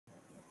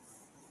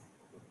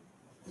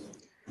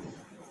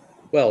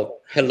Well,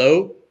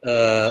 hello.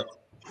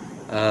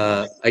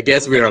 I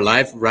guess we are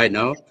live right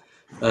now.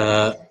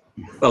 Uh,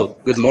 well,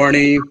 good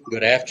morning,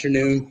 good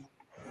afternoon,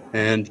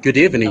 and good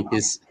evening.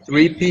 It's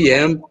 3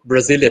 p.m.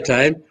 Brasilia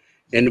time,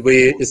 and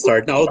we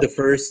start now the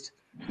first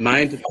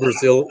Mind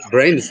Brazil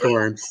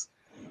Brainstorms.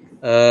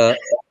 Uh,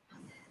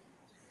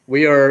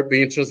 we are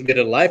being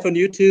transmitted live on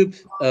YouTube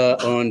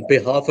on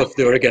behalf of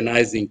the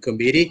organizing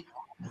committee.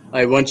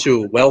 I want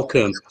to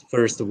welcome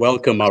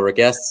our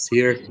guests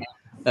here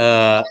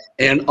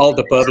and all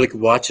the public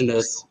watching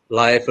us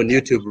live on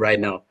YouTube right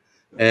now.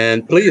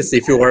 And please,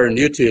 if you are on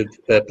YouTube,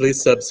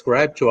 please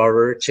subscribe to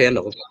our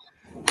channel.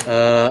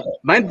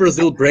 Mind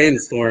Brazil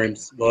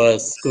Brainstorms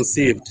was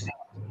conceived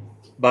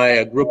by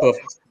a group of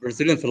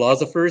Brazilian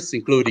philosophers,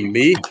 including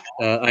me,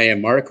 I am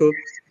Marco,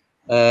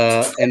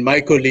 and my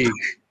colleague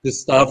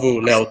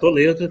Gustavo Leo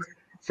Toledo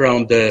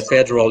from the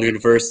Federal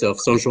University of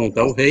São João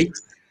del Rei,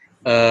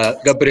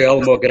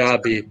 Gabriel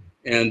Mograbi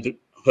and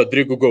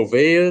Rodrigo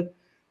Gouveia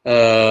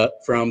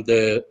from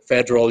the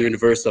Federal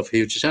University of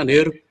Rio de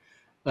Janeiro,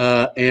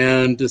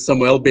 and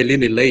Samuel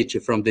Bellini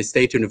Leite from the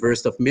State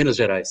University of Minas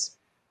Gerais.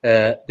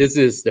 This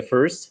is the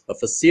first of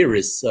a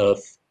series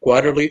of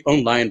quarterly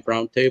online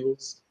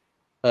roundtables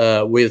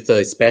with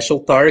a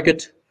special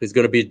target, who's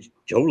going to be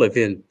Joe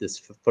Levine, this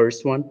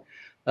first one,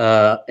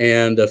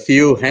 and a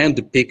few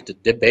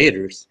hand-picked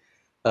debaters.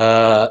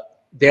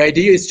 The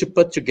idea is to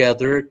put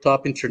together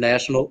top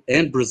international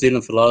and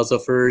Brazilian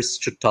philosophers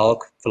to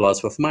talk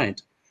philosophy of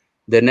mind.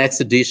 The next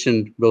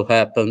edition will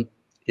happen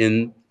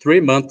in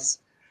 3 months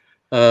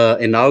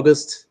in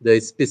August.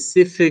 The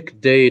specific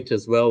date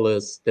as well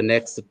as the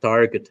next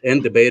target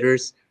and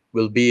debaters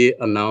will be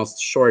announced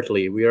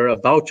shortly. We are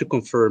about to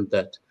confirm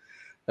that.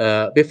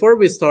 Before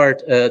we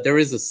start, there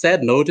is a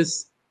sad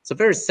notice. It's a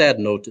very sad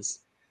notice.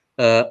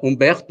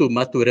 Humberto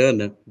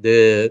Maturana,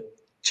 the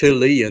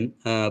Chilean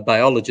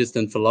biologist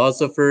and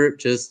philosopher,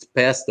 just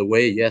passed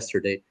away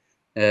yesterday.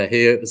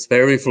 He was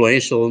very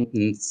influential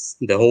in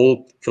the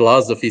whole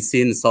philosophy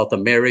scene in South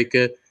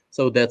America.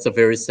 So that's a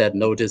very sad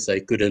notice. I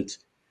couldn't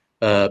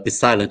be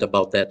silent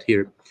about that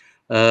here.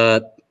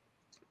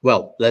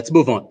 Well, let's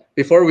move on.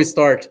 Before we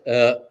start,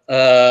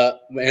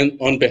 and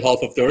on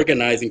behalf of the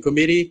organizing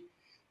committee,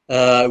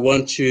 I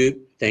want to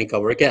thank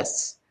our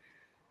guests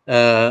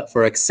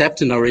for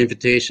accepting our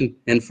invitation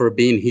and for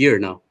being here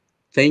now.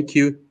 Thank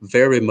you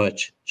very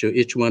much to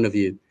each one of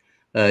you.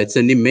 It's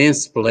an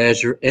immense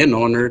pleasure and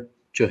honor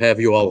to have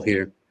you all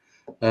here.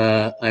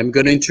 I'm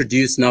going to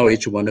introduce now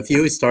each one of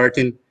you,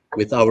 starting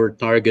with our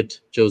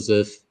target,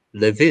 Joseph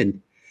Levine.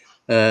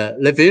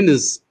 Levine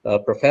is a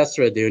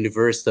professor at the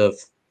University of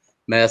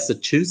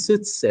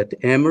Massachusetts at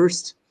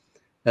Amherst,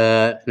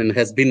 and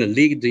has been a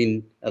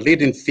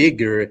leading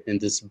figure in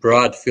this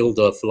broad field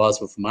of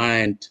philosophy of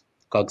mind,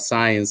 cog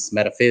science,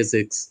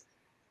 metaphysics,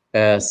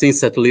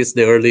 since at least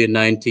the early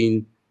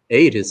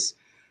 1980s,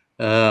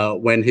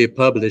 when he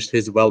published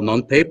his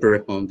well-known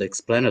paper on the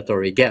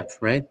explanatory gap,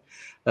 right?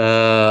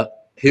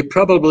 He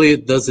probably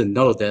doesn't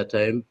know that.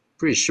 I'm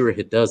pretty sure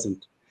he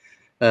doesn't.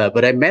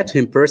 But I met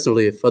him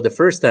personally for the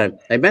first time.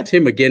 I met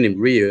him again in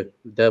Rio.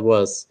 That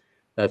was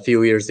a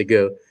few years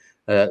ago.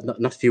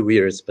 Not a few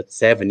years, but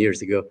 7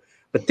 years ago.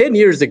 But 10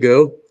 years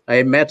ago,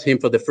 I met him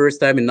for the first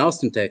time in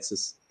Austin,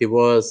 Texas. He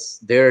was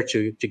there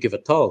to give a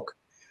talk.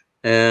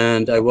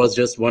 And I was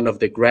just one of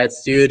the grad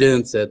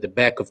students at the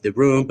back of the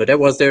room, but I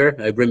was there.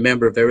 I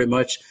remember very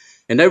much.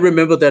 And I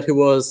remember that he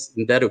was,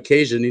 in that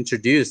occasion,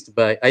 introduced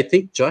by, I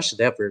think, Josh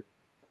Dever.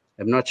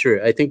 I'm not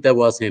sure. I think that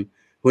was him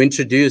who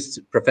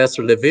introduced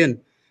Professor Levine,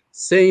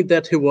 saying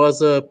that he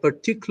was a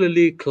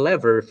particularly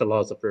clever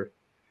philosopher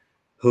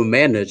who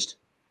managed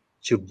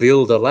to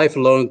build a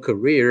lifelong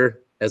career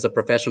as a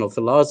professional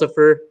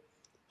philosopher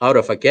out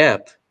of a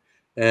gap.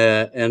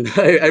 And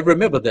I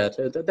remember that.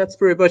 That's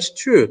pretty much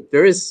true.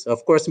 There is,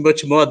 of course,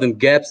 much more than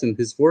gaps in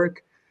his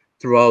work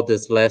throughout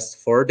this last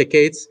 4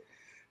 decades,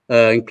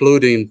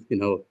 including,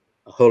 a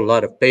whole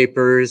lot of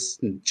papers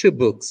and 2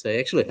 books. I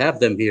actually have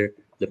them here.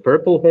 The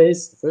Purple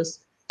Haze, the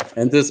first,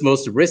 and this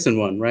most recent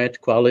one, right?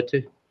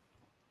 Quality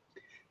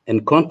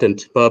and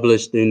Content,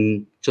 published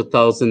in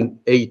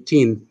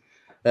 2018.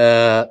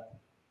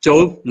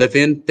 Joe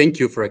Levine, thank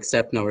you for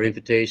accepting our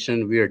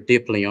invitation. We are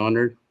deeply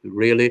honored,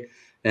 really.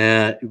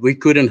 We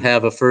couldn't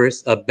have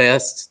a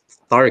best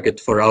target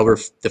for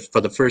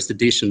the first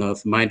edition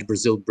of Mind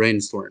Brazil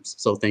Brainstorms.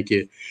 So thank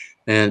you.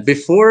 And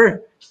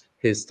before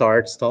he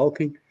starts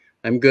talking,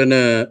 I'm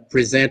gonna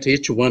present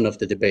each one of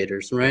the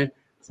debaters, right?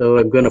 So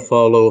I'm gonna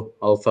follow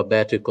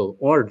alphabetical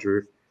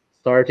order,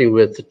 starting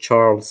with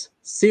Charles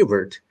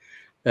Seward,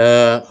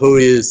 who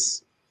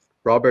is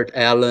Robert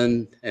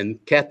Allen and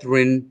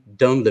Catherine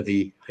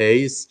Dunleavy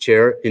Hayes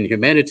Chair in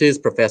Humanities,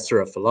 Professor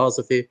of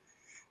Philosophy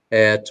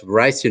at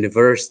Rice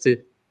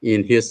University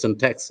in Houston,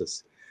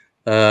 Texas.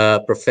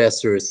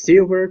 Professor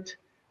Seward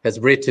has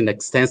written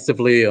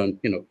extensively on,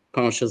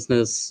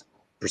 consciousness,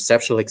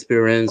 perceptual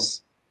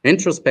experience,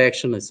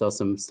 introspection. I saw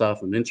some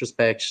stuff on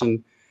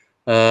introspection,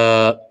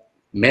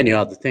 many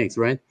other things,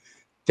 right?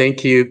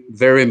 Thank you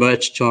very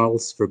much,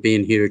 Charles, for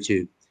being here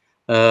too.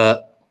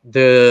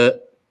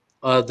 the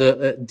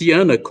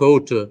Diana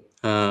Couto,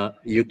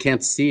 you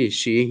can't see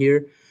she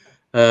here.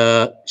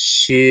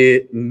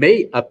 She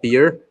may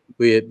appear.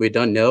 We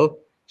don't know.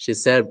 She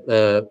said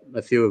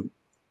a few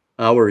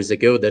hours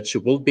ago that she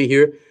will be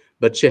here,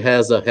 but she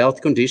has a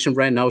health condition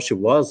right now. She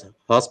was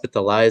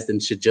hospitalized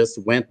and she just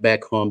went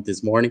back home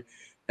this morning.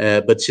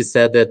 But she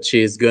said that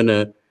she's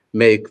gonna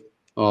make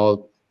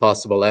all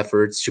possible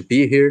efforts to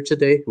be here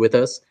today with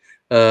us.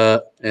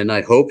 And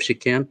I hope she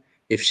can.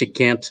 If she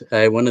can't,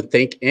 I want to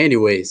thank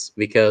anyways,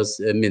 because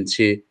I mean,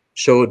 she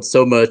showed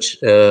so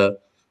much uh,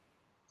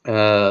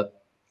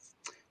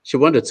 she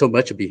wanted so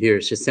much to be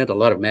here. She sent a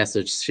lot of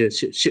messages.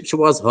 She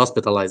was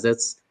hospitalized.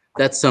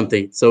 That's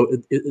something. So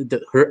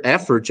her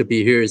effort to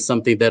be here is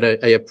something that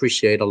I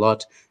appreciate a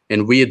lot.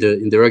 And we,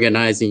 in the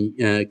organizing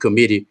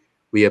committee,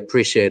 we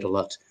appreciate a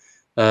lot.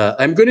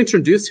 I'm going to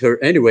introduce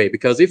her anyway,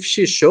 because if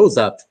she shows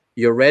up,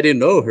 you already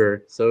know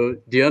her. So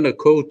Diana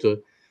Couto,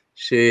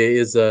 she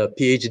is a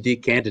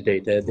PhD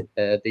candidate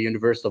at the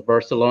University of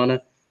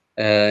Barcelona,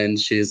 and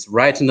she's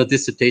writing a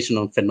dissertation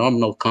on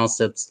phenomenal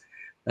concepts.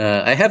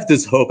 I have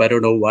this hope, I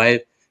don't know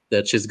why,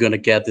 that she's going to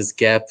get this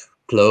gap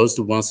closed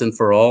once and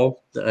for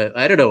all.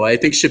 I don't know. I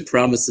think she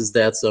promises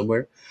that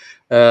somewhere.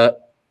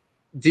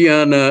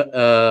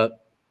 Diana,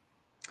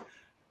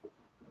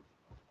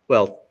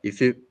 well,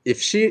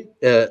 if she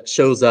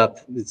shows up,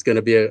 it's going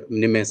to be an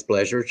immense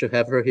pleasure to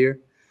have her here.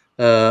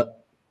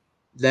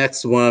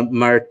 Next one,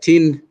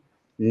 Martin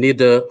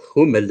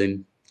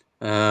Niederhumelin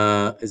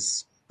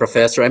is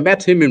professor. I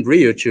met him in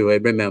Rio too, I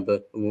remember,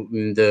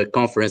 in the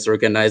conference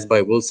organized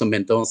by Wilson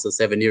Mendonça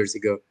 7 years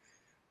ago.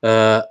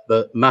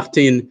 But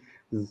Martin,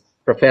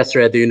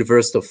 professor at the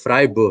University of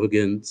Freiburg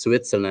in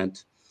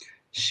Switzerland.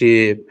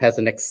 She has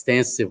an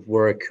extensive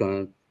work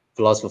on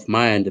philosophy of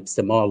mind,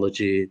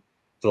 epistemology,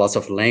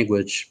 philosophy of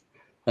language.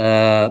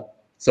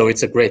 So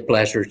it's a great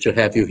pleasure to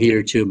have you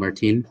here too,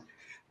 Martin.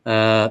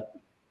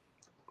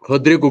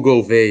 Rodrigo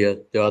Gouveia,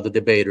 the other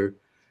debater,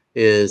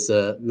 is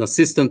an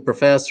assistant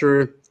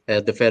professor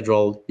at the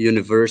Federal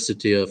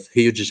University of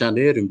Rio de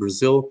Janeiro in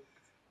Brazil.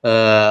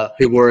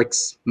 He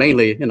works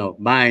mainly,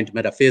 mind,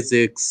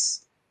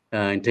 metaphysics,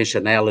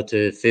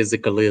 intentionality,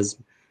 physicalism.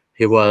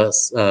 He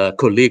was a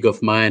colleague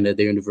of mine at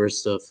the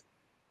University of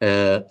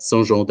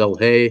São João del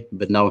Rei,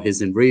 but now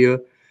he's in Rio,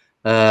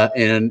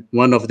 and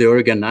one of the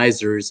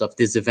organizers of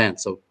this event.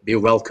 So be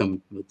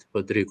welcome,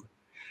 Rodrigo.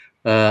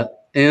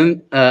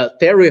 And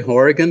Terry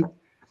Horgan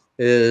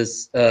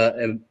is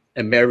an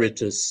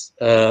emeritus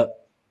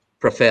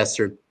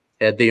professor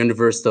at the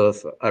University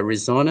of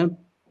Arizona.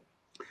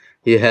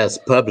 He has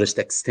published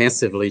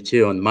extensively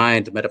too on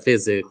mind,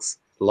 metaphysics,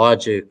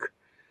 logic,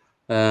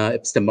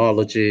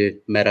 epistemology,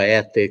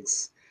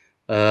 metaethics,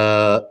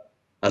 a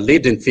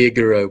leading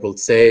figure, I will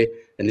say,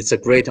 and it's a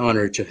great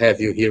honor to have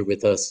you here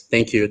with us.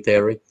 Thank you,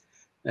 Terry.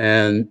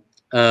 And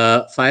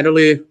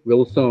finally,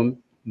 Wilson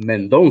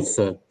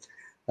Mendonça,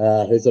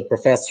 who's a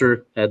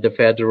professor at the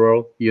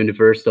Federal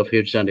University of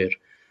Rio de Janeiro.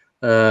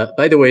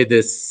 By the way,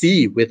 the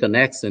C with an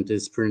accent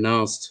is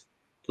pronounced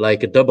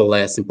like a double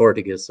S in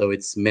Portuguese, so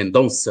it's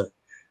Mendonça.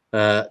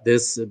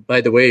 This,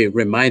 by the way,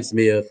 reminds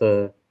me of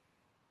a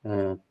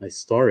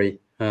story.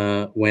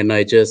 When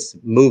I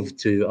just moved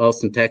to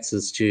Austin,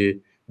 Texas to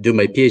do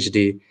my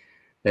PhD,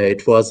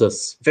 it was a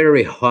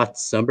very hot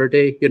summer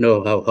day. You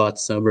know how hot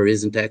summer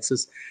is in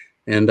Texas.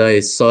 And I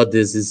saw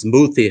this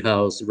smoothie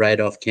house right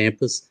off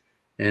campus.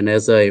 And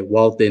as I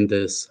walked in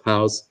this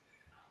house,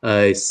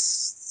 to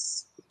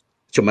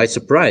my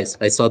surprise,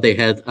 I saw they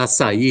had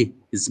acai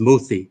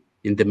smoothie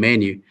in the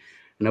menu.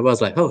 And I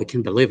was like, oh, I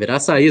can't believe it.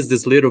 Acai is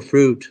this little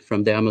fruit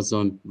from the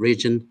Amazon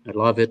region. I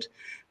love it.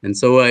 And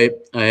so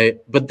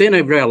but then I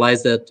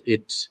realized that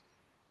it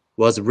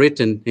was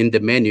written in the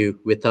menu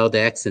without the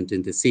accent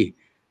in the C.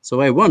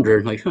 So I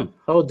wondered, like,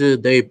 how do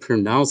they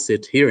pronounce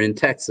it here in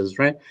Texas,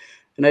 right?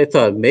 And I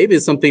thought maybe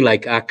something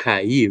like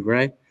acai,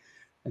 right?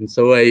 And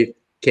so I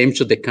came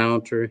to the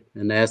counter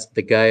and asked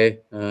the guy,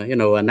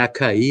 an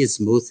acai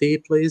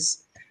smoothie,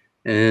 please.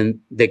 And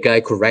the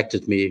guy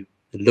corrected me,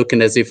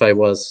 looking as if I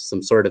was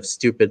some sort of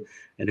stupid.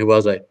 And he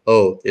was like,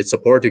 oh, it's a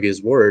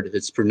Portuguese word.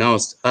 It's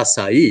pronounced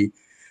acai.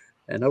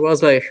 And I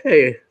was like,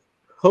 hey,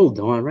 hold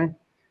on, right?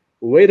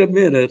 Wait a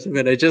minute. I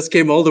mean, I just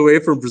came all the way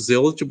from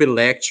Brazil to be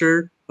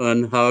lectured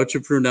on how to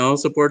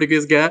pronounce a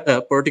Portuguese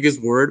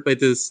word by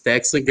this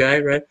Texan guy,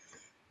 right?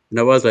 And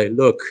I was like,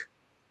 look,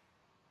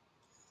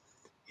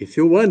 if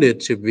you want it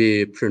to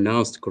be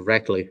pronounced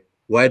correctly,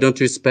 why don't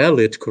you spell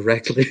it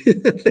correctly?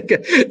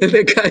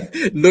 the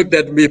guy looked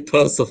at me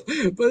puzzled.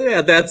 But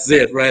yeah, that's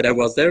it, right?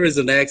 There is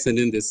an accent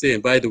in the C,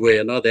 and by the way,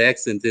 another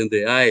accent in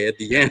the I at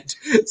the end.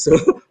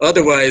 So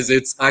otherwise,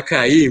 it's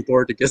acai in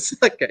Portuguese.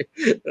 Okay.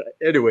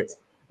 Anyways,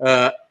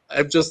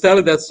 I'm just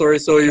telling that story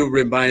so you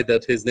remind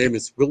that his name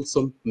is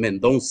Wilson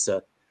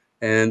Mendonça.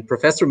 And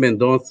Professor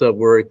Mendonça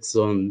works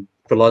on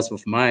philosophy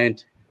of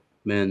mind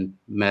and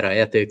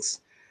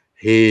metaethics.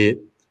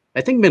 I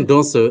think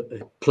Mendonça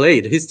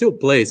he still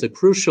plays a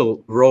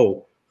crucial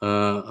role,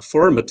 a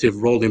formative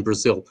role in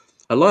Brazil.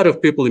 A lot of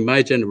people in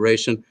my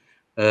generation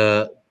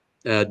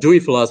doing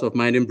philosophy of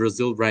mind in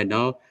Brazil right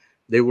now,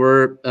 they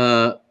were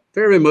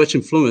very much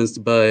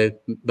influenced by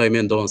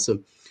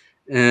Mendonça,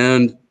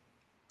 and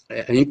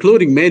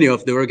including many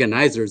of the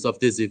organizers of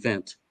this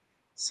event.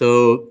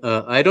 So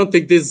I don't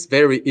think this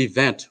very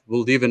event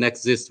will even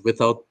exist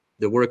without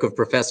the work of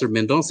Professor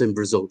Mendonça in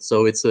Brazil.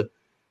 So it's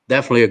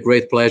definitely a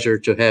great pleasure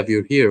to have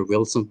you here,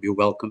 Wilson. You're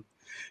welcome.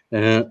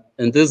 And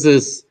this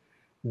is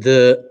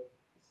the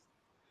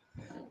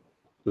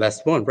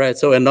last one, right?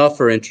 So enough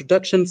for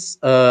introductions.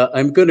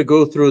 I'm going to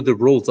go through the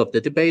rules of the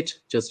debate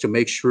just to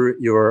make sure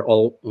you're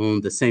all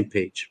on the same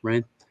page,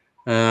 right?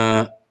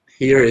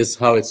 Here is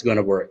how it's going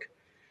to work.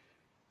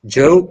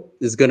 Joe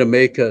is going to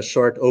make a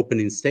short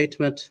opening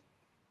statement.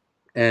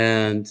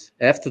 And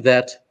after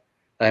that,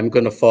 I'm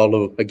going to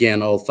follow,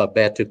 again,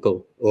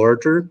 alphabetical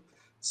order.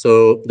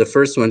 So the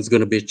first one is going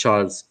to be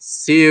Charles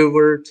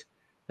Seward,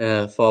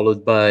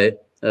 followed by,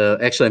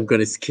 actually, I'm going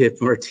to skip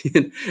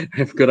Martin.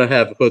 I'm going to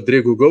have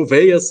Rodrigo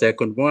Gouveia,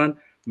 second one.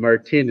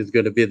 Martin is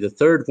going to be the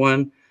third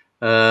one.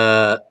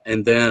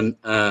 And then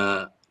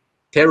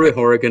Terry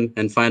Horgan,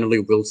 and finally,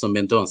 Wilson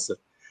Mendonça.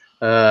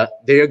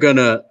 They are going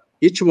to,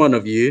 each one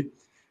of you,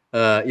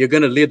 you're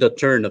going to lead a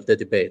turn of the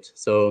debate.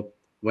 So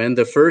when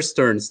the first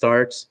turn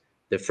starts,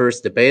 the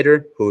first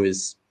debater, who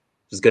is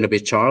going to be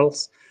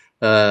Charles,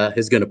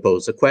 is going to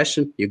pose a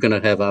question. You're going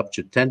to have up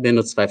to 10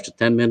 minutes, 5 to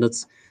 10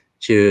 minutes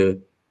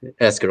to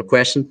ask your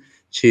question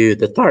to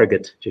the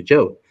target, to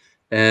Joe.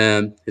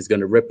 And he's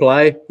going to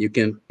reply. You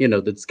can,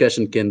 the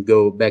discussion can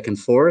go back and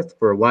forth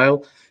for a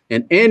while.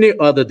 And any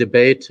other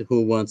debate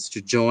who wants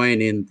to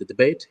join in the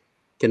debate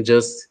can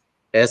just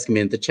ask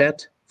me in the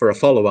chat for a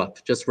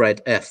follow-up. Just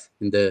write F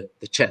in the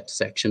chat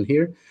section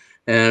here.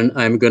 And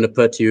I'm going to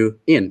put you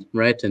in,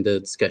 right, in the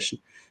discussion.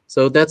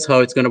 So that's how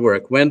it's going to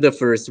work. When the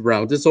first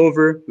round is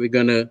over, we're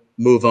going to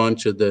move on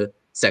to the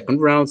second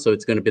round. So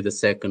it's going to be the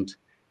second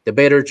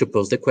debater to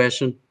pose the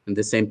question. And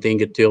the same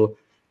thing until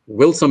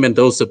Wilson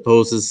Mendonça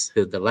poses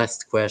the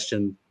last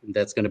question. And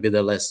that's going to be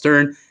the last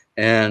turn.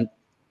 And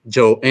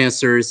Joe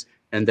answers.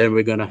 And then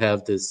we're going to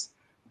have this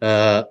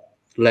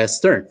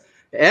last turn.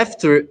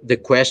 After the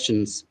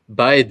questions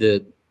by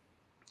the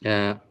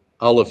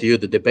all of you,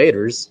 the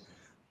debaters,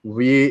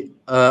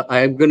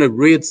 I'm going to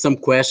read some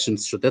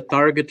questions to the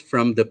target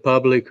from the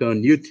public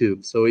on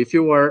YouTube. So if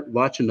you are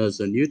watching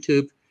us on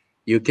YouTube,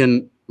 you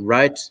can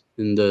write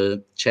in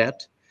the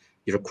chat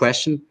your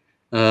question.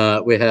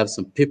 We have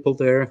some people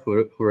there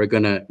who are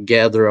going to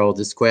gather all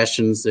these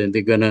questions, and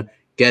they're going to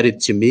get it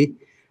to me.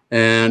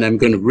 And I'm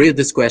going to read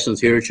these questions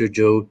here to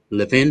Joe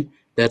Levine.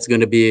 That's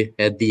going to be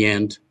at the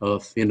end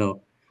of, the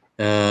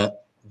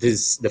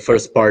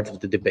first part of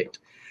the debate.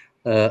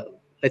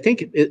 I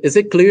think, is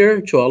it clear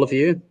to all of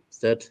you? Is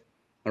that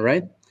all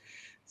right?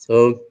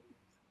 So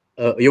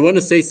you want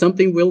to say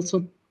something,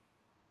 Wilson?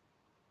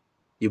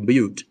 You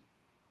mute.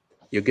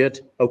 You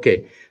good?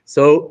 Okay.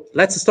 So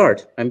let's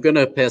start. I'm going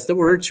to pass the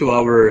word to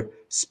our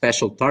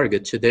special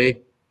target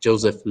today,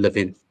 Joseph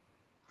Levine.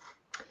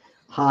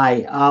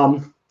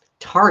 Hi.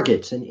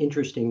 Target's an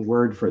interesting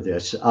word for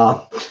this.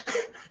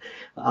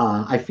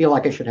 I feel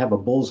like I should have a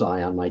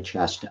bullseye on my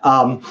chest.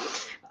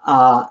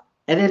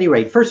 At any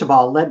rate, first of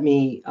all, let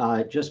me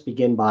just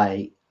begin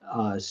by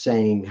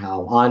saying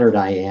how honored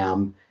I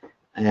am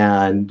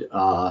and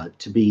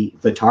to be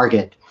the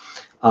target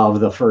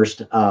of the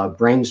first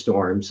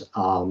brainstorms.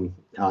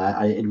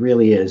 It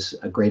really is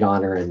a great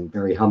honor and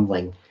very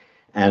humbling,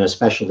 and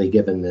especially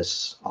given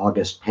this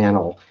August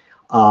panel.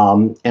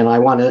 And I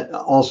want to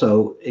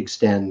also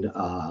extend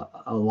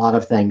a lot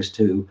of thanks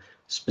to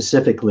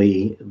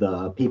specifically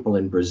the people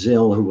in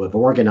Brazil who have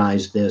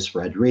organized this,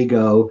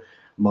 Rodrigo,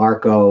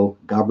 Marco,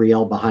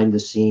 Gabriel behind the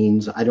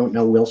scenes. I don't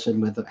know,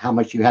 Wilson, with how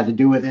much you had to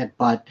do with it,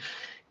 but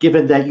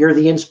given that you're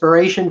the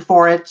inspiration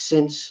for it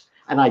since,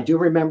 and I do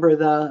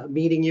remember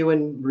meeting you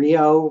in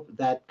Rio,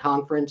 that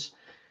conference,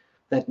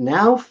 that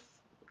now,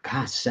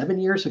 gosh, 7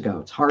 years ago.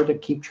 It's hard to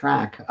keep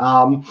track.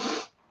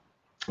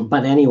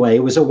 But anyway,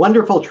 it was a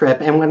wonderful trip.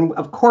 And when,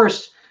 of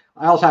course,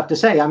 I also have to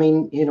say, I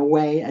mean, in a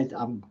way,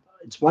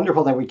 it's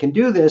wonderful that we can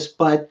do this,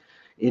 but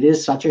it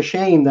is such a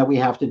shame that we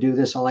have to do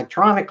this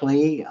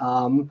electronically.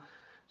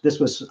 This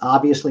was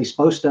obviously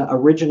supposed to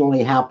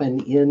originally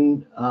happen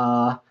in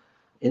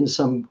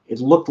some, it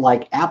looked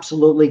like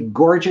absolutely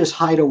gorgeous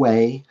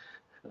hideaway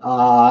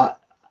out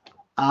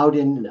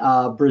in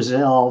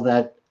Brazil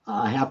that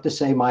I have to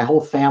say my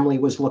whole family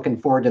was looking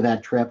forward to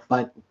that trip.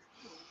 But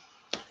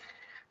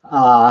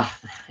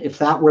if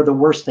that were the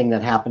worst thing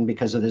that happened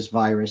because of this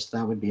virus,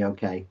 that would be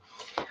okay.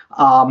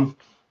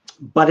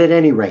 But at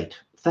any rate,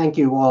 thank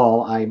you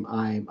all.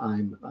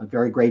 I'm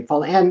very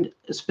grateful, and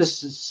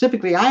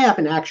specifically, I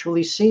haven't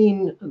actually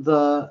seen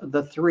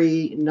the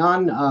three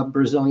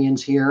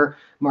non-Brazilians here,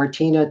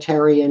 Martina,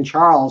 Terry, and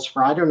Charles,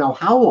 for I don't know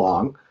how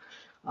long.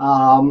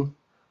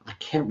 I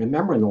can't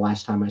remember when the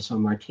last time I saw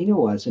Martina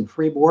was in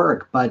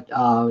Fribourg, but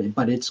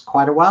it's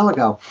quite a while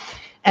ago.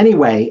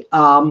 Anyway,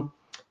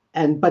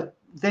 but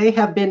they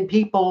have been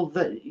people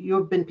that you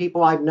have been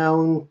people I've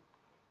known.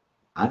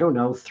 I don't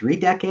know, 3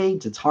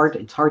 decades. It's hard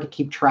to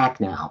keep track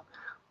now.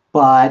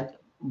 But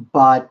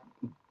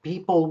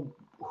people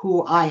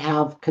who I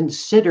have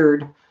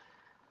considered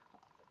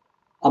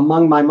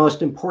among my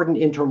most important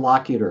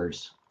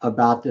interlocutors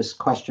about this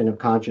question of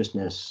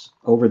consciousness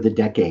over the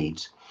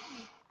decades.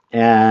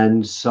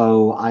 And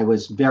so I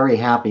was very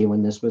happy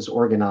when this was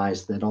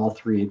organized that all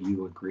three of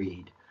you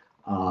agreed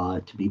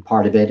to be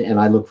part of it. And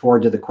I look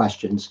forward to the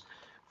questions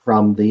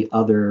from the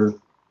other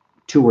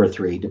two or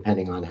three,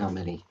 depending on how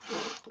many,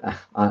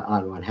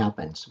 on what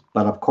happens.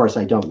 But of course,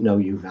 I don't know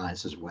you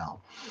guys as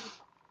well.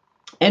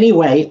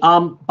 Anyway,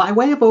 by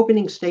way of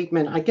opening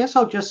statement, I guess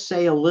I'll just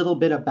say a little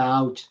bit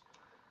about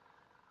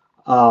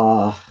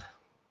how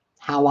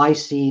I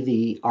see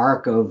the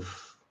arc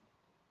of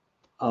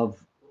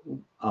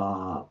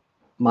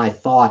my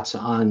thoughts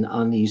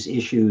on these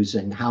issues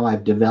and how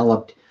I've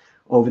developed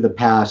over the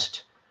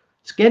past,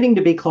 it's getting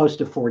to be close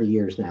to 40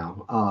 years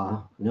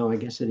now. No, I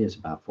guess it is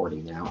about 40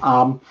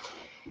 now.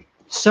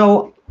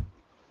 So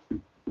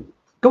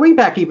going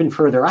back even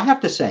further, I have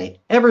to say,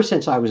 ever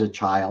since I was a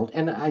child,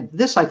 and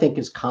this I think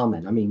is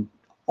common. I mean,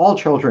 all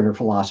children are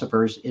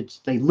philosophers.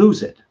 They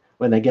lose it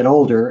when they get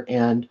older,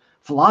 and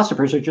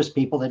philosophers are just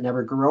people that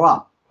never grew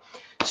up.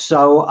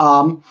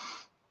 So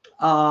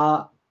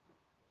I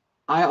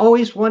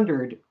always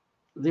wondered,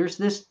 there's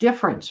this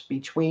difference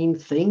between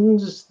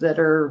things that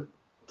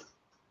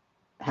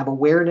have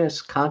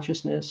awareness,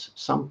 consciousness,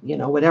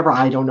 whatever.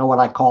 I don't know what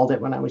I called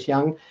it when I was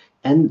young,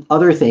 and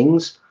other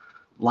things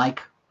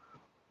like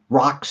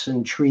rocks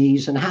and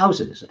trees and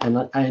houses.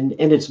 And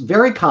it's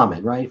very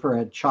common, right, for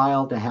a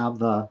child to have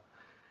the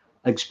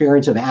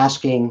experience of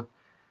asking,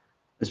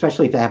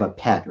 especially if they have a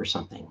pet or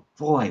something,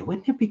 boy,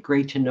 wouldn't it be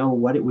great to know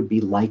what it would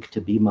be like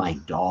to be my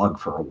dog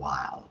for a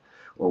while,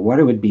 or what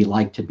it would be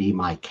like to be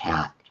my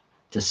cat,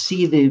 to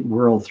see the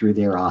world through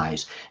their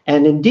eyes.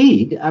 And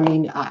indeed, I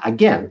mean,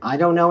 again, I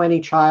don't know any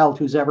child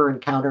who's ever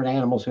encountered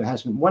animals who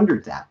hasn't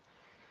wondered that.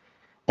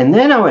 And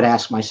then I would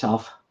ask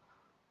myself,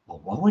 well,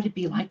 what would it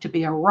be like to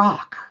be a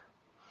rock?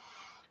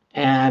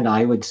 And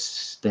I would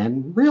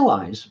then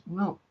realize,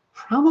 well,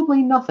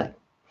 probably nothing.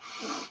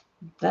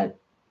 That,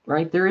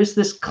 right, there is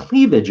this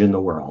cleavage in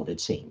the world, it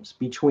seems,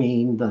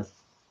 between the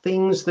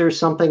things there's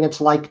something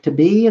it's like to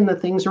be and the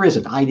things there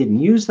isn't. I didn't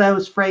use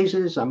those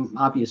phrases. I'm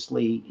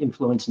obviously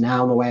influenced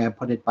now in the way I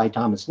put it by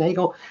Thomas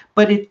Nagel,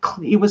 but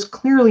it was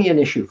clearly an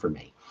issue for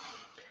me.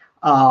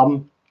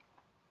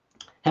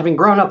 Having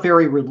grown up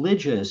very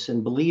religious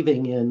and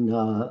believing in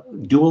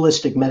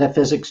dualistic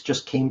metaphysics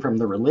just came from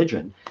the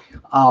religion,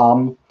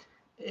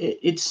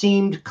 it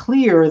seemed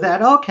clear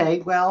that,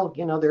 okay, well,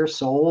 there are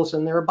souls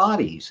and there are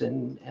bodies,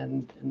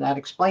 and that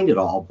explained it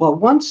all. But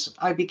once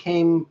I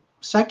became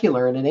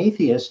secular and an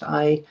atheist,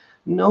 I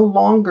no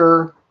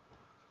longer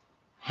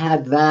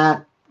had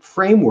that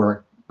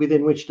framework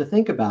within which to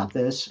think about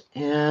this.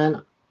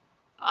 But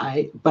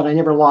I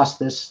never lost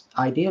this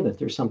idea that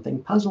there's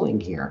something puzzling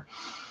here.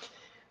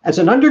 As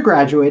an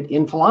undergraduate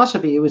in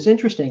philosophy, it was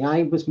interesting.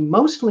 I was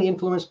mostly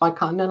influenced by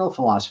continental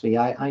philosophy.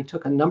 I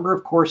took a number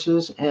of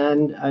courses,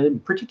 and in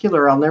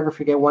particular, I'll never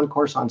forget one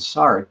course on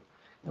Sartre,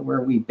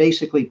 where we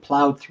basically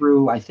plowed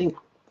through, I think,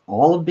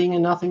 all of Being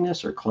and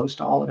Nothingness, or close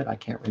to all of it. I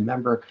can't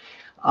remember.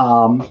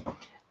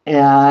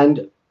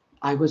 And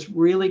I was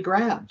really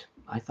grabbed.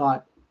 I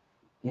thought,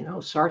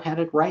 Sartre had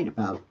it right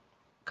about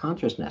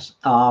consciousness.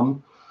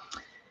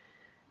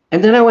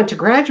 And then I went to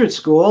graduate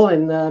school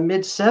in the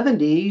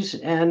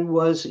mid-70s and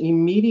was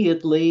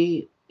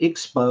immediately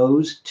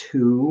exposed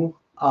to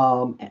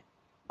a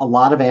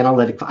lot of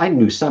analytic. I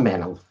knew some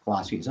analytic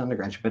philosophy as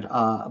undergraduate,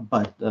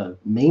 but the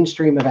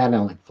mainstream of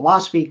analytic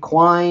philosophy,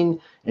 Quine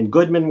and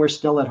Goodman were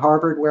still at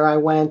Harvard where I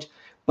went.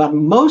 But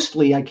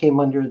mostly I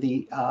came under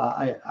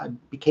I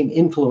became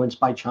influenced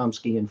by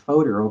Chomsky and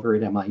Fodor over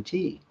at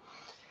MIT.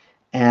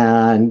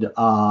 And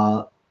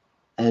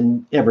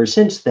ever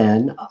since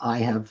then, I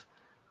have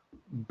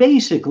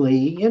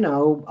basically,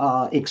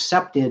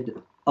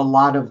 accepted a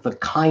lot of the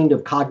kind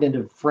of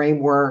cognitive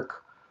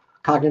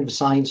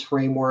science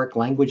framework,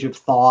 language of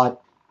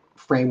thought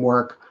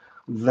framework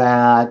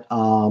that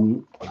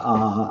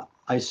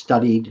I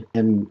studied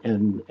and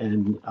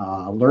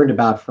learned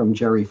about from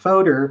Jerry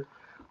Fodor,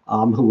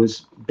 who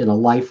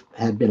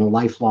had been a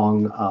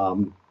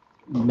lifelong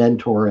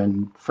mentor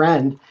and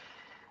friend,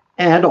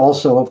 and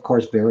also, of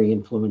course, very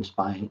influenced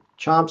by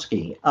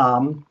Chomsky.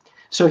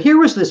 So here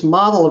was this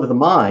model of the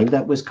mind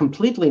that was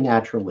completely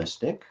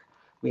naturalistic.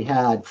 We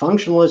had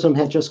functionalism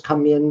had just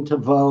come into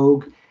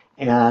vogue,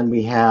 and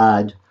we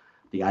had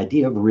the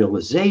idea of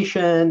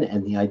realization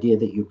and the idea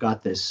that you've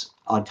got this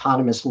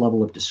autonomous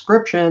level of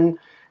description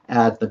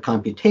at the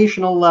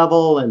computational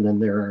level, and then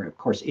there are, of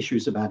course,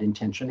 issues about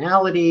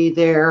intentionality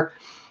there,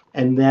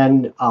 and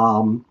then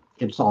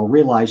it's all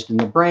realized in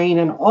the brain,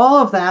 and all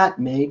of that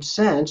made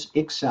sense,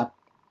 except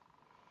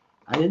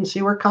I didn't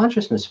see where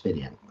consciousness fit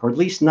in, or at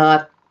least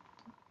not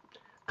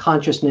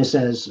consciousness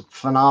as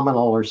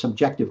phenomenal or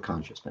subjective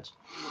consciousness.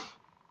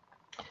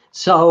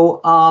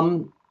 So,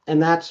 and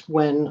that's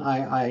when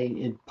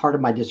part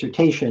of my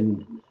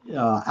dissertation,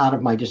 out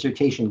of my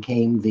dissertation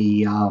came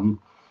the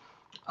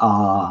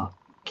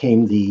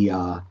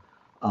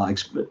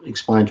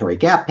explanatory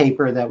gap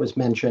paper that was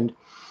mentioned.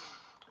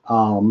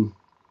 I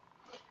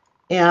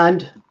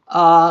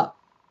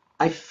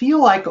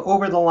feel like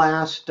over the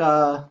last,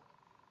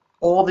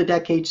 all the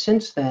decades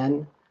since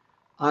then,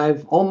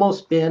 I've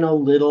almost been a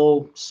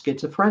little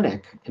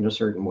schizophrenic in a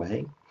certain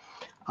way,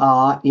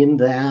 in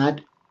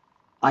that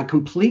I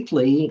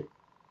completely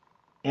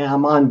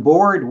am on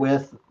board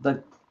with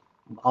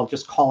I'll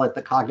just call it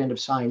the cognitive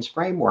science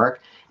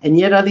framework. And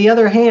yet, on the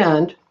other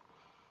hand,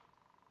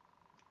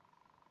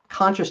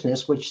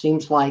 consciousness, which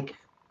seems like,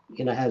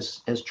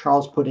 as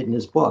Charles put it in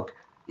his book,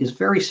 is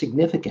very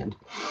significant,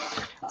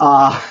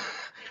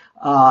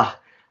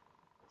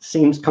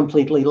 seems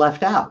completely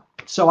left out.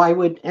 So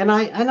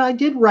I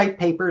did write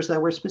papers that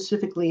were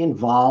specifically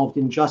involved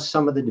in just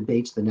some of the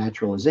debates, the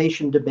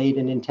naturalization debate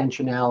and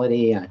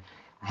intentionality. I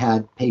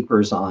had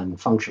papers on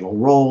functional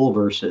role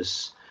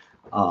versus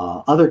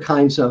other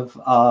kinds of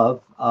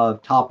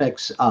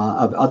topics,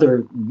 of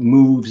other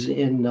moves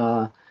in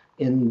the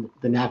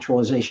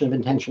naturalization of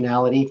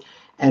intentionality.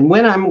 And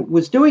when I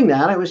was doing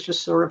that, I was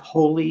just sort of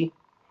wholly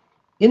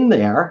in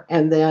there.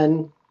 And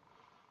then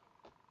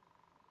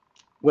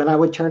when I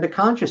would turn to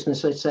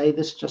consciousness, I'd say,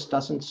 this just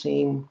doesn't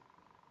seem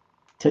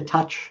to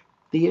touch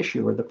the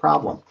issue or the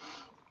problem.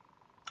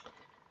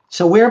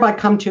 So where have I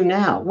come to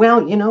now?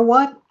 Well, you know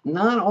what?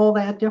 Not all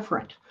that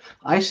different.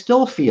 I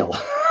still feel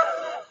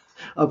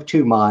of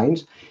two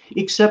minds,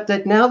 except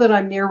that now that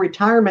I'm near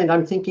retirement,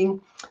 I'm thinking,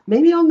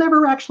 maybe I'll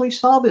never actually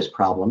solve this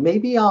problem.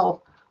 Maybe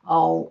I'll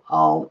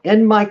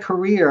end my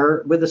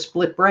career with a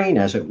split brain,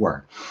 as it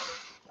were.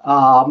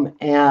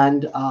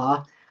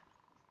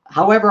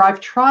 However, I've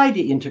tried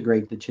to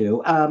integrate the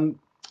two,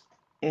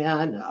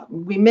 and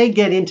we may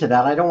get into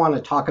that. I don't want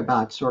to talk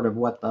about sort of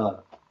what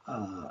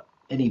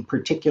any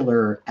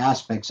particular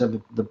aspects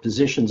of the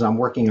positions I'm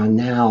working on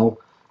now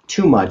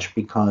too much,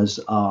 because,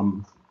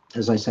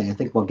 as I say, I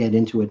think we'll get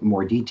into it in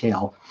more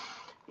detail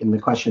in the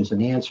questions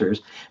and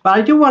answers. But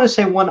I do want to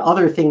say one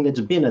other thing that's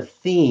been a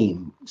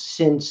theme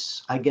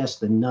since, I guess,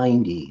 the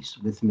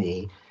 90s with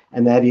me,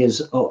 and that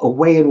is a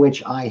way in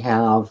which I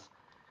have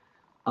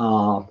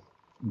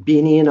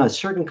been in a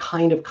certain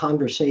kind of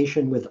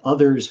conversation with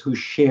others who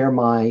share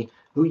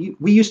we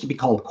used to be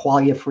called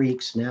qualia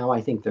freaks. Now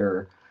I think there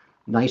are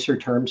nicer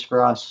terms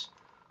for us,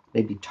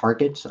 maybe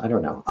targets, I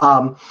don't know.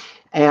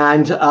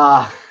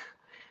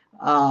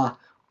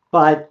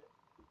 But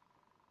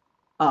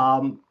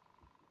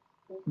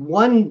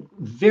one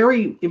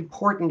very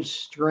important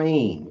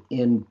strain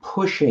in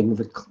pushing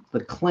the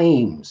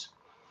claims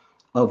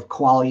of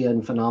qualia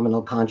and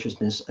phenomenal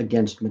consciousness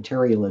against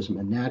materialism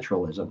and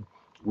naturalism,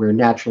 where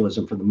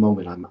naturalism, for the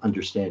moment, I'm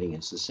understanding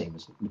is the same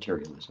as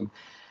materialism,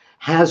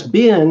 has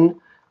been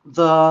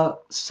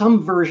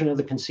some version of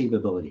the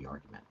conceivability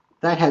argument.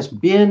 That has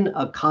been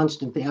a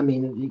constant thing. I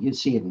mean, you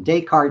see it in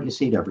Descartes, you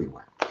see it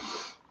everywhere.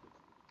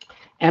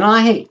 And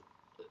I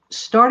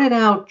started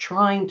out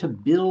trying to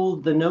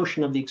build the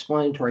notion of the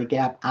explanatory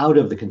gap out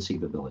of the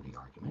conceivability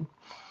argument.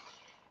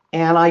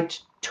 And I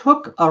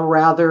took a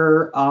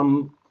rather,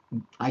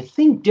 I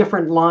think,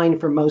 different line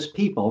for most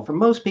people. For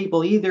most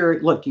people, either,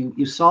 look,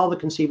 you solve the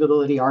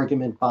conceivability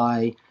argument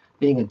by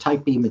being a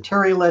type B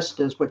materialist,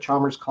 is what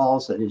Chalmers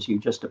calls, that is, you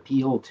just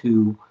appeal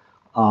to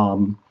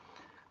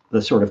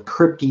the sort of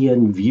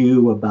Kripkean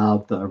view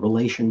about the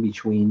relation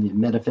between the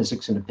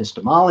metaphysics and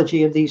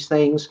epistemology of these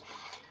things.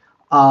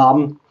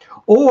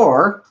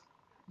 Or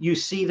you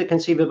see the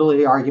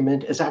conceivability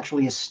argument as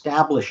actually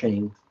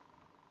establishing,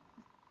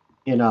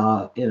 in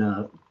a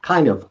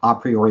kind of a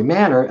priori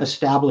manner,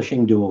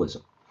 establishing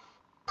dualism,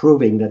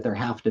 proving that there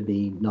have to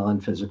be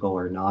non-physical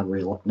or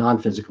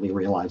non-physically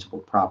realizable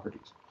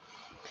properties.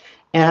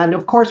 And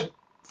of course,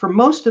 for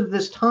most of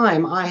this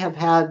time, I have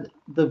had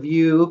the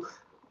view,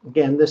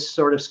 again, this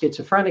sort of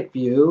schizophrenic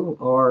view,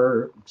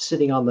 or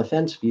sitting on the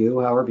fence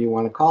view, however you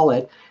want to call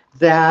it,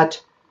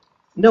 that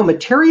no,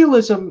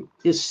 materialism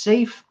is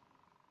safe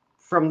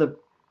from the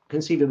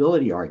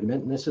conceivability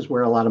argument, and this is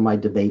where a lot of my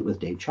debate with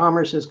Dave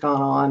Chalmers has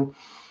gone on.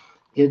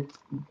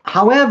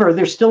 However,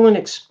 there's still an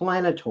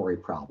explanatory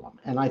problem,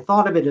 and I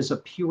thought of it as a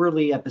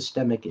purely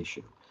epistemic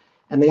issue.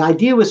 And the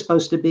idea was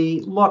supposed to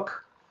be,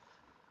 look,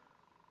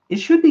 it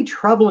should be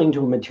troubling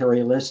to a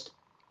materialist,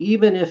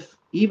 even if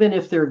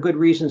there are good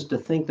reasons to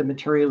think that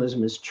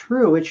materialism is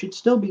true, it should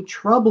still be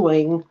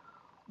troubling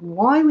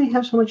why we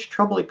have so much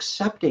trouble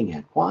accepting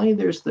it, why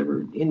there's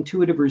the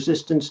intuitive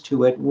resistance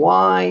to it,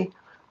 why,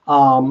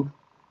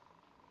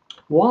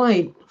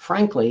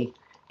 frankly,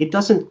 it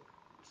doesn't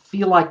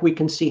feel like we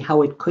can see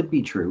how it could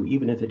be true,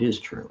 even if it is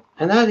true.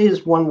 And that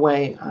is one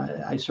way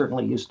I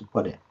certainly used to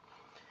put it.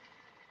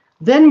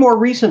 Then more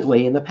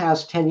recently, in the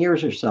past 10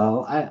 years or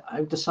so,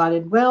 I've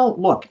decided, well,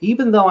 look,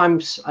 even though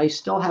I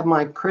still have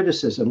my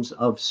criticisms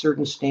of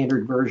certain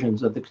standard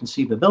versions of the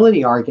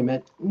conceivability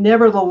argument,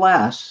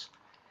 nevertheless,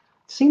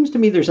 it seems to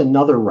me there's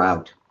another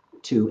route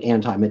to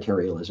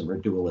anti-materialism or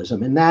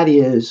dualism, and that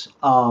is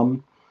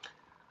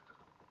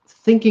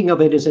thinking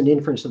of it as an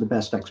inference of the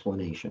best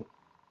explanation.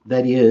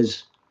 That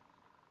is,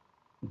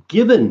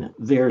 given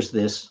there's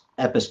this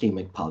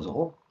epistemic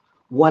puzzle,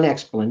 one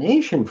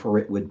explanation for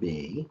it would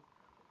be,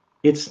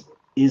 it's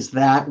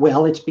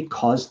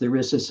because there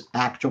is this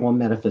actual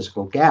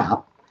metaphysical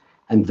gap,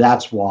 and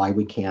that's why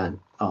we can't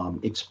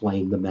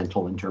explain the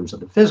mental in terms of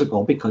the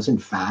physical, because in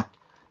fact,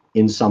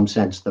 in some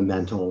sense, the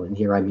mental, and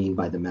here I mean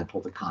by the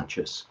mental, the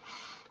conscious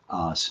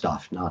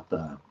stuff, not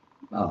the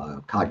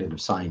cognitive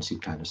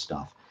sciencey kind of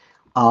stuff,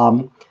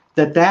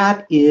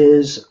 that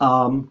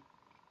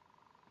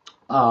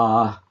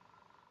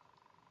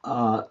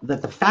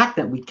the fact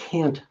that we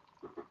can't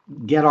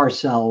get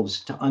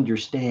ourselves to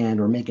understand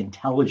or make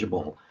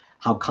intelligible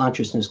how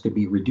consciousness could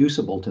be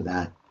reducible to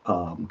that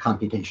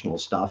computational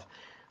stuff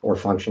or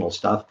functional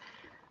stuff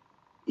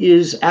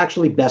is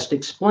actually best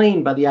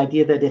explained by the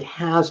idea that it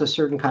has a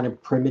certain kind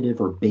of primitive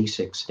or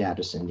basic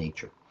status in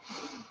nature.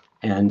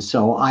 And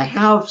so I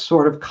have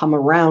sort of come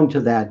around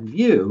to that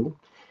view.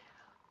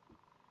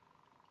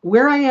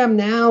 Where I am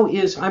now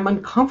is I'm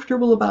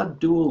uncomfortable about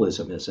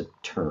dualism as a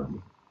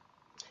term.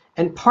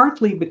 And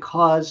partly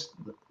because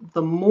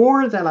the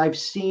more that I've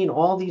seen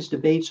all these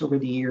debates over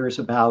the years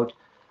about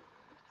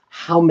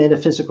how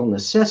metaphysical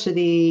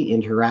necessity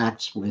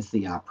interacts with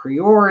the a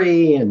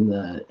priori and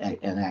the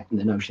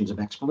notions of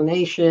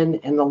explanation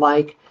and the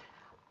like,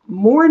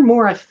 more and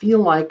more I feel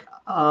like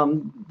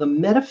the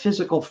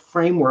metaphysical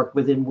framework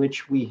within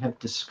which we have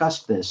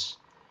discussed this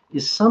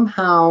is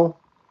somehow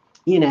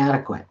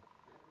inadequate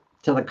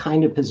to the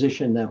kind of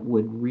position that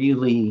would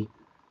really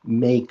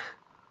make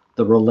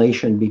the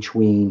relation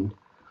between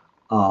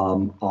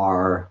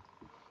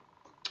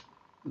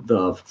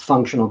the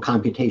functional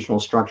computational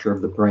structure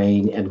of the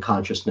brain and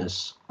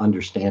consciousness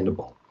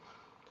understandable.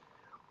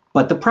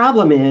 But the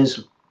problem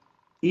is,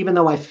 even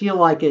though I feel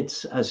like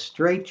it's a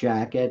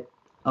straitjacket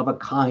of a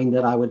kind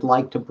that I would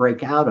like to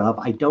break out of,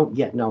 I don't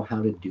yet know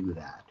how to do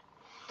that.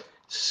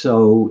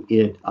 So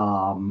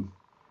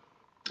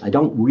I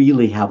don't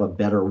really have a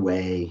better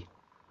way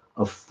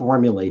of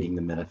formulating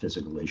the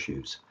metaphysical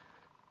issues.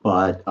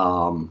 But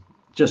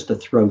just to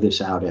throw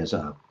this out as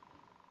a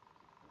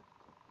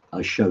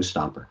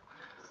showstopper.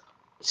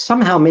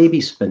 Somehow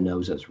maybe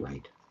Spinoza's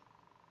right.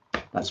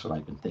 That's what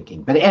I've been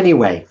thinking. But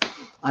anyway,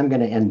 I'm going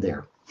to end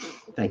there.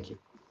 Thank you.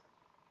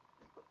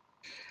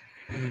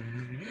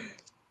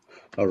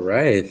 All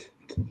right.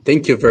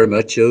 Thank you very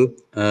much, Joe.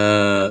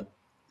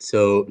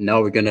 So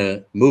now we're going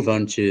to move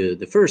on to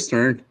the first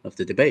turn of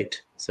the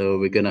debate. So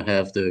we're going to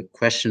have the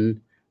question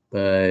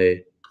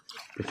by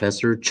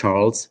Professor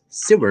Charles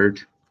Seward.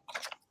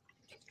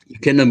 You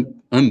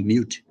can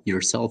unmute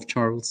yourself,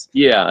 Charles.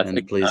 Yeah, I and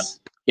think,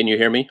 please. Can you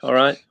hear me all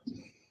right?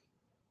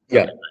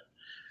 Yeah. Okay.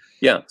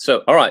 Yeah,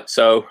 so, all right,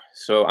 so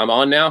I'm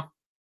on now?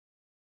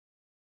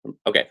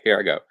 Okay, here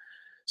I go.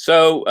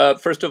 So,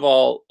 first of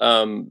all,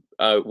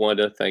 I want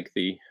to thank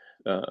the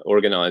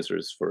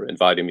organizers for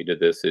inviting me to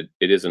this. It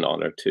is an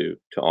honor to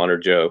honor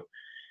Joe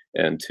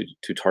and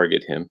to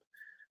target him.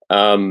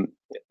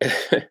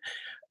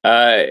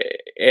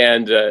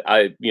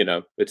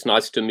 It's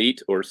nice to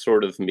meet or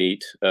sort of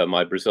meet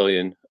my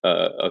Brazilian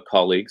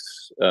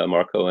colleagues,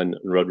 Marco and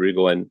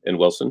Rodrigo and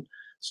Wilson.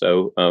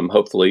 So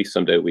hopefully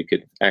someday we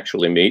could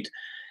actually meet.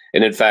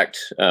 And in fact,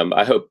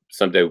 I hope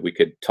someday we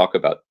could talk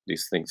about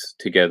these things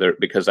together,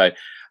 because I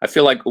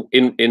feel like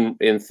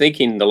in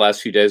thinking the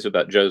last few days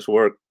about Joe's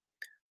work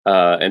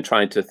and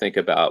trying to think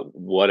about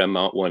what I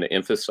might want to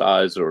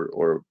emphasize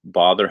or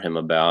bother him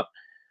about,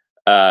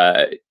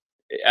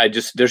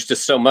 there's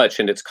just so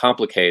much, and it's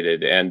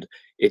complicated, and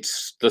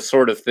it's the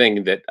sort of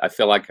thing that I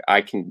feel like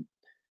I can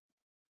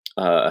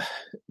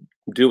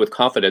do with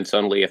confidence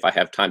only if I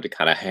have time to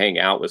kind of hang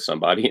out with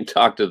somebody and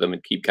talk to them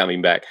and keep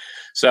coming back.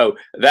 So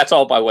that's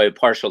all by way of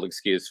partial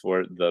excuse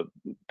for the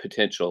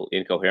potential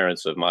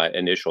incoherence of my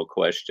initial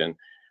question.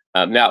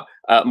 Now,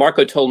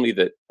 Marco told me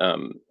that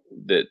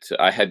that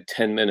I had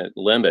 10-minute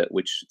limit,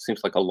 which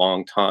seems like a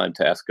long time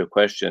to ask a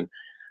question.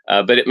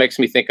 But it makes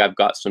me think I've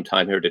got some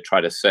time here to try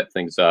to set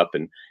things up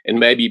and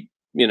maybe,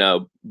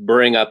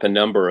 bring up a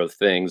number of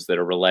things that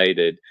are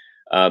related.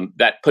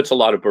 That puts a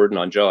lot of burden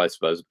on Joe, I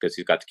suppose, because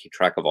he's got to keep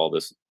track of all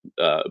this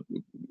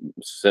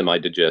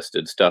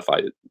semi-digested stuff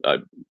I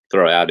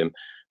throw at him.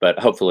 But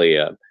hopefully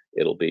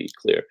it'll be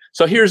clear.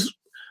 So here's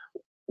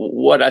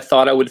what I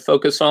thought I would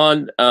focus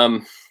on.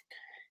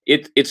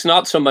 It's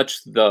not so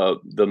much the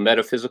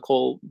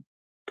metaphysical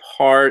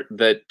part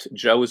that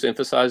Joe was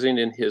emphasizing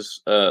in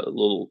his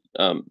little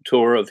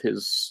tour of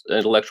his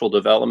intellectual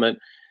development,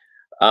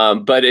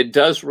 but it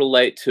does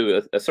relate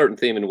to a certain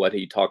theme in what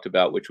he talked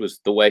about, which was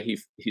the way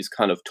he's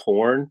kind of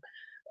torn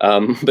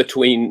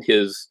between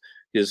his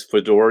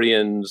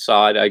Fodorian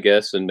side, I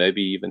guess, and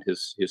maybe even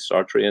his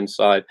Sartrean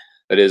side.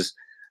 That is,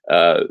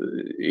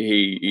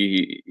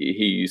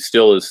 he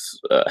still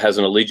has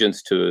an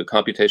allegiance to a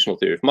computational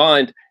theory of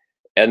mind.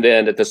 And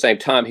then at the same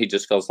time, he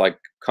just feels like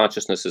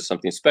consciousness is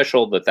something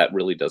special that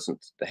really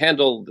doesn't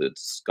handle.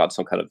 It's got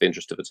some kind of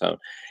interest of its own.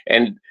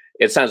 And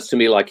it sounds to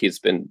me like he's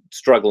been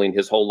struggling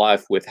his whole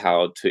life with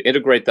how to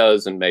integrate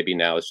those. And maybe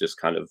now is just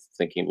kind of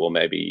thinking, well,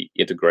 maybe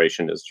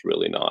integration is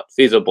really not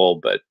feasible,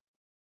 but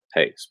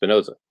hey,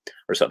 Spinoza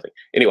or something.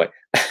 Anyway,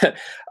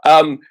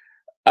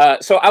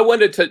 So I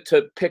wanted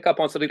to pick up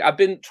on something. I've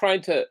been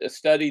trying to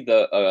study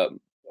the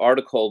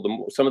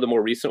article, some of the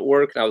more recent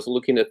work, and I was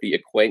looking at the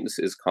acquaintance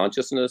is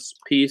consciousness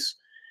piece,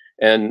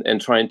 and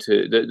trying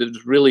to.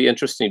 There's really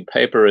interesting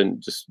paper,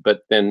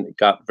 but then it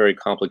got very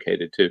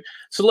complicated too.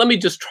 So let me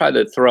just try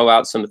to throw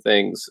out some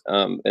things,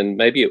 and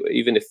maybe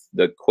even if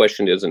the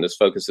question isn't as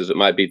focused as it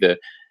might be,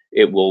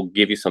 it will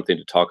give you something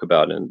to talk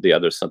about, and the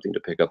other something to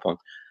pick up on.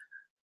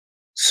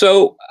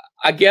 So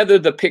I gather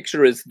the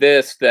picture is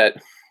this, that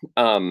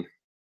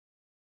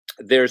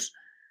there's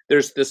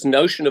this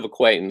notion of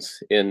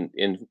acquaintance in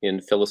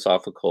the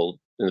philosophical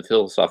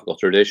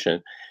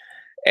tradition,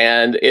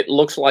 and it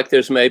looks like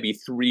there's maybe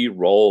 3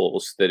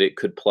 roles that it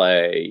could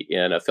play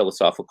in a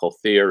philosophical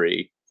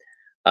theory.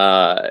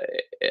 One,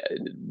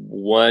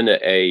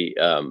 a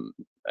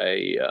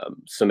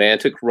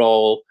semantic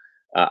role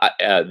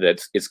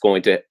it's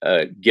going to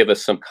give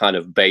us some kind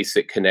of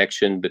basic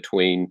connection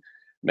between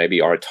maybe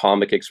our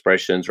atomic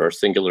expressions or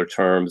singular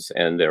terms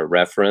and their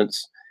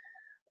reference.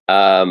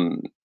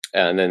 And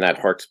then that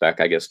harks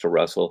back, I guess, to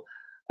Russell.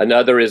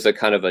 Another is a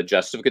kind of a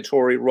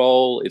justificatory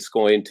role. It's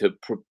going to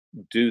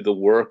do the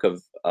work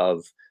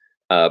of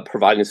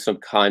providing some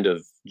kind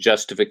of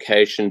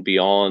justification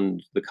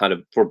beyond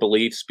for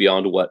beliefs,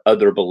 beyond what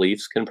other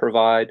beliefs can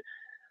provide.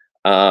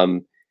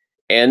 And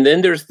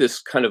then there's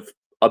this kind of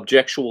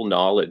objectual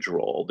knowledge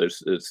role.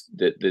 There's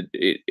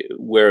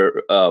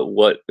where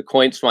what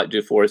acquaintance might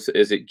do for us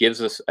is it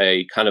gives us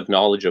a kind of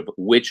knowledge of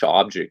which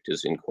object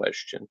is in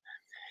question.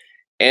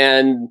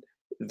 And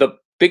the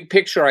big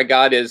picture I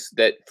got is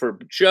that for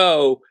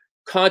Joe,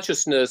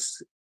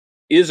 consciousness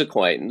is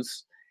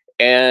acquaintance,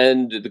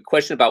 and the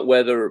question about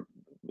whether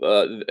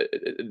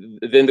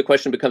then the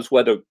question becomes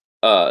whether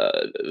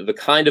the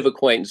kind of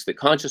acquaintance that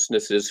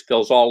consciousness is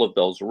fills all of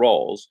those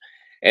roles.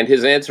 And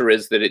his answer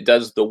is that it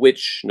does the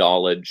which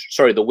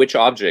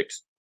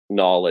object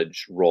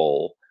knowledge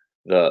role,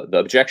 the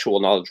objectual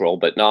knowledge role,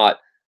 but not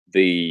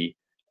the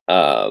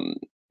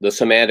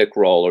semantic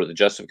role or the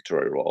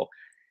justificatory role.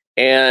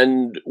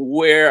 And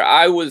where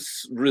I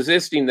was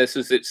resisting this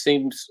is it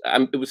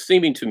was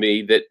seeming to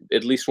me that,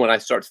 at least when I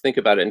start to think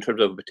about it in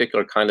terms of a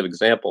particular kind of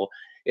example,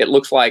 it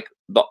looks like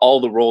all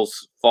the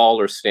roles fall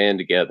or stand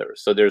together.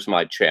 So there's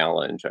my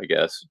challenge, I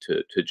guess,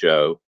 to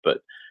Joe,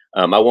 but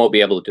I won't be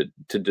able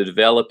to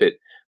develop it.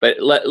 But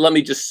let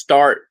me just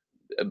start,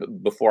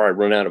 before I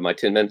run out of my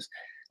 10 minutes,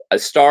 I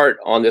start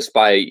on this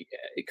by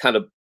kind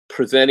of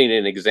presenting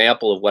an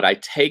example of what I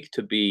take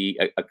to be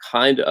a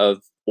kind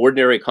of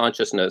ordinary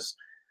consciousness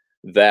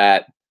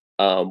that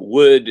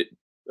would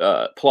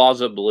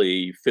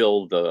plausibly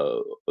fill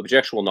the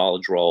objectual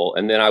knowledge role.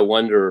 And then I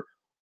wonder,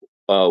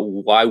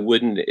 why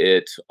wouldn't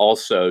it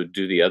also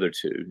do the other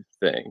 2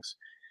 things?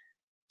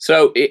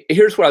 So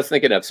here's what I was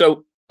thinking of.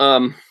 So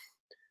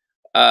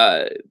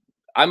I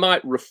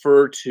might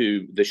refer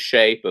to the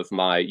shape of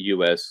my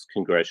U.S.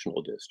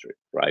 congressional district,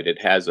 right?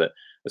 It has a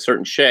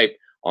certain shape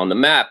on the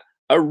map,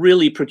 a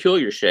really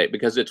peculiar shape,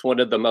 because it's one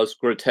of the most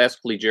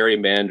grotesquely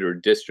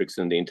gerrymandered districts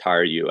in the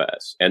entire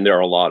U.S. And there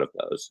are a lot of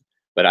those,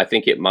 but I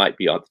think it might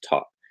be on the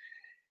top.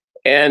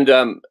 And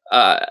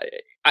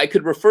I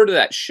could refer to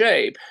that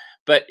shape,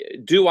 but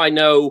do I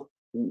know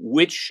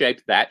which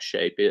shape that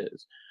shape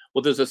is?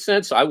 Well, there's a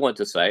sense I want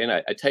to say, and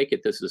I take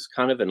it this is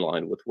kind of in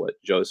line with what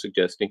Joe is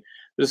suggesting.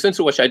 There's a sense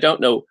in which I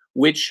don't know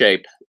which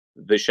shape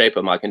the shape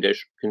of my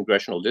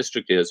congressional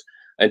district is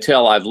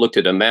until I've looked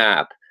at a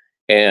map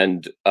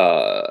and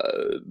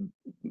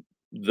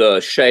the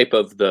shape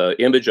of the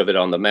image of it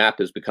on the map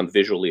has become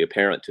visually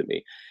apparent to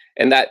me.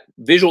 And that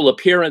visual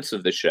appearance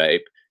of the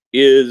shape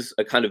is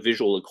a kind of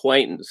visual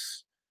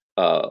acquaintance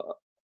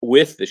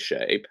with the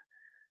shape.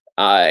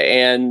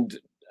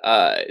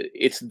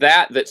 It's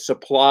that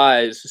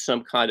supplies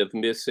some kind of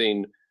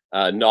missing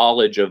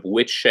knowledge of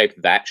which shape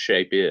that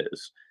shape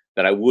is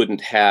that I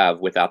wouldn't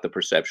have without the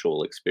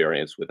perceptual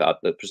experience,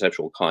 without the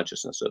perceptual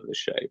consciousness of the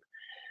shape.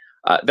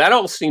 That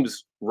all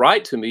seems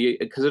right to me,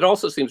 because it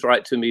also seems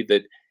right to me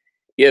that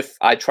if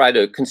I try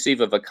to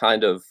conceive of a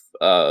kind of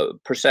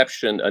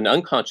perception, an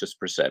unconscious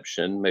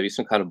perception, maybe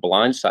some kind of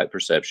blind sight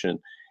perception,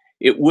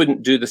 it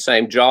wouldn't do the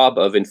same job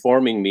of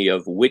informing me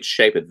of which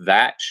shape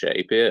that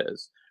shape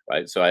is.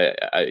 Right. So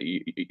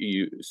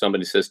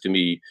somebody says to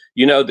me,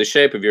 you know, the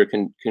shape of your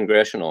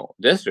congressional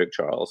district,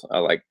 Charles. I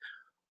like,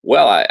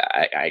 well,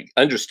 I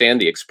understand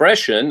the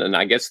expression, and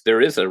I guess there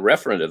is a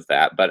referent of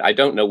that, but I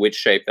don't know which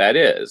shape that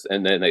is.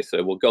 And then they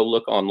say, well, go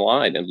look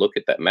online and look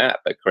at that map,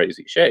 that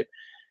crazy shape.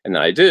 And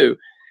I do.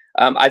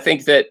 I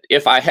think that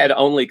if I had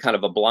only kind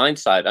of a blind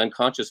side,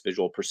 unconscious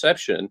visual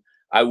perception,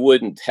 I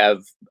wouldn't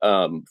have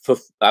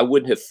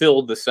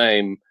filled the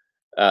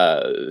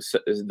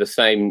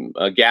same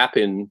gap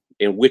in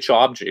which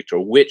object or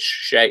which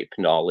shape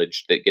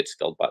knowledge that gets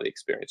filled by the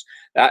experience.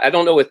 I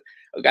don't know if,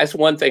 guys,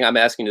 one thing I'm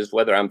asking is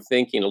whether I'm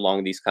thinking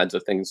along these kinds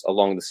of things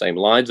along the same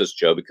lines as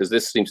Joe, because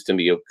this seems to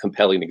me a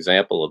compelling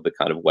example of the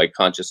kind of way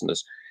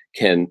consciousness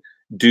can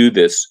do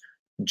this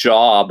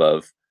job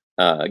of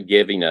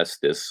giving us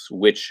this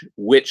which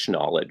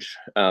knowledge.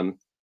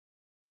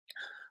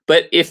 But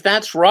But if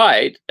that's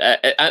right,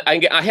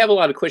 I have a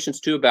lot of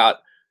questions too about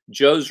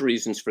Joe's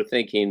reasons for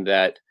thinking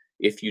that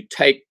if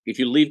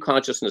you leave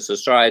consciousness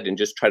aside and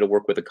just try to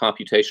work with a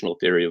computational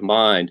theory of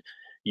mind,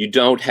 you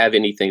don't have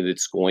anything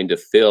that's going to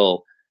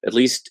fill, at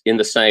least in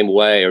the same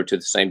way or to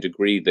the same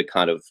degree, the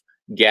kind of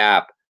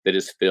gap that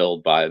is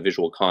filled by a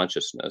visual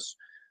consciousness.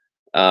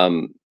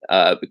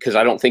 Because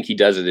I don't think he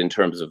does it in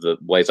terms of the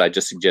ways I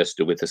just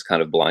suggested with this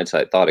kind of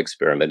blindside thought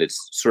experiment.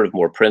 It's sort of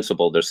more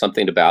principled. There's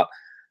something about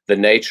the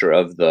nature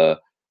of the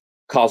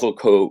causal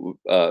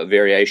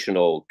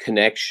variational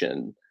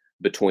connection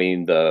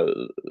between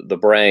the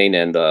brain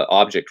and the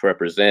object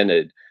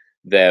represented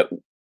that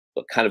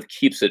kind of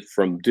keeps it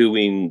from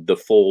doing the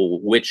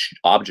full which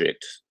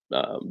object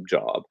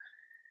job.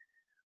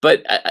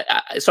 But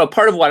so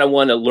part of what I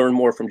want to learn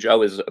more from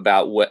Joe is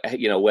about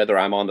whether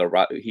I'm on the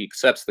right. He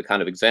accepts the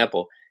kind of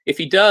example. If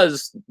he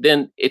does,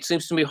 then it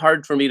seems to me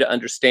hard for me to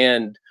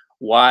understand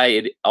why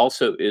it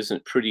also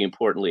isn't pretty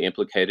importantly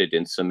implicated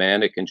in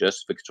semantic and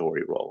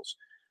justificatory roles.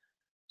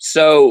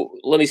 So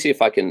let me see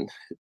if I can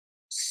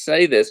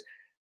say this.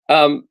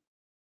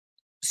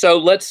 So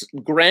let's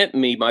grant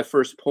me my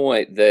first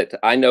point that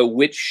I know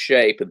which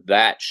shape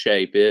that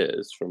shape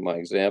is from my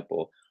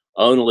example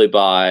only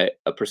by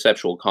a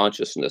perceptual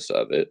consciousness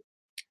of it.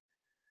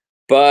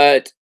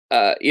 But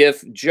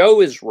if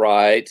Joe is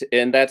right,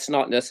 and that's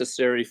not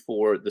necessary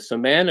for the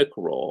semantic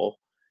role,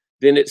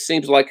 then it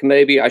seems like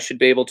maybe I should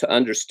be able to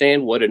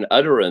understand what an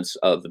utterance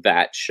of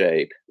that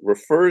shape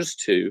refers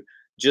to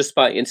just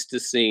by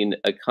instancing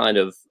a kind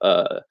of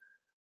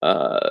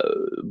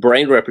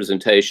brain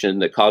representation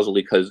that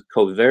causally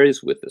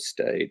co-varies with the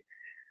state.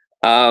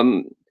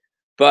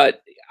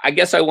 But I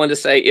guess I want to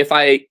say if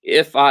I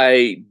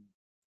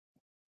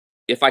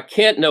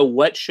can't know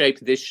what shape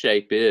this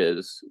shape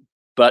is,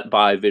 but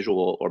by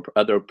visual or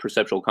other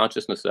perceptual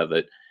consciousness of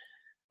it,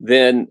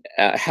 then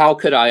how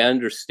could I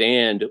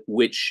understand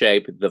which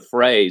shape the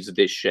phrase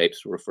 "this shape"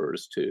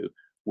 refers to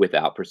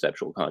without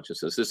perceptual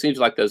consciousness? It seems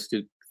like those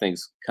two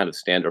things kind of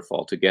stand or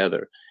fall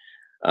together.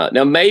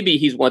 Now, maybe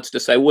he wants to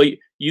say, well,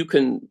 you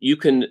can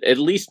at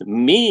least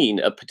mean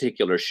a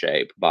particular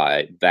shape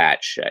by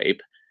that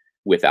shape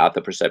without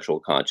the perceptual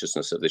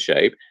consciousness of the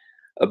shape,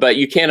 but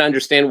you can't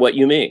understand what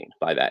you mean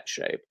by that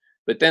shape.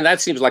 But then that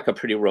seems like a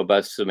pretty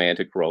robust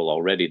semantic role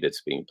already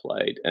that's being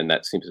played, and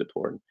that seems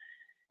important.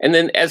 And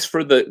then as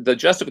for the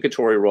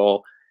justificatory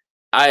role,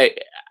 I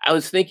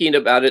was thinking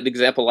about an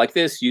example like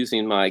this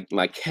using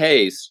my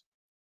case.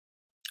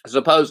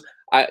 Suppose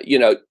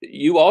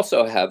you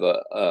also have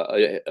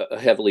a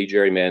heavily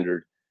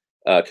gerrymandered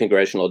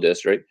congressional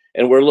district,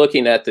 and we're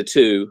looking at the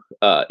two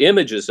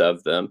images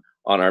of them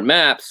on our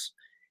maps,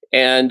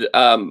 and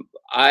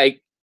I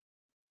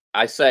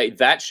say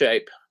that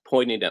shape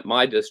pointing at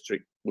my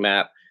district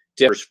map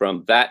differs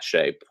from that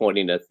shape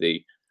pointing at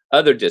the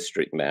other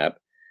district map.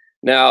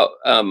 Now,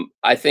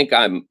 I think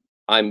I'm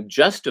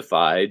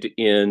justified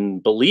in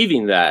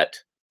believing that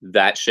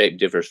that shape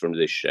differs from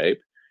this shape.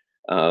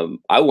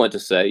 I want to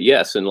say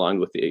yes, in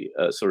line with the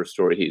sort of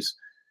story he's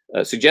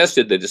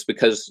suggested, that just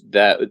because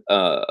that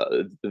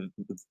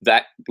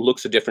that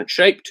looks a different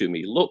shape to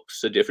me,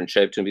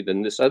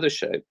 than this other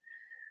shape.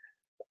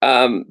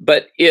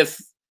 But if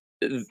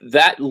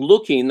that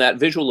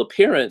visual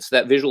appearance,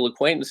 that visual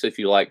acquaintance, if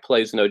you like,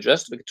 plays no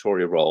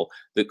justificatory role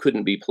that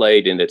couldn't be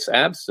played in its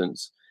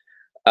absence,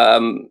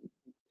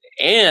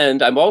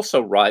 and I'm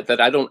also right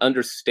that I don't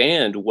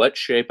understand what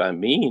shape I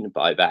mean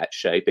by that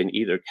shape in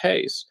either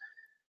case,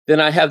 then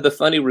I have the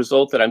funny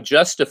result that I'm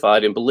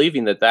justified in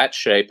believing that that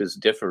shape is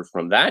different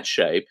from that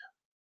shape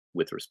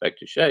with respect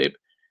to shape,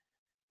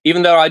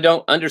 even though I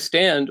don't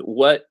understand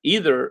what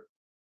either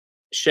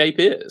shape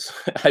is.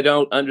 I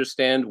don't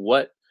understand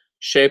what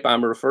shape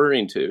I'm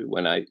referring to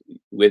when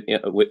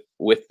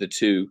with the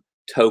two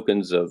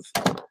tokens of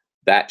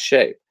that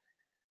shape.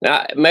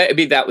 Now,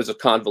 maybe that was a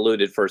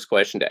convoluted first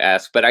question to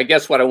ask, but I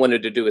guess what I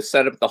wanted to do is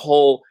set up the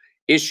whole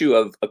issue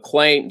of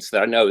acquaintance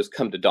that I know has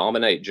come to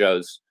dominate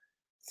Joe's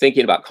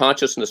thinking about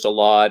consciousness a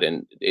lot,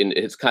 and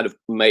it's kind of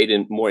made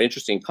it more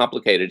interesting,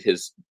 complicated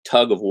his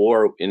tug of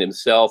war in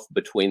himself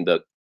between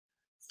the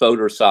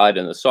Fodor side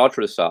and the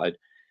Sartre side.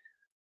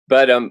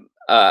 But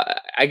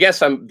I guess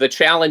the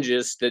challenge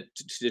is that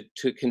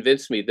to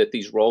convince me that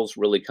these roles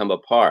really come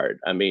apart.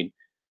 I mean,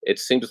 it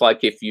seems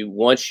like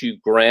once you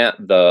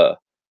grant the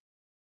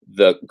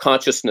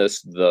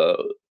consciousness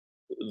the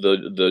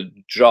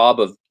job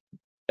of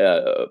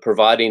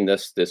providing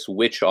this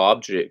which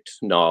object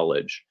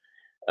knowledge,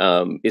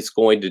 it's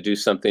going to do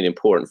something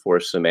important for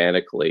us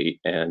semantically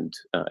and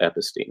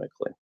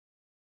epistemically.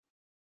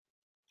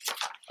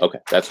 Okay,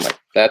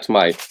 that's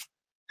my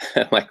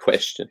my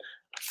question.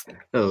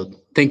 Oh,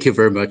 thank you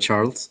very much,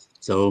 Charles.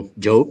 So,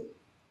 Joe?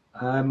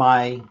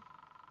 Can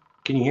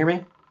you hear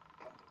me?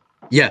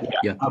 Yeah.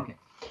 Okay.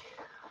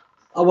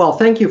 Well,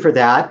 thank you for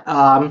that.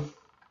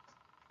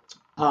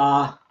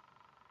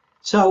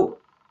 So,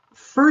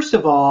 first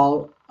of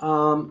all,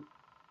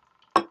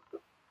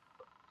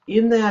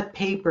 in that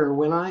paper,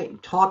 when I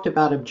talked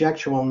about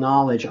objectional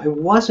knowledge, I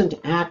wasn't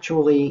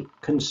actually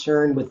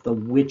concerned with the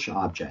which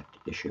object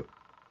issue.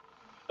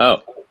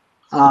 Oh.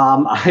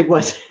 I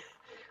was.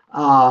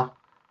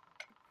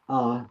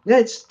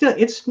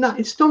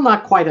 It's still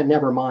not quite a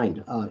never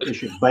mind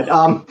issue, but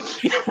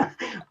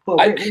but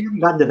we haven't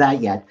gotten to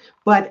that yet.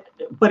 But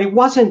it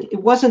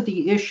wasn't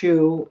the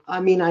issue. I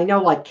mean, I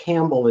know like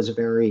Campbell is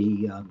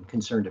very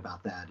concerned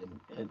about that,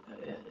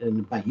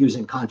 and by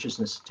using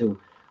consciousness to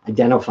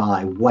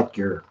identify what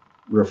you're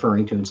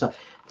referring to and stuff.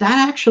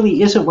 That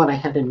actually isn't what I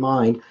had in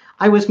mind.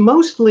 I was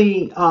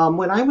mostly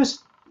when I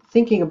was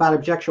thinking about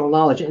objectional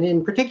knowledge, and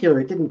in particular,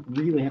 it didn't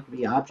really have to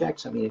be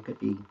objects. I mean, it could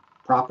be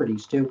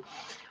properties too.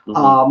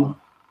 Mm-hmm.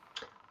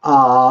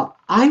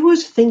 I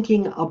was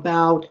thinking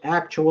about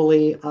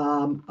actually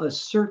a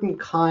certain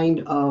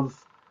kind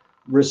of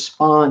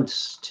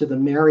response to the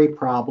Mary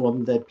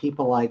problem that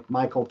people like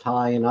Michael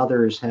Ty and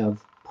others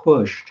have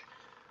pushed,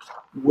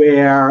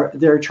 where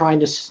they're trying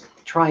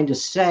to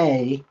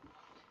say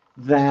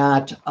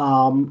that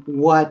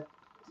what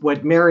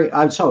Mary.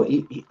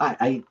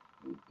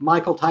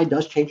 Michael Ty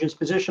does change his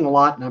position a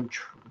lot, and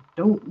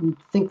don't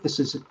think this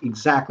is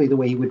exactly the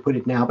way he would put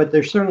it now, but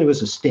there certainly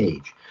was a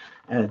stage.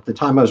 At the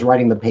time I was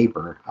writing the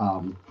paper,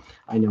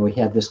 I know he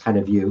had this kind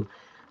of view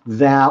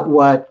that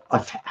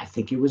I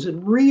think it was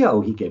in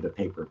Rio he gave a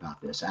paper about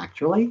this,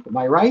 actually. Am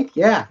I right?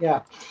 Yeah.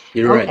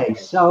 You're right. Okay,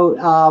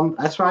 so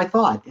that's what I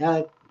thought.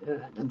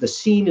 The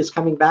scene is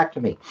coming back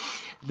to me.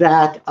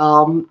 That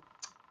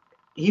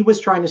he was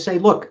trying to say,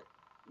 look,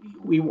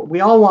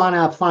 we all want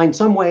to find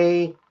some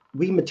way,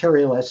 we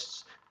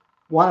materialists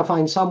want to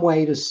find some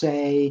way to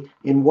say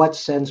in what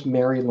sense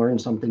Mary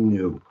learned something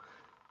new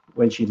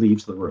when she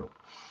leaves the room.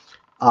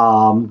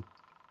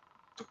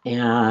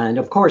 And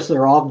of course,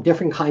 there are all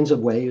different kinds of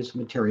ways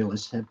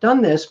materialists have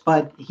done this,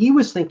 but he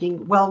was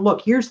thinking, well,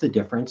 look, here's the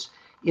difference.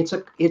 It's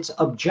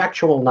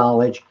objectional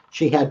knowledge.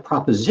 She had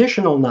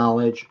propositional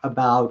knowledge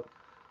about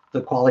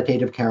the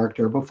qualitative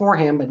character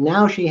beforehand, but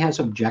now she has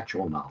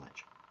objectional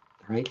knowledge,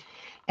 right?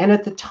 And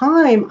at the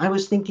time, I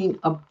was thinking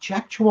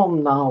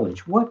objectional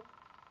knowledge, what?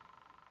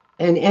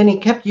 And he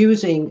kept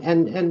using,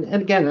 and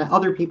again,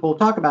 other people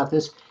talk about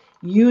this,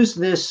 use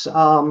this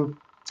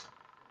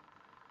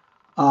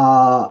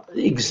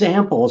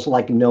examples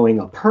like knowing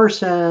a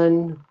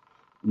person,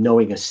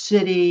 knowing a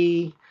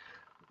city,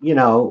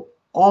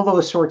 all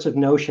those sorts of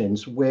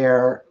notions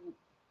where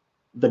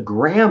the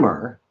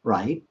grammar,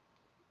 right,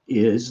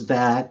 is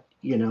that,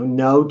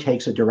 know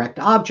takes a direct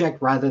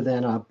object rather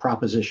than a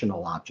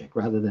propositional object,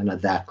 rather than a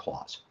that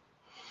clause,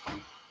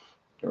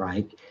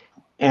 right?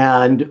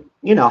 And,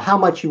 how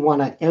much you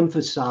want to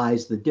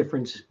emphasize the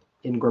difference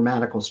in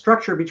grammatical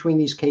structure between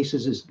these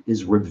cases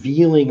is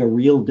revealing a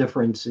real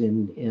difference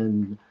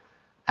in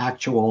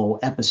actual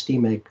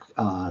epistemic,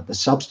 the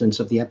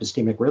substance of the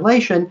epistemic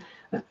relation.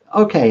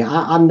 Okay,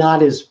 I'm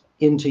not as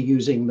into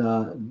using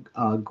the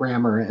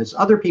grammar as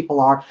other people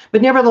are,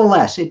 but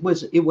nevertheless, it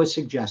was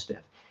suggestive.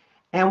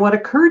 And what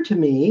occurred to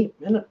me,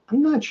 and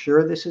I'm not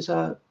sure this is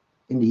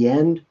in the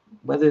end,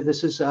 whether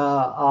this is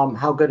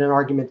how good an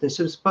argument this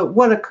is, but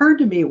what occurred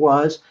to me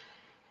was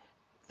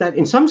that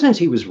in some sense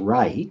he was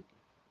right.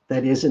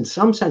 That is, in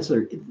some sense,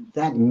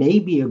 that may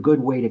be a good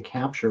way to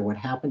capture what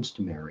happens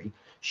to Mary.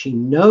 She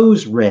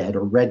knows red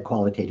or red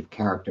qualitative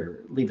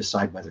character, leave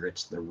aside whether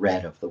it's the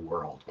red of the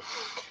world.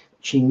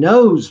 She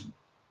knows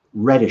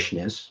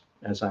reddishness,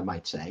 as I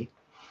might say.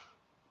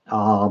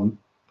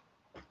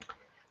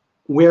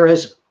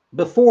 Whereas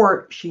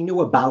before she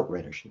knew about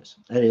reddishness.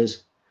 That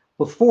is,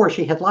 before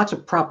she had lots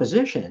of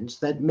propositions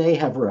that may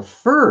have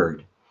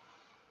referred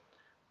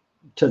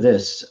to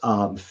this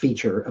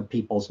feature of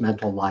people's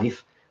mental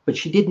life, but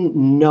she didn't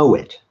know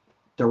it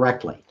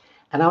directly.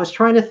 And I was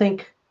trying to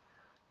think,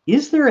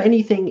 is there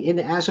anything in,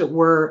 as it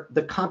were,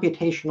 the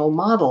computational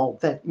model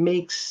that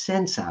makes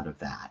sense out of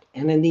that?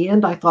 And in the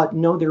end, I thought,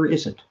 no, there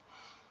isn't.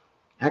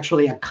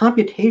 Actually, a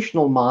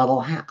computational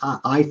model,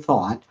 I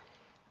thought,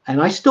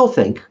 and I still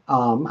think,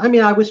 I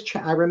mean,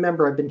 I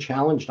remember I've been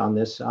challenged on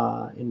this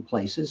in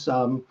places,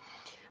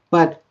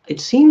 but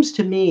it seems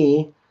to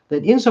me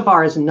that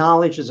insofar as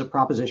knowledge is a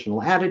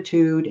propositional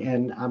attitude,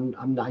 and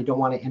I don't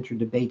want to enter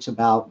debates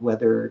about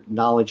whether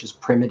knowledge is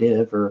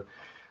primitive or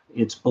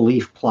it's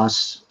belief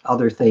plus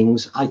other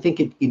things. I think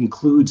it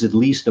includes at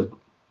least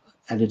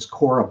at its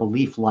core a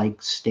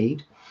belief-like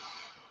state,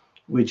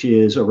 which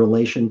is a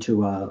relation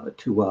to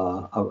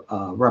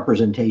a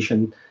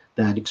representation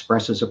that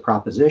expresses a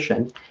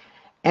proposition.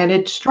 And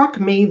it struck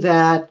me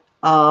that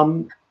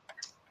you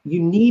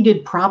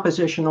needed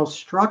propositional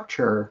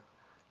structure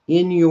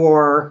in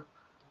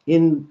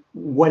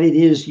what it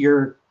is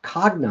you're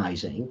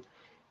cognizing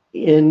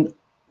in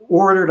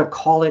order to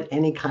call it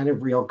any kind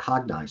of real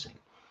cognizing.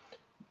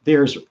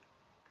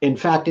 In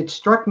fact, it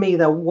struck me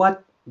that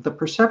what the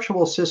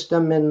perceptual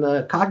system and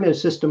the cognitive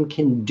system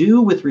can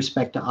do with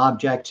respect to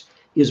objects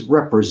is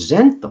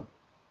represent them.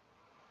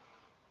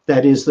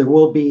 That is, there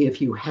will be,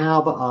 if you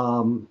have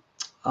a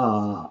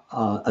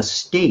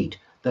state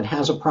that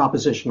has a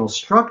propositional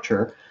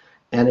structure,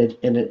 and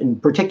in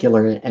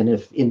particular, and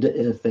if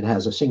it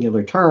has a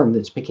singular term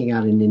that's picking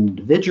out an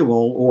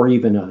individual or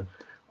even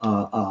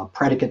a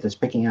predicate that's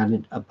picking out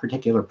a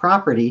particular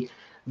property,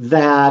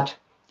 that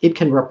it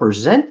can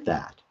represent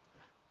that,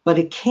 but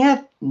it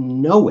can't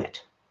know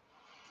it.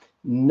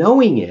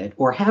 Knowing it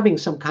or having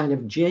some kind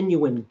of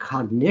genuine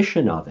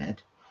cognition of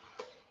it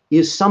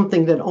is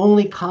something that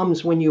only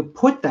comes when you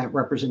put that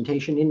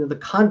representation into the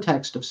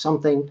context of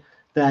something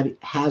that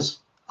has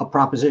a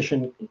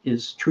proposition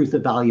is truth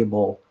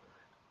evaluable,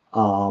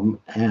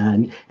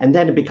 and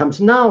then it becomes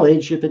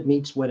knowledge if it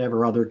meets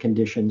whatever other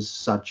conditions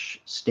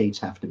such states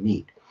have to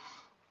meet.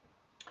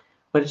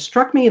 But it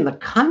struck me in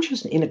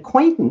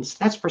acquaintance,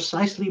 that's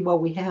precisely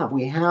what we have.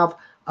 We have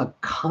a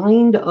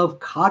kind of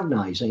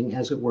cognizing,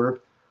 as it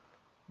were,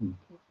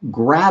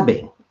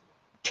 grabbing,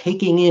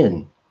 taking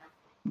in.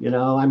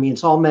 I mean,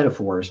 it's all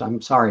metaphors.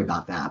 I'm sorry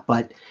about that.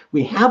 But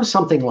we have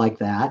something like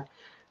that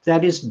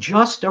is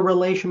just a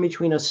relation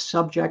between a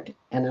subject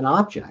and an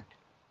object,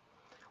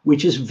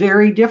 which is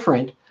very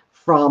different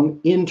from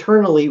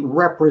internally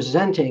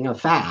representing a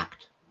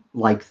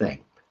fact-like thing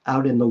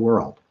out in the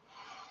world.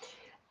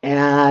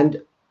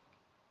 And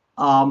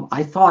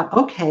I thought,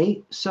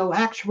 okay, so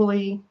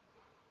actually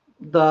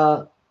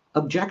the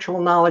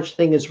objectual knowledge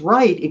thing is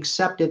right,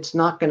 except it's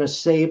not going to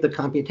save the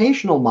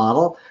computational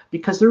model,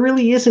 because there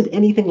really isn't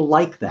anything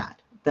like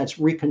that that's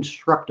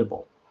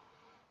reconstructible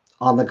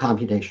on the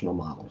computational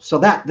model. So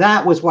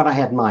that was what I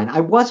had in mind.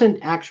 I wasn't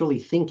actually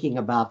thinking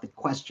about the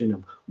question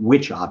of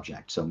which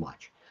object so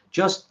much,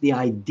 just the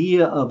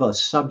idea of a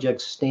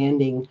subject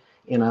standing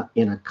in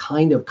a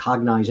kind of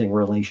cognizing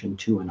relation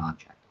to an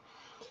object.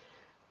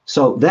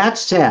 So that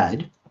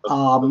said,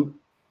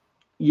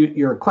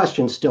 your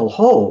question still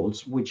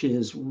holds, which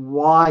is,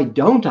 why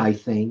don't I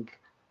think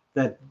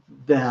that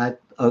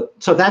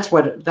so that's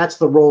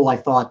the role I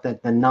thought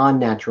that the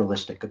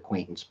non-naturalistic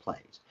acquaintance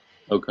plays.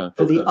 Okay.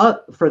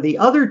 For the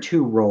other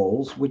two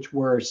roles, which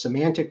were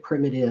semantic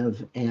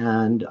primitive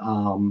and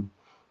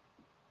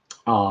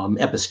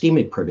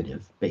epistemic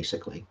primitive,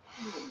 basically,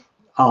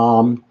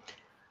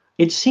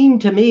 it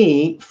seemed to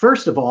me,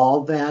 first of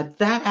all, that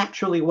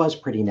actually was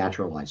pretty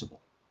naturalizable.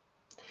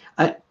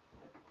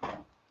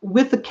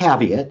 With the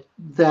caveat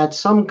that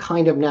some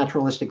kind of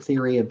naturalistic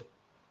theory of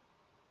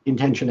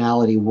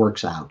intentionality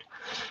works out.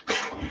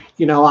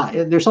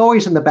 There's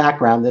always in the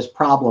background this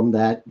problem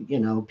that,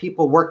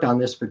 people worked on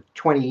this for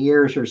 20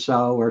 years or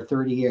so, or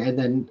 30 years, and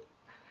then,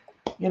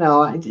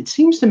 it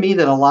seems to me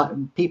that a lot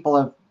of people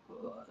have,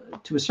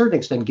 to a certain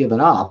extent,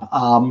 given up,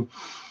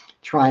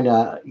 trying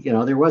to,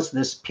 there was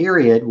this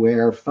period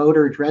where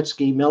Fodor,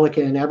 Dretske,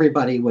 Millikan,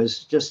 everybody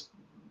was just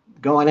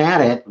going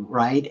at it,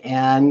 right?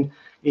 And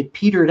it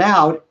petered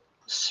out,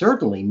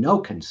 certainly no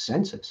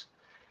consensus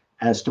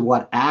as to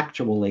what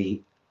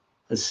actually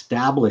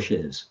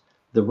establishes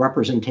the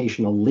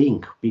representational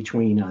link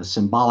between a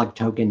symbolic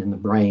token in the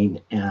brain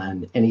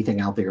and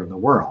anything out there in the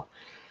world.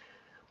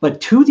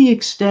 But to the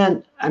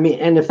extent, I mean,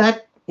 and if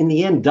that in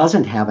the end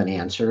doesn't have an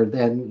answer,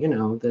 then,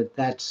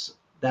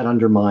 that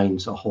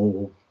undermines a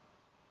whole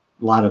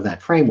lot of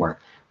that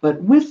framework.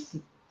 But with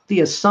the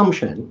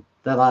assumption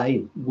that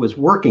I was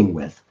working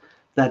with,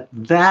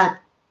 that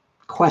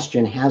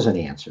question has an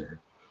answer,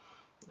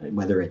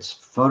 whether it's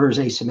Fodor's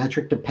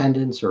asymmetric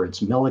dependence or it's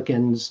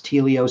Millikan's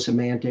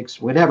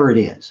teleosemantics, whatever it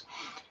is,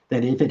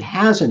 that if it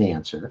has an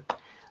answer,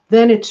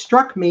 then it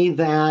struck me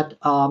that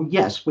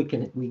yes, we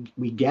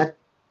get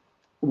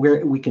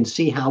where we can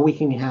see how we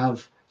can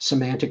have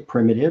semantic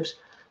primitives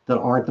that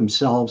aren't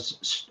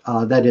themselves,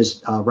 that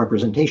is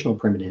representational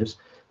primitives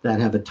that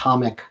have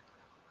atomic,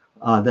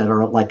 that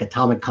are like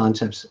atomic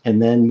concepts,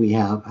 and then we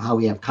have how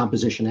we have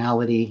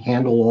compositionality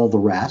handle all the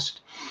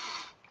rest.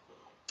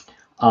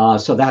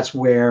 So that's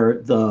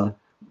where the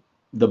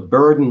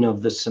burden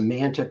of the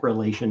semantic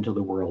relation to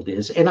the world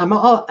is. And I'm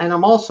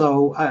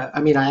also, I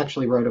mean, I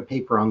actually wrote a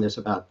paper on this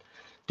about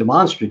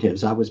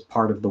demonstratives. I was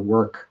part of the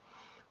work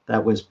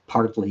that was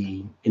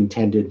partly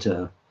intended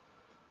to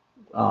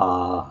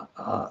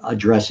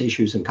address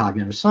issues in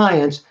cognitive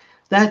science.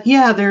 That,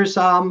 yeah, there's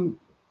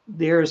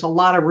a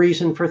lot of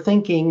reason for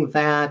thinking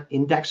that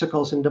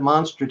indexicals and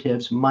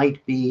demonstratives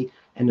might be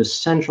an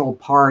essential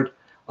part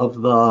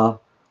of the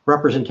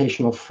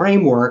representational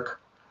framework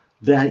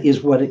that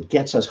is what it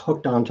gets us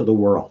hooked onto the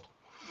world.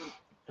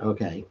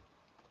 Okay.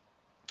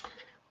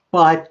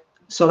 But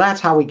so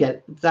that's how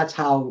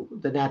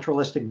the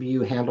naturalistic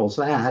view handles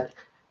that.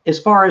 As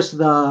far as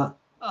the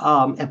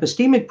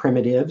epistemic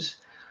primitives,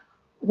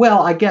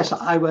 well, I guess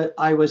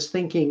I was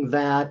thinking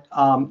that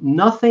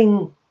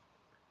nothing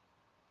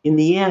in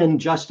the end,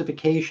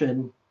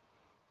 justification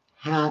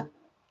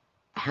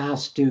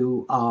has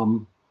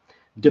to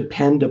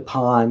depend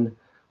upon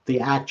the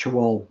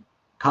actual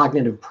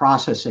cognitive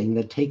processing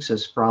that takes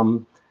us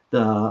from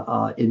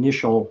the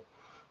initial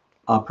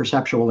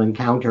perceptual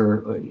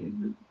encounter,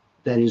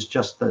 that is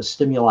just the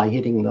stimuli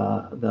hitting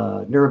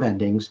the nerve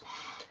endings,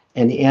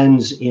 and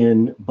ends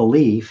in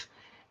belief.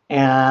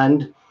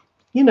 And,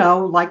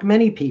 like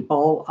many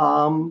people,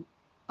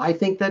 I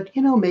think that,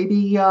 maybe,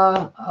 you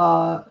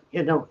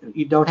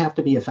don't have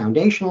to be a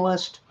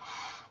foundationalist.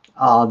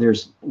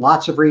 There's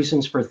lots of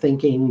reasons for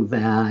thinking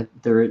that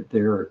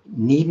there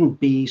needn't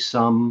be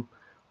some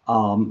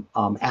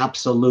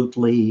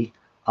absolutely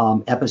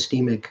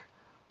epistemic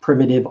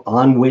primitive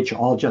on which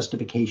all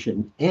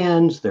justification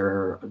ends.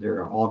 There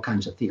are all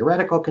kinds of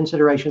theoretical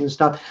considerations and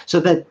stuff. So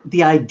that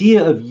the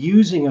idea of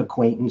using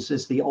acquaintance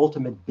as the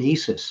ultimate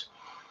basis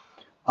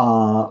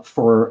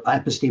for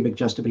epistemic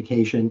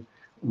justification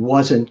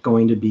wasn't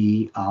going to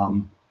be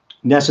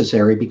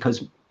necessary,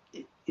 because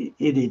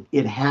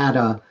it had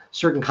a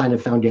certain kind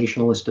of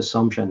foundationalist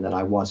assumption that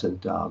I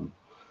wasn't going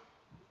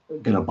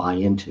to buy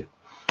into.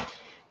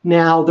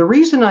 Now, the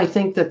reason I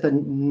think that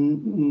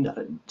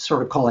the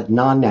sort of call it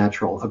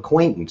non-natural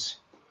acquaintance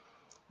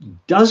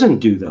doesn't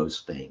do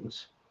those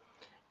things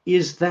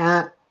is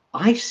that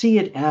I see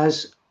it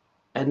as,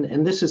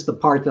 and this is the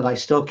part that I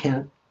still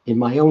can't, in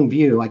my own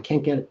view, I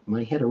can't get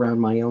my head around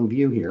my own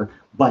view here,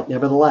 but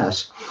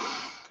nevertheless,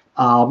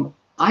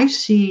 I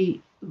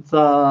see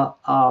the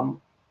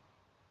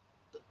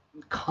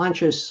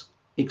conscious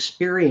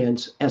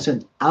experience as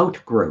an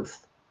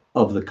outgrowth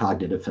of the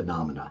cognitive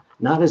phenomena,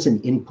 not as an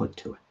input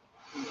to it.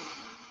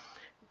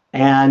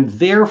 And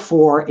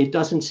therefore, it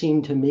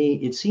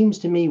seems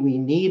to me we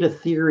need a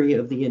theory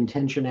of the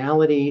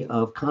intentionality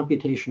of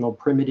computational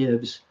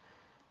primitives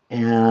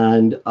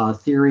and a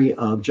theory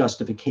of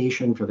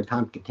justification for the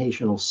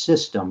computational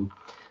system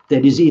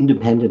that is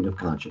independent of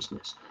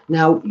consciousness.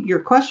 Now, your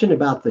question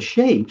about the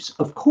shapes,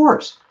 of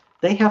course,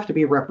 they have to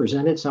be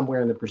represented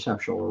somewhere in the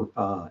perceptual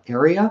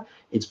area.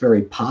 It's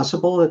very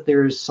possible that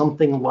there's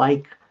something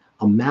like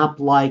a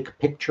map-like,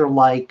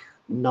 picture-like,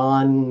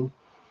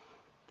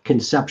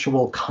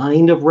 non-conceptual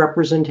kind of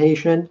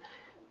representation,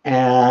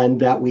 and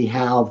that we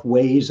have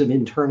ways of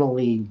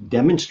internally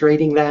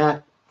demonstrating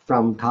that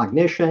from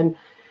cognition.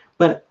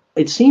 But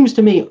it seems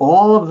to me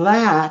all of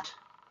that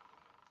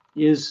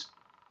is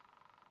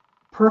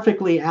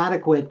perfectly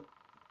adequate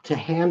to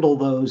handle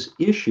those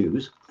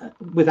issues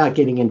without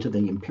getting into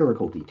the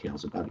empirical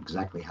details about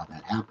exactly how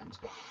that happens.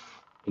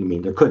 I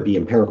mean, there could be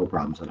empirical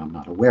problems that I'm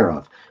not aware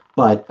of,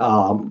 but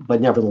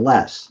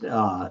nevertheless,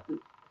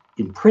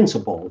 in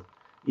principle,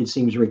 it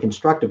seems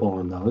reconstructible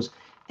on those.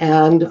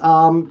 And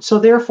so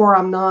therefore,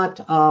 I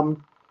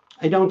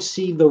don't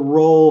see the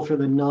role for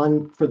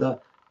the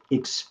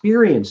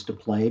experience to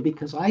play,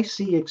 because I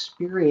see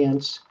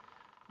experience,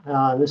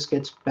 this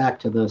gets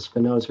back to the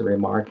Spinoza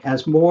remark,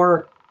 as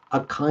more a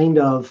kind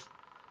of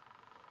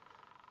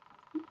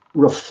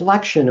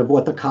reflection of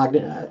what the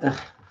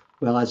cognitive,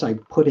 well, as I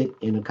put it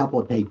in a couple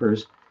of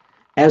papers,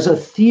 as a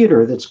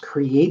theater that's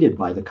created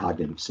by the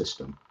cognitive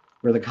system,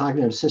 where the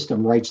cognitive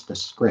system writes the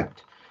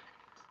script.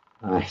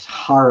 It's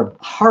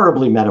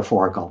horribly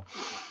metaphorical,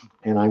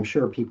 and I'm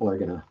sure people are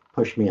going to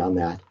push me on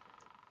that.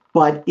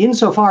 But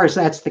insofar as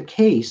that's the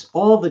case,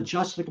 all the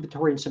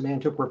justificatory and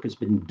semantic work has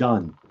been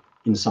done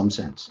in some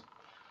sense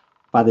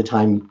by the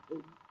time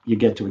you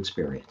get to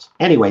experience.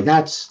 Anyway,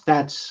 that's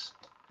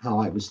how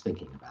I was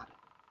thinking about it.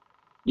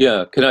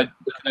 Yeah, can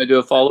I do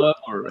a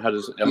follow-up, or how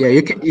does it? Yeah,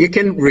 you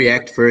can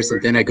react first,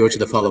 and then I go to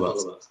the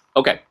follow-ups.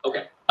 Okay.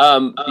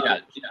 Yeah,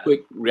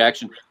 quick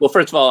reaction. Well,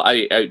 first of all,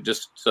 I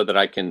just so that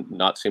I can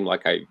not seem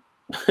like I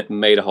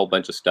made a whole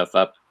bunch of stuff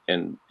up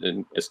and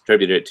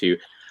distributed it to you.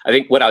 I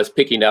think what I was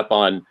picking up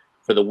on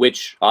for the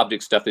which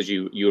object stuff is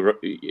you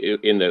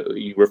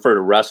refer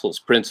to Russell's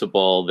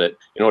principle that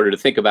in order to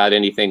think about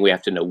anything, we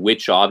have to know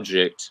which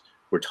object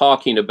we're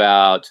talking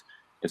about.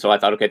 And so I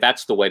thought, okay,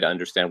 that's the way to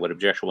understand what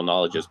objectual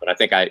knowledge is. But I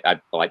think I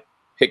like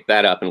picked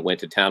that up and went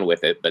to town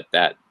with it. But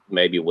that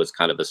maybe was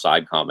kind of a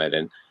side comment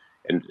and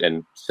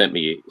sent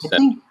me.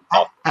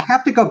 I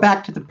have to go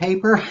back to the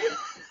paper,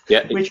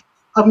 yeah. Which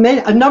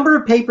a number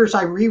of papers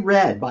I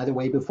reread, by the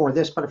way, before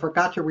this, but I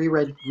forgot to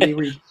reread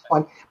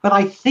one. But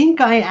I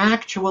think I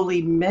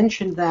actually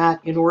mentioned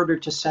that in order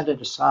to set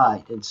it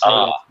aside and say,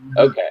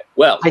 okay,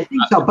 well, I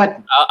think so.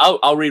 But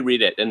I'll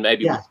reread it and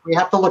maybe we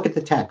have to look at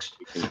the text.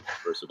 We can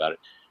converse about it.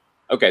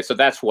 Okay, so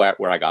that's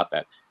where I got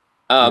that.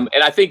 And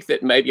I think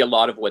that maybe a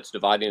lot of what's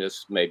dividing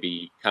us may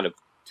be kind of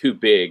too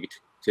big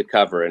to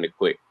cover in a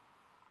quick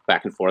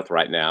back and forth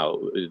right now.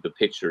 The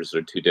pictures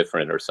are too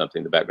different or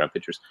something, the background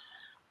pictures.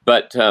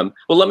 But, well,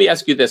 let me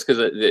ask you this, because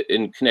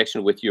in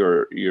connection with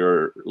your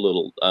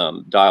little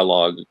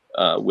dialogue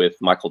with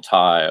Michael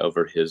Tai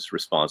over his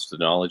response to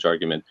the knowledge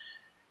argument,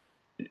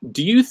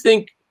 do you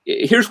think,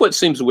 here's what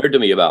seems weird to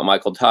me about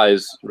Michael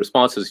Tai's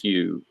responses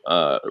you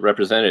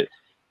represented,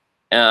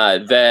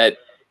 that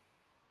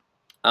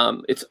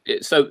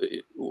so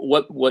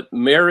what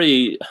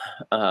Mary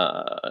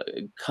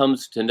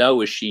comes to know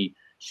is she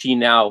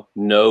now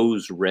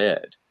knows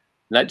red.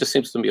 And that just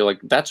seems to me like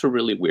that's a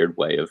really weird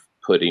way of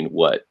putting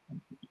what,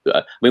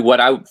 I mean,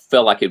 what I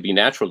felt like it'd be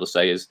natural to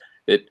say is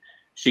that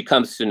she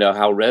comes to know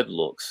how red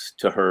looks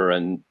to her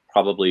and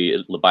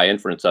probably by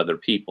inference other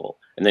people.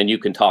 And then you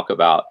can talk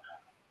about,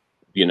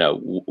 you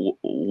know,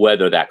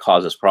 whether that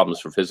causes problems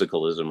for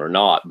physicalism or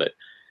not. But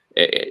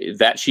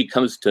that she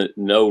comes to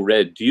know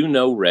red. Do you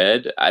know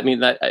red? I mean,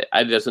 that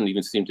doesn't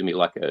even seem to me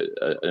like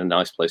a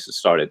nice place to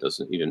start. It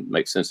doesn't even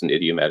make sense in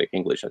idiomatic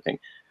English, I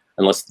think,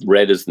 unless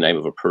red is the name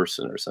of a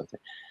person or something.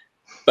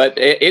 But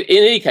in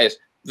any case,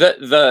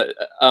 the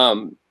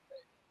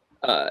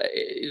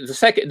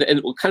second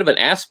and kind of an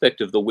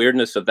aspect of the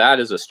weirdness of that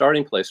as a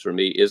starting place for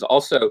me is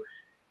also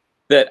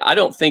that I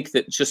don't think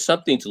that just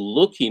something's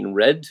looking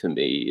red to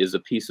me is a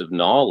piece of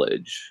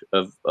knowledge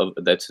of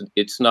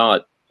it's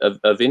not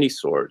of any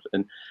sort.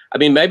 And I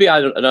mean, maybe I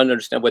don't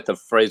understand what the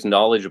phrase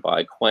knowledge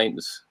by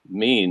acquaintance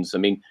means. I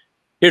mean,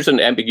 here's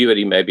an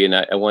ambiguity maybe, and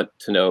I want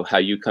to know how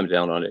you come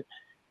down on it.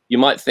 You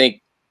might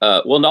think,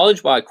 well,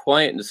 knowledge by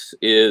acquaintance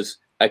is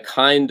a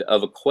kind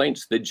of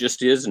acquaintance that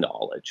just is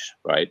knowledge,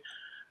 right?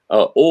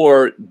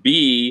 Or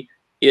B,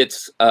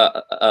 it's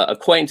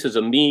acquaintance as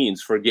a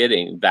means for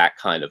getting that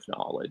kind of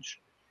knowledge.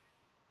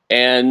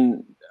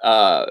 And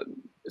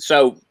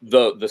so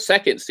the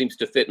second seems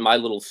to fit my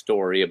little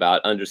story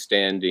about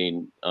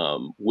understanding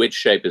which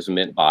shape is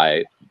meant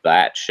by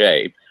that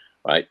shape,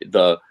 right?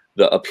 The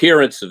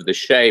appearance of the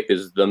shape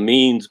is the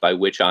means by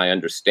which I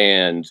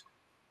understand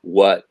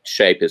what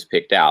shape is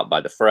picked out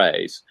by the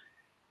phrase.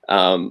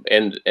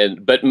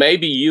 But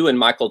maybe you and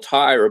Michael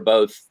Tyre are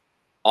both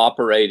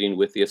operating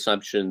with the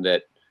assumption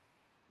that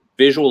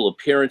visual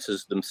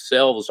appearances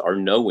themselves are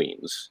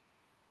knowings,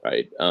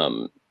 right?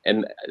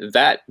 And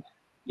that,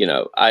 you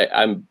know,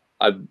 I've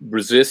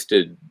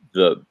resisted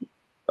the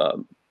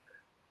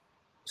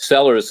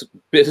Sellers'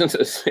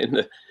 business in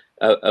the,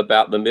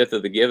 about the myth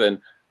of the given.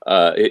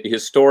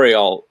 His story,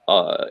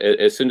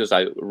 as soon as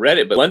I read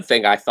it, but one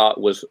thing I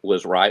thought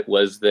was right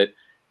was that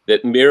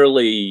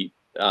merely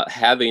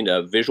having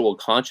a visual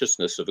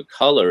consciousness of a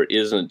color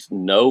isn't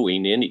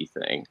knowing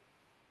anything.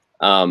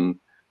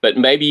 But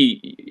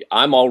maybe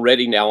I'm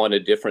already now on a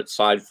different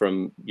side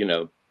from, you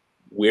know,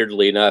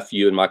 weirdly enough,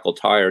 you and Michael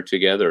Tyre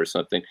together or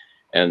something,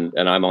 and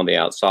I'm on the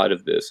outside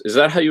of this. Is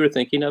that how you were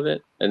thinking of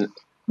it? And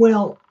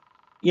well,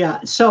 yeah.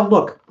 So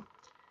look,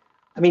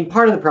 I mean,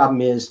 part of the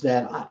problem is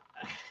that,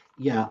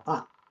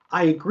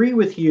 I agree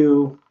with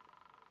you.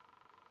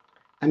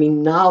 I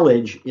mean,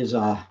 knowledge is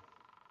a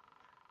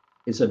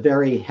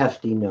very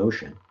hefty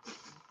notion.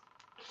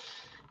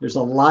 There's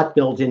a lot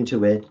built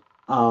into it.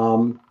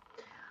 And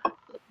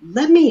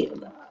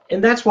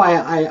that's why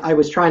I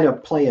was trying to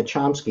play a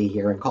Chomsky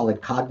here and call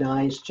it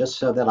cognize, just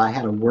so that I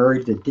had a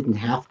word that didn't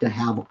have to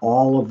have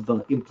all of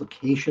the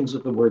implications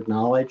of the word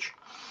knowledge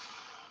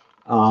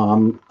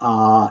in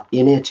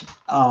it.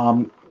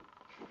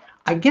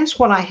 I guess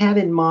what I had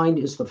in mind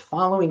is the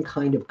following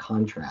kind of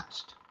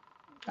contrast.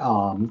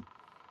 And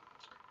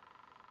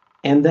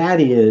that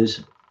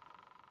is,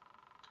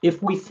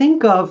 if we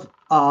think of,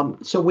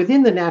 so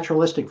within the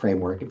naturalistic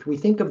framework, if we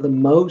think of the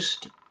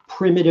most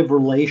primitive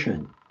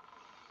relation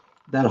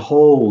that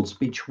holds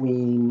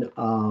between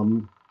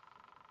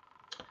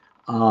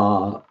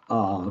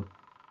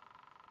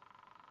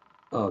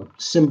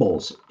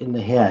symbols in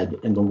the head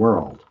and the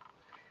world,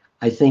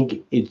 I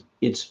think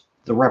it's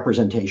the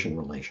representation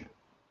relation.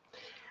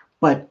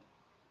 But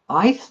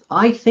I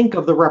think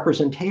of the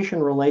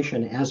representation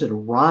relation as it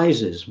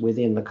arises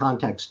within the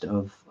context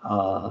of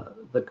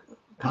the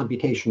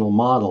computational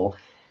model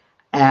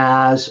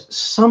as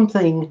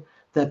something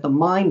that the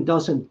mind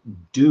doesn't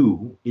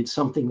do. It's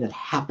something that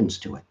happens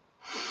to it,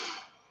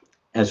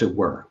 as it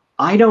were.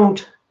 I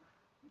don't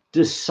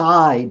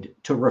decide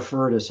to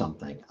refer to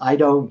something. I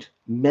don't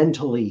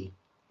mentally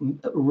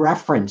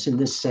reference, in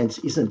this sense,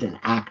 isn't an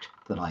act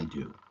that I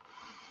do.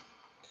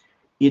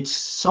 It's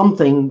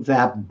something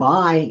that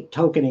by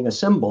tokening a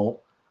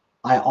symbol,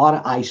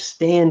 I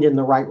stand in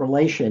the right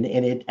relation,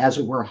 and it, as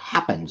it were,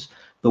 happens.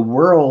 The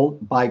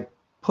world, by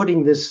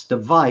putting this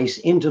device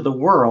into the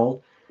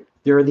world,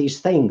 there are these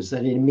things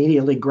that it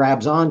immediately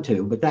grabs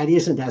onto, but that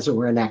isn't, as it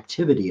were, an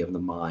activity of the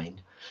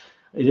mind.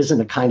 It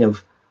isn't a kind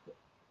of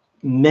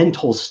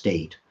mental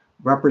state.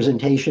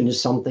 Representation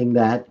is something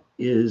that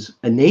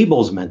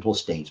enables mental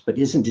states, but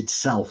isn't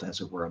itself,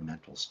 as it were, a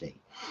mental state.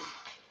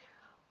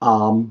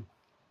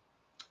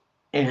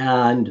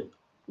 And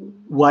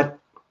what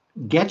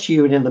gets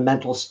you in the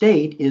mental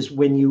state is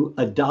when you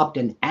adopt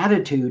an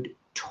attitude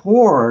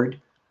toward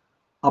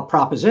a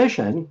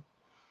proposition,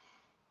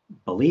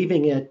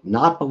 believing it,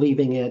 not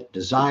believing it,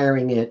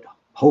 desiring it,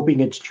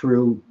 hoping it's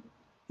true,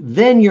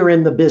 then you're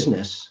in the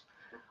business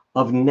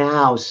of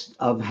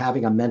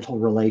having a mental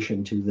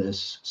relation to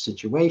this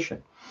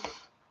situation.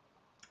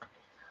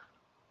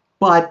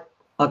 But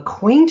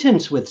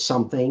acquaintance with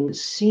something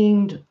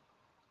seemed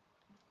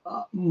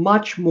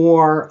much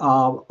more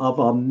of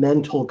a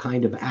mental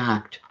kind of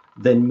act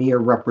than mere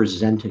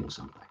representing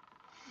something.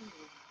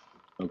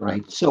 Okay.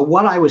 Right. So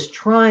what I was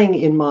trying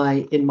in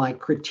my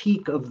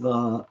critique of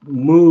the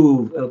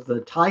move, of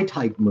the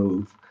tie-type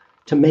move,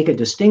 to make a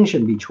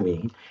distinction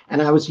between,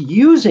 and I was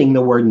using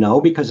the word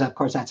know because, of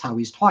course, that's how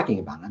he's talking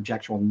about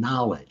objectual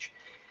knowledge.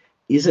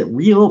 Is it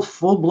real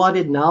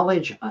full-blooded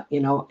knowledge?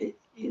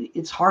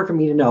 It's hard for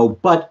me to know,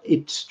 but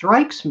it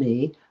strikes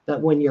me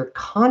that when you're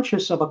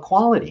conscious of a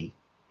quality,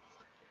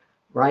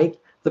 right,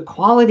 the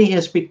quality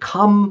has been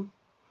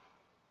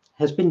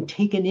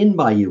taken in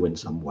by you in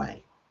some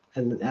way.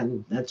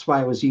 And that's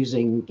why I was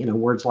using,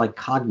 words like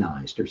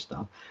cognized or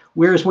stuff.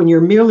 Whereas when you're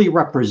merely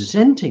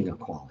representing a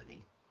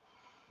quality,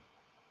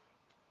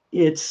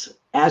 it's,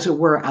 as it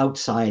were,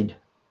 outside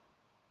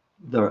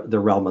the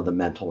realm of the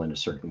mental in a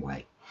certain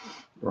way,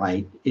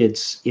 right?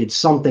 It's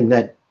something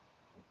that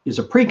is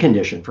a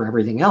precondition for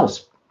everything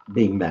else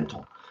being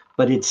mental,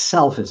 but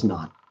itself is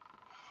not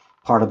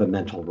part of a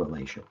mental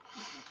relation.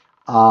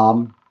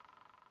 And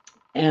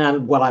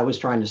what I was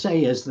trying to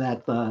say is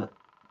that the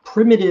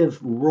primitive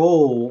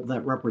role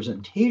that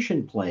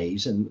representation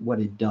plays and what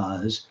it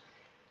does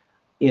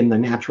in the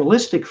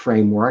naturalistic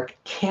framework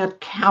can't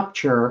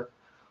capture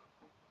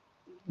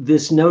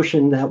this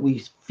notion that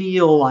we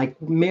feel like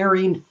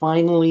Mary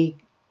finally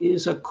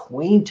is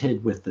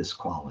acquainted with this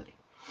quality.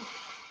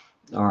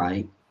 All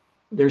right.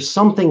 There's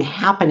something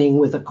happening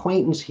with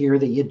acquaintance here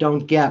that you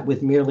don't get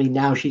with merely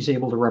now she's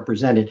able to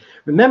represent it.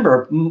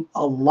 Remember,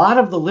 a lot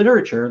of the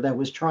literature that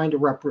was trying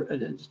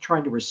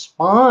to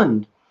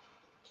respond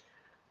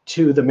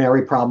to the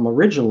Mary problem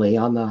originally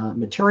on the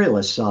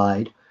materialist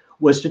side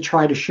was to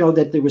try to show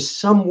that there was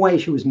some way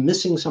she was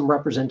missing some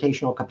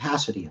representational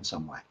capacity in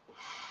some way.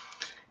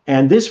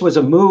 And this was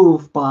a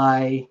move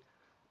by,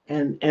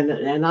 and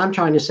I'm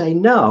trying to say,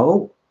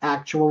 no,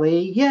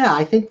 actually, yeah,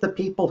 I think the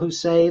people who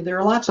say there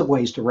are lots of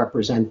ways to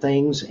represent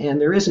things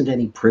and there isn't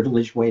any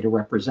privileged way to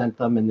represent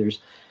them, and there's,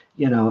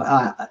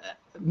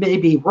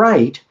 maybe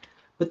right,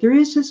 but there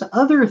is this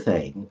other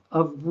thing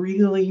of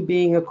really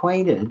being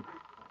acquainted,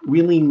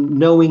 really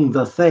knowing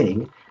the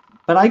thing.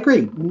 But I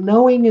agree,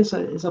 knowing is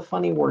a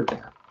funny word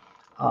there.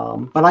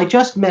 But I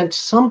just meant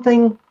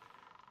something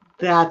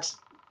that's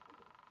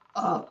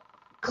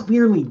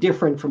clearly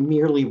different from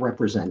merely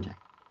representing.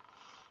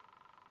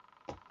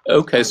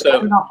 Okay, so I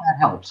don't know if that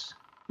helps.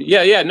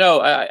 Yeah,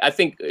 no, I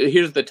think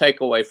here's the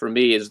takeaway for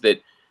me is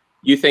that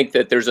you think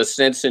that there's a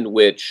sense in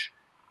which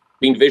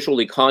being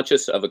visually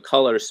conscious of a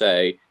color,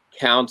 say,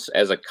 counts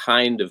as a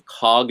kind of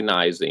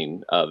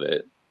cognizing of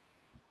it.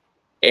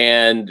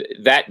 And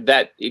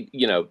that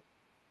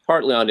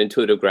partly on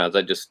intuitive grounds,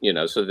 I just,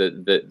 so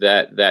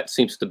that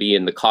seems to be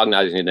in the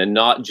cognizing and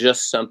not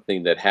just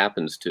something that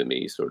happens to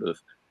me sort of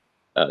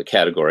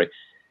category.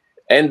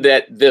 And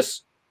that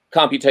this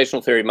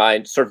computational theory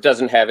mind sort of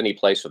doesn't have any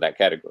place for that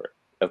category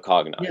of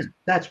cognizing. Yeah,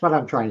 that's what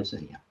I'm trying to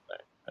say, yeah.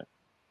 Right.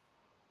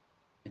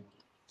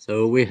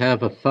 So we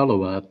have a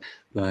follow-up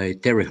by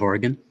Terry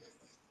Horgan.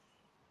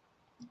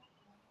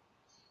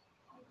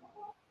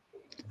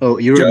 Oh,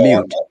 you're Joe,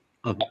 mute.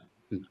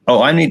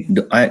 Oh, am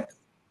I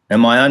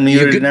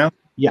unmuted now?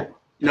 Yeah.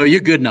 No,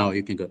 you're good now.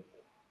 You can go.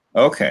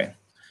 Okay.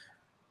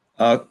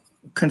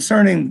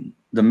 Concerning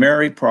the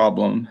Mary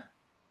problem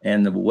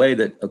and the way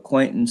that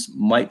acquaintance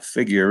might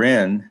figure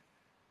in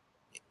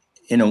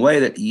a way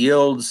that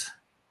yields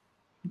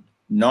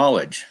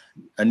knowledge,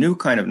 a new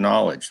kind of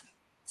knowledge,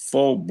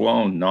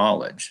 full-blown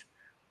knowledge.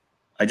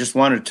 I just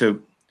wanted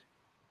to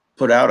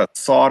put out a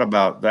thought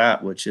about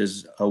that, which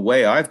is a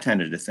way I've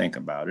tended to think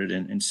about it,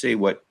 and see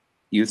what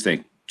you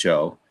think,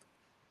 Joe.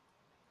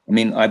 I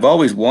mean, I've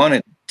always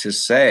wanted to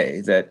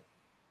say that,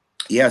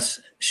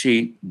 yes,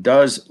 she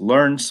does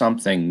learn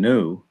something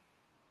new.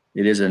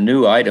 It is a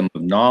new item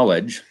of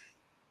knowledge,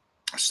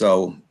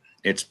 so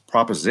it's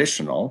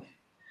propositional.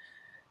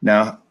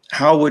 Now,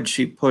 how would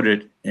she put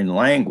it in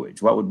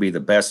language? What would be the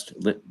best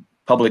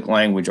public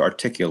language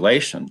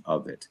articulation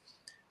of it?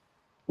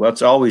 Well,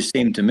 it's always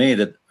seemed to me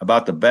that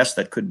about the best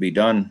that could be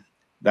done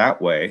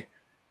that way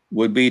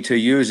would be to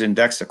use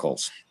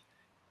indexicals.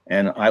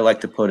 And I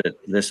like to put it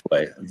this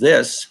way.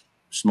 This,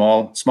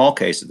 small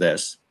case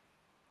this,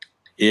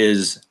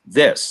 is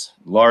this,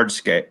 large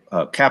scale,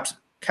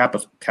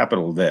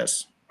 capital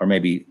this, or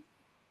maybe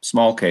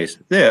small case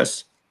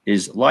this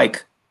is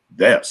like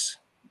this,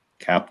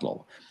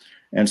 capital.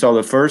 And so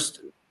the first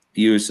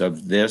use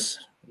of this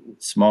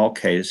small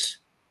case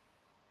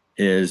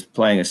is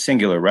playing a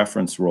singular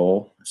reference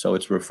role. So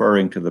it's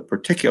referring to the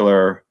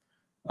particular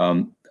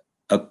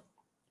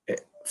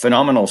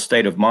phenomenal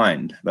state of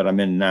mind that I'm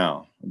in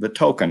now, the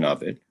token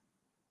of it.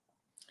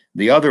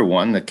 The other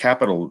one, the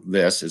capital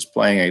this, is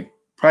playing a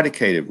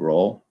predicative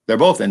role. They're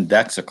both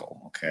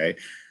indexical, okay?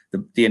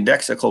 The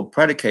indexical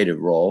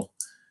predicative role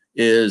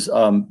is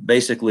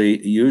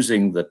basically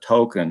using the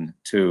token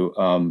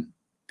to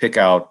pick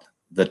out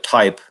the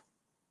type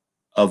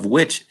of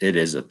which it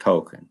is a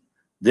token.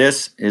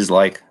 This is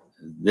like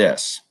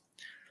this.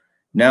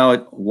 Now,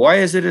 why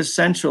is it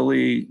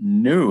essentially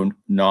new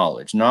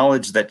knowledge?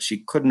 Knowledge that she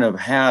couldn't have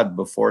had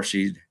before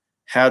she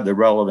had the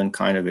relevant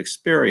kind of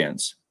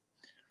experience.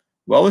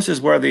 Well, this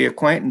is where the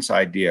acquaintance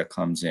idea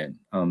comes in.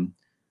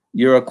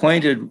 You're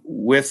acquainted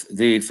with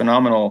the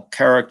phenomenal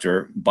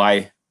character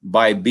by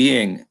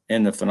being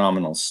in the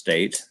phenomenal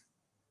state.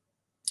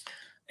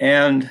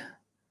 And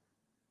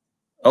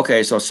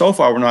okay, so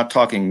far we're not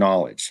talking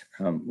knowledge.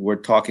 We're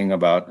talking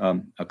about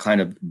a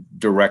kind of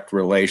direct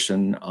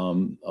relation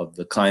of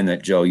the kind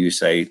that, Joe, you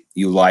say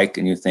you like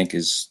and you think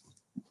is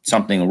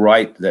something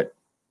right that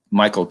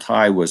Michael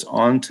Tai was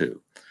onto.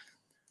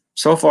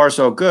 so far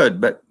so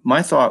good. But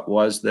my thought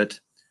was that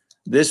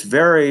this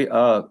very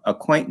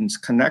acquaintance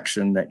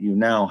connection that you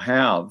now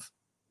have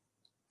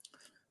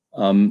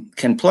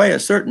can play a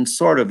certain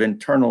sort of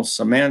internal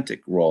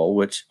semantic role,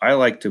 which I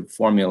like to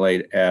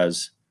formulate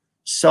as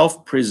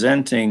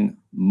self-presenting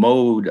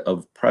mode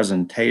of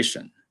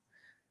presentation.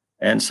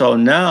 And so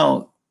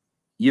now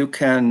you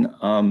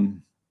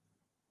can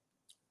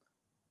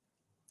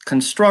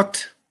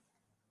construct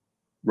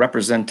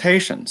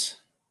representations.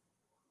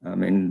 I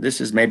mean,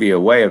 this is maybe a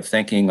way of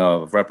thinking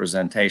of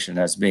representation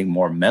as being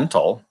more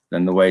mental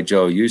than the way,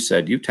 Joe, you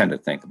said you tend to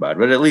think about it.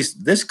 But at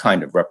least this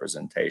kind of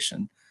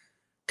representation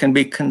can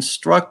be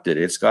constructed.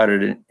 It's got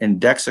an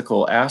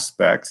indexical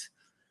aspect,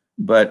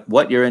 but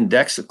what you're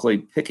indexically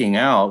picking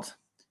out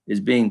is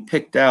being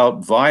picked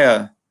out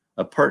via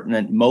a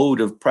pertinent mode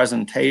of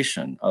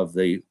presentation of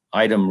the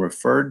item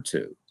referred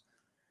to.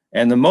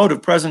 And the mode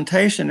of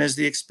presentation is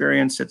the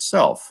experience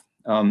itself.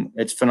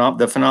 It's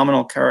the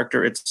phenomenal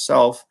character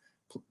itself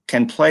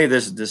can play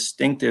this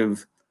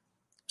distinctive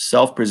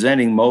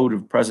self-presenting mode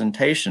of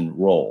presentation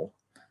role.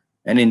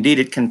 And indeed,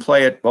 it can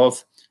play it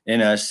both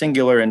in a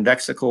singular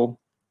indexical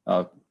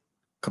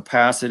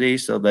capacity,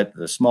 so that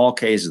the small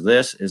case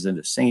this is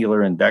a singular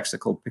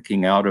indexical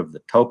picking out of the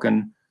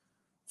token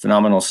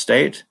phenomenal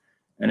state.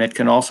 And it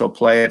can also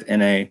play it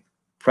in a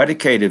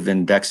predicative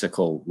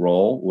indexical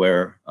role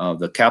where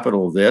the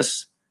capital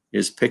this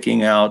is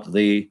picking out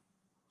the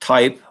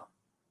type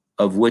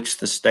of which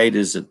the state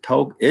is a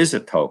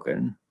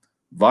token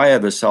via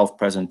the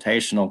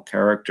self-presentational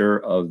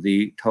character of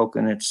the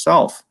token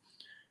itself.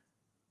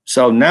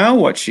 So now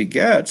what she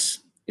gets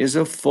is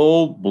a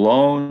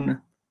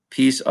full-blown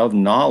piece of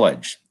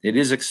knowledge. It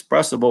is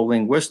expressible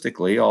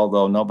linguistically,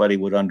 although nobody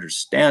would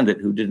understand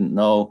it who didn't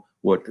know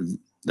what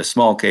the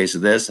small case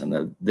of this and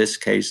the this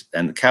case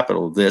and the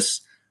capital this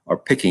are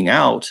picking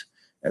out,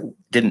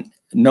 didn't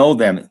know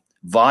them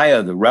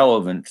via the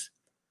relevant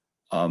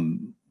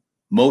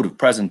mode of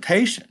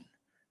presentation.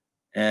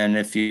 And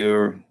if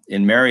you're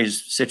in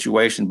Mary's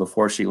situation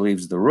before she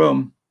leaves the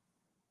room,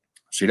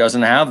 she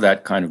doesn't have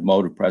that kind of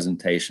mode of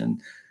presentation.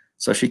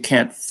 So she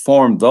can't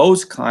form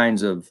those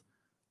kinds of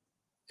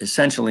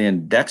essentially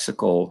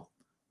indexical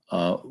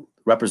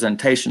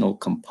representational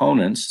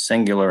components,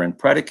 singular and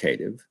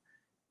predicative.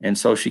 And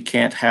so she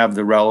can't have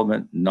the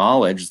relevant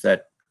knowledge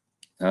that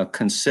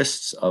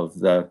consists of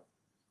the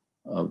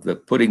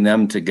putting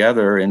them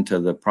together into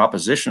the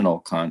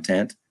propositional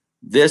content.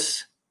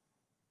 This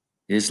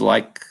is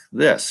like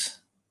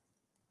this.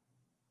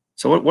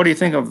 So what do you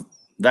think of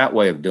that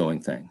way of doing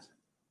things?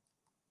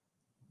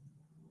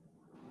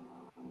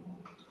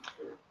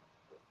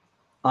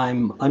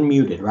 I'm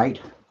unmuted, right?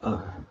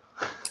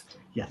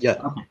 Yes. Yeah.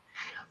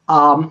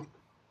 Okay.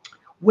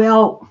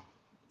 Well,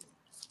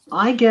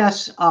 I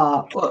guess,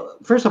 well,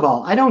 first of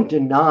all, I don't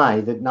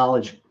deny that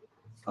knowledge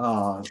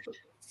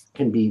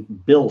can be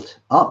built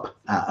up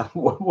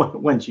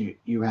once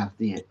you have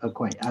the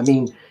acquaintance. I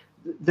mean,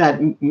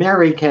 that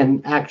Mary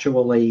can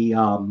actually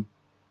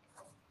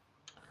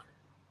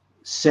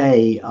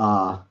say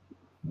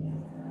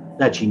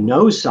that she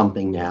knows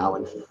something now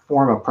and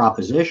form a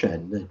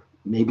proposition that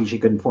maybe she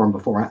couldn't form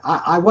before.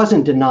 I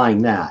wasn't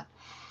denying that.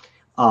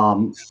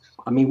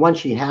 I mean, once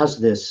she has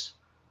this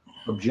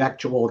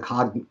objectual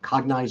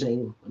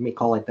cognizing, let me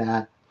call it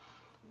that,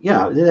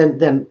 yeah,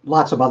 then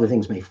lots of other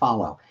things may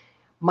follow.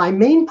 My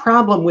main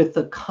problem with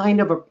the kind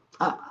of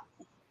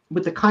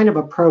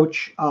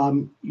approach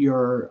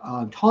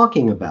you're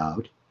talking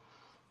about,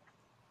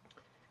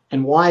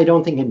 and why I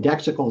don't think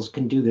indexicals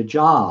can do the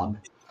job,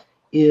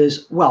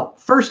 is, well,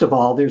 first of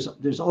all,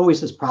 there's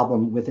always this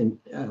problem with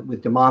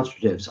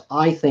demonstratives.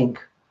 I think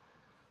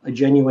a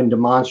genuine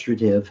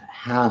demonstrative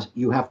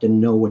you have to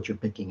know what you're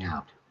picking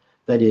out.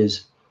 That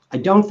is, I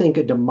don't think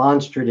a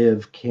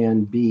demonstrative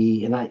can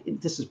be, and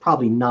this is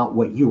probably not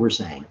what you were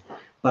saying,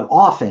 but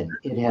often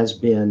it has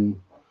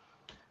been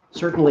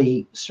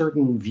certainly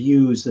certain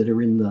views that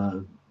are in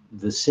the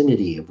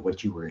vicinity of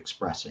what you were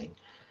expressing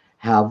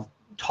have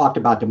talked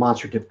about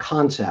demonstrative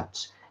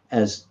concepts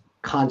as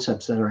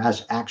concepts that are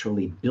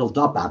actually built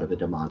up out of a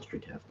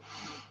demonstrative.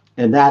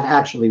 And that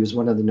actually was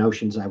one of the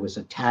notions I was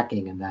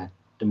attacking in that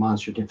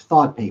demonstrative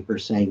thought paper,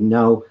 saying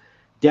no,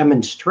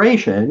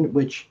 demonstration,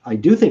 which I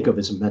do think of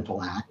as a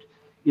mental act,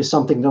 is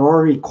something that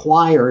already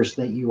requires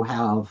that you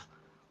have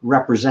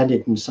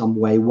represented in some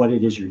way what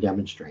it is you're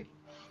demonstrating.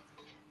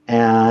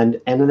 And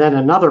then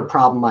another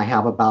problem I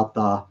have about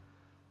the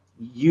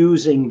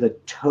using the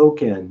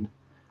token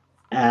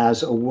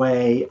as a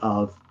way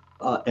of,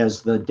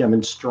 as the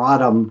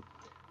demonstratum,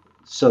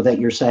 so that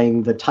you're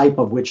saying the type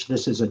of which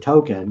this is a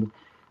token,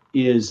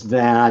 is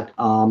that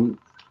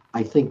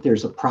I think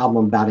there's a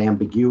problem about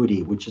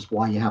ambiguity, which is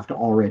why you have to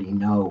already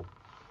know,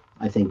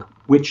 I think,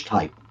 which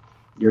type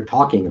you're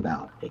talking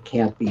about. It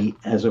can't be,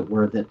 as it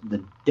were, that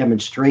the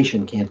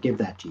demonstration can't give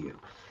that to you.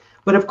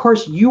 But of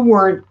course, you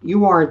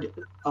aren't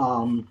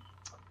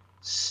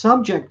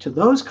subject to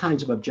those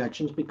kinds of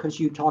objections because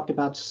you talked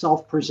about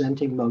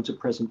self-presenting modes of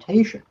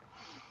presentation.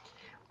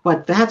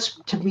 But that's,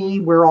 to me,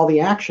 where all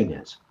the action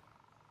is.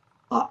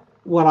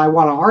 what I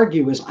want to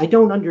argue is I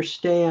don't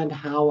understand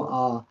how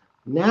a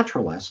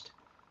naturalist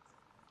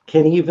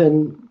can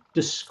even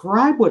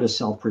describe what a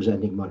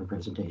self-presenting mode of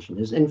presentation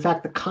is. In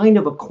fact, the kind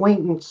of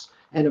acquaintance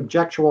and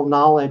objectual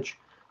knowledge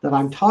that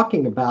I'm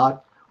talking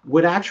about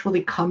would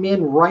actually come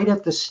in right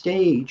at the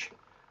stage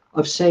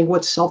of saying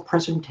what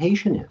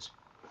self-presentation is,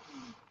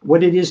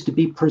 what it is to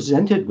be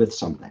presented with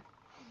something.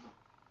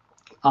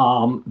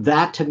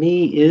 That to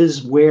me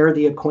is where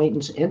the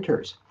acquaintance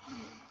enters.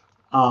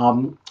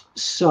 I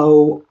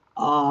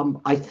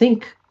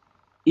think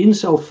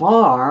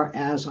insofar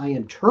as I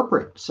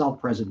interpret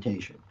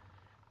self-presentation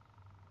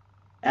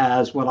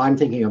as what I'm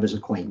thinking of as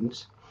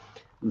acquaintance,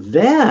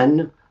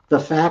 then the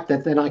fact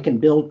that then I can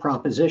build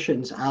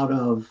propositions out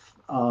of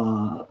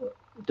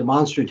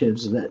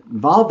demonstratives that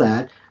involve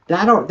that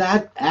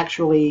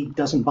actually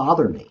doesn't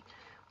bother me.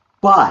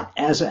 But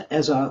as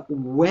a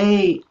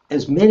way,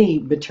 as many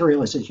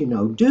materialists, as you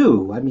know,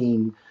 do, I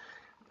mean,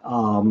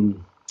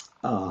 I'm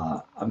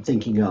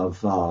thinking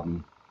of,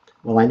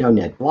 well, I know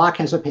Ned Block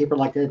has a paper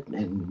like that,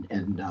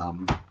 and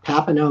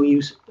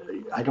Papineau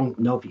I don't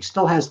know if he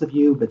still has the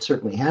view, but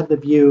certainly had the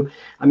view.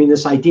 I mean,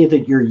 this idea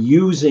that you're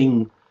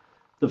using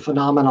the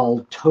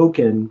phenomenal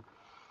token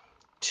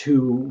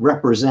to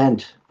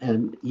represent,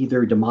 and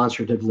either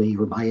demonstratively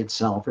or by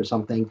itself or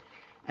something,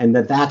 and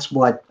that's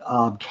what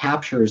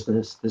captures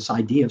this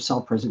idea of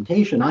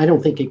self-presentation. I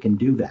don't think it can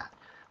do that.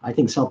 I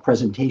think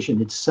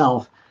self-presentation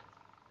itself,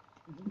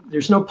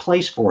 there's no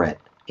place for it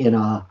in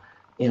a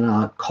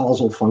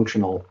causal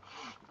functional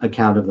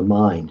account of the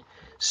mind.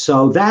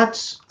 So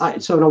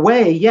so in a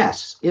way,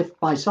 yes, if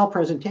by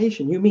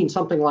self-presentation you mean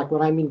something like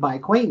what I mean by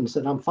acquaintance,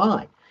 then I'm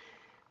fine.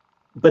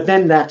 But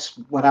then that's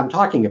what I'm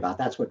talking about.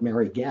 That's what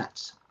Mary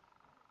gets.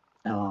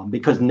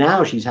 Because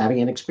now she's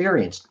having an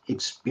experience.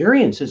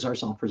 Experiences are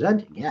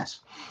self-presenting, yes.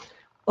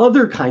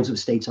 Other kinds of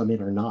states I'm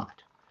in are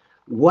not.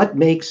 What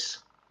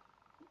makes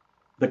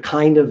the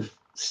kind of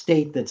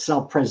state that's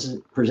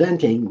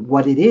self-presenting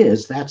what it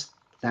is, that's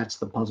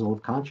the puzzle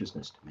of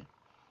consciousness to me.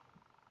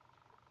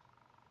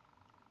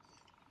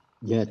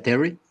 Yeah,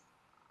 Terry?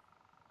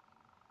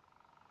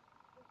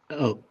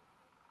 Oh.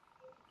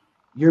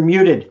 You're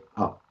muted.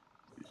 Oh.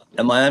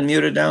 Am I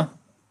unmuted now?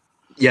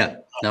 Yeah,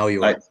 now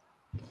you are.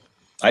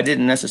 I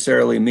didn't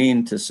necessarily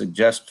mean to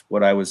suggest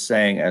what I was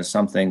saying as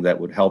something that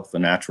would help the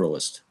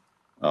naturalist.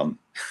 Well,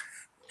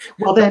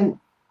 then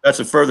that's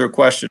a further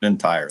question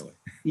entirely.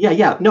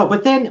 Yeah. No,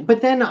 but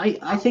then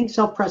I think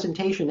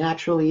self-presentation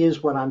actually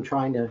is what I'm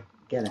trying to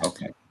get at.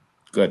 Okay,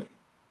 good.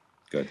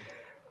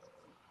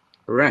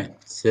 All right.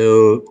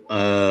 So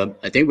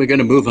I think we're going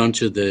to move on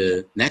to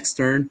the next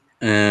turn,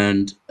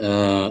 and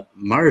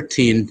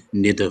Martin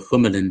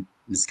Niederhummelen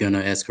is going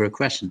to ask her a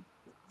question.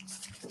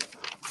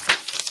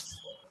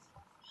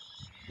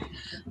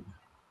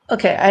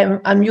 Okay, I'm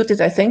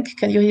unmuted, I think.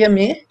 Can you hear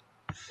me?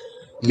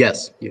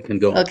 Yes, you can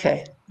go.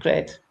 Okay,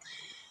 great.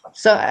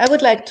 So I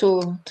would like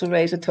to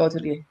raise a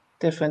totally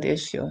different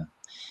issue.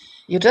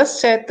 You just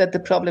said that the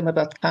problem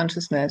about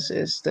consciousness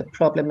is the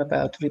problem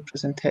about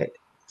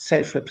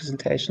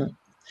self-representation.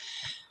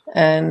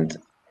 And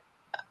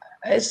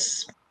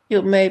as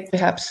you may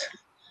perhaps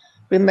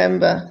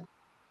remember,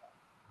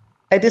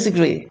 I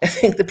disagree. I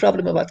think the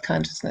problem about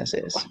consciousness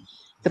is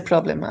the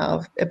problem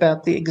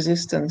about the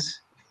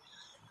existence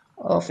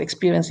of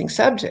experiencing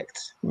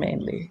subjects,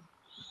 mainly.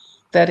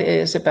 That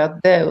is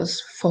about those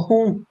for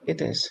whom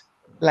it is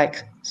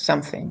like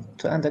something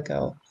to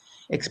undergo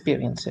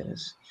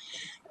experiences.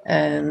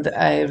 And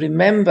I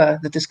remember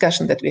the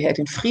discussion that we had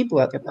in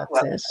Fribourg about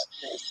this.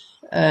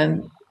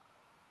 And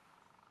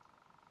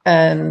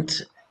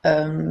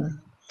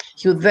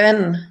you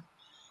then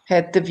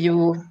had the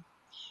view,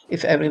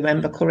 if I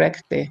remember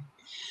correctly,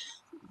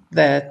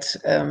 that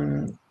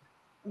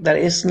there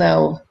is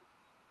no,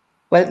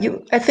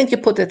 well, I think you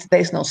put it, there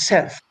is no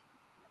self.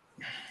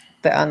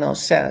 There are no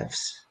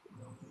selves.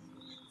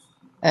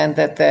 And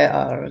that there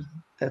are,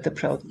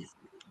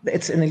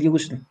 it's an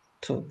illusion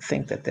to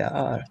think that there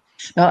are.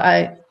 Now,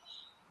 I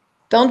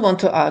don't want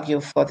to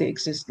argue for the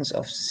existence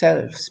of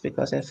selves,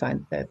 because I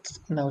find that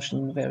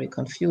notion very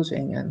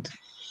confusing and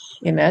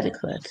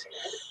inadequate.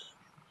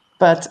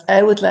 But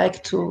I would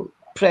like to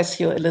press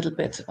you a little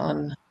bit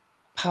on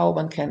how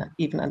one can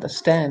even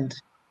understand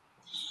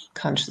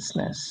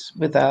consciousness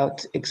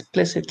without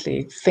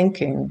explicitly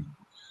thinking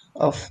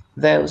of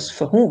those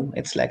for whom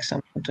it's like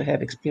something to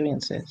have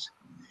experiences.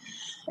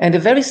 And a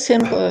very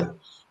simple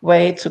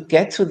way to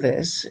get to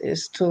this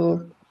is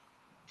to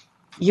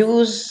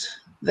use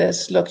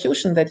this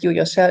locution that you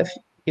yourself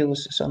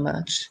use so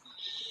much,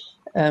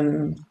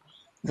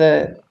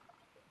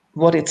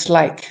 what it's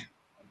like.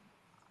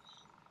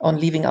 On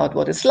leaving out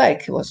what it's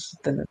like was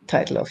the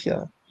title of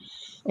your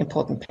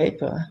important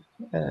paper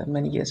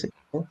many years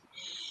ago.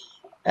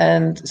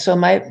 And so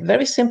my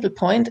very simple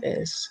point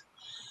is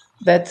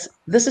that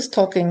this is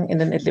talking in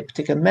an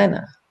elliptical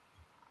manner.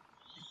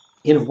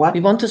 In what?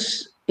 We want to,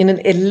 in an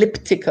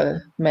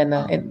elliptical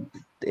manner. And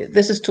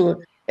this is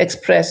to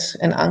express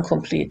an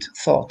incomplete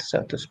thought,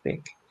 so to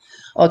speak,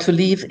 or to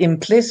leave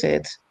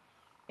implicit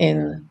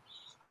in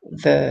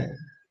the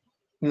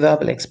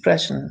verbal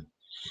expression,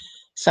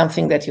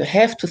 something that you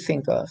have to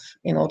think of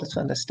in order to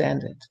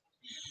understand it.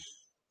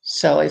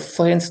 So if,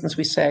 for instance,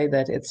 we say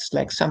that it's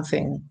like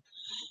something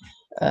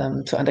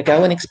to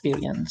undergo an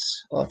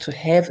experience or to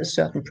have a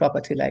certain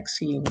property like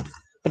seeing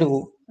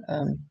blue,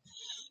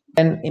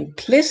 then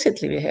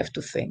implicitly we have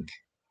to think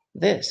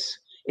this.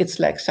 It's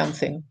like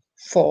something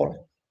for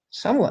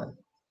someone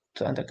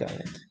to undergo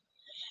it.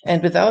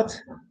 And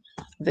without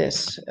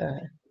this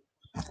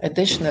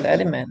additional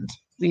element,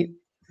 we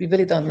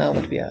really don't know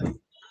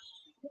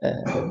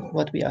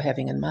what we are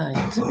having in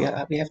mind.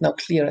 We have no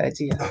clear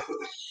idea.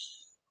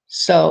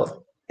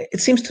 So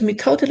it seems to me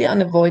totally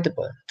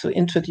unavoidable to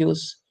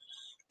introduce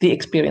the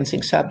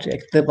experiencing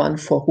subject, the one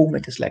for whom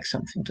it is like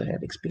something to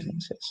have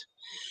experiences.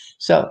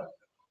 So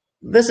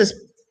this is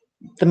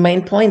the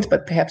main point,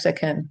 but perhaps I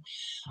can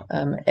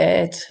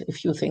add a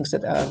few things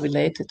that are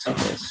related to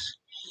this.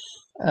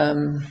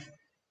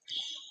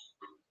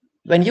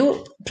 When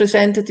you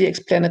presented the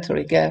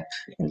explanatory gap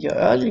in your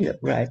earlier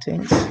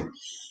writings,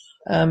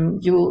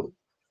 you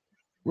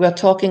were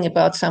talking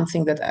about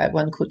something that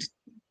one could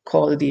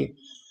call the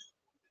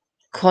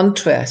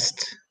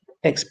contrast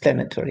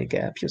explanatory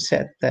gap. You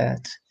said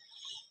that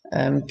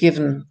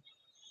given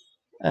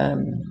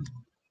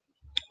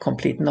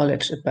complete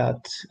knowledge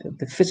about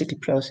the physical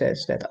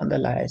process that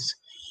underlies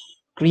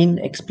green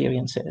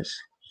experiences,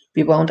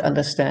 we won't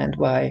understand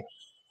why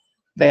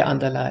they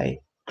underlie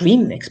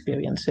green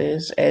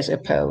experiences as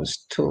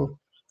opposed to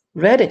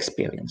red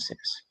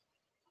experiences.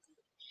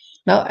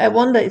 Now, I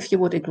wonder if you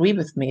would agree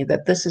with me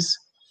that this is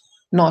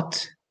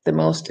not the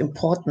most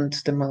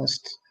important, the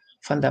most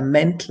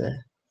fundamental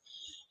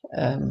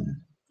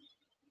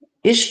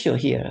issue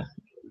here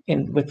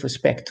with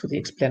respect to the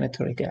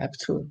explanatory gap,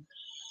 to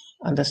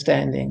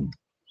understanding,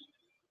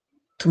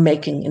 to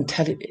making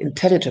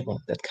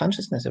intelligible that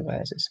consciousness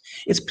arises.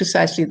 It's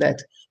precisely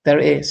that there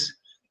is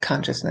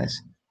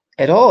consciousness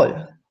at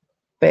all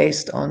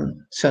based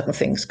on certain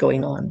things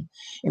going on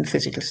in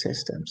physical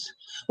systems.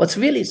 What's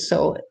really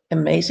so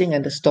amazing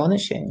and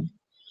astonishing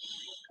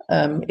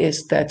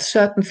is that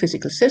certain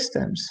physical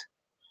systems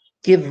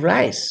give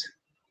rise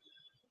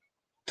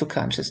to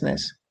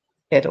consciousness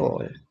at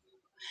all.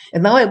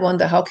 And now I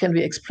wonder, how can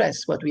we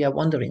express what we are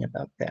wondering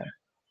about there?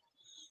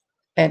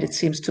 And it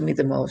seems to me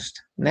the most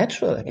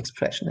natural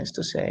expression is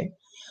to say,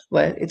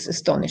 well, it's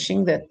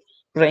astonishing that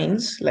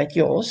brains like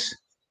yours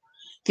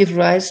give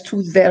rise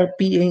to there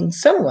being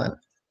someone,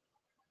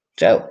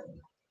 Joe,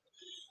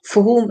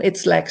 for whom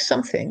it's like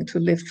something to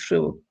live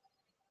through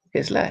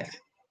his life.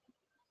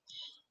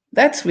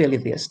 That's really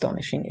the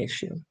astonishing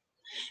issue.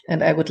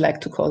 And I would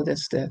like to call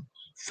this the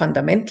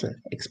fundamental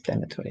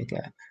explanatory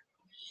gap.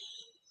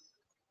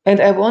 And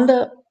I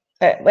wonder,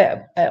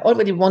 well, I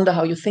already wonder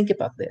how you think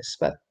about this,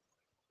 but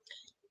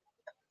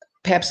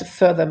perhaps a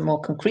further,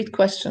 more concrete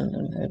question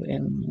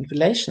in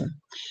relation.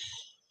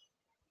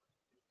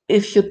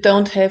 If you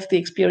don't have the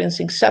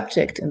experiencing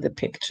subject in the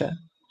picture,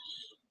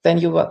 then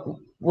you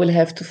will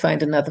have to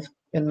find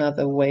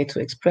another way to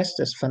express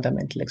this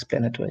fundamental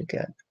explanatory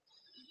gap.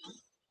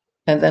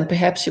 And then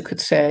perhaps you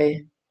could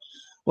say,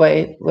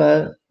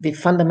 well, the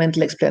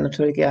fundamental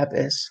explanatory gap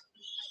is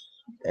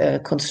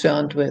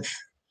concerned with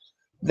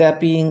there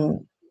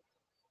being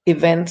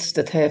events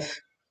that have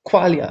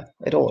qualia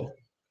at all,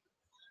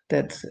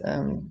 that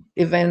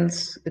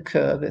events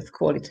occur with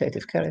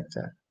qualitative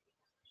character.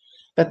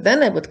 But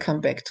then I would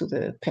come back to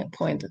the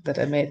point that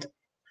I made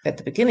at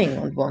the beginning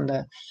and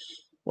wonder,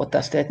 what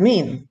does that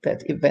mean,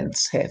 that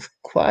events have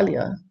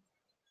qualia?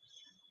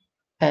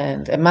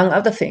 And among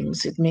other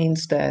things, it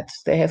means that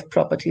they have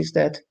properties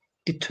that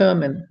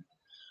determine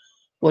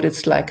what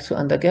it's like to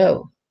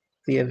undergo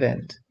the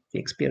event, the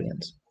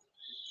experience.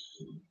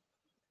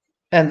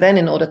 And then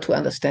in order to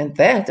understand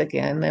that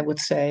again, I would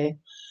say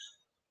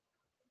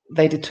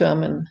they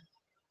determine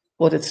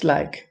what it's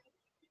like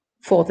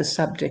for the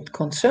subject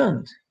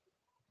concerned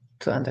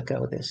to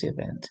undergo this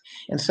event.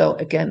 And so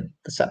again,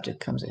 the subject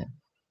comes in.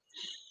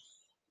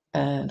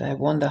 And I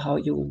wonder how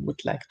you would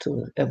like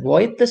to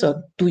avoid this,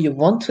 or do you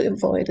want to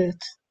avoid it?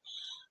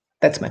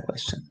 That's my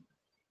question.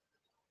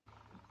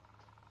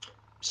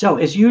 So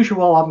as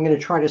usual, I'm going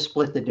to try to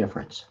split the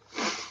difference.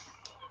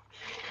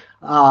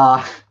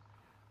 I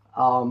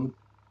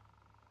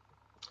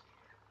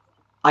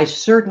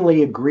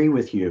certainly agree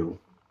with you,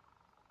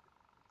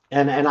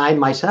 and I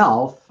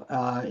myself,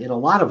 in a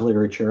lot of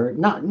literature,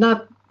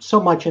 not so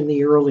much in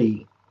the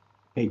early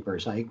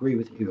papers, I agree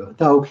with you,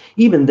 though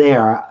even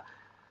there,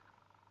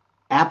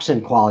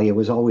 absent qualia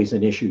was always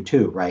an issue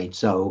too, right?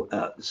 So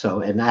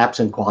an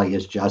absent qualia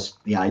is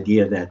just the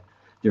idea that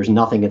there's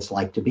nothing it's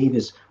like to be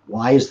this.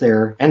 Why is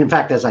there, and in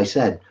fact, as I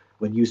said,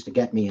 what used to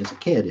get me as a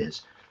kid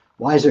is,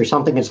 why is there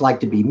something it's like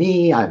to be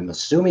me? I'm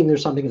assuming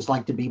there's something it's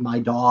like to be my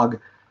dog,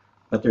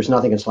 but there's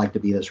nothing it's like to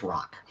be this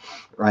rock,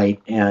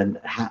 right? And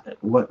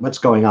what's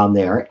going on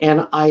there?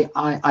 And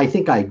I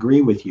think I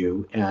agree with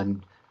you,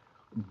 and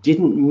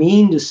didn't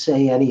mean to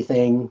say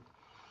anything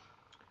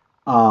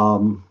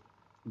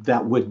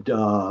that would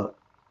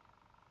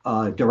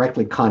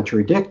directly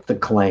contradict the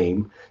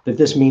claim that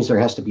this means there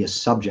has to be a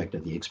subject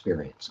of the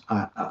experience.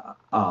 I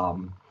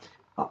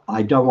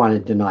don't want to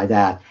deny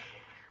that.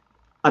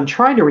 I'm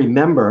trying to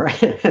remember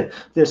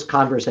this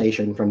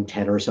conversation from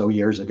 10 or so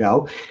years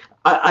ago.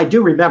 I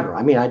do remember.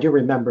 I mean, I do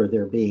remember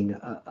there being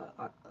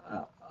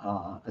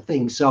a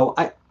thing. So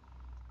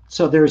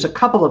there's a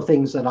couple of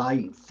things that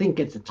I think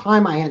at the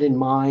time I had in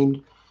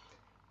mind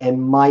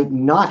and might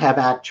not have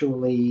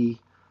actually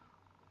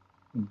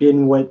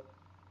been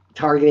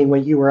targeting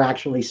what you were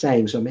actually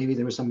saying. So maybe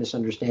there was some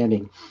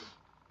misunderstanding.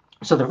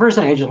 So the first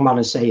thing I just want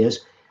to say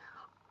is,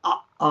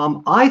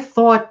 I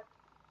thought,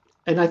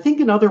 and I think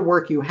in other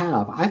work you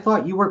have, I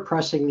thought you were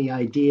pressing the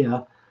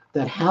idea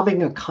that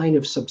having a kind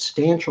of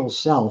substantial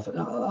self,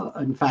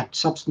 in fact,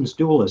 substance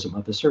dualism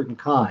of a certain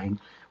kind,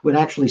 would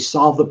actually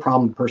solve the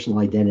problem of personal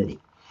identity,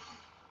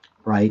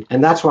 right?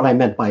 And that's what I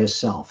meant by a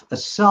self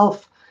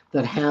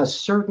that has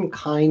certain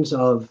kinds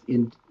of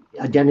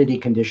identity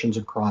conditions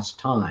across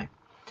time.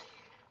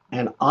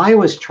 And I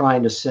was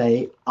trying to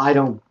say, I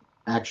don't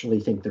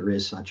actually think there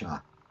is such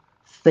a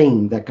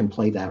thing that can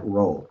play that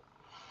role,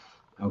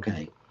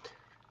 okay?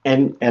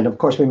 And of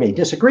course we may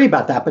disagree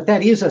about that, but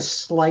that is a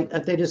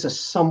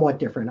somewhat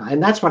different,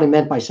 and that's what I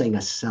meant by saying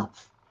a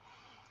self.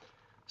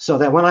 So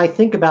that when I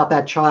think about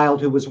that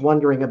child who was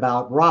wondering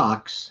about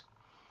rocks,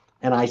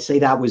 and I say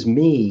that was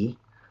me,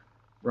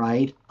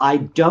 right? I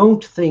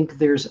don't think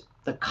there's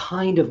the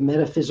kind of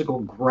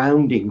metaphysical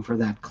grounding for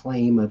that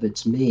claim of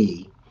it's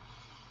me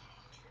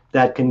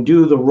that can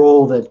do the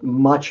role that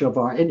much of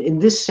our, in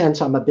this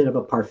sense, I'm a bit of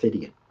a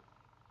Parfitian,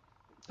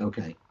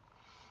 okay?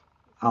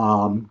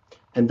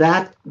 And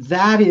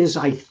that is,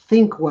 I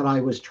think, what I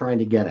was trying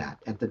to get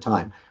at the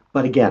time.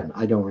 But again,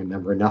 I don't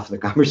remember enough of the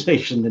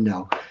conversation to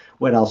know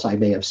what else I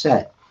may have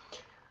said.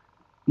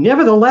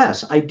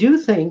 Nevertheless, I do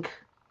think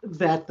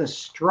that the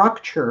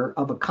structure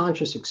of a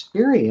conscious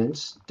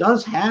experience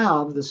does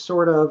have the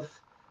sort of,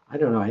 I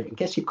don't know, I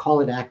guess you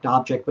call it act,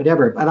 object,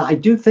 whatever, but I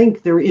do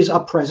think there is a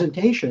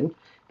presentation,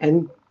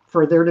 and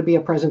for there to be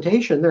a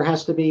presentation, there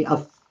has to be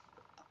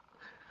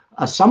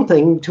a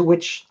something to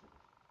which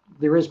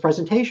there is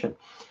presentation.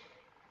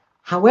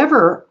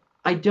 However,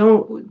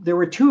 there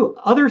were two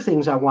other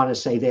things I want to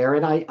say there,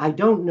 and I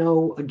don't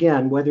know,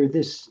 again, whether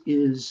this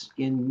is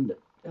in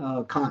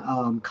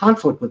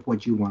conflict with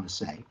what you want to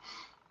say.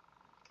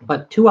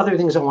 But two other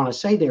things I want to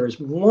say there is,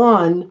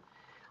 one,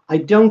 I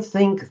don't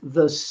think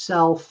the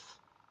self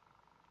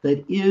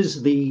that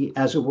is the,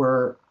 as it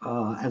were,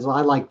 as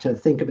I like to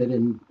think of it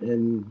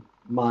in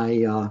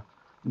my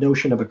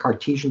notion of a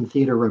Cartesian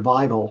theater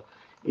revival,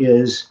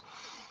 is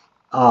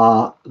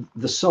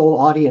the sole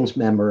audience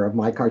member of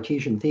my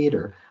Cartesian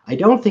theater. I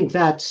don't think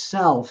that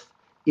self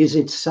is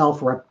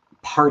itself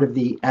part of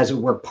the, as it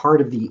were, part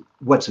of the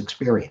what's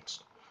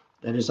experienced.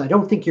 That is, I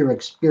don't think you're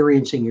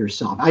experiencing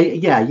yourself.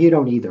 Yeah, you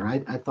don't either. I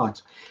thought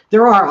so.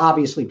 There are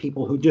obviously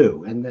people who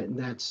do, and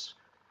that's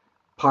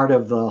part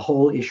of the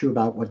whole issue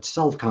about what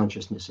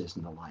self-consciousness is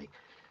and the like.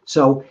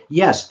 So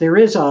yes, there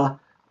is a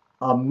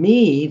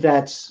me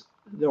that's,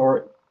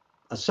 or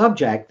a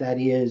subject that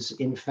is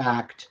in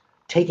fact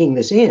taking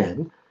this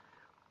in,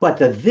 but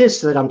the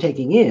this that I'm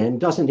taking in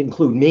doesn't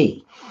include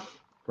me,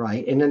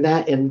 right? And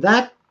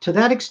that to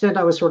that extent,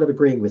 I was sort of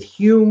agreeing with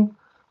Hume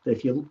that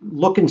if you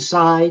look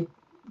inside,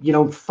 you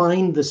don't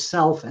find the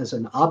self as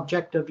an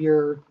object of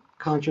your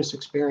conscious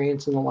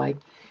experience and the like.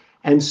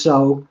 And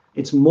so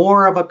it's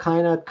more of a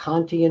kind of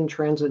Kantian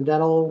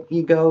transcendental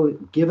ego,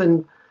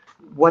 given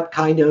what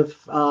kind of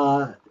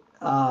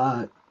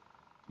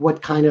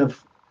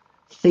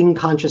thing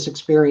conscious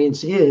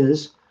experience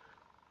is.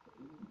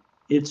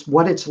 It's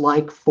what it's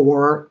like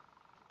for,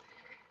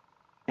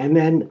 and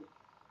then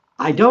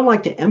I don't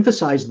like to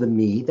emphasize the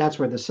me. That's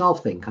where the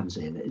self thing comes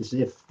in, as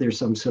if there's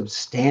some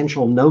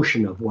substantial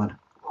notion of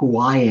who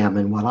I am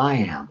and what I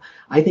am.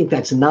 I think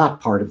that's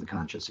not part of the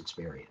conscious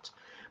experience,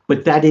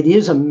 but that it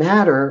is a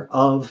matter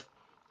of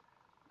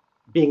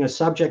being a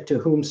subject to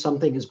whom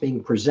something is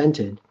being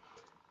presented,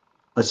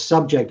 a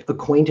subject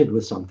acquainted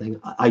with something,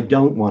 I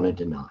don't want to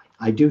deny.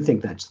 I do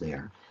think that's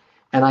there.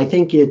 And I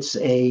think it's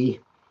a,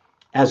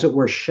 as it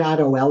were,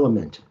 shadow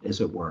element, as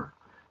it were,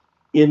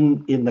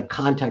 in the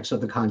context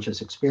of the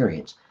conscious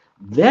experience.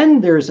 Then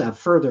there's a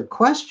further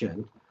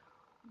question,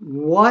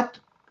 what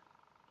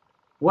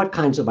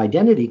kinds of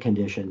identity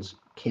conditions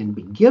can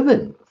be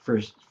given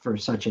for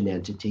such an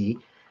entity?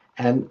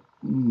 And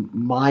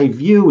my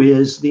view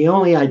is the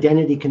only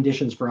identity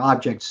conditions for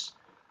objects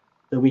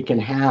that we can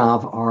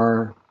have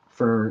are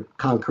for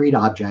concrete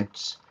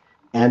objects,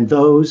 and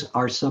those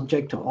are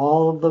subject to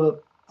all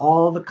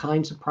the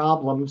kinds of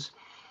problems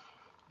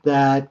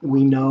that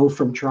we know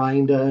from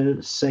trying to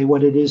say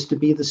what it is to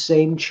be the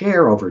same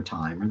chair over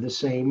time, or the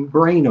same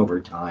brain over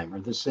time,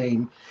 or the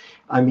same,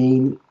 I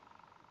mean,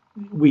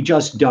 we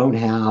just don't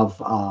have,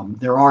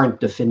 there aren't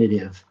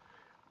definitive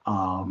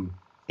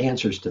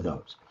answers to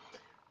those.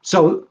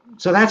 So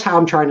that's how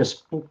I'm trying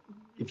to,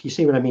 if you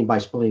see what I mean by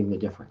splitting the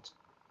difference.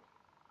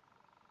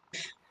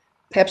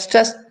 Perhaps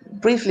just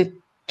briefly,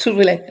 two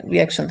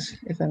reactions,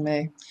 if I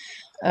may.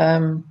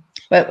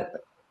 Well,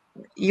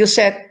 you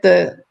said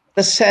the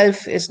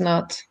self is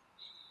not,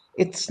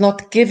 it's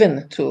not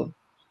given to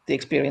the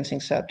experiencing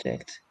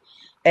subject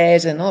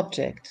as an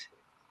object.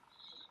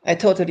 I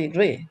totally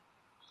agree.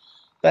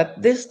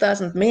 But this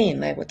doesn't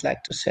mean, I would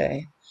like to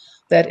say,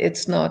 that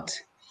it's not,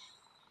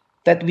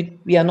 that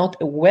we are not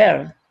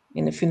aware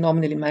in a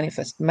phenomenally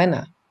manifest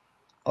manner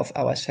of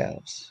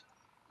ourselves.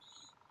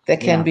 There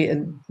can be,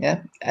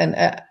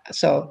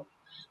 so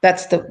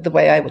that's the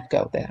way I would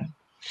go there.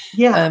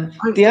 Yeah.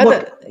 The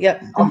other,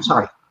 yeah. I'm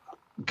sorry.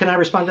 Can I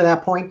respond to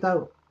that point,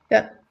 though?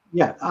 Yeah.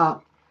 Yeah.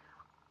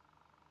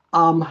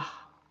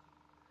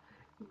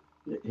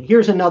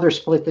 Here's another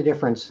split the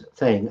difference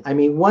thing. I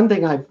mean, one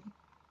thing I've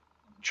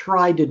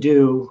tried to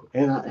do,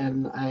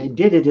 and I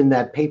did it in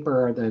that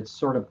paper, that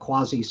sort of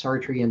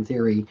quasi-Sartrean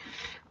theory,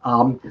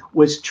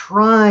 was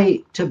try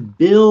to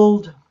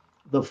build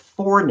the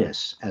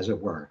forness, as it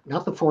were,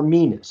 not the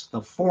forminess,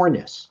 the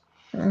forness,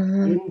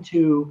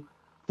 into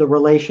the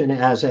relation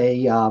as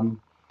a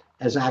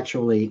as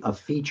actually a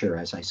feature,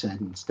 as I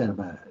said, instead of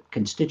a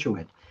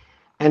constituent.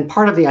 And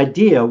part of the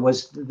idea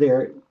was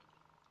there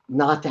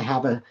not to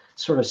have a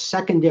sort of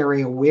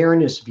secondary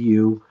awareness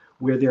view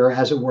where there,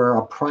 as it were,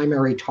 a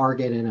primary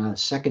target and a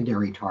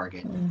secondary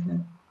target,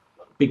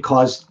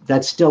 because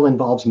that still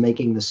involves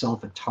making the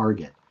self a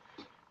target.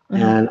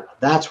 And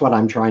that's what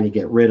I'm trying to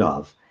get rid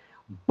of.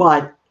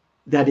 But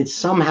that it's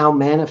somehow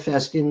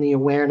manifest in the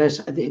awareness,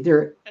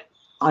 there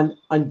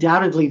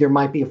undoubtedly there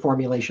might be a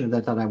formulation of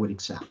that I would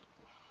accept.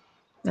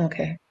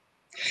 Okay.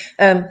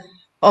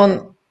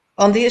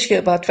 On the issue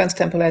about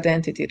transtemporal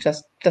identity,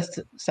 just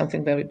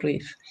something very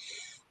brief.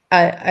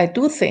 I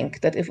do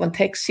think that if one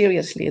takes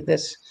seriously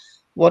this,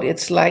 what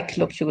it's like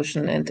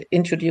locution, and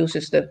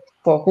introduces the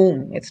for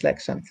whom it's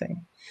like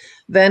something,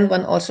 then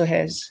one also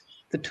has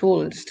the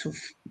tools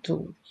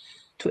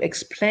to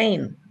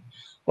explain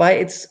why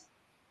it's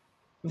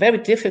very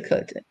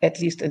difficult, at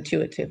least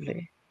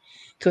intuitively,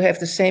 to have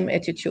the same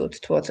attitude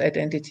towards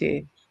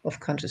identity of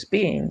conscious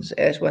beings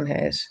as one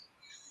has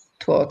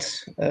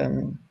towards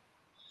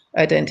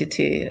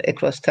identity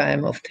across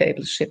time of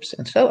tables, ships,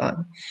 and so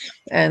on.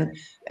 And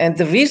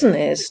the reason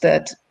is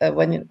that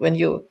when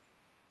you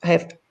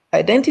have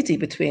identity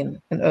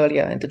between an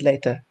earlier and a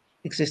later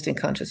existing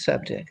conscious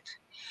subject,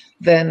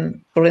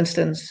 then, for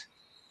instance,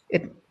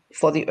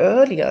 for the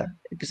earlier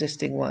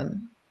existing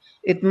one,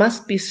 it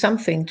must be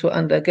something to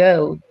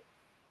undergo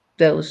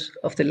those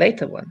of the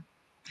later one.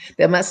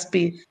 There must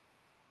be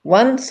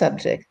one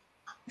subject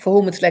for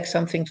whom it's like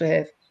something to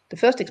have the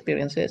first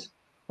experiences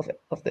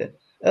of the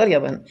earlier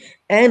one,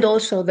 and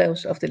also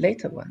those of the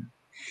later one.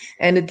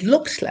 And it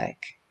looks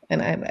like,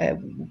 and I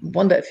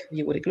wonder if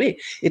you would agree,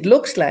 it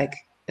looks like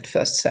at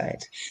first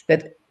sight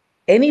that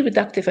any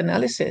reductive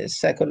analysis,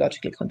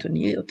 psychological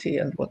continuity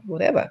and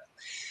whatever,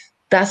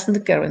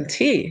 doesn't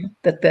guarantee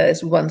that there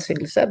is one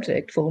single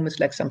subject for whom it's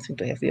like something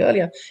to have the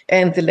earlier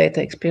and the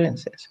later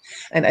experiences.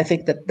 And I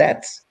think that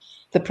that's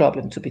the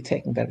problem to be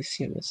taken very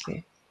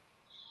seriously.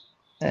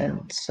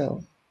 And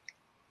so,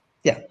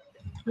 yeah.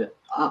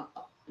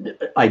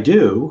 I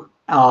do.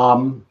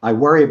 I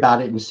worry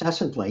about it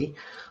incessantly.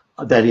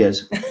 That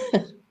is,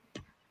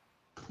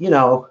 you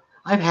know,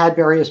 I've had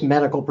various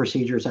medical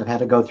procedures I've had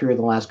to go through in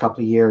the last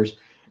couple of years.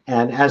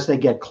 And as they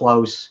get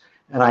close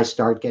and I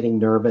start getting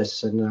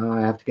nervous and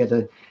I have to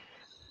get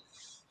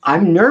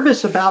I'm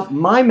nervous about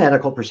my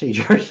medical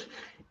procedures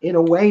in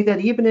a way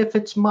that even if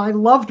it's my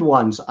loved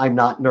ones, I'm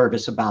not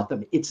nervous about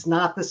them. It's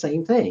not the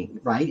same thing,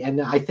 right?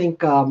 And I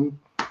think,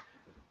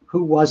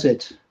 who was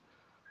it?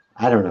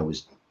 I don't know. It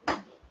was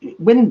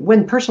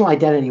when personal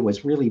identity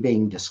was really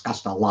being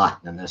discussed a lot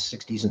in the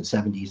 60s and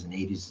 70s and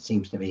 80s, it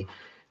seems to me,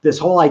 this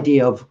whole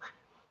idea of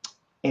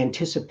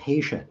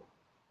anticipation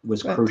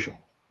was crucial,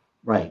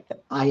 right?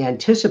 I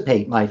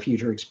anticipate my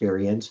future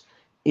experience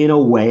in a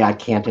way I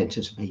can't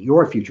anticipate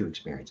your future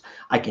experience.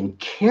 I can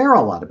care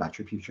a lot about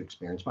your future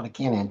experience, but I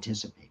can't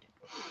anticipate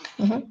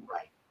it, right?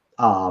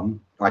 Or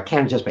I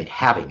can't anticipate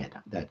having it.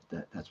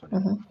 That's what I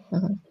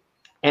mean.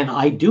 And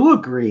I do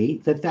agree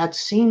that that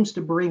seems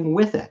to bring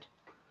with it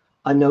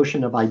a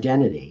notion of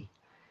identity.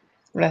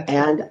 Right.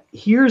 And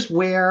here's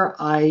where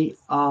I,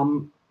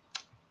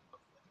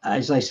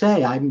 as I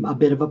say, I'm a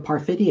bit of a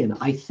Parfitian.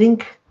 I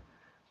think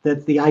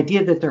that the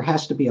idea that there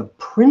has to be a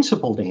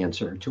principled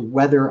answer to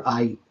whether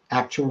I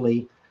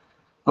actually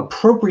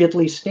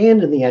appropriately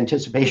stand in the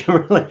anticipation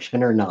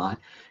relation or not,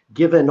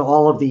 given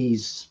all of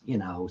these, you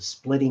know,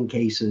 splitting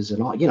cases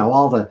and all, you know,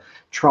 all the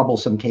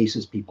troublesome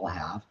cases people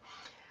have,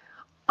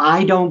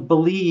 I don't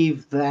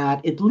believe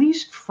that, at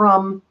least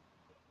from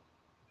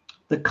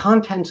the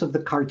contents of the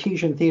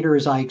Cartesian theater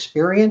as I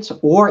experience,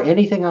 or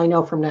anything I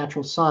know from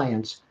natural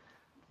science,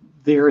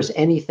 there is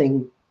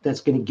anything that's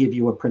going to give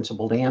you a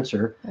principled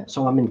answer.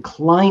 So I'm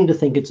inclined to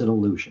think it's an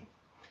illusion.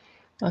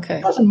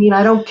 Okay. Doesn't mean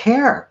I don't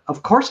care.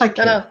 Of course I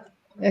care.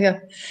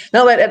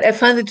 No, but I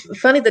find it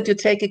funny that you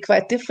take a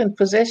quite different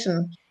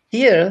position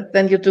here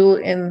than you do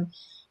in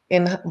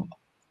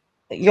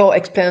your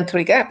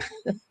explanatory gap.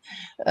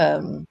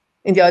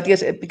 In the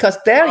ideas, because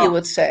there you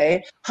would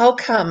say, how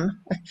come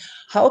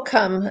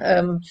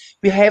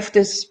we have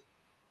this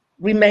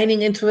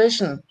remaining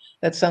intuition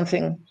that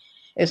something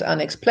is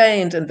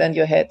unexplained, and then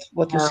you had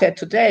what you said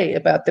today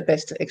about the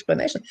best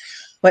explanation.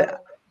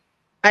 But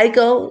I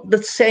go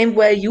the same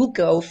way you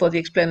go for the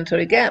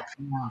explanatory gap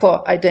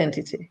for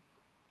identity,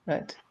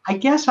 right? I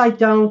guess I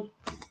don't.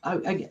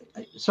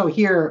 So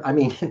here, I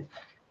mean,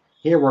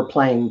 here we're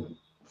playing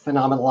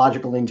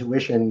phenomenological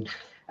intuition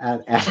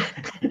at at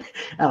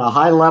a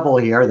high level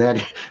here.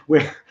 That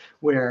where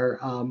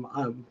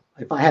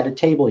if I had a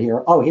table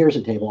here, oh, here's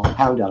a table. I'll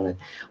pound on it.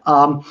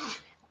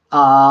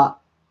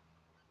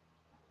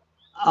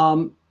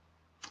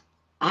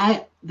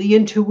 The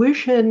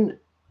intuition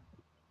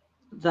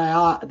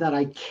that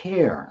I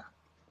care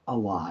a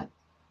lot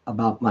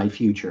about my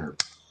future.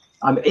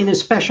 In a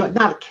special,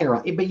 not care,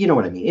 but you know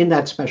what I mean, in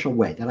that special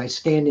way, that I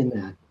stand in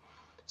that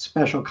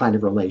special kind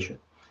of relation.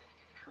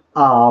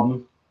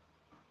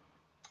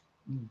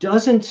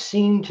 Doesn't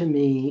seem to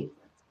me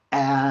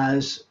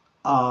as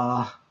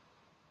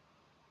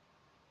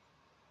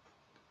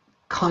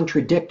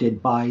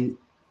contradicted by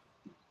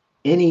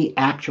any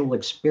actual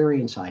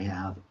experience I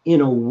have,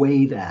 in a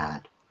way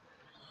that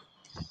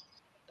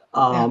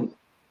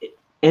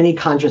any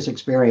conscious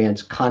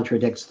experience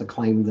contradicts the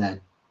claim that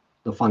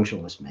the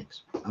functionalist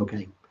makes.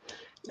 Okay.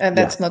 And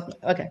that's not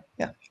okay.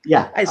 Yeah.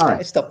 Yeah.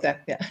 I stopped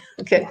there. Yeah.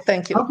 Okay.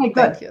 Thank you. Okay.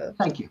 Good.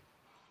 Thank you.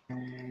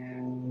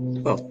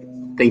 Well,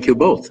 thank you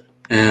both.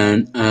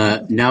 And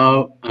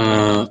now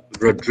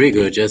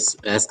Rodrigo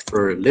just asked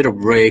for a little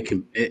break.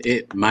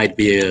 It might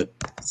be a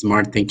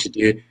smart thing to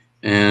do.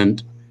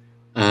 And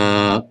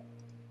I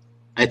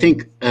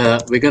think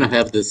we're going to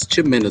have this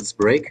 2 minutes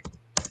break.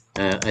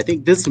 I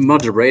think this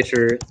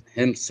moderator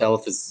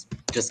himself is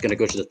just going to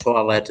go to the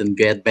toilet and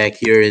get back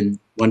here in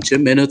 2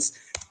 minutes.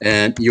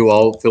 And you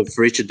all feel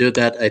free to do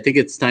that. I think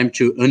it's time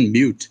to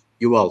unmute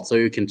you all so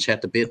you can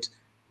chat a bit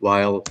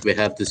while we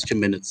have this 2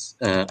 minutes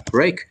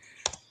break.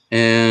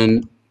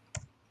 And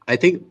I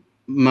think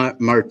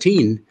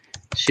Martine,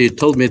 she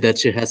told me that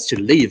she has to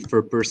leave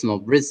for personal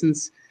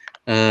reasons.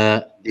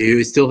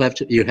 You still have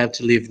to, you have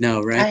to leave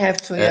now, right? I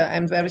have to, yeah.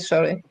 I'm very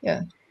sorry.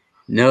 Yeah.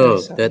 No,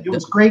 sorry. It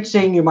was great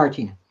seeing you,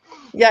 Martine.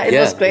 Yeah, it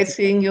was great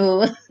seeing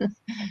you.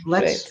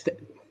 Let's do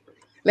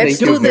this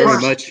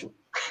very much.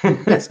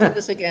 Let's do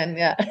this again.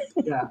 Yeah.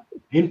 Yeah,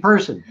 in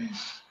person.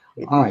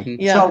 All right.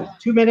 Yeah. So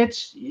 2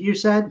 minutes, you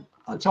said.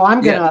 So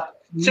I'm gonna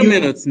 2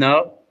 minutes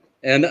now,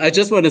 and I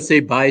just want to say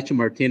bye to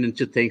Martine and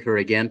to thank her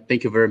again.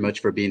 Thank you very much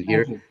for being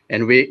here.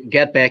 And we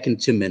get back in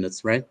 2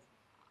 minutes, right?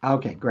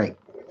 Okay, great.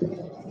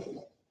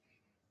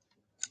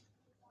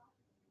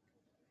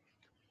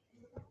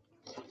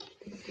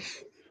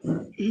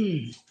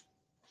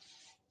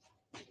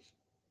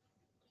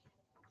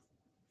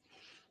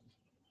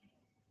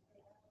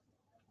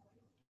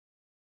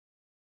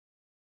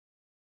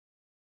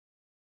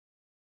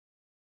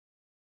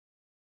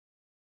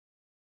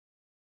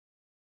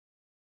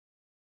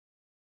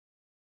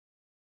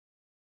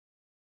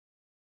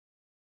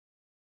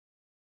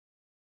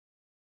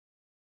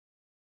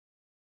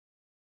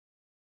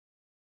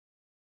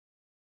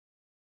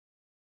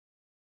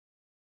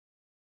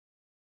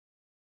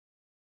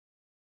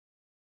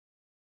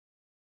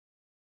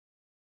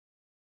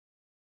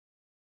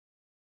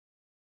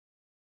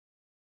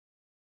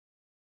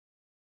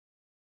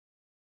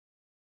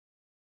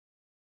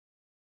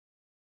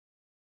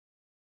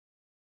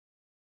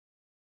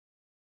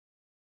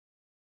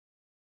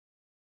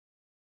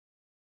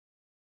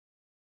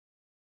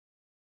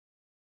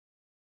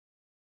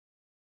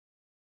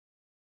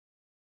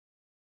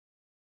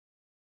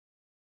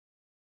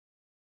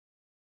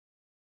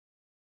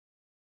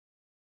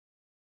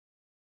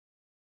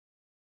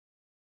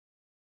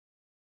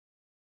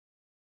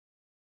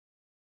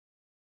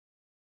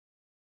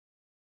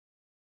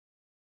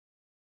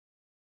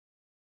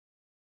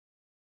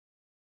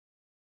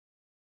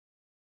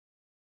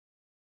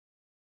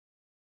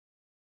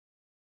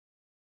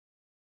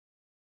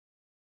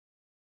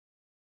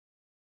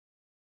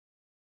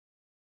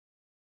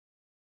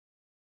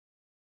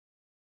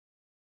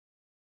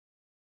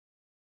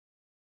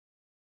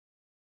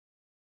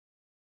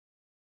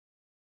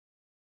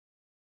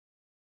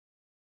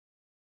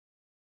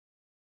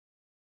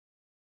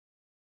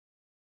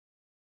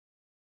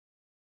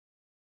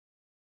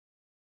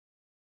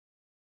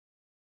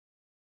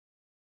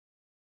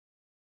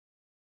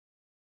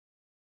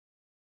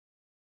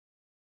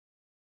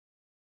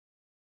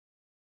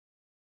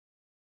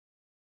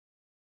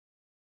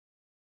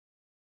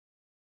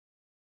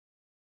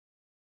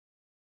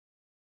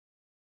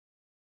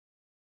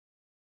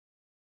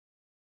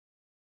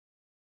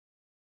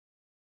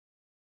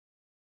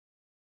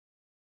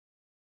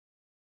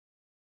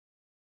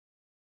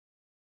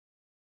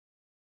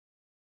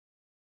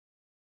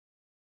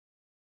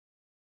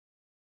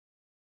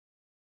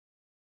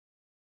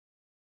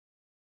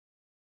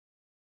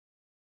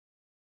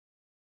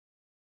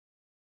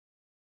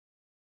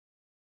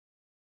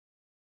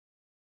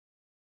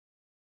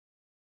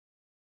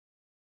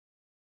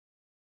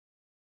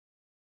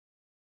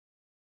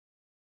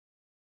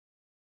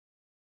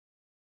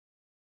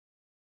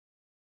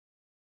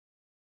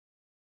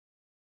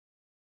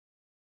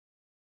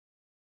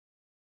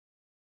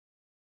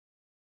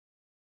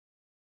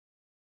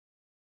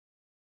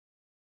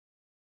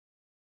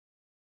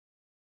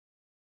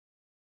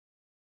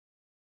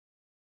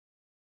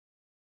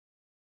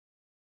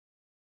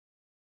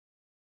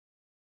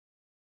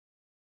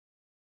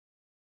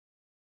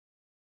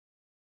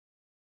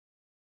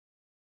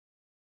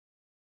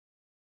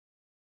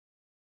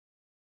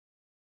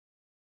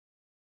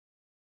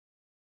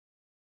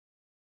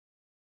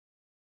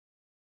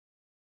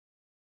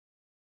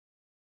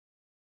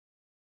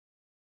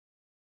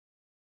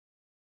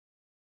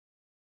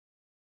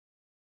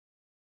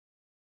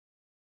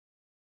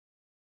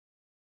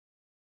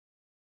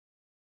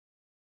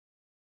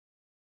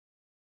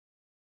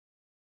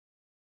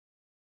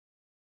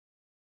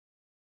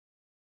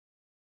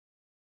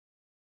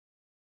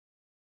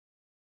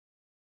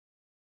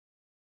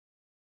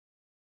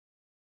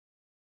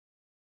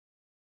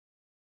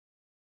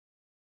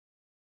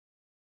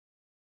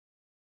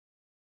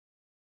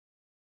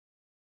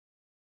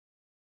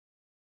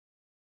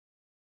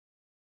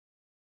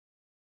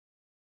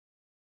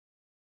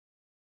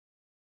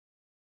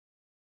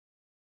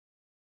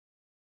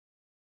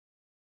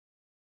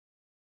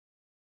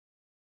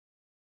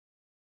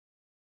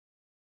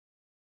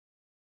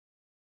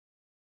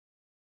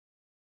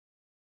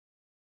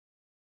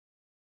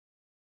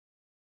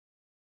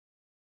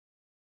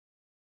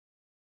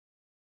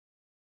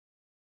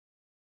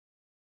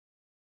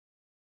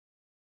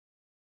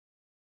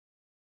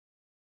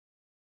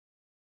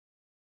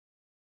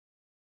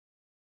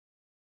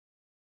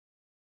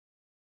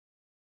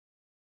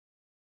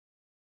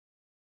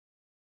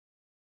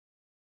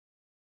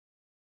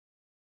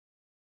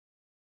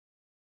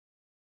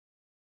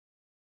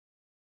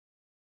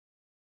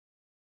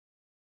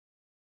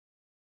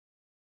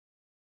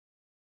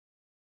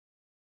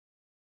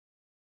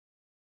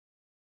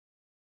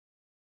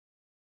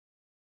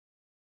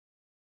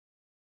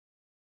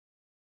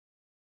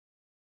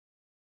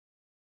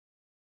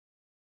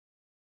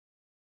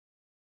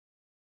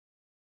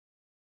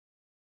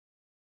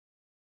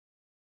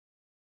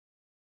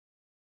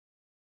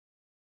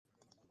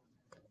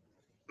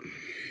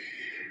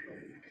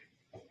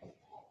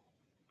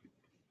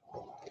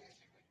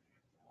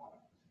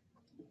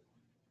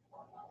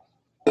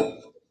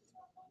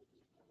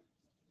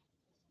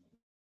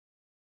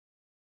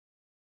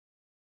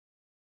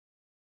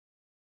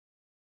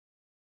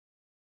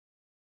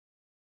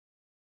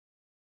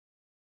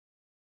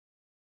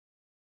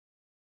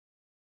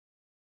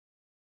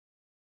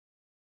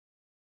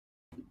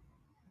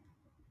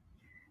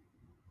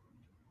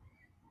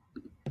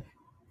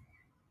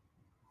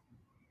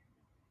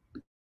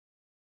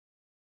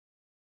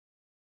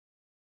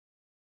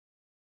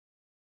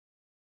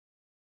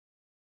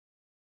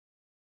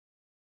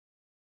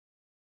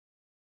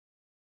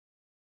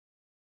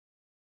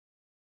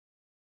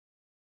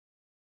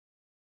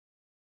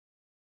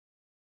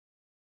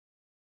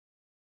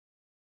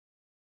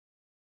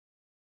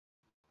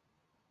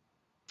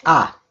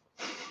 Ah,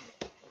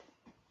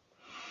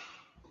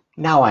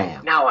 now I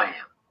am.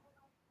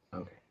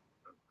 Okay.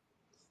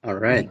 All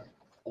right.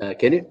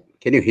 Can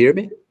you hear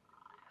me?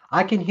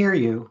 I can hear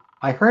you.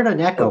 I heard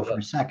an echo Oh, for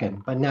a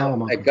second, but now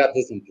I'm I okay. got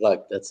this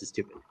unplugged. That's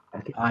stupid.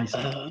 Okay. I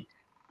see.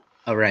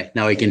 All right.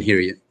 Now I can hear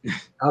you.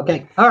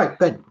 Okay. All right.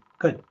 Good.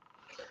 Good.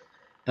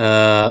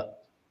 All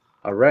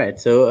right.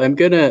 So I'm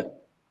gonna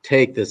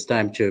take this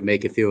time to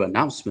make a few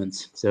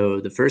announcements. So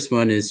the first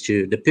one is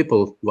to the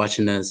people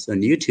watching us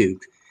on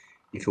YouTube.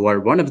 If you are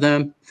one of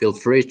them, feel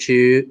free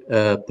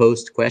to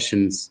post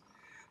questions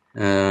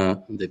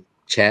in the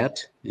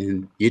chat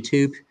in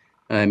YouTube.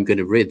 I'm going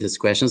to read these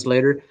questions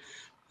later.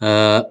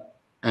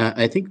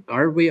 I think,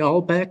 are we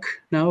all back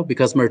now?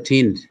 Because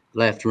Martine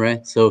left,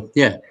 right? So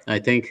yeah, I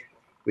think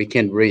we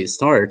can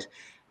restart.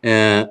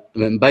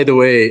 And by the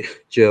way,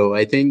 Joe,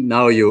 I think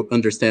now you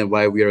understand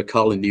why we are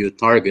calling you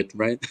Target,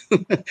 right?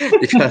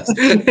 Because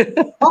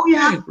Oh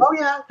yeah. Oh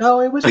yeah.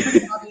 No, it was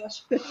pretty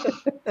obvious.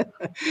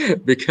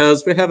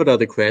 because we have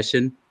another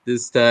question,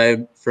 this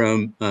time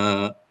from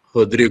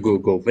Rodrigo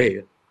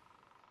Gouveia.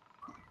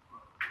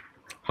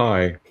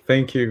 Hi,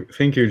 thank you,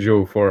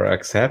 Joe, for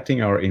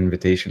accepting our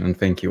invitation, and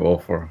thank you all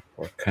for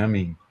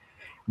coming.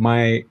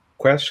 My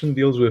question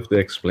deals with the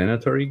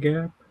explanatory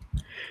gap.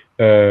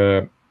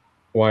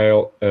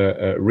 While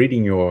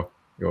reading your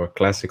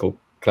classic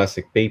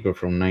paper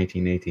from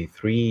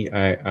 1983,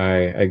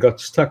 I got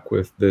stuck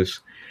with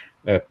this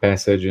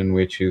passage in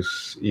which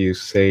you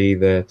say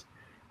that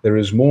there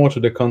is more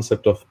to the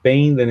concept of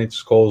pain than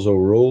its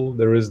causal role.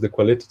 There is the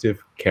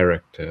qualitative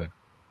character,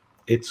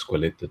 its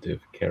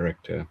qualitative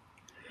character.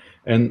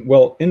 And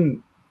well,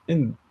 in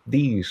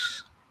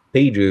these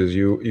pages,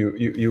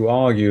 you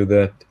argue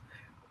that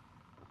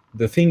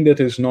the thing that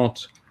is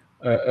not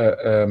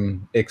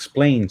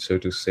explained, so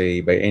to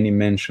say, by any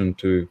mention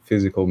to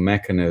physical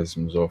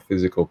mechanisms or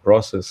physical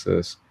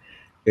processes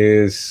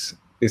is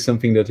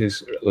something that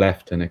is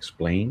left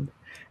unexplained,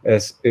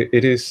 as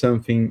it is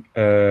something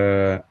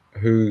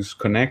whose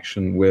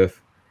connection with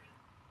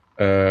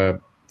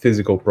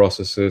physical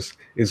processes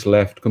is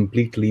left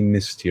completely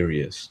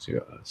mysterious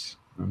to us.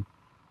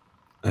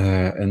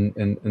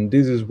 And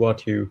this is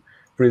what you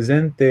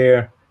present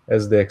there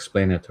as the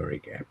explanatory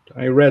gap.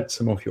 I read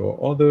some of your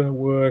other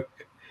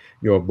work,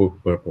 your book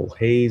Purple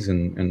Haze,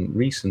 and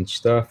recent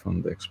stuff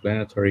on the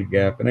explanatory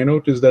gap, and I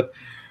noticed that,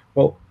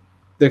 well,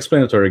 the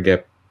explanatory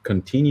gap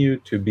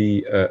continued to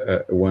be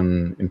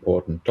one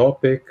important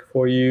topic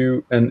for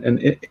you, and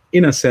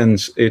in a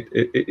sense,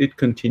 it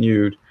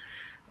continued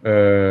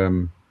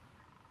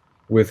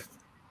with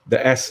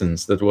the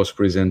essence that was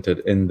presented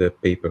in the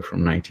paper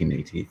from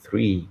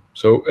 1983.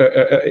 So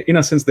in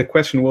a sense, the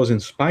question was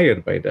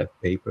inspired by that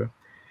paper,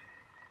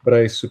 but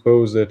I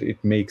suppose that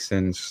it makes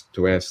sense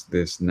to ask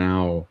this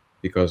now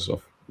because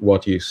of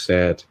what you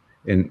said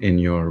in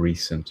your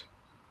recent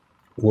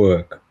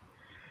work.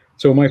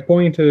 So my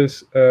point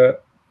is, in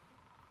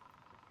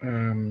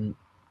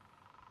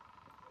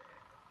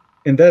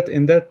that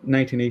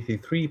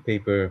 1983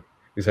 paper,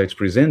 besides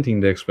presenting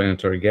the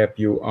explanatory gap,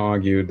 you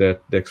argue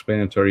that the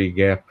explanatory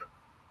gap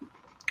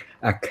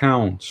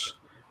accounts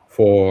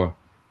for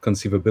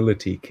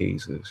conceivability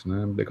cases,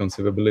 the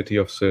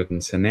conceivability of certain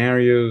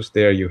scenarios.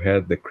 There you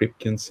had the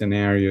Kripken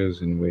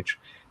scenarios in which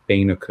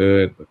pain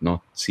occurred but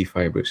not C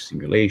fiber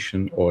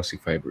stimulation, or C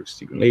fiber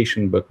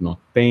stimulation but not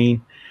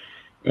pain.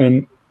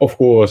 And of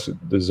course,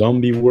 the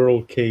zombie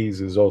world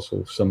case is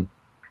also some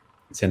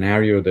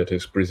scenario that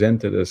is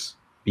presented as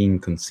being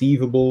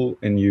conceivable,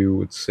 and you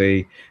would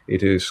say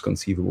it is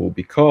conceivable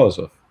because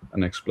of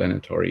an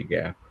explanatory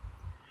gap.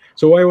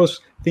 So I was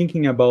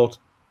thinking about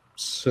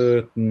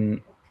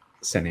certain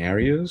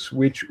scenarios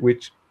which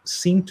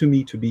seem to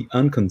me to be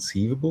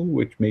unconceivable,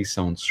 which may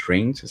sound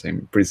strange as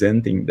I'm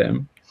presenting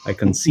them. I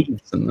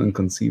conceive some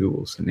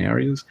unconceivable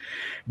scenarios,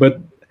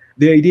 but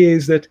the idea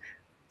is that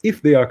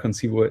if they are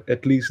conceivable,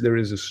 at least there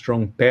is a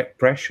strong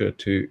pressure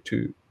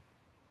to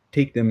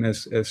take them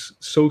as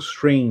so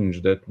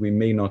strange that we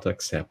may not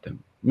accept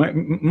them.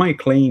 My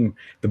claim,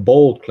 the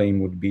bold claim,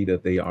 would be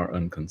that they are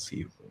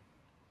unconceivable.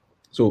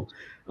 So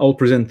I'll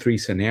present three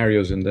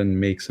scenarios and then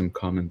make some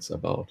comments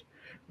about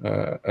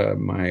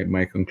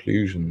my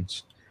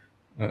conclusions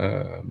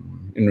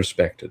in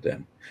respect to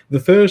them. The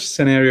first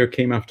scenario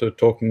came after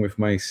talking with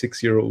my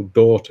 6-year-old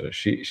daughter.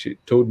 She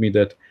told me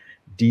that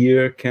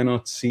deer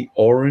cannot see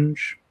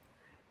orange,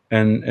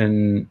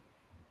 and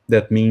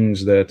that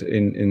means that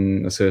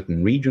in a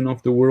certain region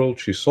of the world,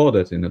 she saw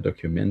that in a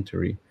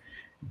documentary,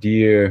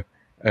 deer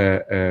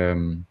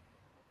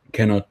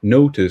cannot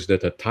notice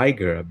that a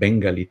tiger, a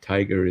Bengali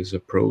tiger, is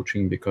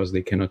approaching because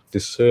they cannot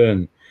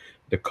discern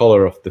the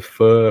color of the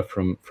fur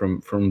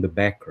from the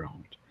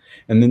background.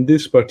 And in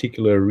this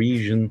particular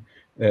region,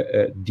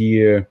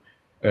 deer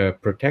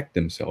protect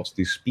themselves.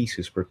 This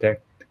species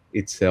protect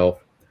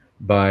itself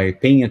by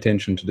paying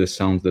attention to the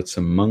sounds that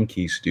some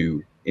monkeys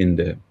do in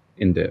the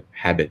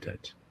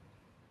habitat.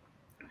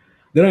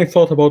 Then I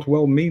thought about,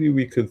 well, maybe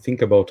we could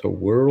think about a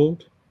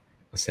world,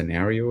 a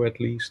scenario at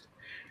least,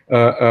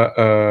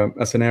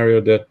 a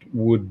scenario that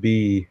would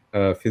be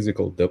a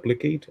physical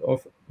duplicate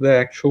of the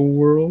actual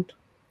world,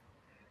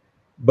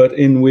 but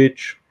in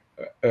which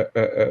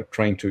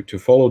trying to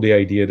follow the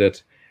idea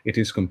that it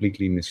is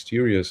completely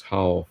mysterious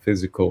how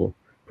physical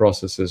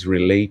processes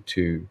relate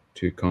to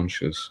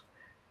conscious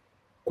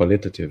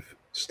qualitative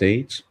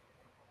states.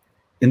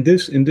 In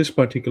this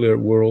particular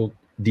world,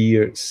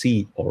 deer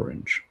see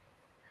orange.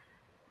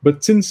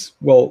 But since,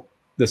 well,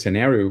 the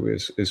scenario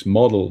is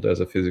modeled as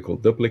a physical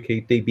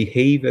duplicate, they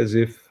behave as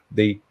if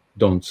they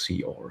don't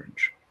see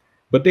orange.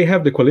 But they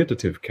have the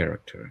qualitative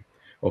character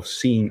of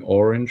seeing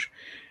orange.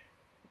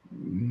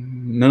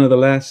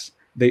 Nonetheless,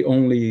 they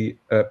only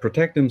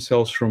protect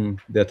themselves from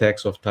the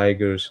attacks of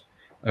tigers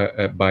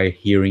by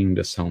hearing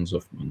the sounds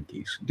of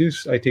monkeys.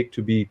 This I take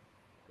to be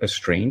a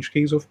strange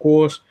case, of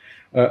course,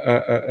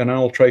 and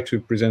I'll try to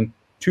present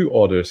two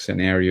other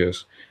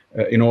scenarios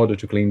in order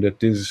to claim that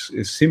this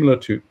is similar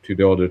to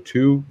the other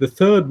two. The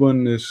third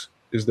one is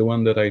the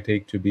one that I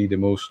take to be the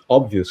most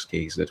obvious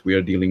case that we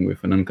are dealing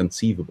with an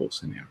unconceivable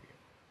scenario.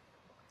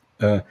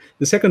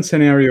 The second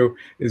scenario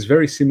is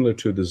very similar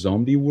to the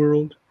zombie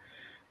world,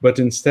 but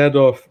instead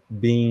of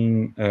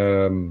being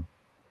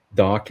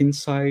dark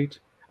inside,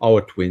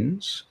 our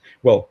twins,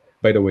 well,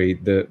 by the way,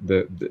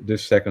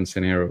 this second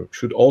scenario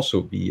should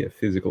also be a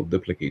physical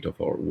duplicate of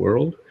our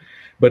world,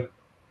 but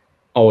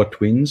our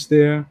twins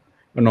there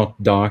are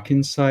not dark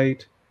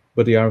inside,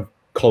 but they are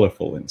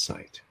colorful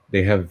inside.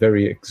 They have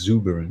very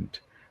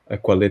exuberant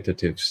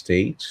qualitative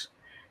states.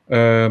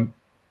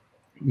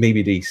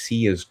 Maybe they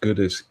see as good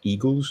as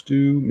eagles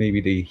do.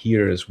 Maybe they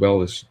hear as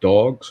well as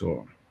dogs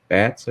or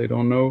bats, I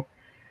don't know.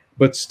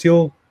 But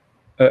still,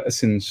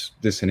 since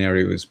this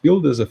scenario is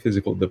built as a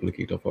physical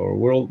duplicate of our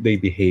world, they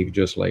behave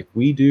just like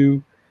we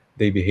do.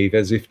 They behave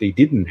as if they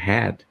didn't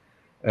had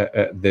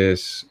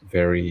this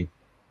very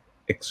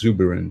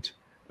exuberant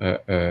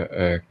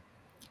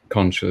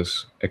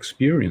conscious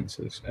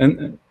experiences.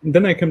 And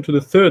then I come to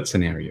the third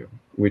scenario,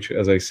 which,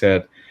 as I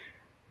said,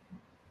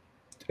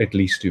 at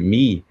least to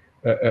me,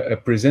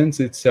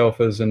 presents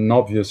itself as an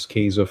obvious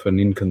case of an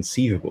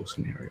inconceivable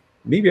scenario.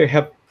 Maybe I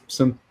have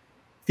some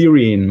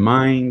theory in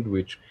mind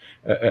which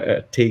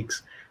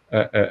takes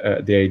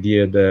the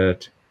idea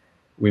that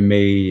we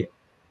may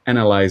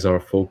analyze our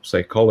folk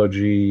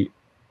psychology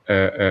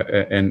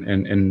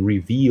and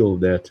reveal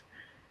that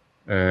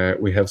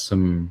we have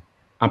some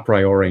a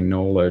priori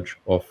knowledge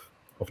of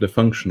the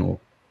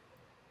functional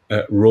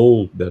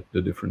role that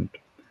the different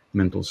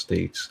mental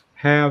states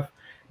have,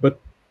 but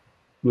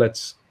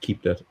let's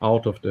keep that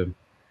out of the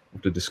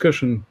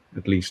discussion,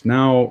 at least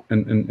now,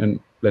 and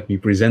let me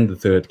present the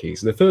third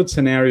case. The third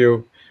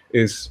scenario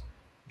is,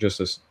 just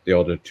as the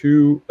other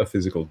two, a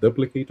physical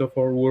duplicate of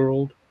our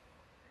world.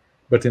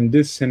 But in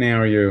this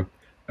scenario,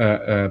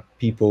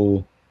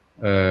 people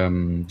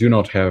do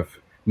not have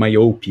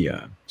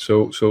myopia.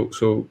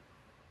 So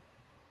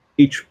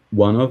each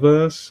one of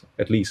us,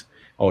 at least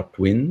our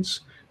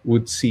twins,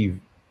 would see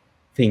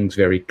things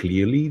very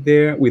clearly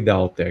there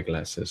without their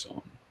glasses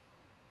on.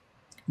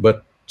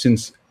 But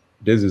since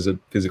this is a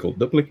physical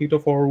duplicate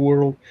of our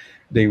world,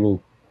 they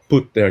will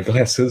put their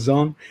glasses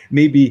on.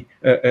 Maybe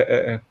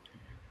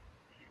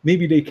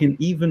maybe they can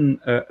even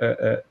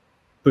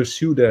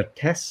pursue their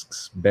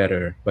tasks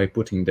better by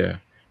putting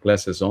their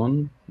glasses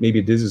on.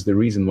 Maybe this is the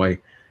reason why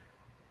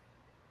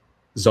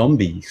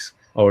zombies,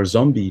 our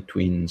zombie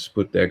twins,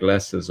 put their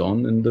glasses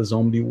on in the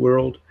zombie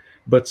world.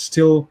 But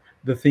still,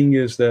 the thing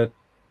is that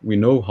we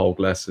know how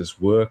glasses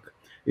work.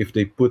 If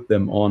they put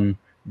them on,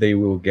 they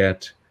will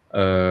get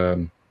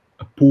a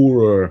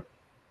poorer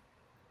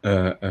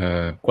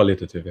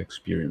qualitative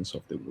experience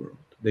of the world.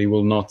 They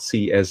will not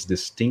see as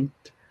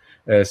distinct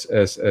as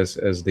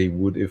they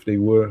would if they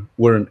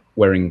weren't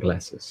wearing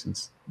glasses,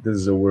 since this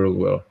is a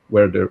world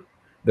where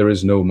there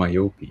is no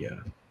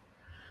myopia.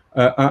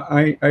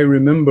 I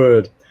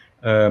remembered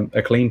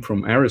a claim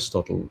from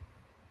Aristotle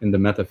in the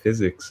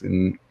Metaphysics,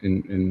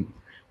 in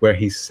where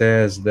he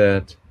says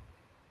that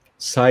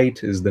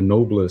sight is the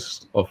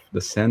noblest of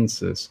the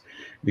senses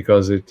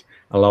because it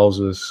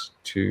allows us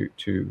to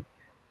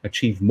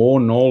achieve more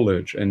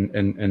knowledge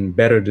and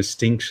better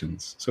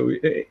distinctions. So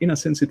in a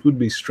sense, it would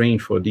be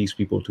strange for these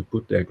people to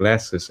put their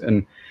glasses.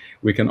 And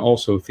we can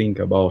also think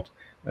about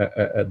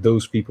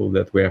those people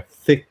that wear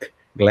thick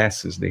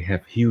glasses. They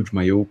have huge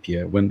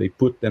myopia. When they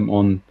put them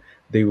on,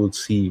 they will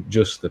see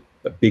just a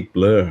big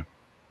blur.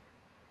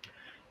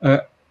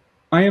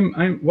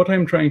 What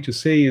I'm trying to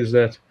say is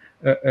that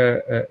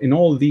in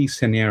all these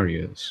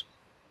scenarios,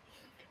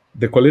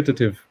 the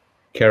qualitative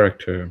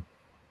character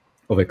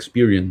of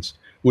experience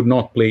would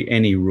not play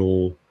any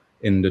role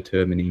in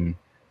determining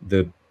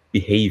the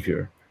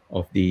behavior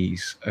of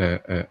these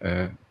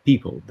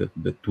people,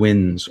 the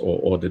twins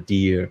or the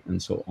deer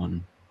and so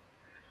on.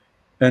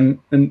 And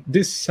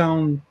this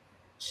sounds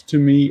to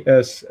me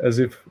as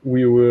if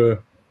we were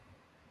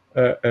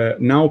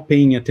now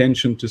paying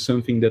attention to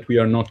something that we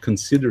are not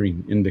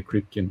considering in the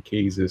Kripken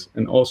cases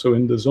and also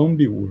in the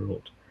zombie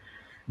world.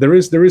 There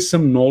is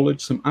some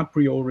knowledge, some a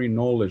priori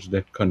knowledge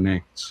that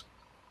connects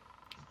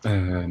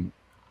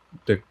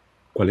the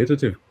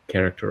qualitative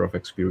character of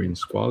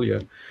experience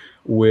qualia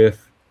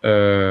with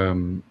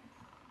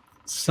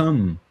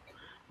some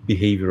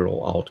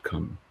behavioral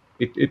outcome.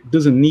 It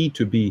doesn't need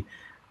to be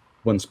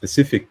one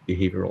specific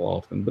behavioral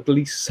outcome, but at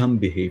least some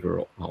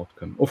behavioral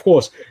outcome. Of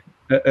course,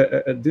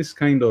 this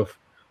kind of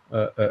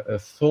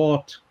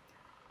thought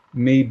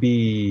may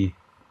be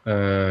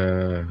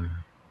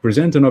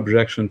present an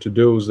objection to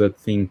those that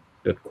think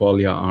that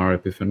qualia are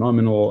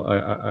epiphenomenal.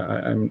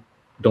 I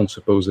don't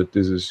suppose that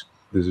this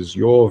is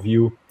your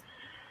view,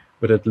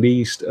 but at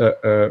least,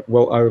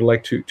 well, I would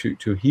like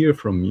to hear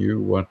from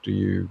you. What do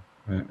you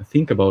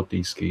think about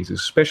these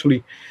cases,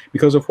 especially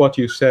because of what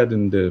you said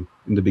in the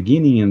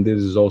beginning, and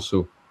this is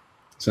also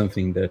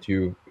something that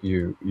you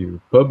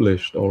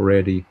published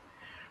already,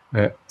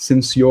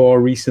 since your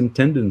recent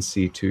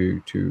tendency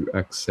to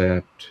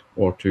accept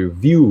or to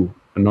view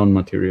a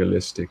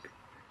non-materialistic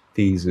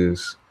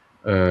thesis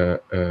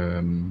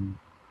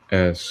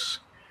as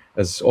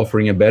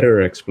offering a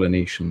better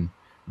explanation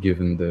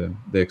given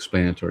the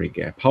explanatory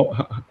gap.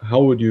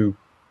 How would you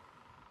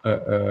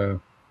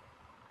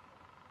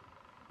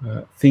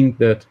think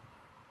that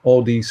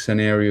all these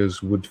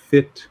scenarios would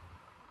fit,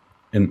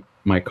 and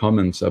my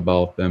comments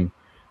about them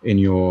in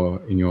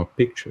your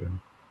picture?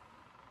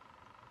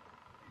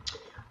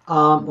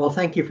 Well,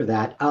 thank you for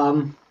that.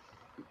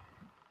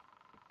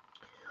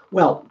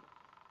 Well,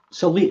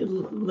 so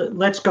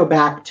let's go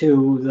back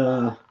to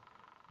the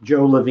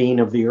Joe Levine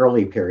of the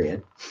early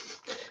period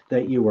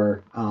that you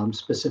were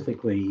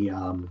specifically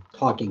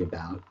talking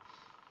about.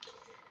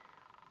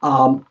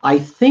 I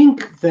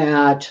think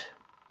that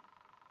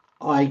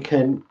I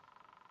can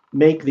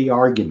make the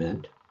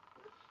argument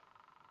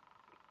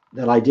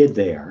that I did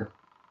there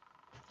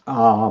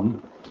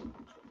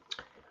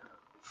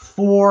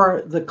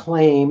for the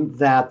claim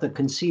that the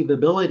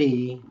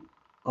conceivability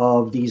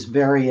of these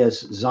various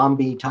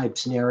zombie type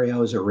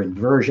scenarios or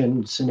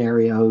inversion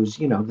scenarios,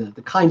 you know,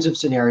 the kinds of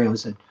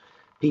scenarios that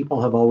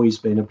people have always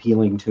been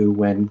appealing to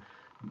when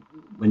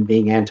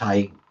being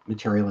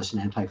anti-materialist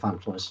and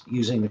anti-functionalist,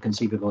 using the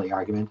conceivability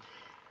argument.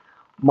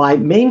 My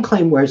main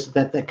claim was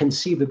that the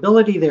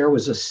conceivability there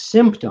was a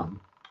symptom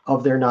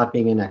of there not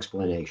being an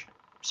explanation.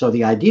 So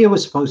the idea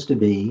was supposed to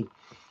be,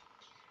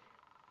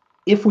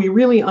 if we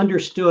really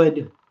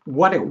understood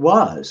what it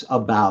was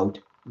about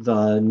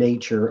the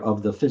nature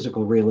of the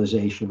physical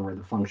realization or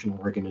the functional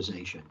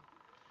organization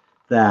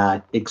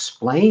that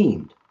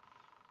explained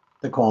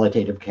the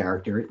qualitative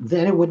character,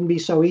 then it wouldn't be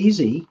so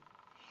easy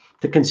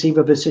to conceive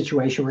of a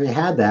situation where you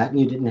had that and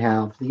you didn't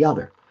have the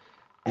other.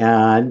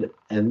 And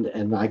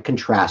I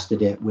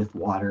contrasted it with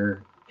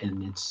water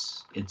and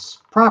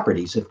its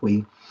properties.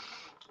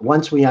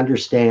 Once we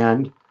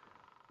understand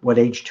what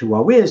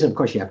H2O is, and of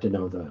course you have to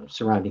know the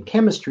surrounding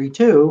chemistry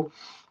too,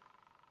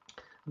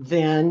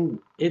 then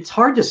it's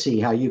hard to see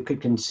how you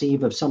could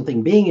conceive of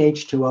something being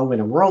H2O in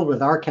a world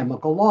with our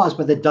chemical laws,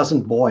 but it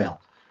doesn't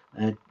boil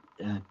at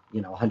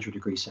 100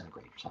 degrees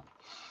centigrade or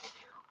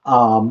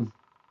something.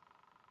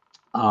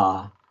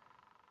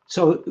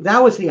 So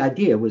that was the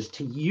idea, was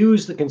to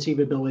use the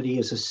conceivability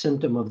as a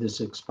symptom of this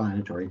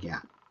explanatory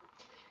gap.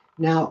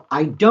 Now,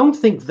 I don't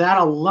think that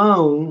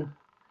alone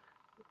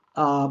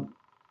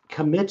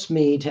commits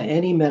me to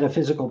any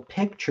metaphysical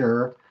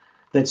picture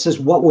that says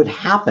what would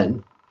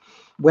happen,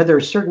 whether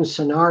certain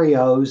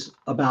scenarios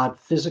about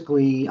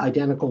physically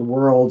identical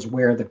worlds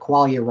where the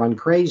qualia run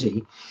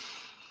crazy,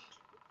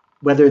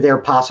 whether they're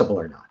possible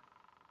or not,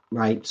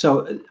 right?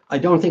 So I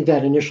don't think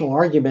that initial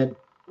argument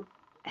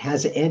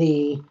has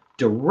any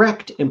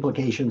direct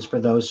implications for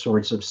those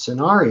sorts of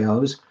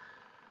scenarios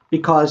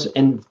because,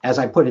 and as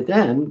I put it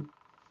then,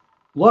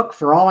 look,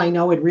 for all I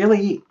know, it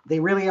really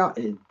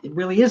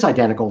is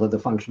identical to the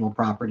functional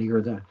property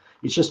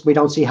it's just we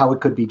don't see how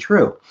it could be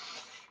true.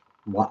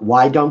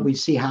 Why don't we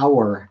see how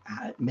or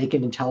make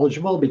it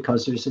intelligible?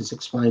 Because there's this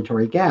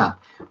explanatory gap.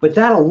 But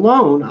that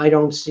alone, I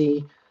don't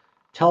see,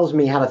 tells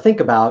me how to think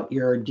about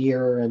your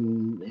deer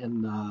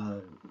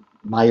and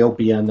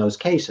myopia in those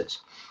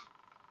cases.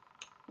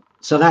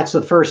 So that's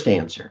the first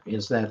answer,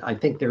 is that I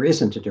think there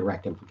isn't a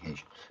direct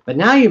implication. But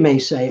now you may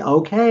say,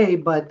 okay,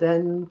 but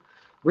then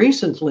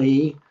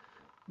recently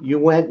you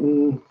went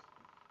and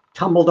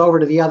tumbled over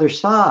to the other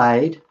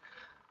side,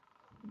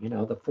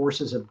 the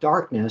forces of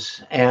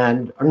darkness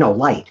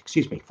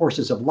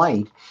forces of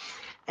light,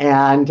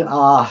 and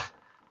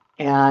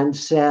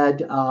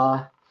said,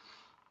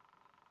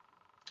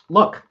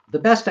 look, the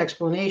best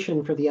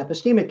explanation for the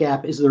epistemic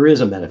gap is there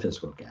is a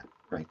metaphysical gap,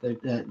 right?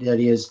 That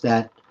is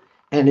that,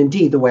 and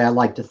indeed the way I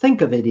like to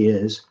think of it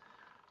is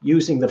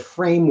using the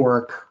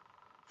framework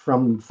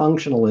from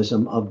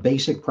functionalism of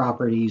basic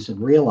properties and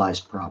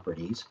realized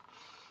properties,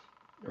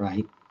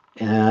 right?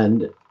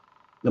 And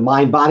the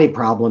mind-body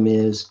problem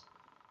is,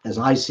 as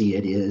I see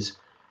it, is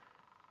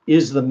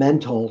the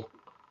mental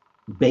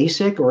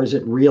basic or is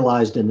it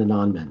realized in the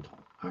non-mental?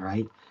 All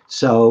right.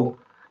 So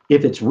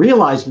if it's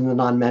realized in the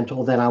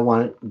non-mental,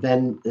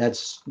 then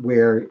that's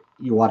where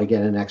you ought to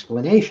get an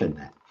explanation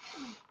then.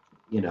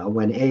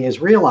 When A is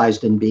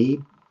realized in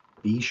B,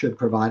 B should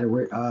provide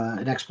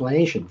an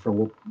explanation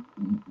for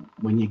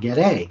when you get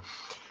A.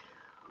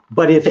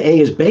 But if A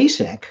is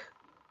basic,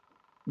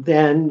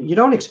 then you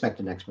don't expect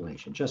an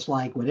explanation, just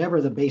like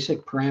whatever the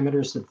basic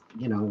parameters that,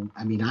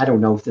 I mean, I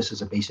don't know if this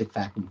is a basic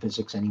fact in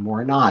physics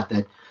anymore or not,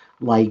 that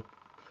light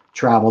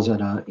travels at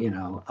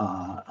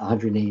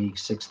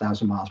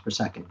 186,000 miles per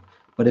second.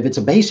 But if it's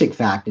a basic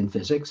fact in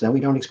physics, then we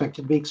don't expect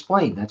it to be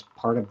explained. That's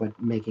part of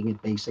what making it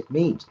basic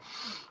means.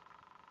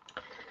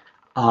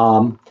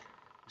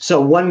 So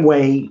one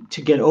way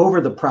to get over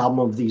the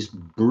problem of these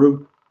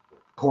brute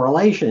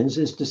correlations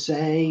is to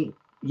say,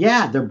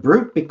 yeah, they're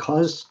brute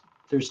because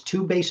there's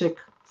two basic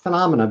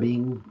phenomena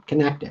being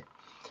connected.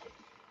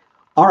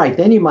 All right,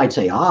 then you might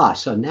say,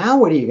 so now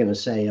what are you going to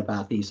say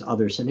about these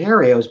other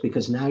scenarios?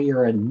 Because now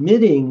you're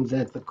admitting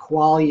that the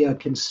qualia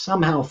can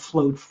somehow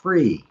float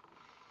free,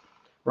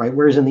 right?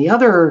 Whereas in the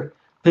other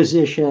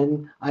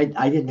position, I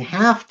didn't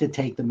have to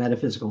take the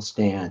metaphysical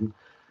stand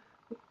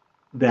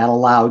that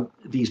allowed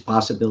these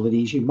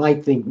possibilities. You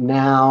might think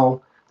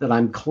now that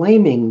I'm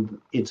claiming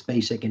it's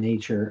basic in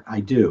nature, I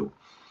do.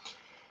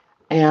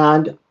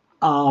 And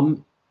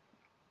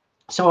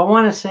so I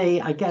want to say,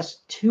 I guess,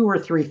 2 or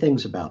 3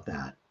 things about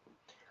that.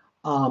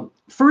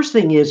 First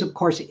thing is, of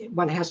course,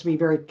 one has to be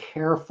very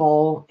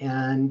careful,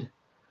 and,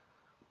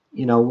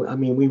 I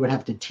mean, we would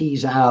have to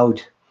tease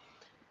out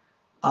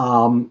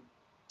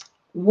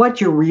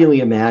what you're really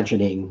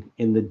imagining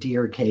in the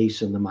deer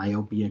case and the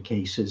myopia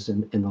cases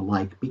and the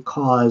like,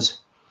 because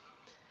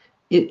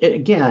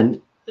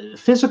again,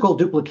 physical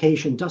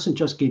duplication doesn't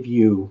just give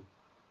you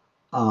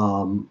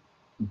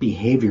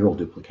behavioral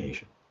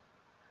duplication.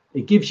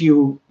 It gives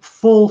you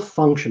full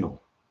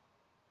functional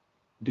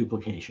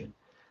duplication.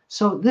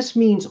 So this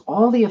means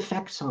all the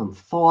effects on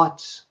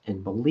thoughts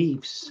and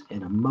beliefs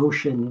and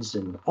emotions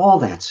and all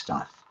that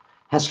stuff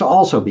has to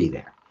also be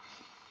there.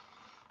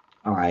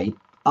 All right.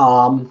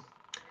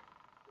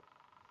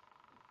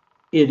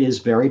 It is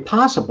very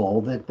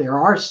possible that there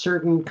are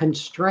certain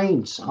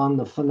constraints on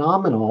the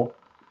phenomenal,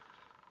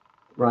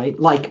 right?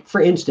 Like, for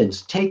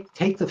instance,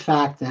 take the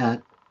fact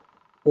that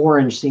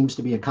orange seems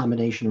to be a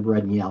combination of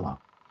red and yellow,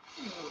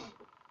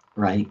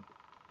 right?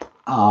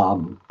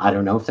 I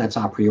don't know if that's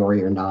a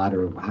priori or not,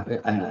 or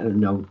I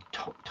don't know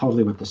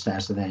totally what the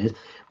status of that is.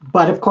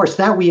 But of course,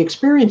 that we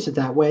experience it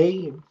that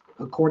way,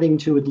 according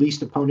to at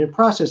least opponent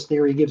process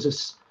theory, gives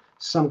us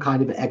some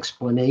kind of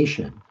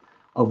explanation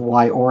of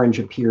why orange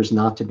appears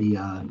not to be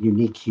a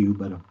unique hue,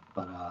 but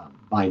a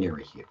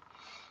binary hue.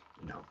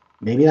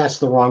 Maybe that's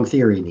the wrong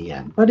theory in the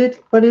end, but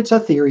it's a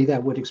theory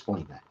that would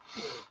explain that.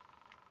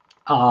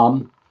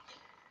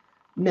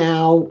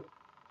 Now,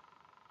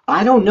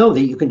 I don't know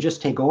that you can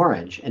just take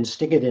orange and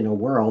stick it in a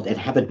world and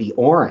have it be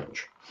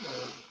orange,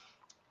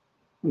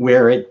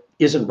 where it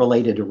isn't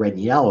related to red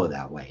and yellow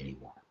that way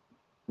anymore,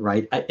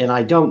 right? And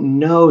I don't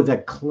know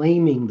that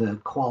claiming the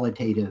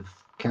qualitative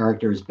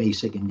character is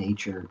basic in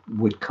nature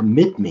would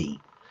commit me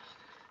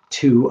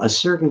to a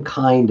certain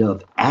kind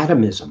of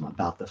atomism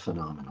about the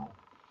phenomenal,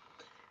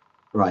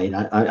 right?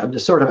 I'm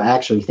just sort of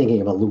actually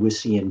thinking of a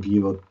Lewisian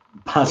view of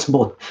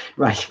possible,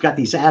 right? You've got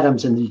these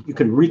atoms and you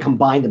can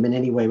recombine them in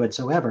any way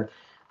whatsoever.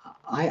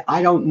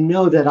 I don't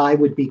know that I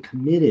would be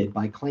committed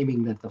by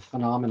claiming that the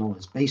phenomenal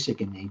is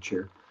basic in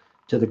nature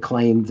to the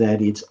claim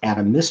that it's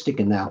atomistic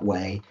in that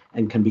way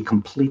and can be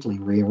completely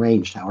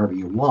rearranged however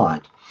you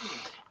want,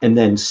 and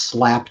then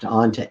slapped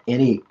onto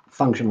any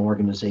functional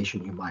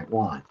organization you might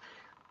want.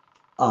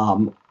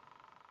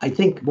 I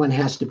think one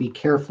has to be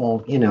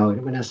careful,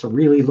 one has to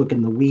really look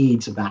in the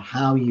weeds about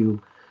how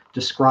you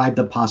describe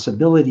the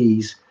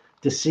possibilities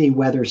to see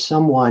whether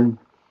someone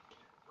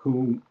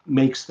who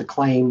makes the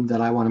claim that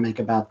I want to make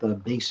about the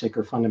basic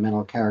or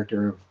fundamental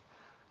character of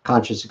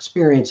conscious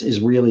experience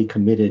is really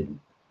committed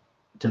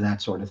to that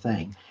sort of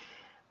thing.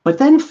 But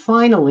then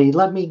finally,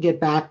 let me get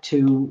back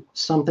to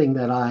something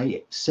that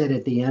I said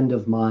at the end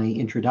of my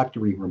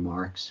introductory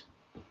remarks.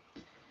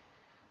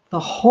 The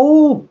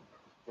whole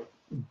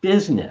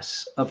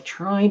business of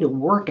trying to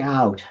work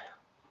out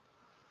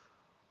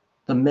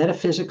the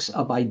metaphysics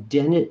of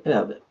identity,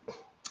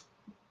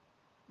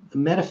 the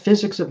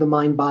metaphysics of the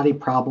mind-body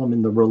problem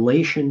and the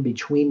relation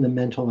between the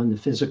mental and the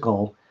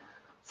physical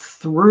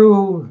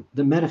through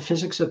the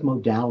metaphysics of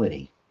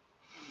modality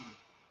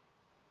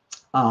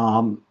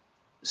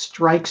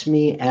strikes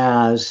me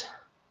as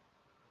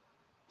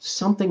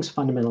something's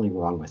fundamentally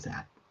wrong with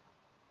that.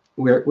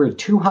 We're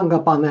too hung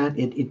up on that.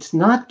 It's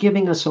not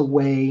giving us a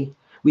way.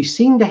 We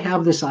seem to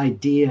have this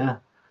idea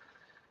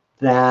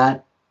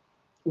that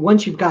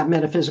once you've got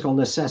metaphysical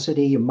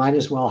necessity, you might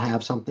as well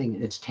have something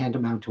that's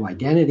tantamount to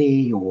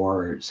identity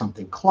or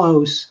something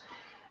close,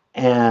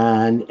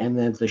 and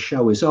then the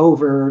show is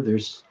over.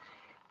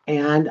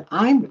 And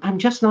I'm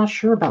just not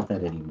sure about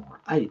that anymore.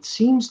 It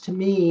seems to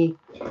me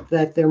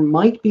that there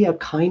might be a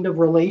kind of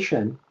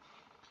relation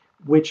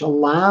which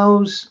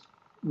allows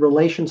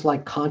relations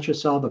like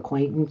conscious of,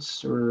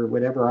 acquaintance, or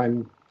whatever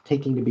I'm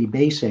taking to be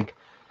basic,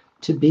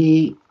 to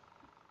be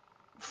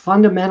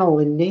fundamental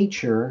in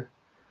nature,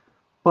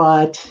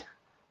 but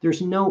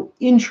there's no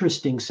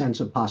interesting sense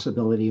of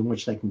possibility in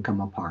which they can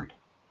come apart.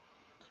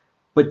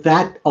 But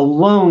that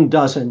alone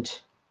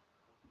doesn't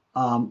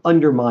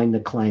undermine the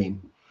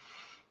claim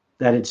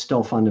that it's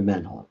still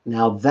fundamental.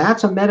 Now,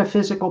 that's a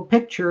metaphysical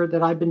picture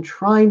that I've been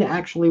trying to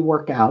actually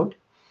work out.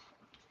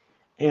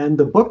 And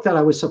the book that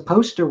I was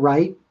supposed to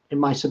write in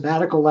my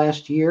sabbatical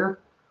last year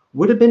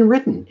would have been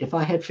written if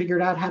I had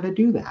figured out how to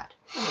do that.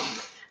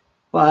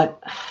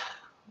 But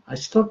I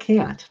still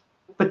can't.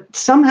 But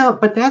somehow,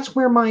 but that's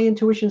where my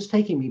intuition is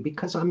taking me,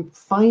 because I'm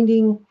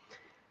finding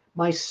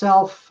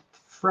myself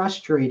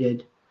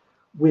frustrated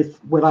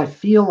with what I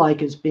feel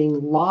like is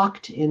being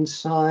locked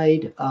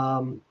inside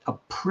a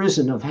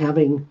prison of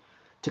having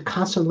to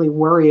constantly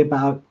worry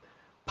about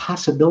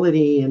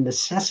possibility and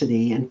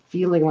necessity, and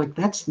feeling like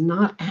that's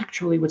not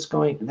actually what's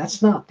going,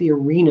 that's not the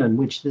arena in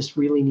which this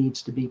really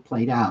needs to be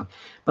played out.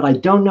 But I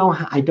don't know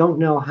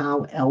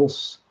how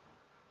else,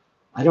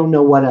 I don't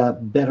know what a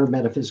better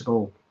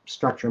metaphysical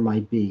structure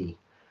might be.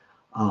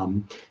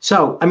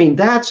 So, I mean,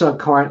 that's a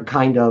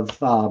kind of,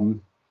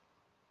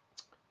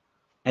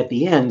 at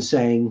the end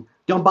saying,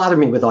 don't bother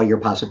me with all your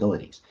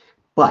possibilities.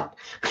 But,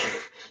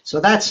 so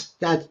that's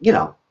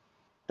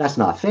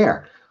not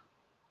fair.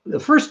 The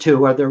first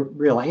two are the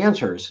real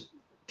answers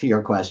to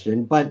your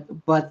question, but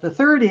the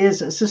third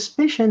is a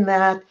suspicion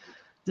that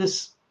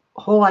this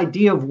whole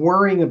idea of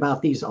worrying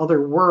about these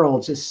other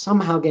worlds is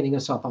somehow getting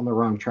us off on the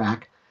wrong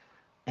track.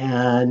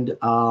 And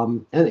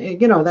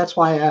that's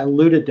why I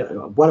alluded to,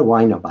 what do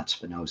I know about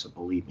Spinoza?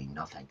 Believe me,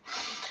 nothing.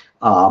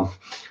 I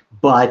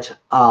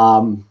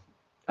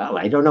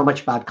don't know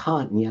much about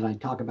Kant, and yet I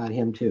talk about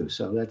him too,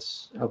 so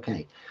that's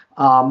okay.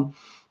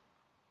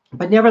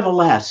 But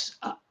nevertheless,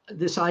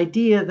 this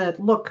idea that,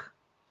 look,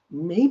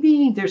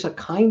 maybe there's a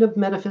kind of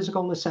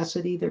metaphysical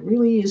necessity that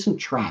really isn't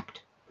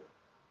tracked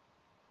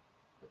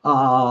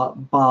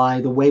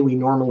by the way we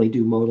normally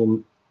do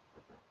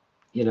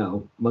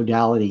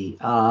modality,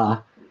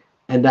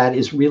 and that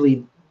is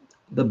really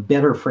the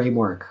better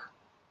framework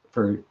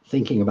for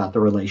thinking about the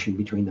relation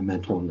between the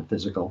mental and the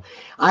physical.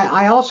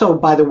 I also,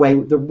 by the way,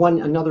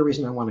 another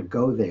reason I want to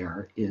go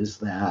there is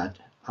that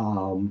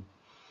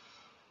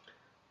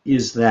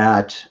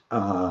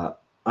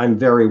I'm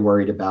very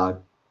worried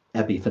about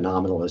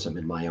epiphenomenalism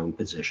in my own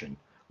position,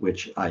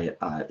 which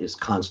is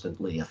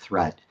constantly a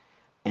threat.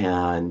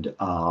 And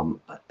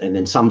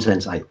in some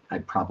sense, I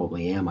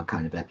probably am a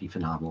kind of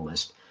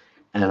epiphenomenalist,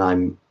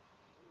 and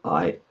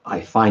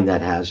I find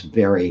that has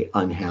very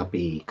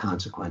unhappy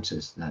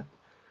consequences that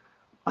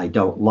I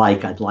don't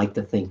like. I'd like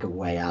to think a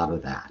way out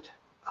of that,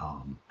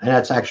 and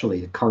that's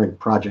actually the current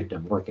project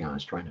I'm working on.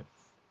 Is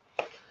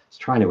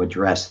trying to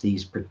address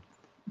these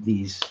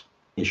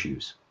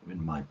issues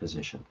in my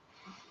position.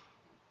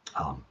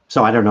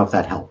 So I don't know if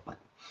that helped, but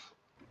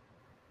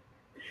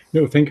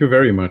no, thank you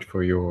very much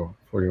for your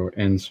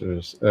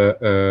answers.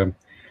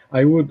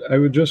 I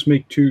would just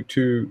make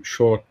two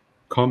short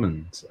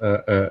comments.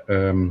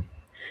 When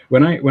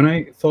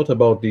I thought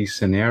about these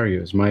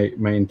scenarios, my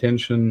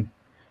intention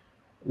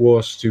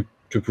was to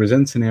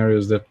present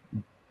scenarios that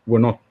were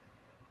not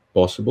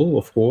possible,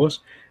 of course,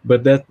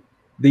 but that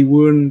they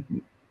were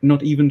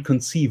not even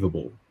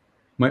conceivable.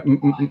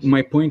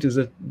 My point is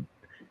that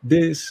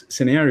these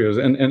scenarios,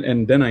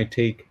 and then I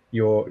take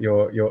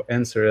your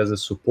answer as a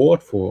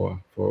support for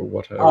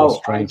what I was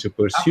trying to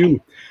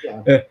pursue.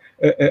 Okay. Yeah.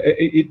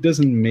 It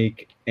doesn't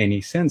make any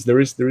sense. There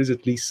is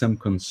at least some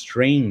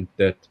constraint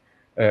that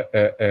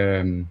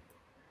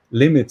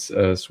limits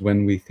us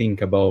when we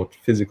think about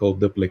physical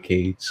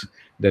duplicates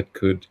that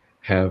could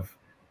have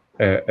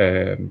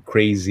a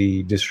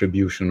crazy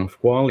distribution of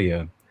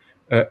qualia,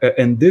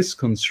 and this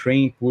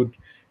constraint would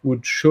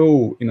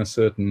show in a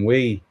certain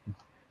way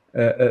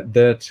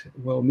that,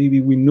 well, maybe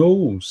we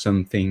know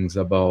some things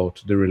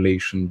about the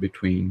relation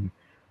between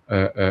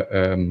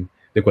the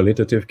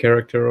qualitative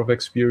character of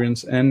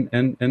experience and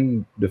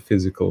the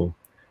physical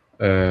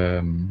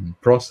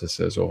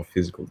processes or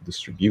physical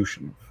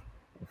distribution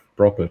of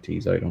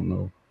properties. I don't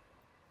know.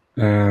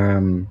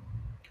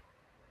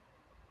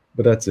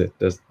 But that's it.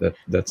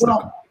 That's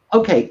well,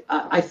 okay.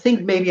 I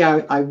think maybe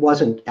I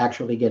wasn't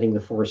actually getting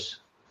the force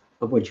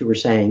of what you were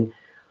saying.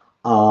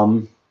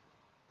 I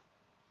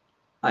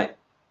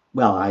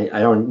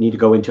don't need to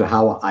go into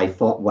what I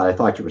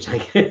thought you were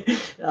saying.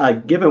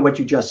 Given what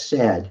you just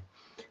said,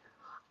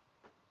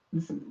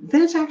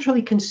 that's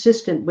actually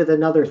consistent with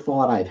another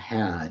thought I've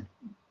had,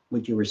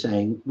 what you were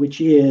saying,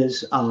 which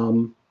is,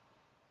 well,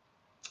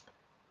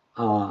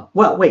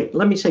 wait,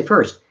 let me say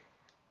first,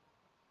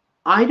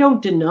 I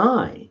don't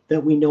deny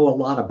that we know a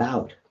lot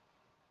about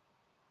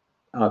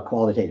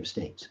qualitative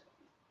states.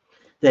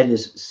 That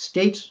is,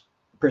 states,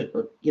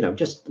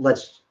 just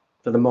let's,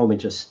 for the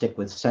moment, just stick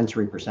with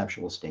sensory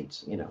perceptual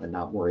states, and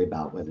not worry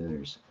about whether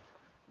there's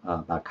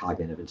about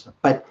cognitive and stuff.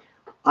 But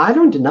I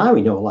don't deny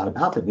we know a lot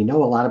about them. We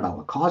know a lot about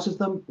what causes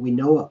them. We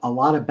know a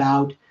lot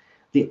about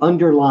the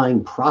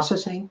underlying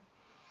processing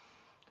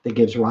that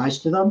gives rise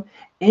to them.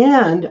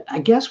 And I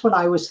guess what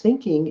I was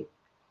thinking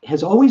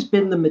has always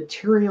been the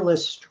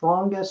materialist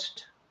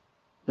strongest,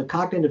 the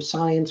cognitive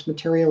science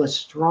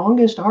materialist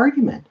strongest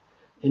argument,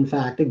 in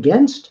fact,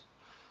 against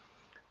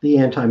the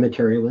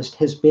anti-materialist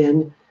has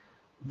been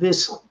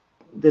this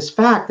this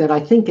fact that I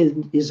think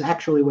is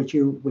actually what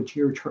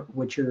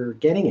you're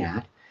getting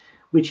at,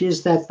 which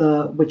is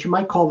that what you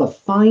might call the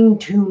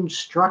fine-tuned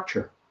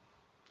structure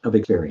of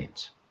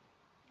experience,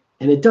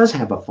 and it does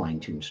have a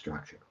fine-tuned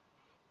structure,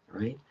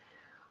 right?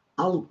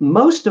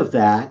 Most of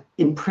that,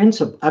 in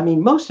principle, I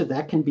mean, most of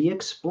that can be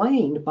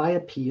explained by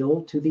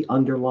appeal to the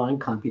underlying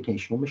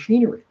computational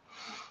machinery.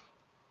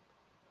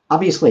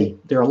 Obviously,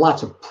 there are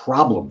lots of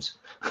problems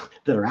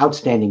that are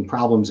outstanding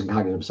problems in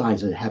cognitive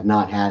science that have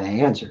not had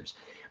answers.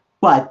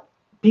 But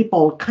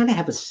people kind of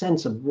have a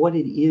sense of what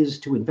it is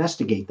to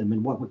investigate them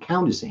and what would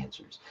count as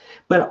answers.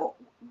 But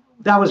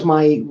that was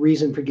my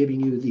reason for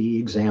giving you the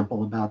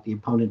example about the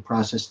opponent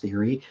process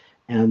theory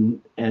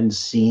and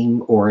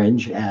seeing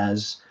orange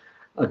as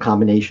a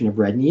combination of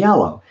red and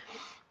yellow.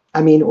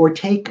 I mean, or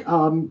take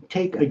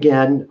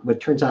again, what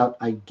turns out,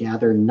 I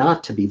gather,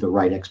 not to be the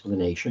right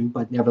explanation,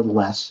 but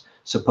nevertheless,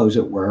 suppose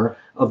it were,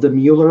 of the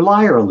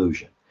Mueller-Lyer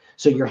illusion.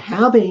 So you're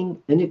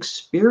having an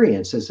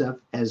experience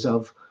as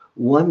of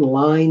one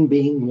line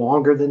being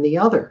longer than the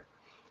other.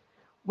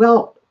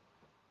 Well,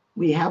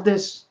 we have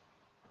this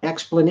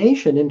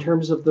explanation in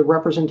terms of the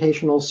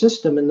representational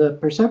system and the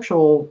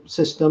perceptual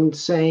system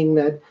saying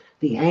that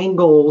the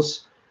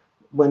angles,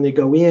 when they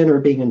go in, are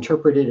being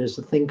interpreted as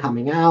the thing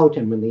coming out,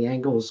 and when the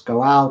angles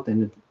go out,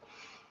 then it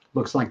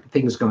looks like the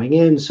thing's going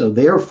in. So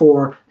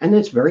therefore, and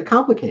it's very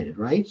complicated,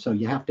 right? So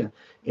you have to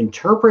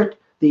interpret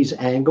these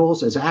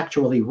angles as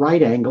actually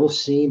right angles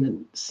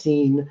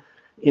seen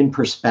in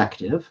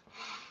perspective.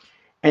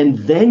 And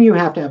then you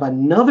have to have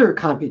another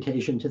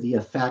computation to the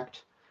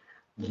effect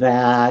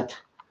that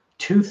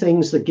two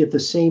things that give the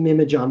same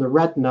image on the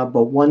retina,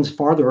 but one's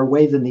farther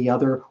away than the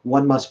other,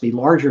 one must be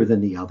larger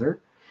than the other.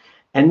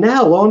 And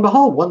now, lo and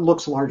behold, one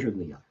looks larger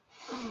than the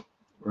other,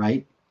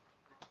 right?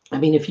 I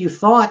mean, if you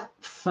thought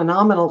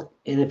phenomenal,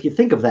 and if you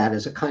think of that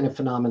as a kind of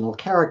phenomenal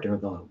character,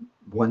 the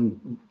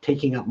one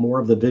taking up more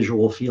of the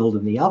visual field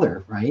than the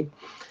other, right?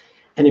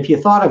 And if you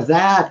thought of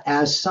that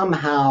as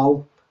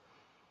somehow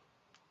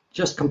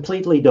just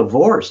completely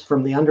divorced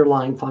from the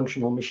underlying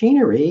functional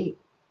machinery,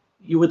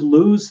 you would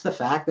lose the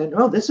fact that,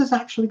 oh, this is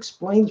actually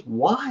explains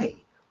why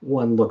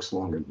one looks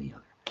longer than the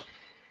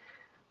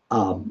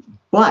other.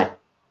 But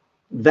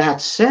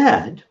that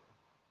said,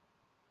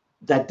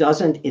 that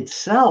doesn't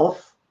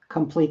itself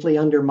completely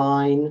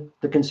undermine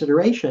the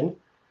consideration,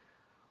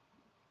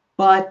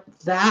 but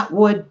that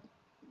would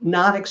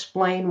not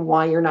explain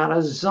why you're not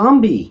a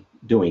zombie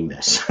doing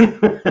this.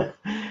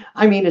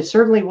 I mean, it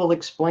certainly will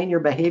explain your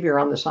behavior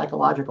on the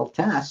psychological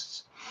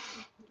tests,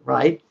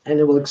 right? And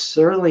it will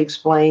certainly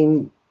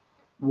explain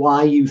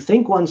why you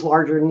think one's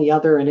larger than the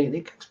other, and it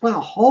can explain a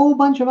whole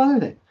bunch of other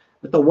things.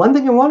 But the one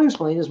thing I want to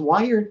explain is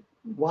why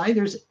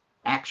there's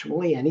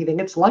actually anything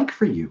it's like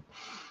for you.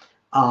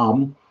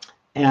 And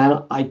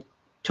I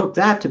took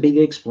that to be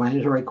the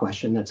explanatory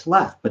question that's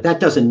left. But that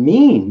doesn't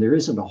mean there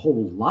isn't a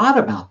whole lot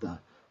about the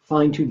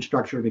fine-tuned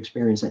structure of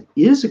experience that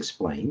is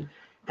explained.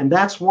 And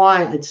that's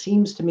why it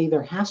seems to me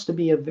there has to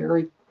be a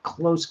very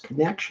close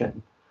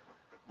connection,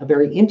 a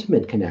very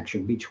intimate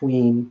connection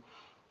between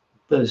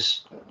the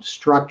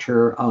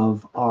structure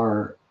of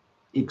our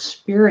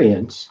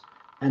experience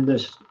and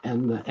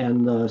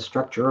the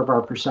structure of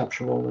our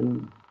perceptual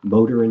and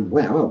motor and,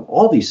 well,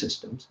 all these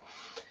systems.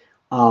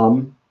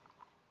 But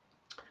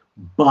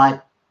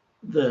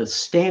the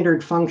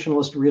standard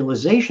functionalist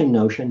realization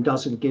notion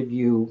doesn't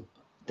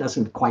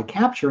quite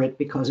capture it,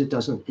 because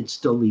it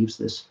still leaves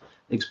this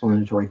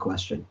explanatory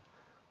question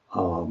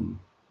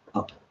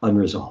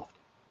unresolved.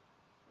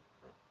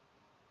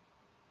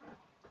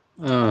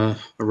 All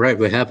right,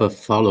 we have a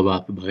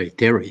follow-up by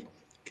Terry.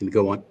 Can you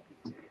go on?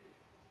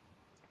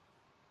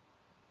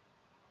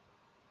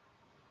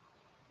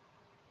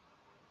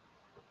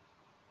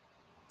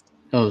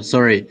 Oh,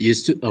 sorry.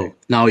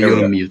 Now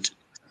you're on mute.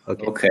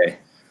 Okay. Okay.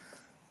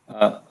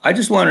 I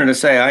just wanted to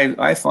say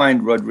I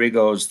find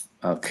Rodrigo's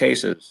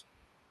cases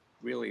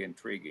really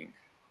intriguing.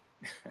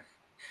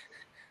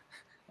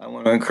 I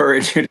want to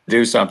encourage you to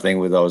do something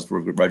with those,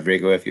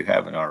 Rodrigo, if you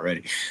haven't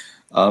already.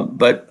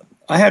 But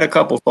I had a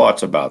couple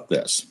thoughts about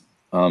this.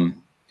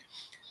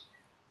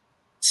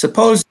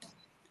 Suppose,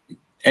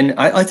 and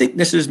I think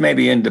this is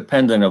maybe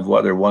independent of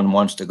whether one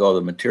wants to go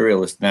the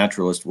materialist,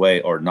 naturalist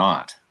way or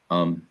not.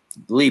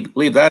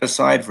 Leave that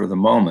aside for the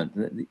moment.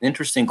 The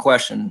interesting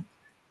question,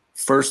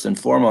 first and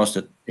foremost,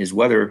 is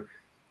whether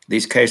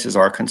these cases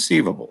are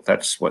conceivable.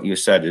 That's what you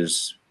said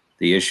is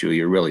the issue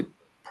you're really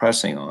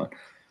pressing on.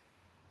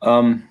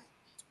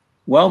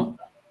 Well,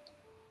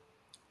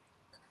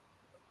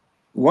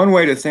 one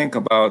way to think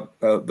about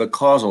the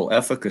causal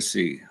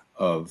efficacy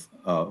of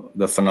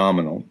the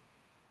phenomenal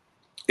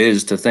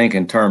is to think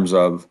in terms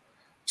of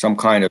some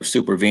kind of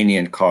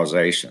supervenient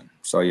causation.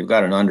 So you've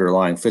got an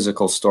underlying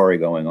physical story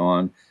going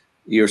on.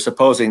 You're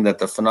supposing that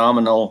the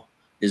phenomenal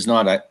is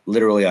not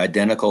literally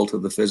identical to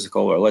the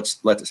physical, or let's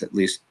at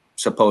least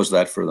suppose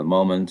that for the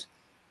moment.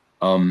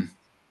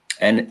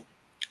 And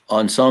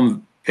on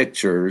some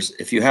pictures,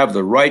 if you have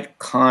the right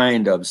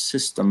kind of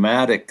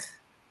systematic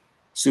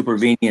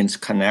supervenience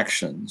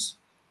connections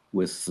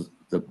with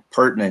the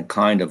pertinent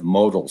kind of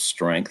modal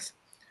strength,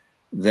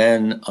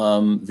 then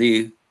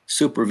the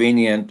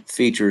supervenient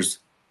features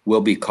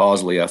will be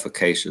causally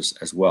efficacious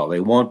as well. They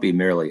won't be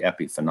merely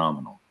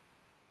epiphenomenal.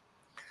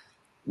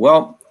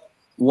 Well,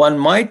 one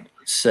might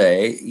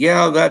say,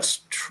 yeah,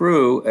 that's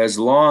true as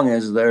long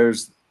as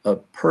there's a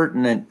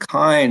pertinent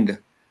kind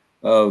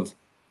of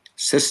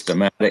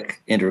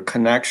systematic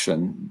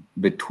interconnection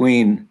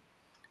between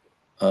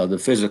the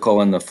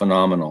physical and the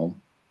phenomenal,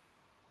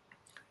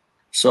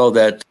 so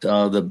that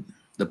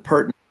the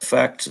pertinent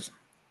effects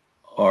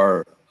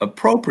are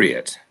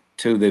appropriate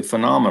to the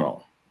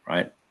phenomenal,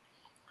 right?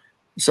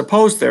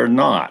 Suppose they're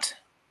not,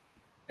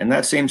 and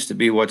that seems to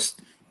be what's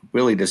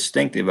really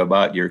distinctive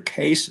about your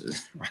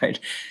cases, right?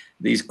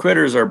 These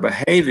critters are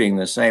behaving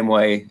the same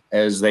way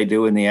as they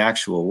do in the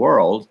actual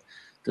world,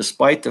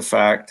 despite the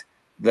fact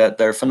that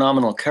their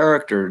phenomenal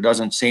character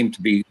doesn't seem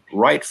to be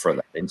right for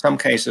that. In some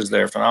cases,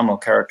 their phenomenal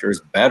character is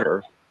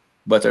better,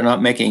 but they're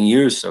not making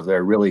use of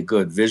their really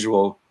good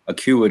visual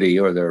acuity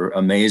or their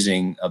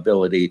amazing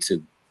ability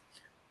to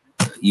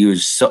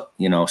use,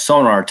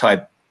 sonar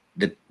type,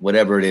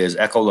 whatever it is,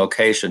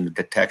 echolocation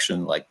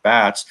detection like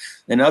bats.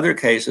 In other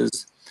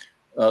cases,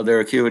 their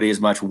acuity is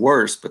much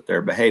worse, but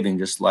they're behaving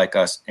just like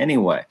us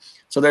anyway.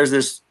 So there's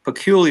this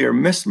peculiar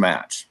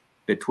mismatch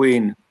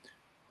between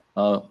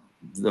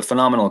the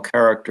phenomenal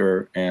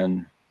character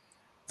and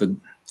the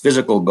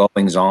physical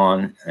goings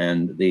on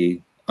and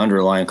the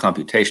underlying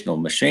computational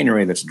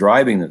machinery that's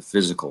driving the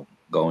physical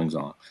goings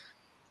on.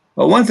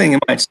 Well, one thing you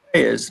might say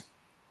is,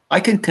 I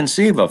can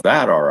conceive of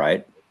that, all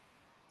right,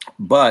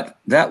 but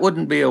that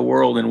wouldn't be a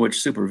world in which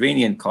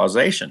supervenient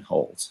causation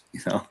holds.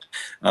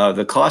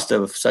 The cost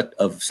of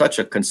such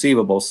a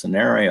conceivable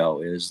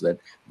scenario is that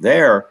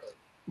there,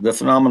 the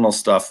phenomenal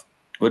stuff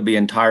would be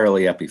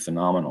entirely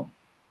epiphenomenal.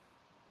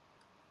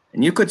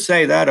 And you could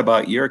say that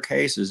about your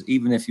cases,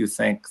 even if you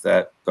think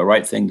that the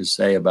right thing to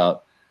say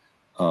about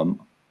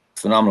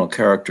phenomenal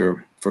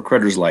character for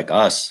critters like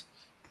us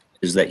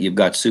is that you've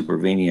got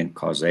supervenient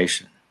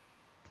causation.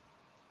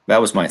 That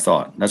was my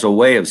thought. That's a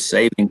way of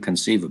saving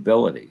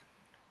conceivability,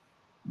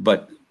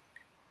 but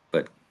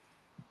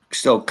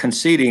still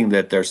conceding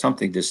that there's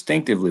something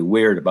distinctively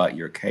weird about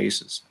your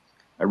cases.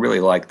 I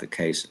really like the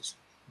cases.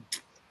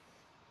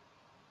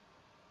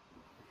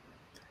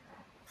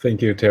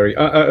 Thank you, Terry.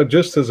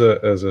 Just as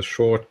a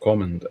short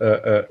comment,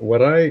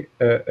 what I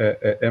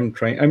am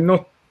trying, I'm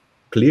not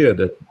clear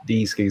that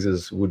these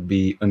cases would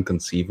be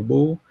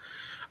inconceivable.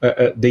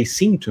 They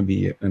seem to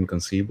be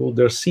inconceivable.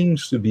 There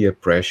seems to be a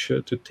pressure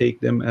to take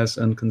them as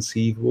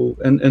inconceivable.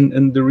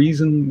 And the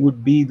reason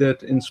would be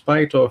that in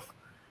spite of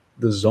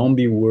the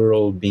zombie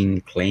world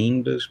being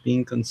claimed as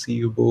being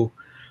conceivable,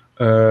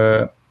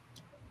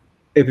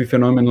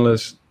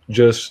 epiphenomenalist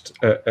just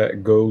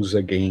goes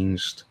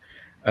against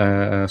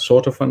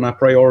sort of an a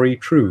priori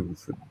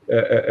truth.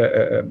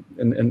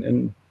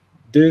 And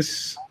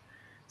this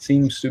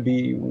seems to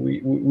be,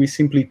 we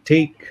simply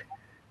take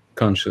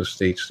conscious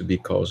states to be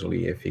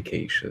causally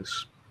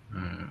efficacious.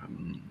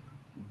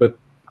 But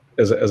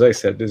as I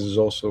said, this is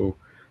also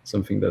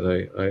something that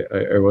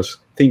I was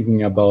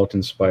thinking about,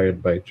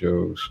 inspired by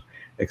Joe's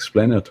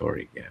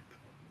explanatory gap.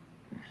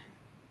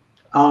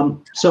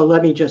 So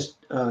let me just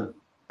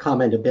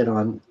comment a bit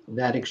on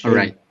that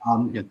exchange.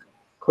 All right.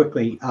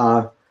 Quickly.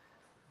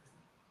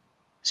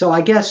 So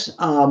I guess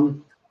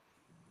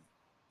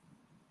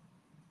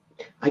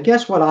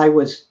what I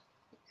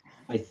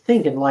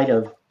think in light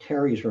of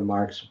Terry's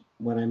remarks,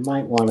 what I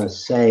might want to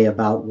say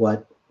about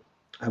what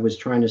I was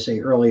trying to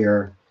say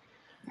earlier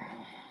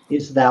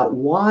is that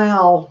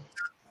while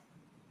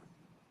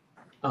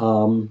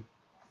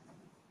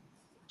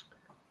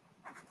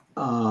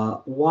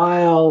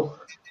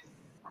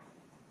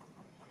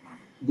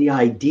the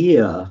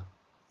idea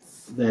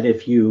that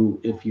if you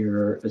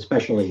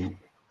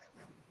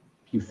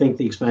think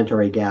the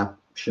explanatory gap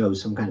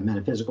shows some kind of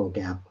metaphysical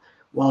gap,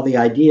 while the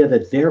idea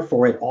that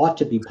therefore it ought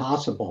to be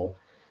possible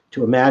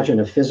to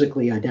imagine a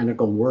physically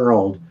identical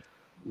world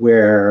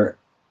where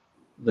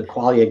the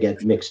qualia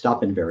get mixed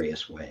up in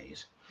various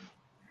ways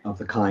of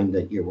the kind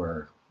that you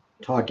were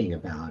talking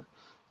about,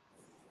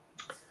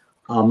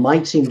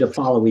 might seem to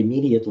follow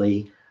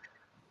immediately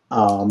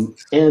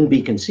and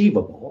be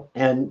conceivable.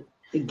 And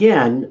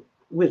again,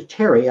 with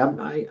Terry,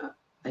 I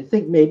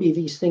think maybe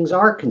these things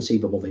are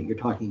conceivable that you're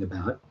talking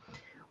about.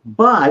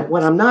 But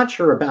what I'm not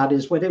sure about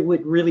is whether it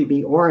would really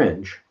be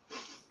orange,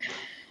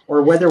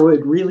 or whether it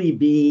would really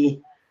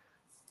be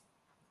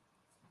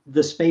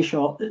the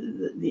spatial,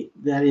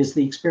 that is,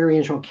 the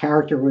experiential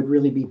character would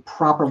really be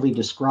properly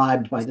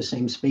described by the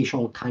same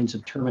spatial kinds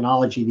of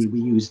terminology that we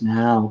use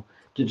now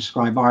to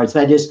describe arts.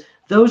 That is,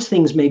 those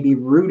things may be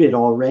rooted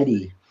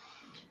already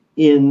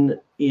in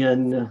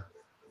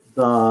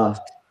the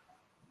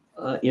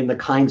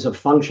kinds of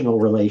functional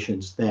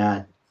relations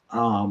that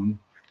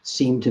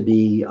seem to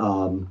be,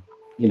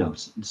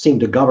 seem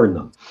to govern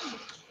them.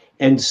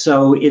 And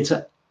so it's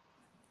a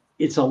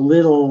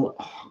little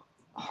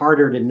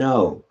harder to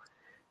know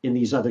in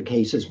these other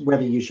cases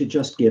whether you should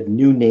just give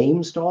new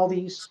names to all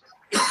these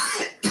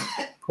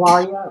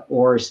qualia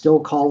or still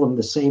call them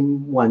the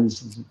same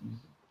ones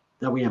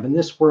that we have in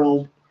this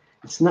world?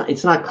 It's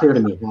not clear to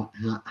me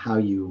how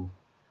you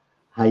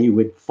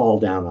would fall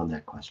down on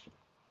that question.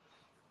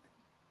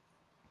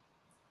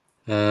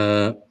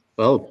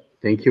 Well,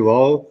 thank you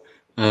all.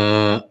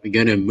 We're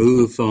going to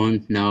move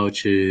on now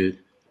to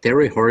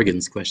Terry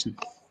Horgan's question.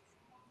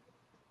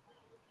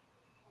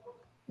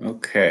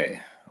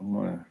 Okay.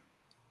 Well,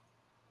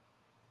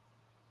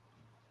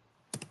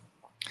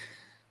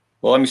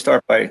 let me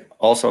start by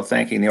also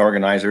thanking the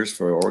organizers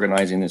for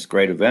organizing this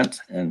great event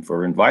and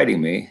for inviting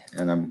me.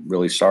 And I'm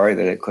really sorry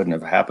that it couldn't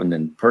have happened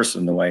in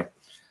person the way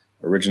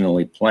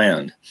originally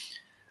planned.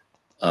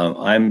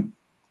 I'm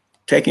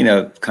taking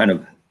a kind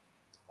of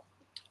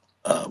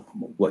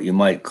what you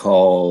might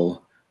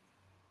call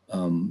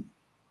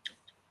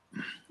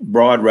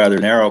broad, rather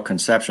narrow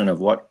conception of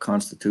what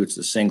constitutes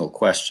a single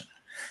question.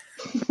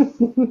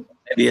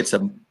 Maybe it's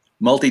a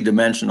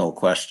multi-dimensional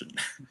question.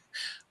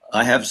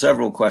 I have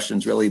several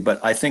questions really,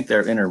 but I think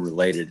they're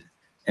interrelated.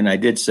 And I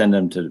did send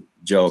them to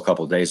Joe a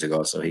couple of days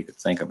ago so he could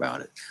think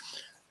about it.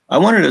 I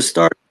wanted to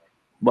start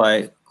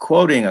by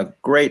quoting a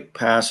great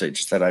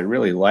passage that I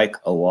really like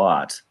a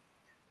lot.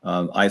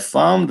 I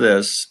found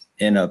this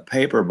in a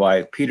paper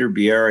by Peter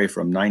Bieri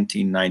from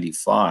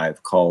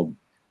 1995 called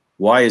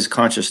 "Why is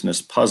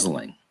Consciousness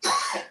Puzzling?"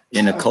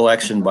 in a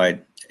collection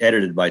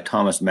edited by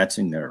Thomas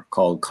Metzinger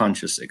called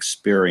 "Conscious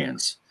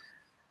Experience."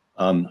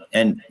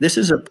 And this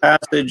is a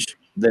passage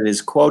that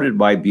is quoted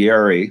by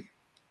Bieri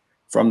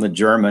from the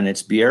German.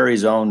 It's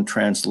Bieri's own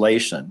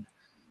translation.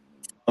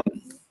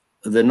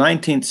 The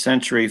 19th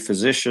century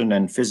physician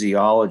and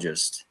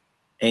physiologist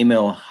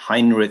Emil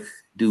Heinrich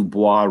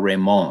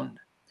Dubois-Reymond,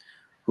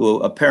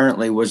 who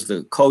apparently was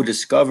the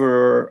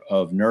co-discoverer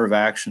of nerve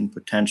action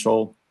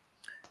potential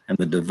and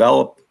the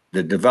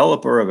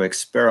developer of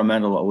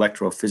experimental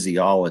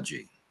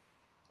electrophysiology.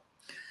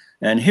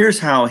 And here's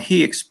how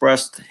he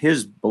expressed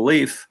his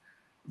belief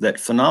that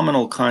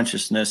phenomenal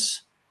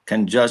consciousness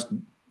does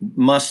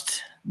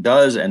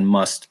and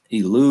must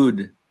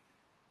elude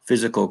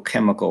physical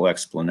chemical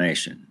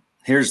explanation.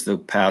 Here's the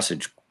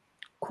passage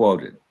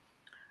quoted.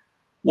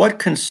 What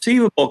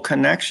conceivable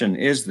connection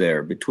is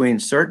there between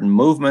certain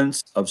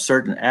movements of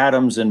certain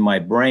atoms in my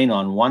brain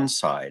on one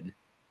side,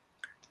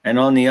 and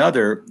on the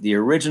other, the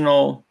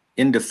original,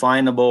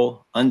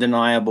 indefinable,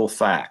 undeniable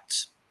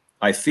facts?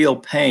 I feel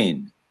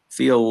pain,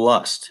 feel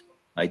lust,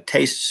 I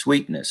taste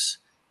sweetness,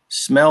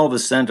 smell the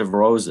scent of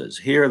roses,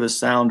 hear the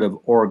sound of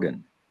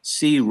organ,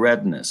 see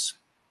redness.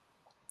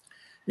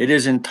 It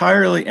is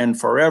entirely and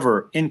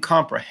forever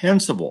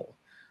incomprehensible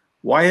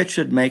why it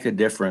should make a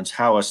difference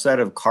how a set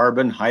of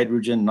carbon,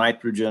 hydrogen,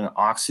 nitrogen,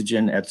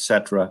 oxygen,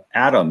 etc.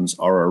 atoms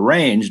are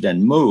arranged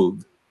and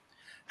moved,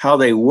 how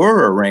they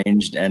were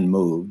arranged and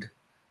moved,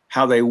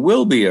 how they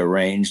will be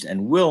arranged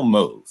and will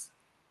move.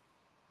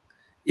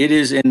 It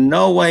is in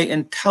no way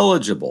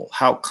intelligible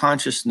how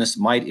consciousness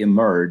might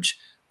emerge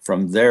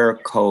from their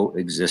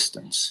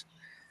coexistence.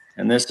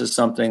 And this is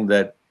something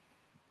that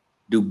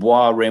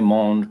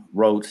Dubois-Reymond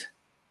wrote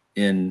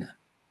in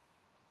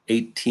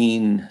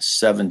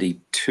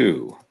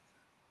 1872. I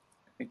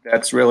think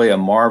that's really a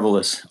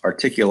marvelous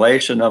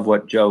articulation of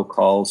what Joe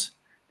calls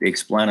the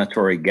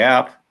explanatory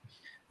gap.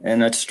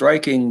 And it's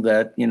striking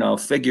that, you know,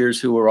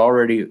 figures who were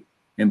already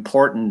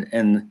important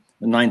in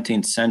the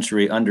 19th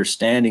century,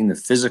 understanding the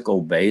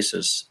physical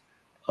basis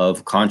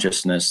of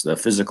consciousness, the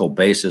physical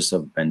basis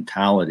of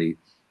mentality,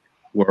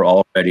 were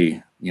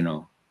already, you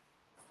know,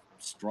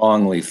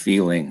 strongly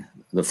feeling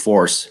the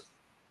force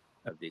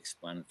of the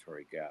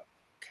explanatory gap.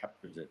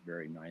 Captures it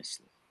very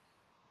nicely.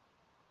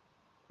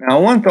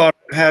 Now, one thought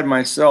I've had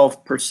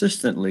myself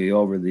persistently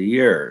over the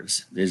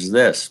years is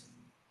this.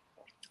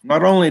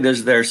 Not only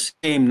does there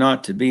seem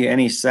not to be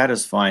any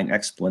satisfying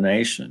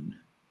explanation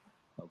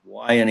of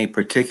why any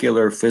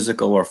particular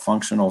physical or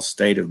functional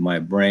state of my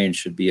brain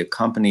should be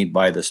accompanied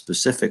by the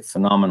specific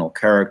phenomenal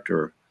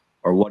character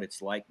or what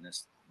its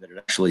likeness that it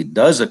actually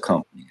does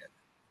accompany it,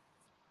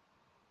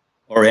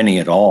 or any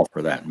at all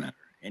for that matter,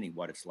 any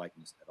what its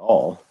likeness at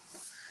all.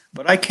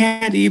 But I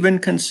can't even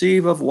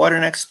conceive of what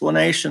an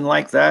explanation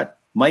like that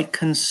might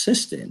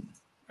consist in.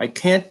 I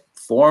can't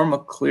form a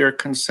clear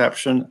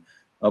conception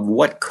of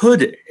what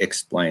could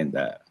explain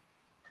that.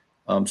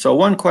 So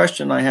one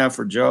question I have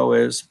for Joe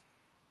is,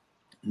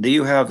 do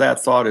you have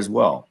that thought as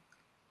well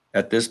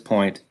at this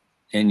point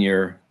in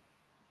your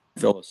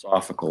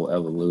philosophical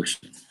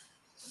evolution?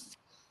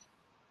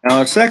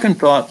 Now, a second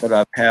thought that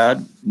I've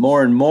had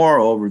more and more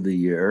over the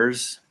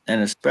years,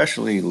 and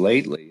especially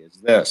lately, is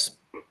this.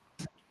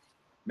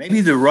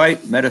 Maybe the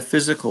right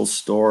metaphysical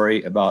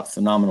story about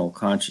phenomenal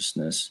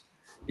consciousness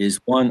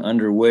is one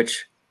under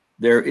which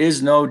there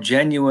is no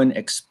genuine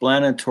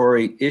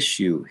explanatory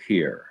issue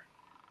here,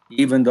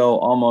 even though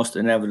almost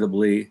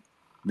inevitably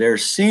there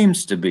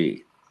seems to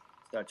be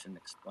such an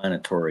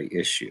explanatory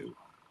issue.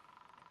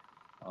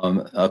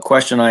 A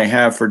question I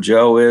have for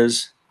Joe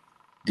is,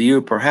 do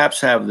you perhaps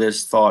have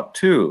this thought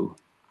too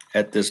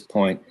at this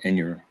point in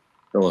your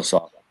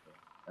philosophical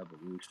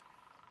evolution?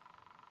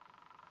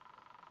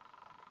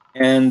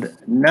 And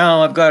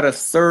now I've got a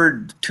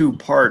third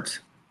two-part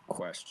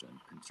question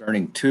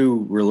concerning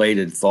two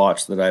related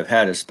thoughts that I've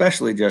had,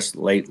 especially just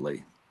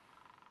lately.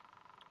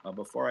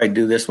 Before I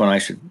do this one, I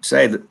should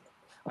say that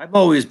I've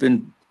always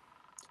been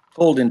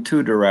pulled in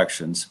two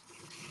directions.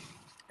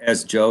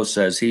 As Joe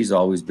says, he's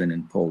always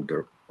been pulled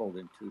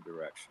in two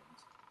directions.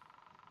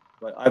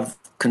 But I've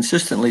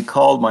consistently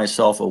called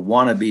myself a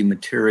wannabe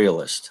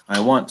materialist. I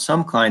want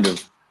some kind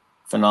of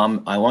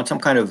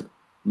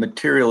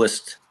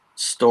materialist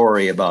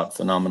story about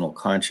phenomenal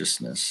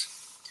consciousness.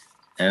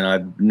 And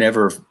I've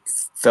never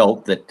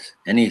felt that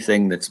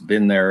anything that's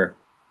been there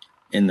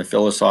in the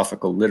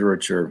philosophical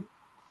literature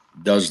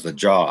does the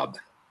job.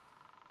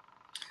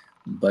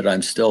 But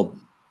I'm still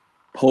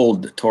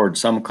pulled toward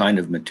some kind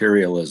of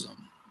materialism.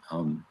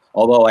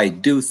 Although I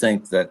do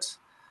think that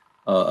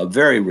a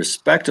very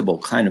respectable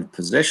kind of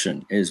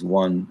position is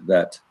one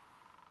that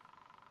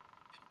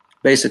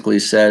basically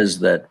says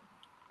that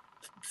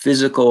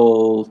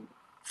physical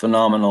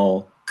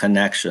phenomenal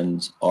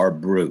connections are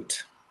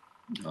brute.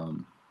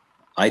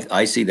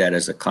 I see that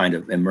as a kind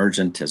of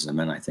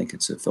emergentism, and I think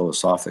it's a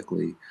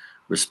philosophically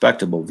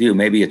respectable view.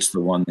 Maybe it's the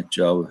one that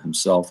Joe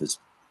himself is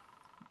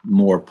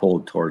more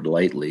pulled toward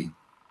lately.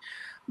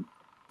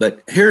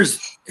 But here's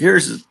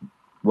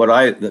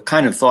the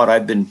kind of thought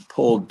I've been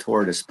pulled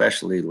toward,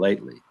 especially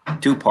lately.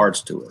 Two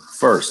parts to it.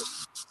 First,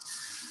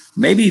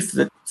 maybe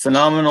the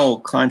phenomenal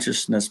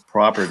consciousness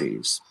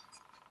properties,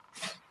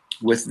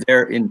 with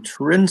their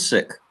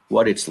intrinsic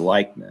what its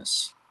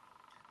likeness,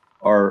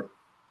 are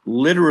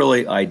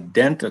literally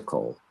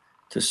identical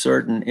to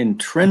certain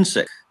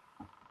intrinsic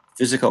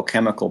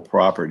physical-chemical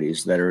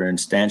properties that are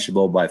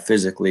instantiable by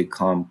physically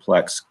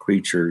complex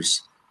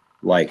creatures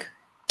like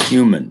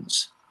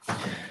humans.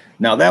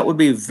 Now, that would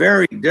be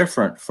very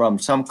different from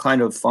some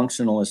kind of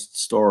functionalist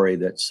story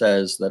that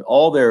says that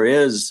all there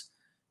is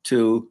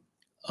to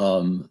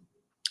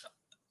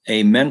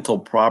a mental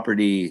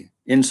property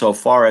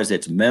insofar as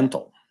it's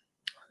mental,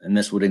 and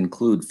this would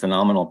include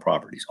phenomenal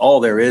properties, all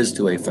there is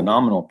to a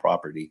phenomenal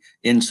property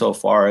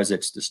insofar as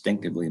it's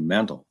distinctively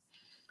mental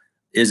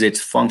is its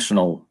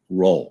functional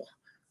role.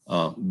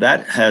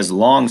 That has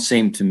long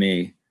seemed to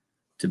me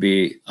to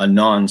be a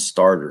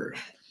non-starter.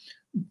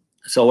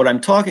 So what I'm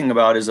talking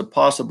about is a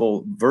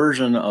possible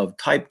version of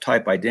type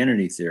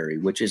identity theory,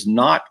 which is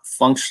not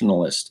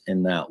functionalist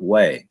in that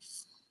way.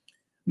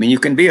 I mean, you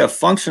can be a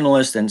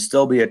functionalist and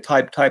still be a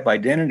type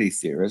identity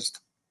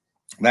theorist.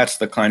 That's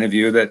the kind of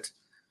view that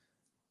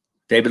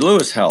David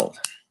Lewis held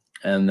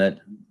and that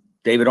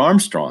David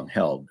Armstrong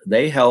held.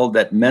 They held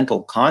that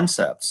mental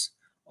concepts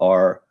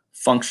are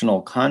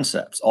functional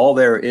concepts. All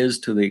there is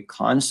to the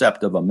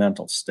concept of a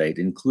mental state,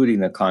 including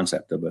the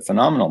concept of a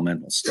phenomenal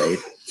mental state,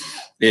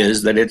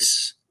 is that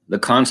it's the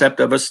concept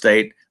of a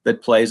state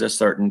that plays a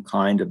certain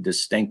kind of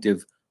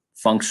distinctive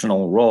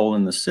functional role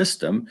in the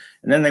system.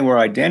 And then they were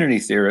identity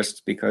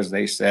theorists because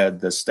they said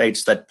the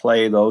states that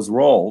play those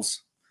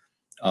roles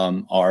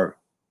are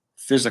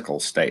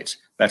physical states.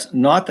 That's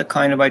not the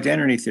kind of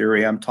identity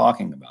theory I'm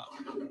talking about.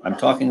 I'm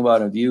talking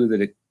about a view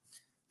that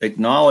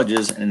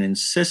acknowledges and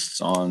insists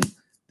on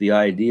the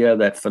idea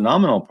that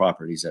phenomenal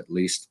properties, at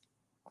least,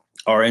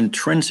 are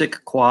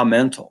intrinsic qua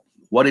mental.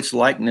 What its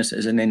likeness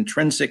is an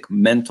intrinsic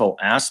mental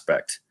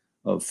aspect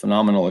of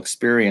phenomenal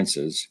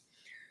experiences.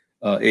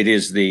 It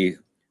is the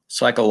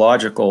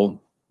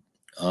psychological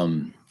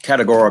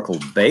categorical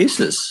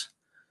basis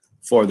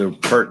for the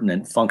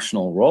pertinent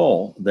functional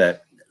role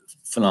that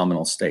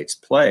phenomenal states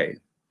play.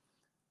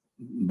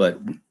 But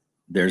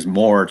there's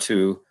more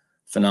to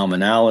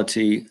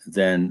phenomenality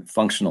than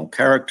functional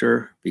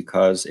character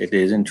because it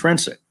is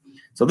intrinsic.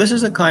 So this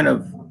is a kind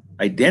of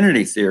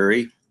identity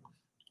theory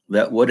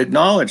that would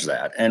acknowledge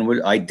that and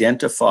would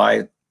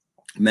identify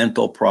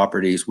mental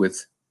properties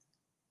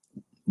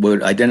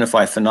would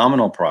identify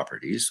phenomenal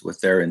properties with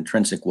their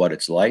intrinsic what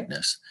its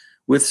likeness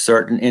with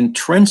certain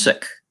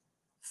intrinsic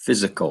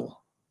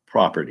physical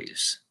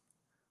properties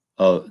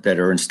that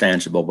are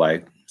instantiable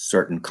by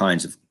certain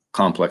kinds of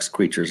complex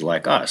creatures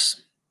like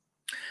us.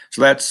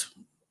 So that's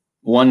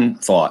one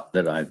thought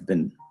that I've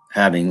been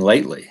having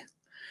lately.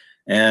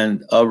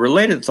 And a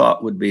related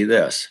thought would be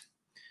this.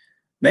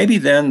 Maybe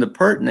then the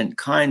pertinent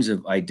kinds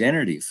of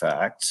identity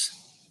facts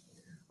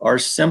are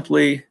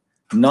simply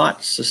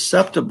not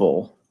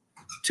susceptible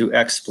to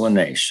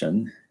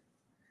explanation,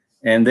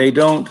 and they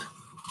don't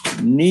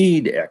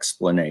need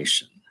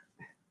explanation.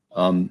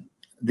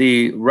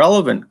 The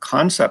relevant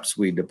concepts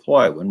we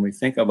deploy when we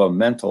think of a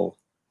mental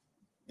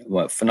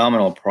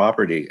phenomenal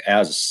property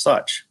as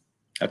such,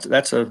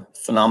 that's a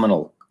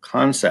phenomenal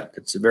concept.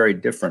 It's a very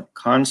different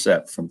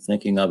concept from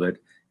thinking of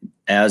it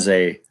as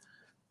a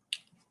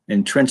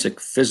intrinsic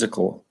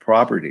physical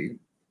property.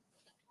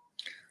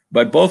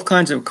 But both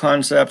kinds of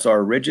concepts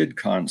are rigid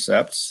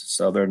concepts,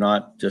 so they're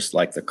not just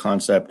like the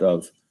concept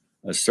of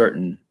a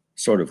certain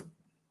sort of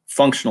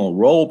functional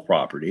role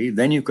property.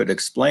 Then you could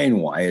explain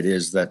why it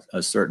is that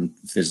a certain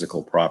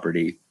physical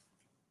property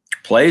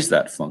plays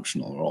that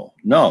functional role.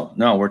 No,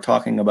 we're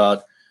talking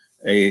about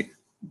a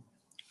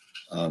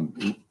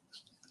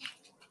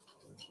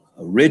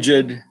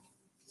rigid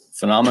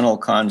phenomenal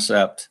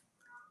concept,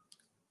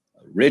 a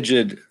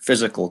rigid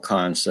physical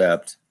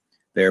concept.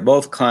 They're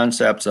both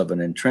concepts of an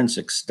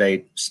intrinsic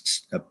state,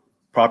 a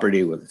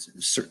property with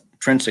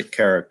intrinsic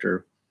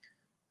character.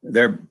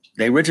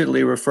 They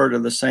rigidly refer to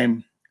the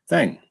same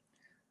thing.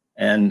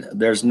 And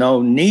there's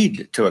no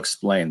need to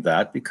explain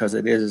that because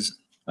it is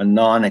a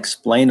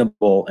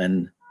non-explainable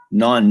and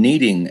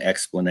non-needing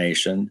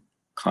explanation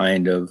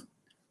kind of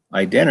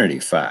identity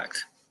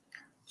fact.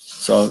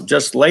 So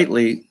just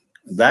lately,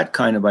 that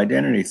kind of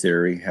identity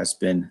theory has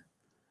been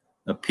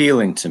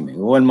appealing to me.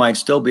 One might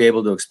still be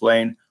able to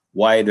explain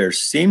why there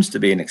seems to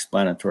be an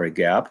explanatory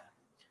gap.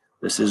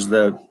 This is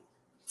the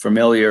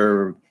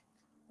familiar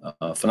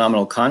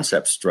phenomenal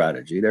concept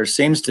strategy. There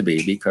seems to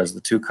be, because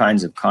the two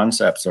kinds of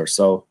concepts are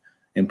so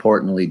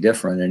importantly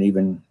different and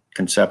even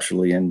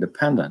conceptually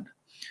independent.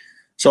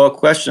 So a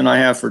question I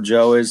have for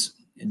Joe is,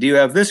 do you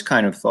have this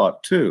kind of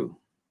thought too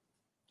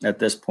at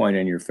this point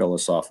in your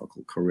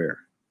philosophical career?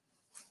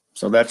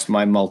 So that's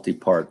my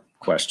multi-part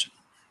question.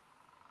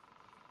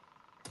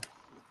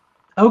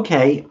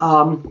 Okay.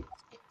 I'm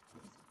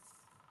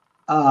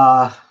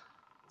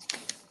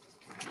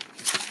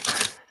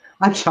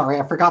sorry,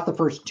 I forgot the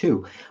first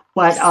two,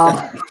 but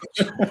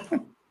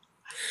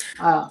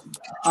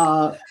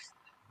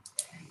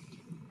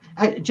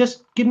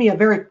just give me a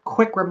very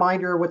quick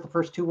reminder what the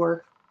first two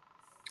were.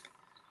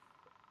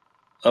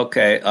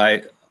 Okay,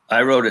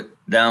 I wrote it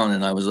down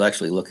and I was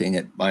actually looking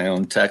at my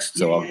own text,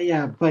 so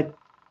but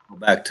I'll go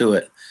back to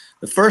it.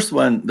 The first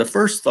one, the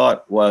first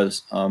thought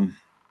was,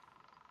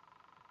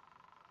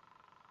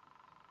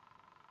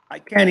 I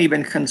can't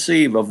even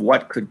conceive of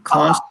what could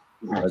constitute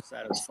a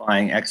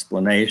satisfying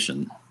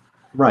explanation.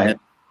 Right. And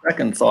the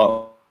second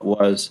thought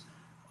was,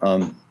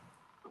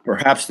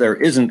 perhaps there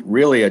isn't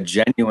really a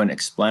genuine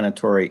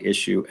explanatory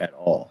issue at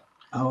all.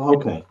 Oh,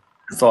 okay.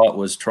 The thought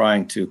was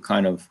trying to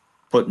kind of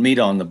put meat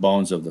on the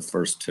bones of the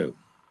first two.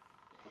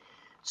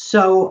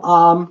 So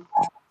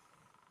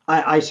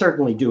I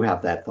certainly do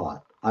have that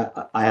thought.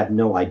 I have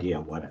no idea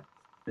what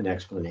an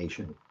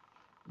explanation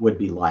would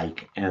be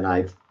like. And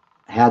I've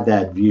had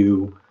that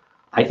view,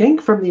 I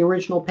think from the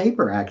original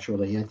paper,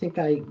 actually. I think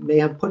I may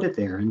have put it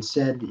there and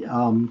said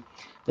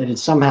that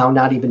it's somehow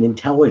not even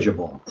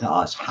intelligible to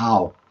us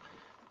how.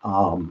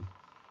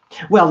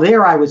 Well,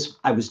 there I was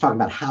talking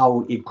about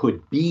how it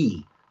could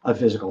be a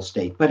physical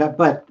state, but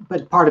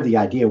part of the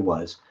idea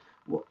was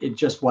it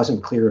just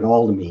wasn't clear at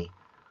all to me.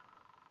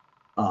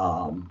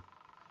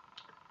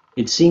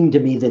 It seemed to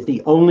me that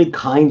the only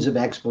kinds of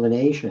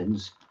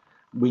explanations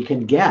we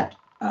can get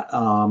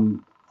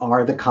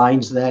are the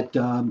kinds that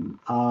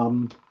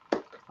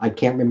I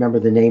can't remember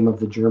the name of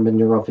the German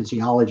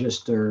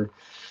neurophysiologist,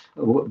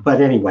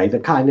 but anyway, the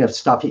kind of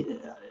stuff,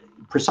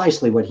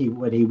 precisely what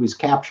he was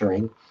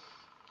capturing.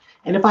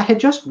 And if I had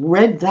just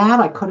read that,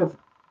 I could have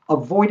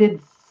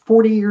avoided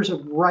 40 years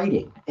of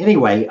writing.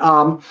 Anyway,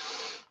 so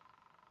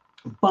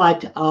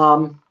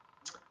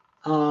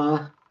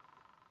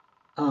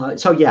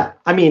yeah,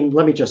 I mean,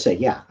 let me just say,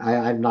 yeah,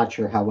 I'm not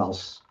sure how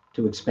else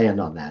to expand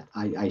on that.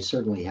 I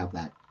certainly have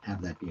that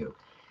view.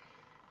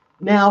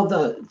 Now,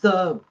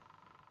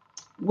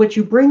 what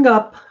you bring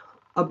up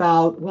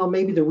about, well,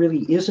 maybe there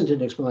really isn't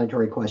an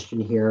explanatory question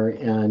here,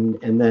 and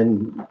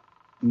then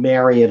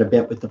marry it a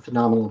bit with the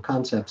phenomenal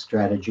concept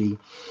strategy.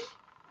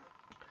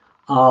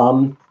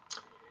 So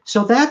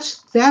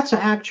that's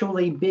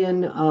actually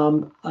been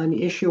an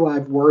issue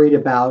I've worried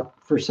about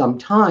for some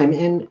time,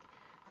 and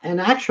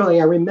actually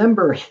I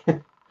remember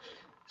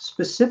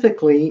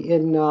specifically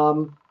in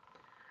the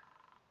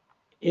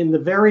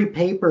very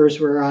papers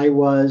where I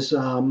was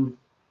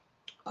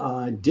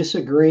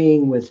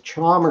disagreeing with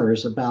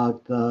Chalmers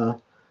about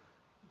the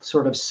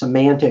sort of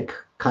semantic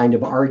kind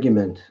of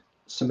argument,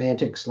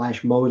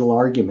 semantic/modal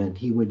argument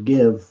he would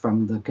give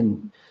from the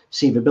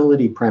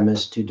conceivability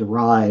premise to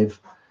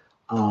derive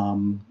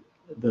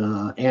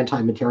the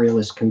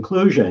anti-materialist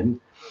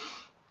conclusion.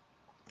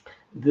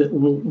 The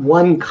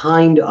one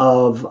kind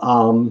of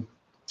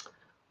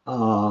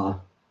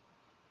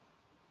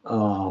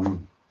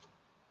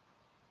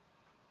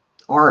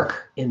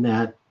arc in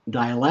that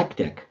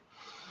dialectic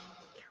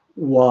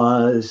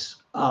was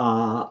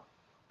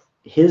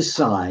his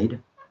side,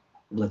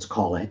 let's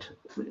call it,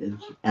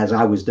 as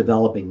I was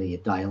developing the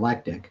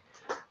dialectic,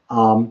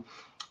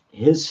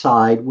 his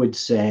side would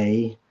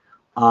say,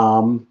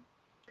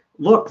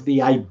 look,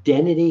 the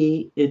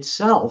identity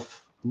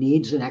itself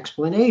needs an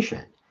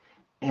explanation.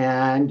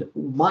 And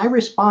my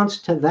response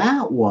to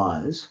that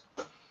was,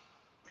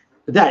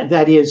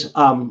 that is,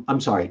 I'm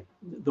sorry,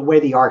 the way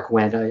the arc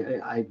went,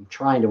 I'm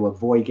trying to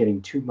avoid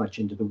getting too much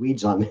into the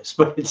weeds on this,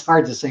 but it's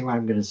hard to say what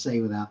I'm going to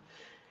say without.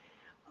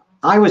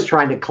 I was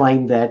trying to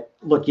claim that,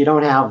 look, you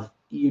don't have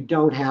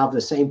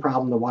the same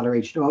problem in the water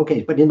H2O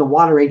case, but in the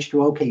water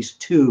H2O case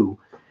too,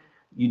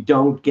 you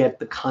don't get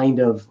the kind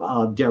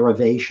of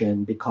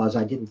derivation, because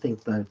I didn't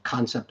think the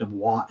concept of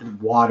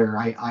water.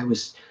 I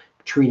was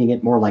treating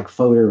it more like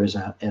Fodor as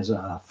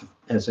a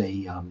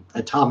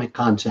atomic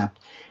concept,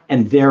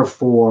 and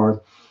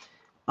therefore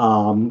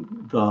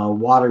the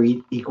water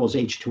equals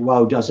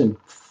H2O doesn't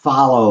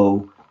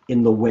follow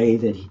in the way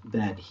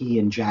that he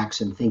and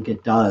Jackson think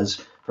it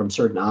does from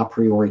certain a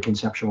priori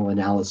conceptual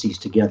analyses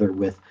together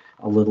with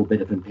a little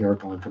bit of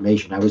empirical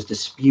information. I was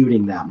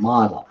disputing that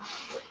model.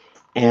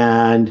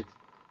 And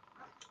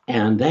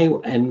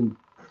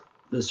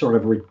the sort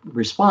of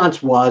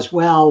response was,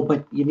 well,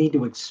 but you need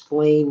to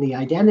explain the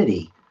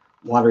identity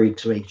water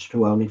equals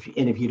H2O.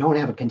 And if you don't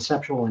have a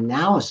conceptual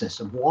analysis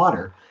of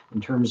water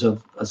in terms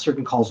of a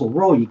certain causal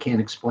role, you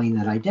can't explain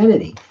that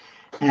identity.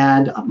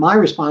 And my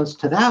response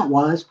to that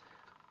was,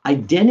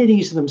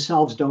 identities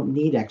themselves don't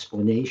need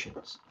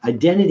explanations.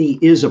 Identity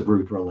is a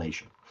brute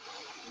relation,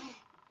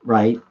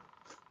 right?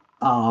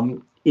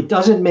 It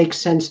doesn't make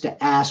sense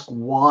to ask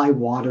why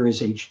water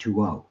is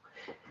H2O.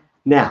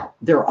 Now,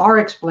 there are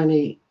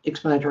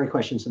explanatory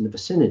questions in the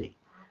vicinity.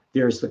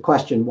 There's the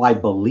question, why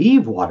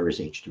believe water is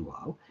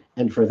H2O?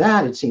 And for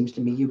that, it seems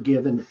to me you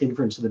give an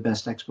inference of the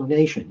best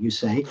explanation. You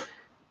say,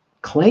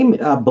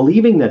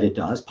 believing that it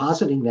does,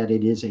 positing that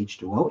it is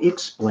H2O,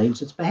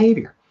 explains its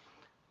behavior.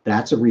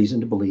 That's a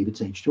reason to believe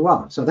it's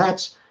H2O. So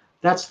that's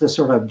the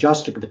sort of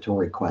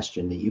justificatory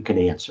question that you can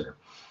answer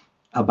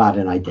about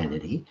an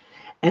identity.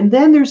 And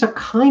then there's a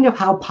kind of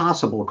how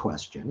possible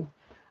question.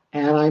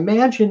 And I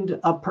imagined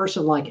a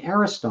person like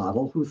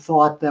Aristotle who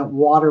thought that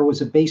water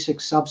was a basic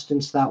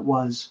substance that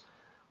was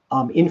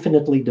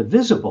infinitely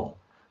divisible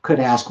could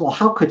ask, well,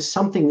 how could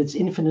something that's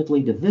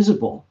infinitely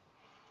divisible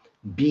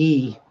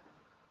be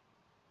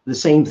the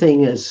same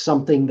thing as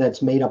something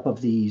that's made up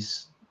of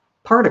these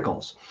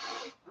particles?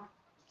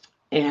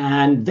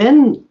 And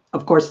then,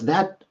 of course,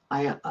 that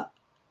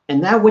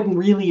wouldn't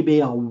really be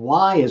a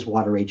why is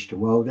water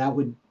H2O. That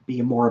would be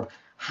a more of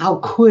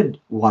how could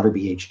water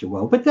be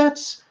H2O? But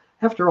that's,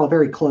 after all,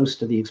 very close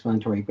to the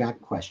explanatory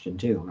back question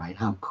too, right?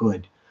 How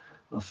could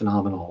a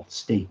phenomenal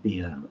state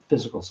be a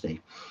physical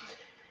state?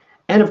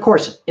 And of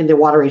course, in the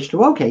water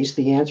H2O case,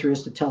 the answer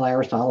is to tell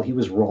Aristotle he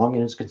was wrong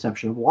in his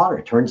conception of water.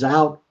 It turns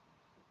out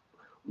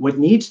what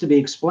needs to be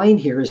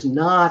explained here is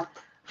not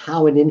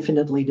how an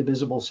infinitely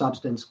divisible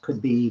substance could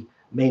be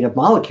made of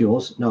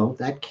molecules. No,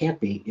 that can't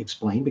be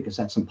explained because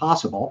that's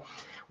impossible.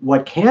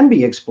 What can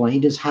be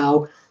explained is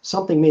how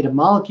something made of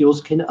molecules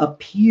can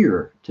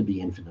appear to be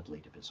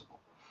infinitely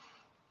divisible.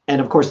 And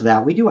of course,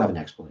 that we do have an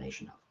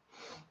explanation of,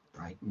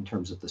 right? In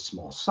terms of the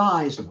small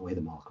size and the way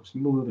the molecules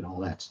move and all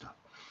that stuff.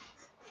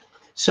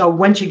 So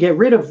once you get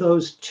rid of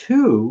those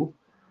two,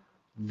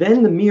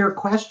 then the mere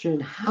question,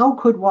 how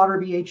could water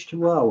be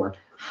H2O? Or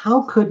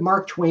how could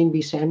Mark Twain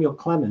be Samuel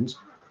Clemens,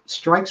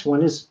 strikes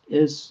one as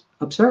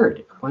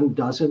absurd. One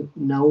doesn't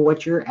know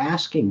what you're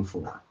asking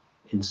for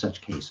in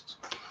such cases.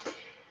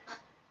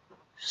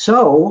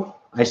 So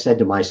I said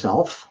to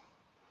myself,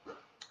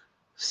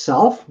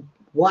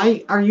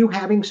 why are you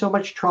having so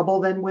much trouble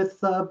then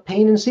with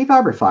pain and C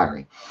fiber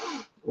firing?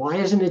 Why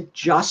isn't it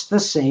just the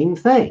same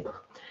thing?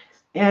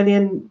 And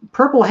in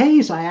Purple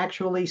Haze, I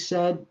actually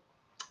said,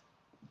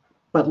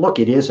 but look,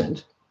 it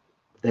isn't.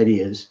 That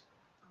is,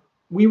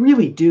 we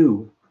really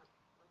do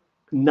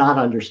not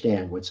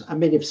understand what's, I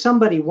mean, if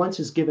somebody once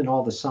is given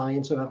all the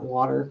science about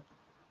water,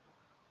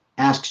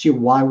 asks you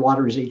why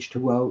water is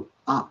H2O,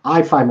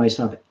 I find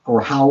myself,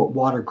 or how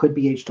water could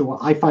be H2O,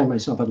 I find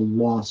myself at a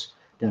loss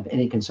to have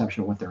any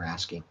conception of what they're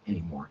asking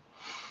anymore.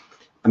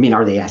 I mean,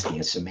 are they asking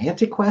a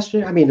semantic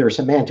question? I mean, there are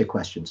semantic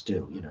questions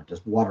too. You know,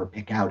 does water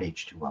pick out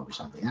H2O or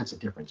something? That's a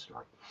different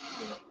story.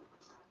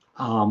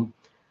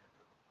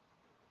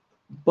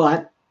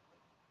 But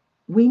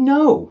we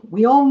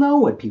all know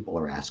what people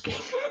are asking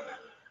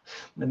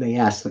when they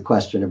ask the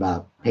question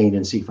about pain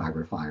and C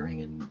fiber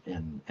firing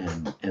and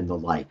the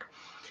like.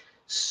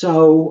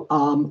 So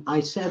I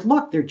said,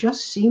 look, there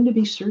just seem to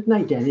be certain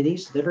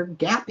identities that are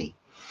gappy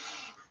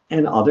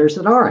and others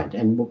that aren't.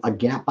 And by a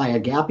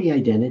gappy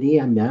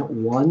identity, I meant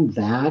one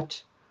that,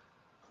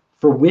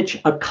 for which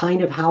a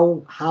kind of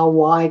how,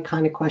 why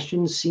kind of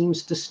question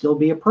seems to still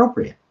be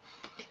appropriate.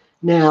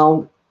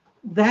 Now,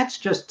 that's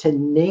just to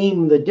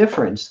name the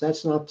difference.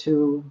 That's not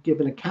to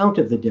give an account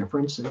of the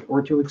difference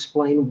or to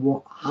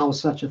explain how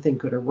such a thing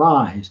could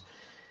arise.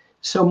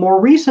 So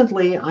more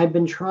recently, I've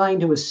been trying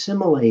to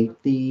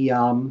assimilate the,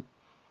 and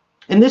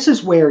this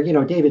is where, you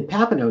know, David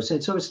Papineau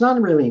said, so it's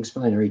not really an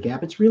explanatory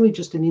gap. It's really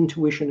just an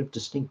intuition of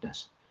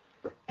distinctness.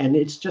 And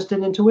it's just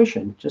an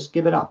intuition. Just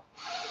give it up.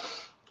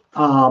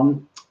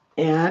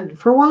 And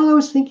for a while I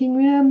was thinking,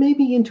 yeah,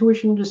 maybe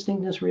intuition of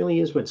distinctness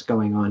really is what's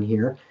going on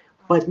here.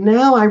 But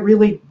now I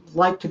really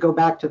like to go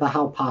back to the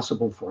how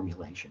possible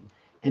formulation.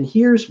 And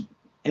here's,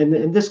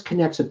 and this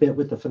connects a bit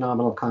with the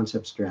phenomenal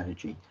concept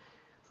strategy,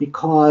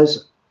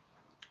 because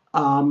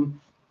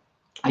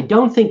I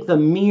don't think the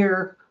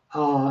mere,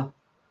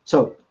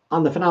 so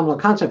on the phenomenal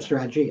concept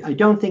strategy, I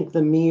don't think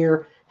the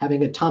mere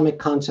having atomic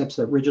concepts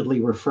that rigidly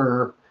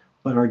refer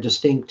but are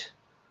distinct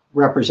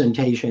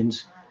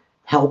representations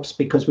helps,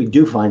 because we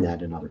do find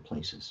that in other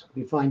places.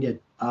 We find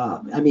it,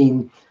 I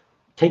mean,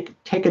 take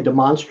a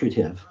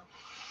demonstrative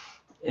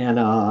and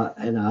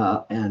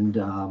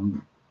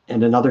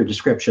another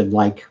description,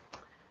 like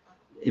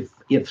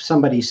if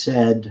somebody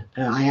said,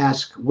 I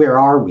ask, where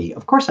are we?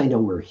 Of course I know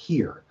we're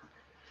here.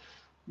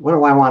 what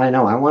do I want to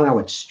know? I want to know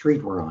what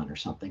street we're on or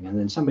something. And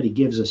then somebody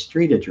gives a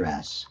street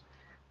address.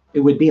 It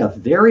would be a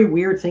very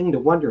weird thing to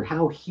wonder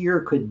how here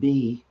could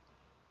be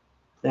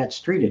that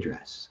street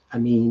address. I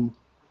mean,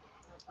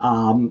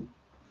 I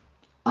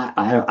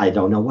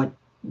don't know what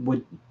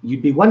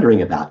you'd be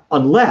wondering about,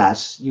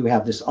 unless you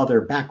have this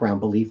other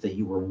background belief that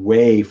you were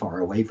way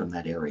far away from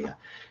that area,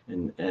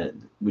 and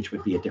which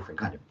would be a different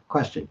kind of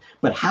question.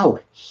 But how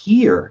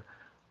here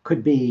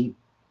could be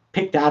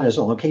picked out as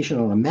a location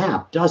on a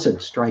map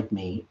doesn't strike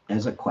me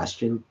as a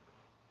question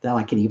that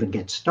I can even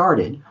get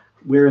started,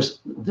 whereas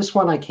this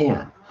one I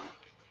can.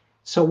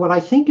 So what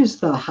I think is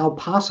the how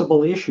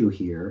possible issue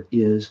here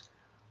is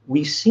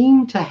we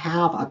seem to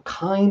have a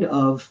kind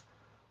of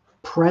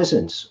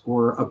presence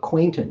or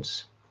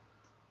acquaintance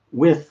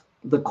with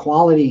the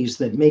qualities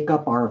that make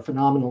up our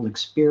phenomenal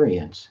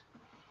experience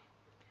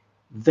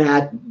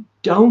that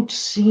don't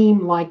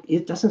seem like,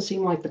 it doesn't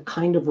seem like the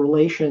kind of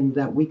relation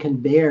that we can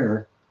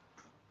bear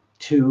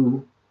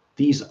to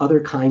these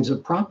other kinds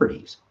of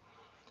properties.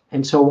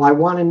 And so I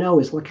want to know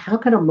is, look, how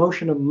can a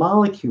motion of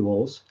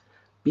molecules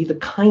be the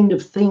kind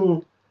of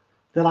thing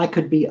that I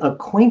could be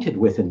acquainted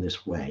with in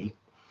this way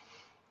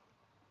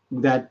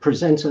that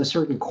presents a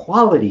certain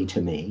quality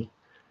to me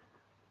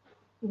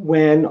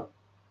when,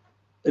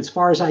 as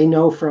far as I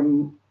know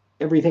from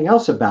everything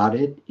else about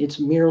it, it's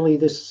merely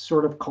this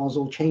sort of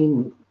causal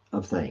chain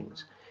of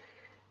things.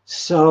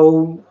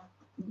 So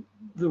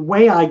the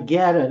way I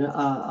get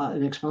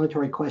an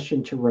explanatory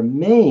question to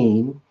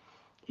remain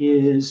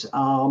is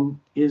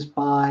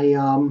by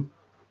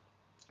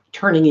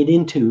turning it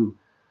into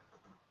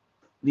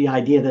the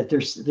idea that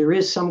there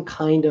is some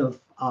kind of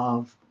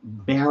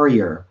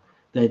barrier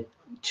that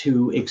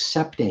to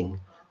accepting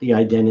the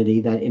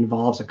identity that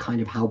involves a kind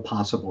of how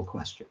possible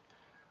question.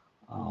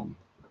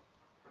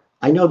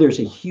 I know there's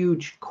a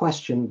huge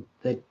question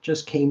that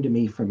just came to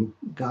me from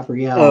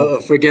Gabrielle. Oh,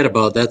 forget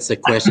about that. That's a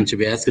question to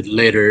be asked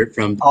later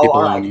from people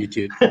on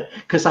YouTube.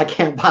 Because I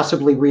can't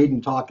possibly read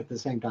and talk at the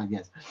same time,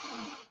 yes.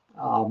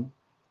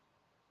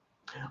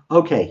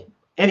 Okay,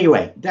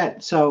 anyway,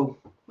 so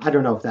I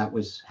don't know if that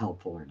was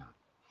helpful or not.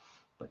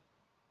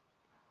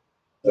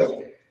 But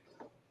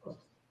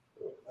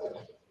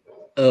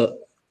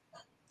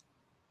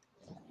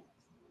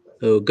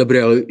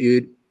Gabriel,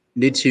 you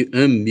need to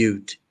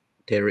unmute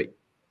Terry.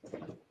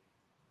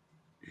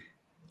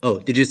 Oh,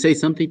 did you say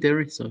something,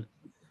 Terry? So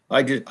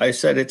I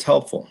said it's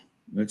helpful.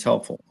 It's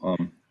helpful. All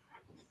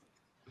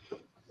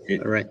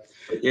right.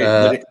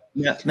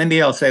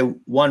 Maybe I'll say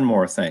one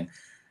more thing.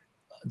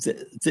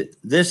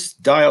 This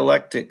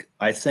dialectic,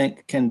 I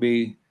think, can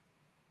be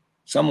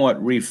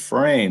somewhat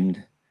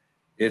reframed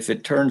if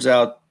it turns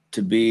out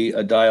to be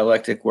a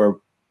dialectic where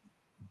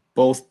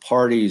both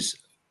parties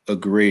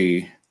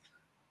agree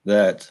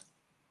that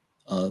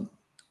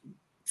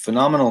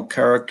phenomenal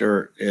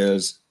character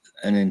is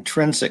an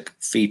intrinsic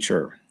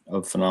feature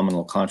of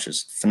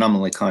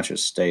phenomenally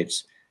conscious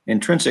states,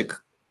 intrinsic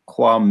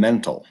qua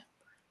mental,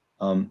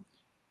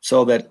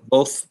 so that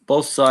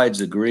both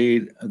sides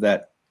agreed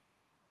that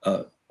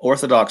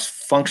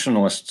orthodox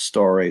functionalist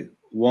story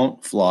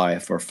won't fly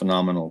for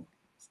phenomenal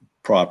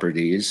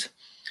properties,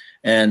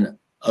 and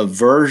a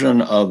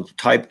version of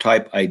type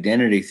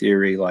identity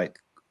theory like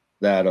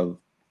that of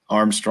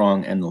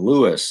Armstrong and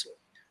Lewis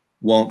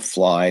won't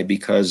fly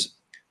because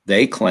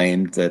they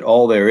claimed that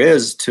all there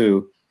is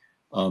to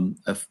a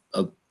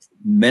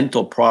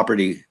mental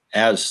property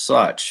as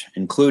such,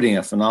 including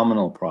a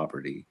phenomenal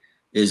property,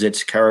 is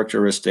its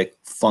characteristic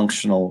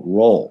functional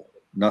role.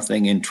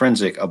 Nothing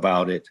intrinsic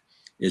about it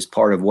is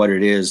part of what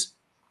it is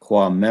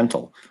qua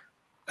mental.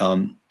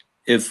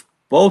 If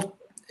both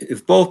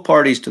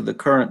parties to the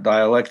current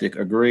dialectic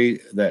agree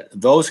that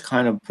those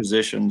kind of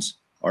positions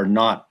are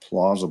not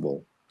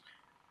plausible,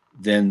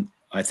 then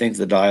I think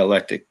the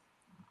dialectic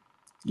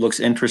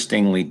looks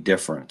interestingly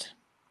different,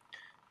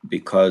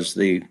 because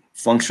the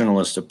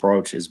functionalist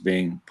approach is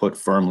being put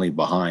firmly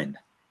behind,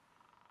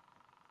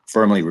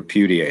 firmly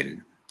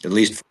repudiated, at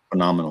least for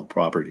phenomenal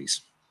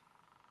properties.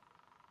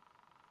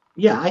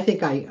 Yeah, I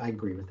think I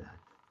agree with that.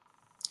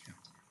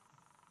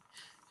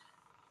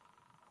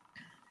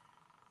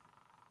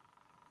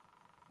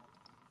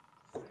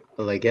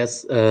 Well, I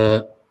guess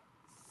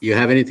you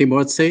have anything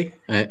more to say?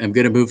 I'm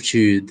going to move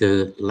to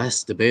the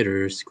last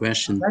debater's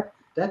question.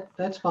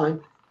 That's fine.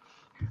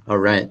 All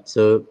right.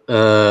 So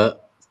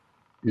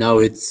now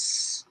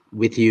it's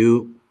with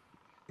you,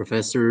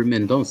 Professor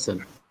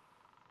Mendonça.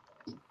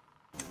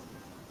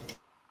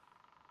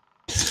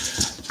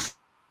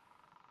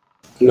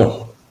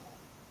 No.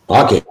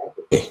 Okay.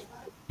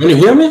 Can you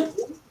hear me?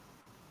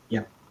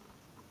 Yeah.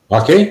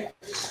 Okay.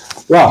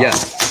 Well, yeah.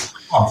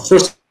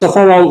 First of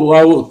all,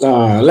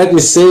 let me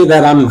say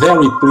that I'm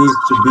very pleased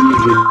to be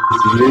with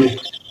you.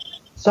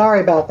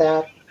 Sorry about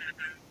that.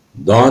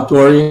 Don't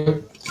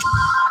worry.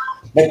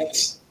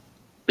 But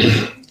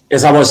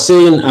as I was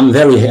saying, I'm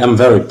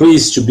very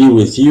pleased to be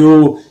with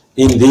you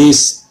in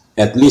this,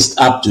 at least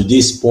up to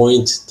this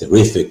point,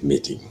 terrific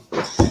meeting.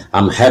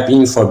 I'm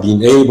happy for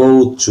being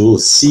able to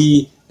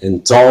see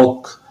and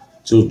talk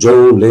to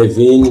Joe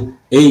Levine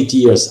 8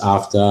 years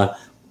after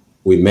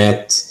we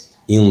met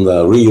in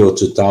the Rio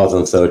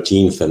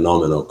 2013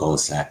 Phenomenal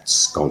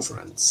Concepts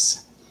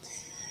Conference.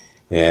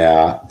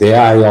 There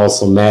I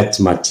also met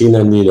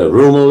Martina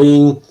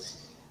Nieder-Rumelin,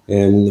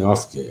 and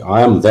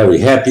I am very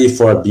happy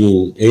for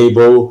being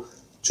able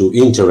to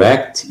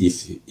interact,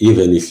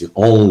 even if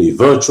only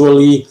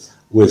virtually,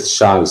 with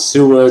Charles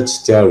Stewart,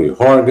 Terry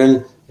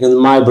Horgan, and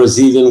my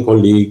Brazilian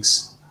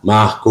colleagues,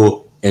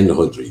 Marco and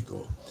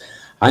Rodrigo.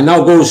 I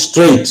now go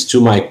straight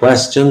to my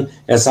question,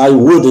 as I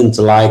wouldn't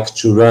like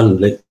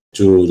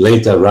to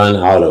later run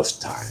out of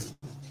time.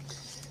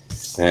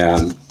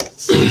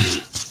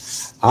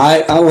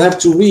 I'll have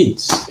to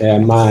read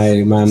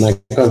my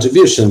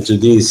contribution to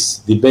this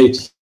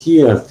debate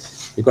here,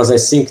 because I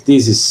think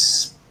this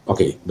is,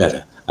 okay,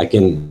 better. I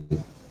can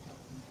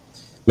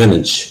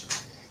manage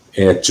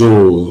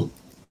to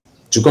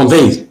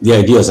convey the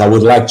ideas I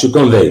would like to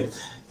convey.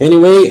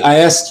 Anyway, I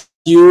ask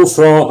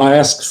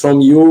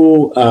from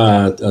you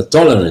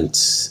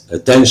tolerant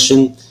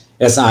attention,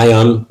 as I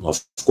am,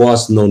 of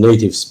course, no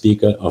native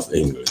speaker of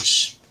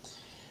English.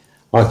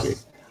 Okay,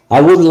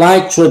 I would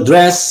like to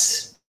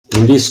address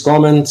in these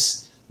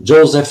comments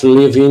Joseph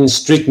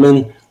Levine's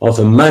treatment of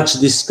a much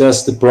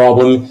discussed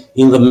problem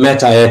in the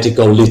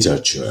meta-ethical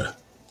literature,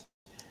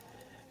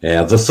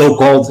 the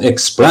so-called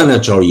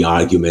explanatory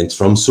argument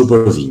from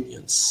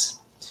supervenience.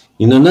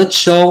 In a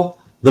nutshell,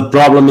 the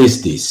problem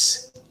is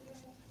this.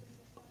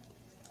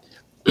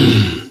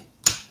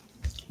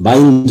 By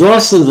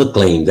endorsing the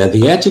claim that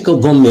the ethical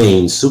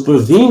domain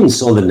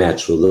supervenes on the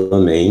natural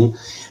domain,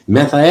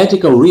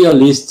 meta-ethical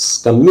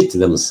realists commit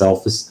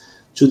themselves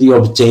to the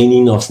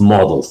obtaining of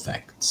model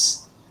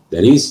facts,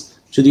 that is,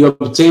 to the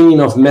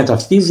obtaining of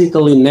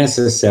metaphysically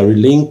necessary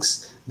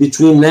links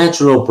between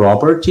natural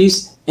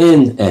properties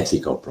and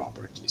ethical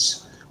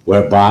properties,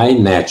 whereby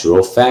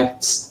natural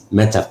facts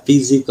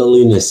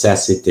metaphysically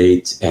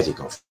necessitate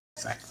ethical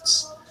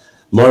facts.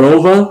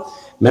 Moreover,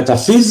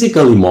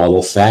 metaphysically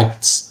model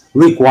facts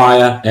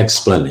require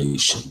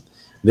explanation.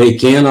 They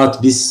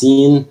cannot be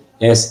seen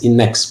as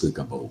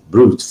inexplicable,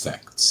 brute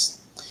facts.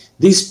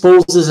 This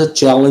poses a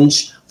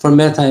challenge for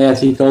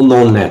meta-ethical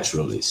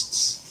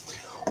non-naturalists.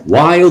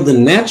 While the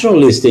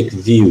naturalistic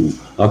view,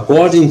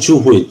 according to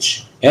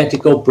which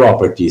ethical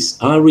properties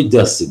are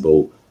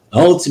reducible,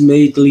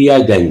 ultimately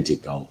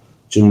identical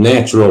to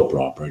natural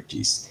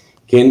properties,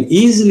 can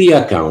easily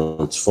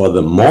account for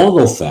the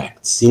model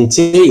facts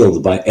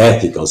entailed by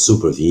ethical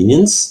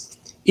supervenience,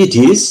 it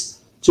is,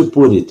 to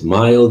put it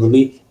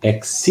mildly,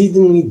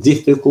 exceedingly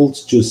difficult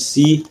to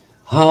see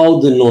how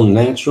the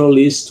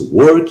non-naturalist,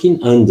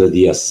 working under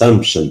the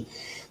assumption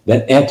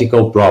that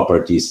ethical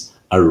properties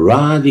are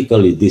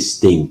radically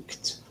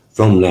distinct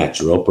from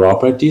natural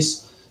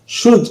properties,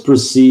 should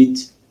proceed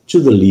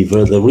to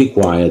deliver the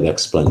required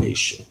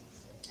explanation.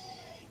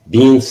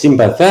 Being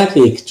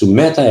sympathetic to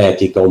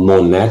meta-ethical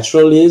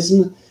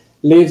non-naturalism,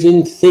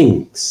 Levine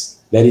thinks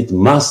that it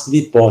must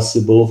be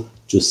possible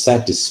to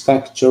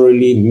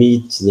satisfactorily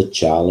meet the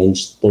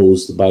challenge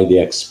posed by the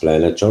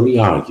explanatory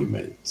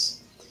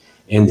argument,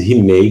 and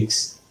he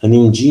makes an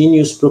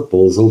ingenious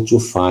proposal to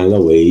find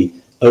a way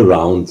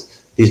around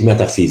this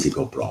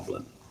metaphysical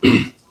problem.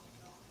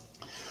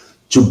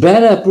 To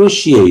better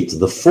appreciate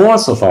the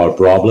force of our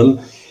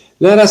problem,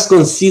 let us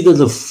consider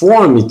the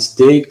form it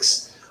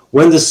takes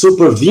when the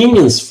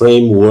supervenience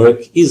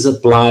framework is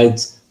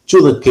applied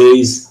to the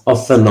case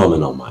of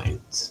phenomenal mind.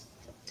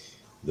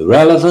 The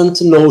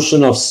relevant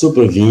notion of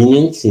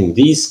supervenience in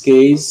this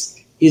case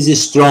is a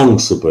strong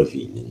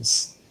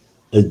supervenience,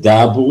 a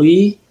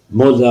doubly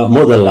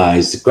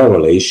modelized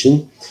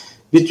correlation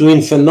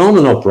between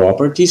phenomenal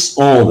properties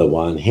on the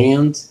one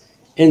hand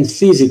and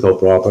physical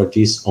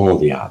properties on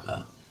the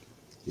other.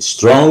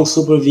 Strong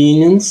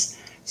supervenience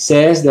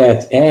says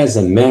that as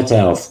a matter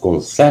of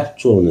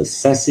conceptual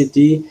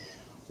necessity,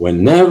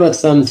 whenever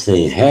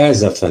something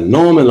has a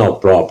phenomenal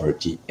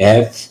property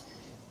F,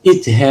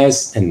 it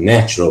has a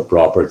natural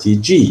property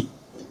G.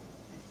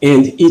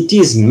 And it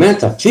is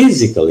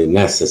metaphysically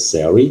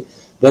necessary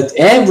that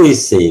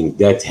everything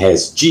that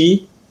has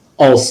G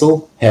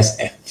also has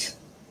F.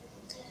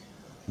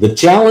 The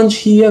challenge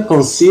here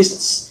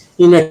consists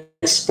in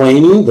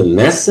explaining the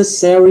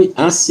necessary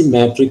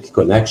asymmetric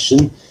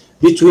connection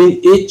between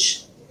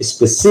each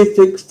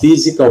specific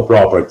physical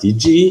property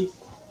G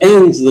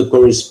and the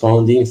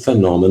corresponding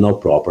phenomenal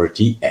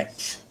property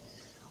F.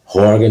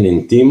 Horgan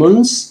and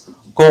Timmons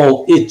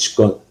call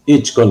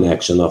each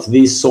connection of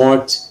this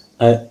sort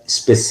a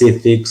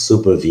specific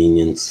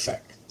supervenience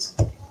fact.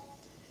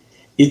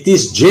 It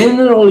is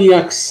generally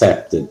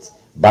accepted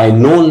by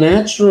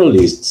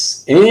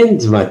non-naturalists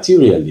and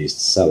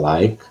materialists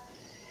alike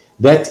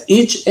that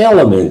each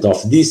element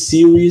of this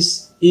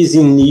series is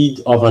in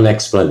need of an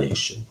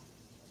explanation.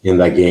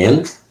 And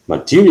again,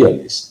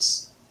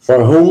 materialists,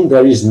 for whom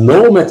there is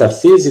no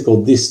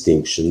metaphysical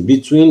distinction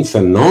between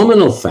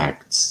phenomenal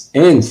facts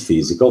and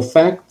physical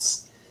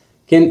facts,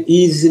 can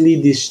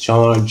easily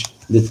discharge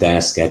the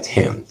task at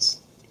hand.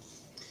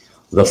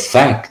 The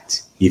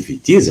fact, if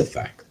it is a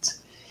fact,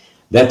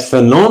 that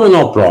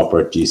phenomenal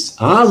properties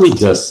are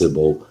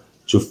reducible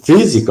to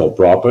physical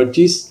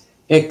properties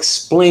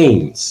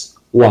explains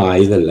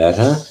why the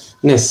latter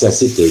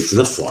necessitates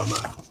the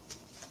former.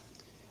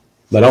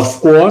 But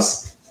of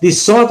course,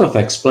 this sort of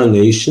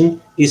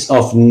explanation is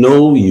of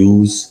no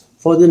use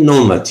for the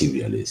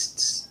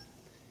non-materialists,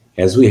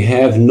 as we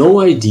have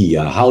no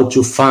idea how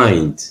to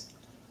find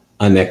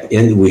an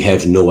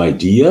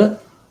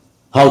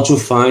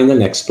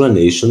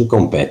explanation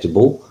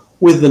compatible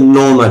with the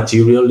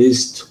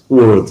non-materialist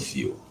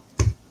worldview.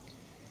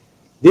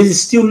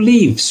 This still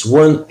leaves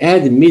one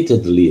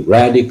admittedly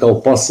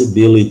radical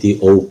possibility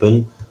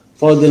open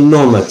for the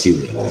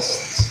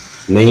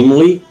non-materialists,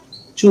 namely,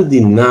 to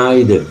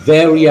deny the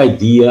very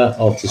idea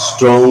of the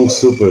strong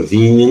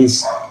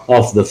supervenience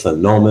of the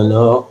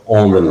phenomena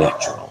on the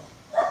natural.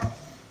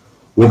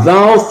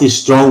 Without the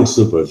strong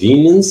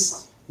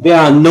supervenience, there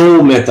are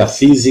no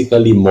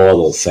metaphysically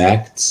model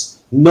facts,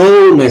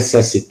 no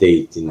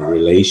necessitation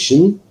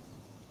relations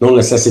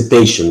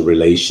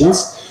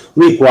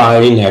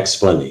requiring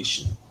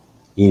explanation.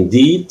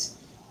 Indeed,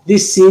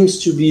 this seems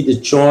to be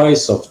the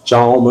choice of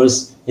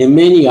Chalmers and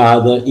many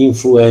other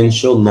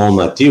influential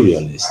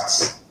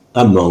non-materialists,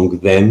 among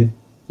them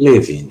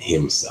Levine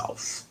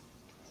himself.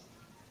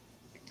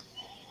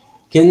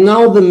 Can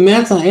now the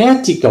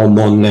meta-ethical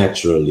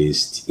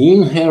non-naturalist,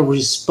 in her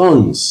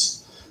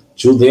response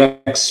to the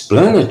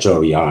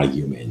explanatory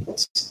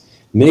argument,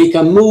 make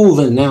a move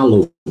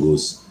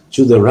analogous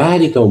to the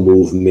radical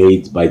move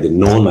made by the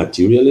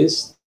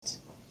non-materialist?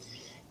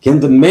 Can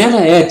the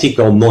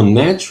meta-ethical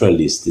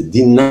non-naturalist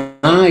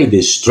deny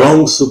the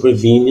strong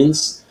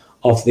supervenience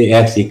of the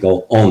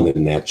ethical on the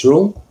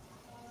natural?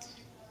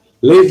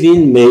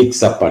 Levine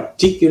makes a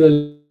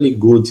particularly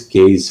good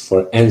case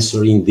for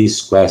answering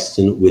this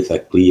question with a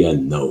clear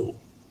no.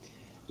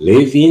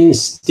 Levine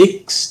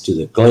sticks to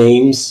the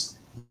claims,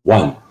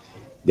 1,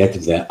 that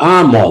there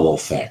are model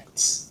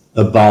facts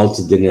about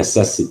the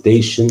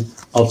necessitation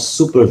of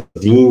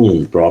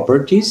supervenient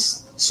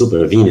properties,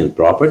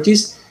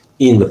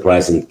 in the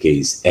present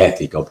case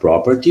ethical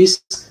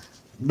properties,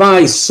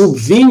 by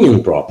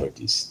subvenient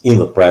properties, in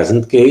the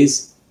present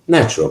case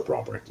natural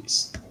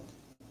properties.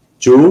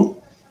 2,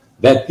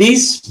 that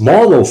these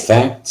model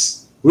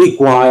facts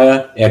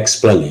require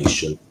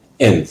explanation.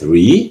 And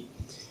 3,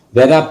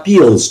 that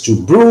appeals to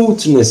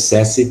brute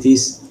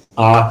necessities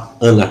are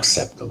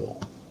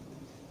unacceptable.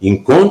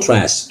 In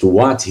contrast to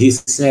what he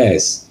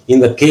says in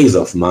the case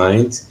of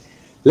mind,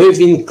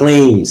 Levine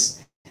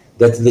claims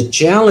that the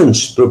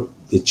challenge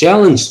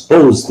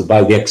posed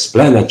by the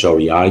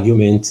explanatory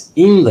argument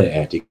in the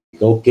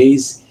ethical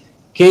case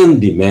can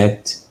be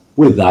met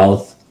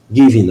without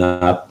giving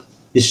up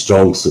the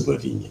strong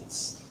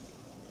supervenience.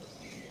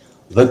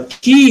 The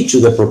key to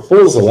the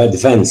proposal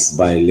advanced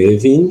by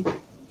Levine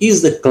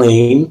is the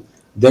claim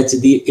that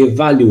the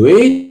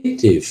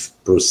evaluative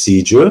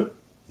procedure,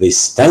 the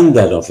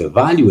standard of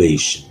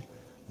evaluation,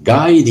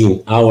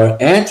 guiding our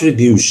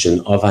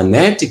attribution of an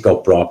ethical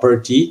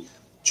property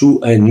to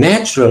a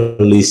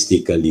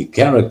naturalistically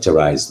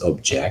characterized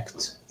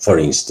object, for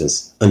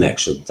instance, an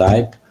action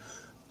type,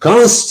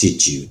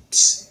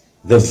 constitutes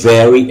the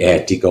very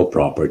ethical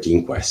property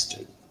in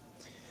question.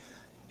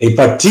 A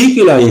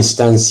particular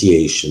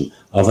instantiation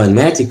of an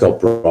ethical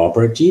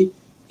property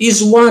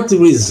is what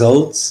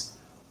results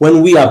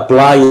when we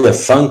apply a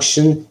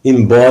function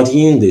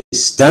embodying the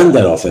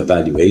standard of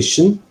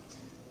evaluation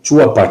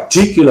to a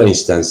particular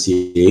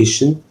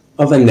instantiation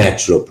of a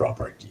natural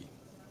property.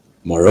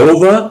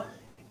 Moreover,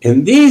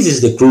 and this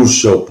is the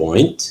crucial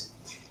point,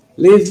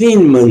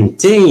 Levine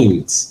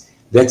maintains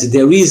that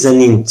there is an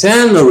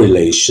internal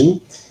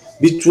relation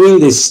between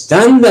the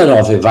standard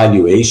of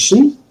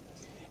evaluation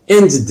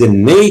and the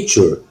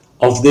nature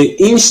of the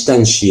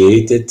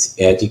instantiated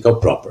ethical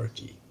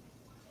property.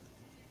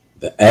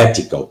 The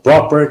ethical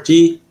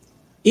property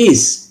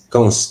is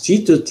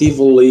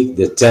constitutively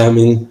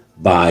determined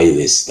by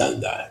the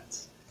standard.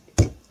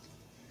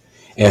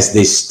 As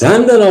the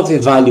standard of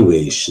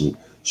evaluation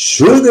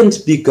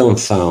shouldn't be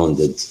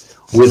confounded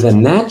with a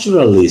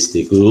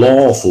naturalistic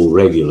lawful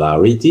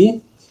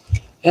regularity,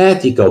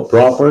 ethical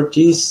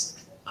properties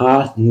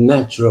are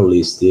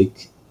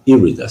naturalistic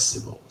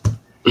irreducible.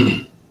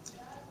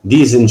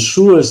 This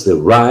ensures the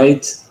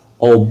right,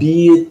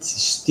 albeit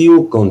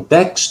still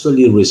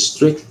contextually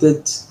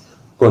restricted,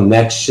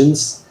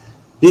 connections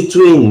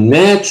between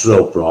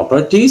natural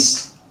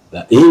properties,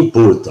 the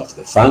input of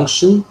the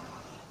function,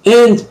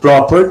 and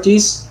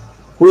properties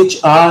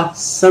which are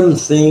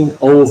something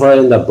over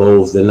and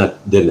above the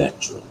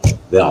natural,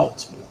 the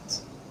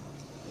output.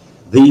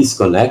 These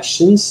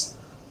connections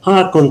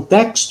are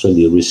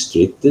contextually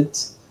restricted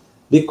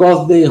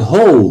because they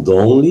hold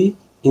only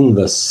in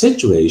the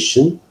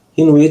situation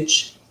in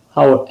which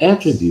our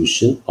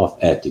attribution of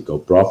ethical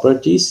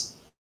properties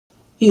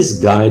is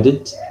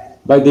guided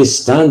by the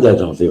standard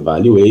of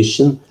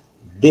evaluation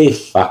de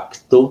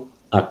facto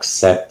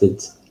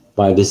accepted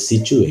by the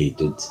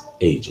situated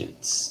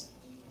agents.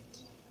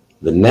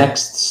 The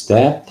next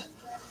step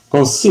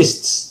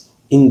consists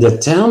in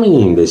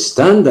determining the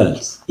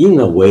standards in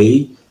a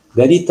way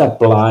that it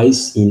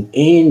applies in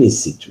any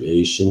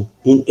situation,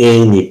 in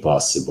any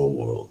possible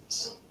world.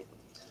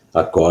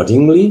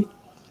 Accordingly,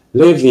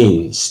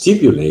 Levine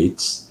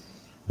stipulates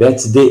that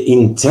the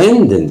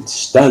intended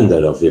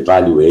standard of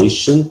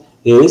evaluation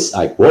is,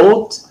 I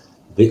quote,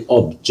 the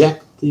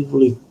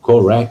objectively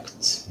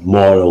correct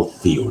moral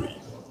theory.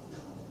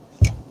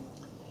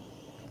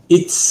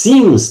 It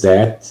seems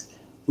that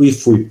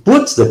if we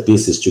put the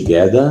pieces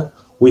together,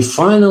 we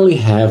finally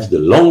have the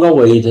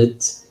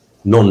long-awaited,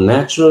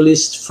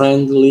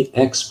 non-naturalist-friendly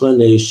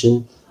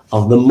explanation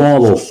of the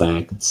moral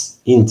facts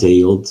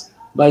entailed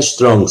by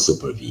strong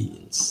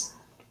supervenience.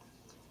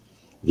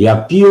 The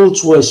appeal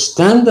to a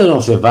standard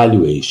of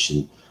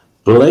evaluation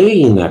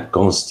playing a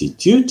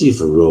constitutive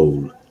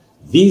role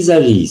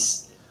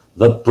vis-à-vis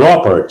the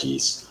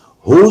properties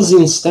whose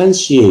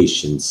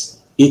instantiations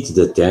it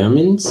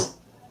determines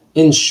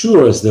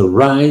ensures the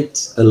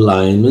right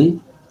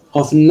alignment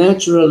of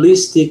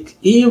naturalistic,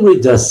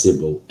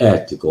 irreducible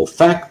ethical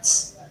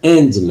facts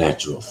and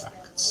natural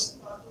facts.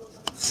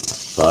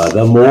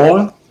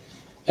 Furthermore,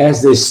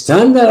 as the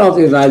standard of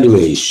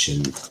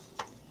evaluation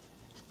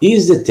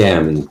is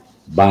determined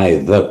by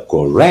the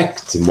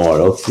correct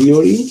moral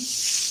theory,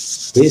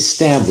 the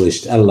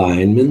established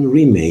alignment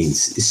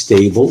remains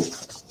stable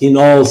in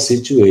all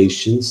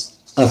situations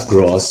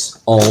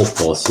across all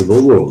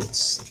possible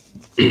worlds.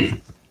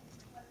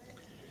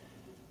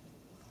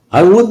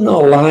 I would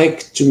now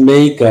like to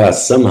make a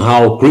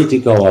somehow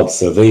critical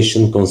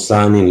observation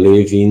concerning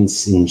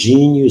Levine's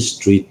ingenious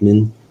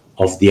treatment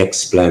of the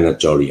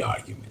explanatory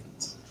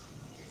argument.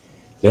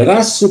 Let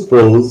us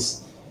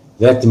suppose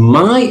that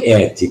my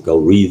ethical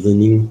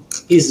reasoning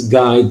is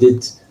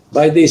guided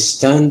by the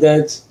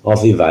standard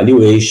of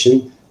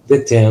evaluation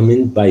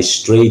determined by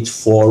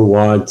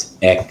straightforward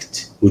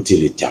act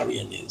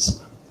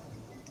utilitarianism,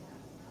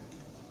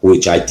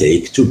 which I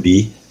take to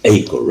be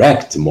a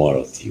correct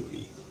moral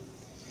theory.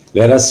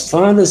 Let us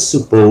further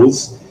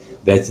suppose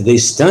that the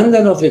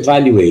standard of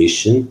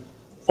evaluation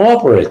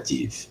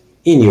operative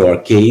in your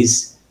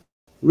case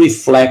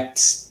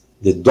reflects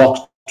the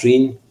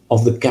doctrine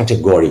of the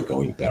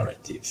categorical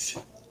imperative,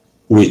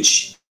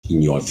 which,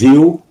 in your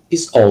view,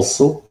 is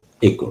also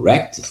a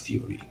correct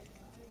theory.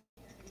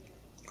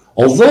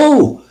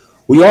 Although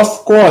we of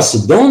course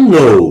don't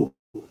know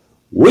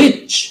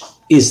which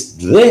is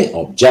the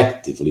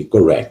objectively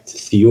correct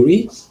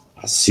theory,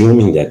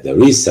 assuming that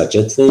there is such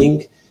a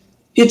thing,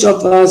 each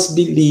of us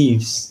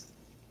believes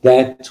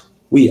that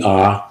we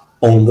are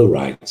on the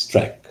right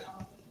track.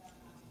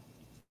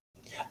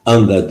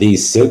 Under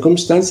these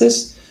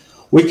circumstances,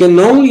 we can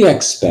only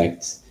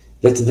expect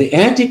that the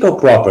ethical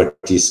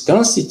properties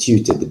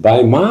constituted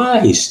by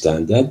my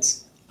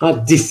standards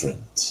are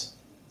different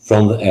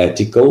from the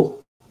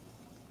ethical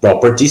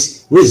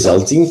properties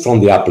resulting from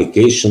the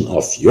application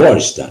of your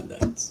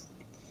standards.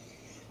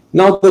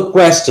 Now the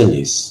question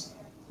is,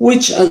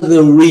 which are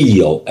the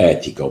real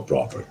ethical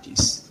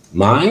properties?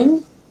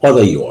 Mine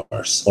or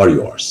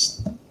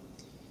yours?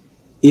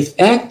 If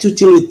act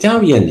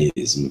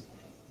utilitarianism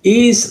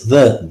is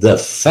the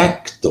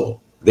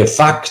de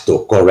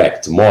facto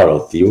correct moral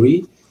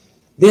theory,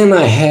 then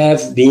I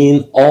have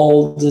been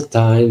all the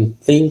time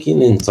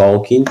thinking and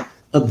talking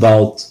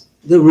about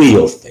the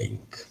real thing.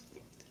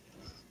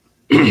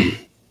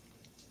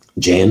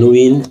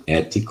 Genuine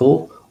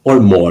ethical or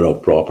moral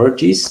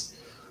properties,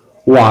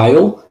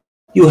 while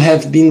you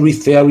have been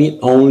referring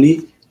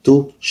only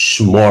to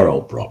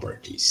schmoral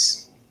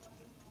properties.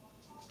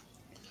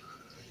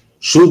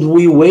 Should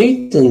we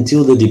wait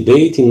until the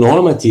debate in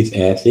normative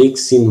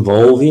ethics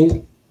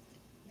involving,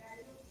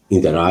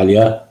 inter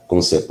alia,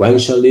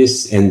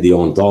 consequentialists and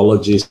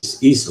deontologists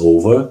is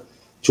over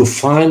to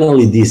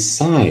finally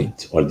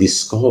decide or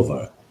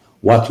discover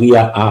what we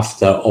are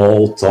after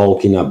all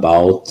talking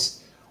about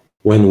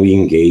when we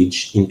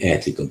engage in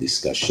ethical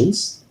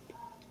discussions?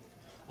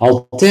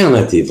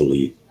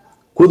 Alternatively,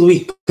 could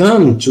we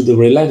come to the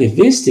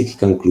relativistic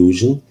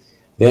conclusion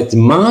that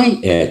my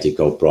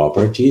ethical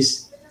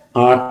properties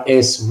are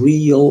as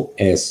real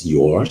as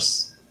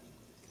yours?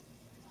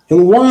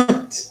 And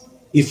what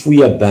if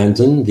we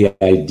abandon the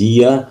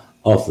idea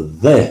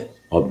of the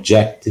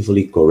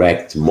objectively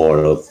correct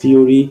moral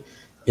theory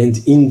and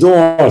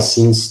endorse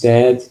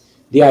instead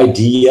the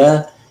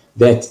idea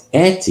that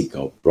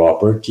ethical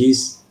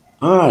properties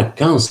are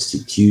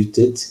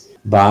constituted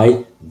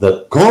by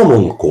the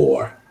common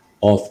core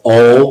of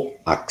all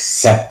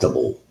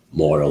acceptable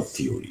moral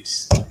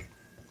theories?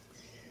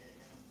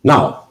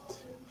 Now,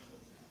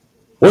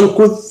 one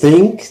could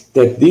think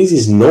that this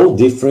is no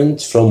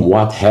different from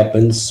what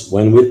happens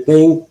when we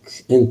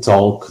think and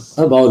talk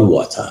about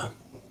water.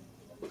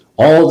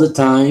 All the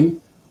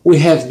time, we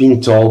have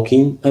been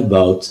talking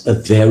about a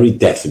very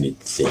definite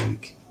thing,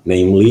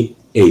 namely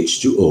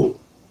H2O.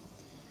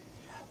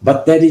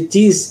 But that it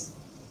is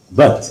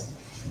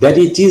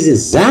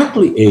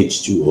exactly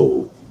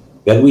H2O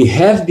that we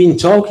have been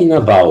talking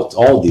about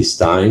all this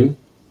time,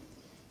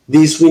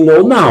 this we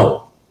know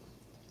now,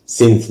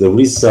 since the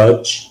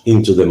research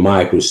into the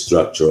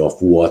microstructure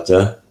of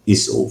water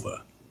is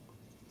over.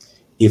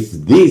 If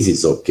this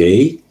is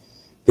okay,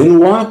 then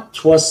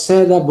what was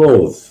said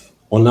above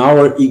on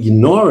our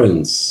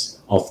ignorance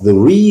of the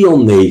real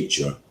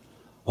nature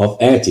of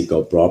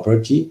ethical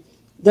property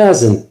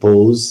doesn't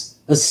pose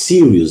a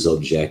serious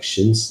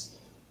objection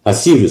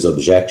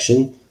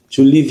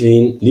to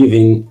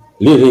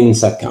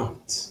Levine's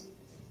account,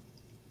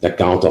 the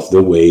account of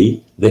the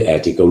way the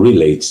ethical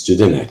relates to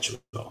the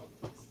natural.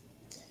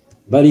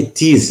 But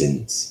it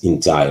isn't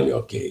entirely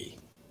okay.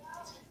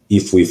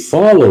 If we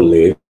follow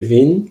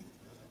Levine,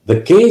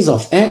 the case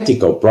of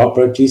ethical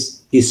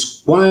properties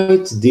is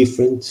quite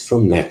different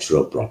from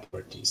natural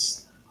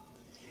properties.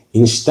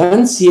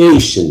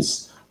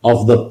 Instantiations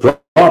of the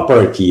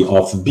property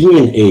of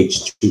being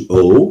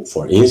H2O,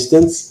 for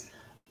instance,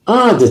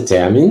 are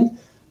determined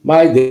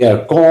by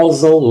their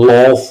causal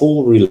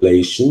lawful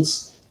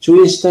relations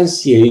to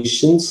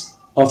instantiations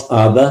of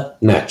other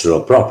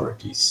natural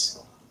properties.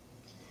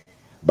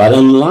 But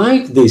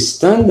unlike the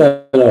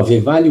standard of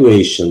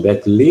evaluation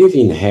that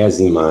Levine has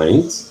in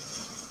mind,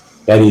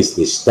 that is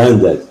the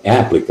standard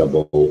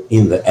applicable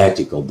in the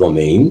ethical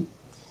domain,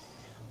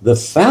 the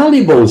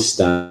fallible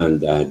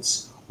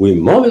standards we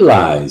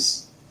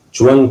mobilize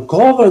to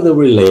uncover the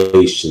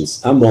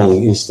relations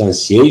among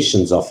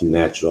instantiations of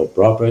natural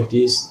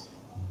properties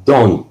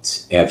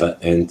don't ever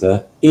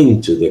enter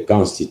into the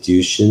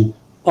constitution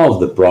of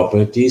the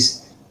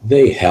properties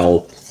they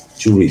help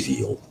to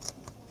reveal.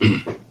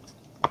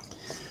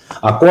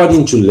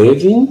 According to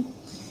Levine,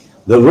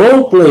 the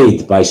role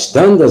played by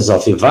standards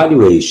of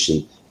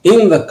evaluation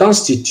in the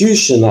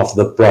constitution of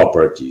the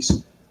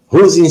properties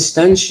whose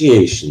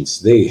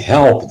instantiations they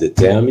help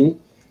determine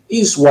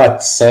is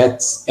what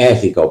sets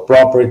ethical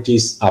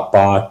properties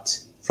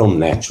apart from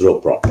natural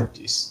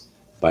properties.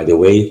 By the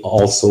way,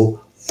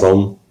 also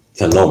from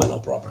phenomenal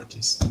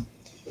properties.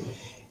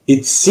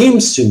 It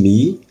seems to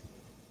me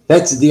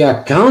that the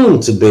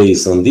account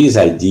based on this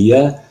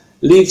idea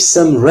leaves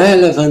some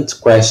relevant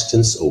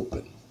questions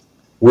open,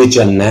 which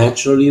are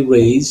naturally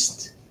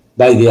raised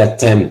by the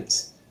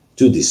attempt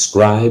to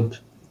describe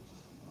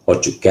or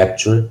to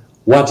capture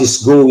what is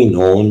going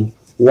on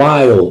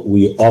while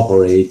we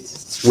operate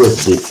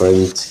with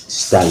different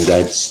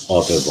standards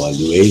of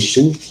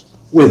evaluation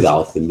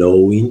without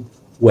knowing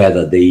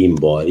whether they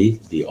embody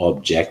the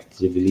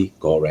objectively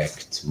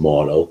correct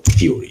moral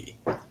theory,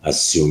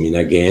 assuming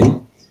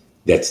again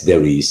that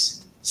there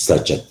is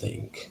such a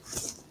thing.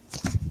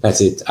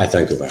 That's it. I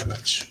thank you very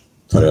much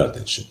for your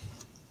attention.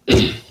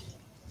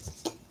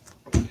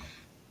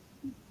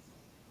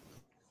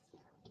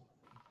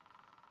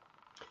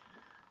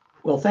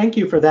 Well, thank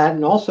you for that,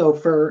 and also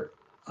for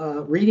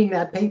reading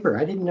that paper.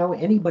 I didn't know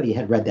anybody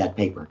had read that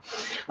paper.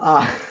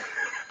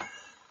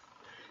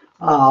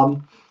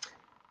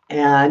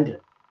 And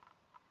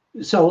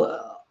so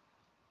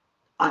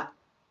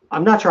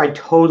I'm not sure I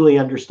totally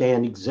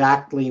understand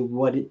exactly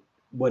what it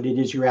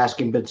is you're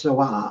asking, but so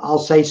I'll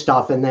say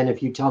stuff, and then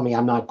if you tell me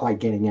I'm not quite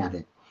getting at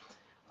it,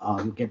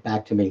 get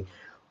back to me.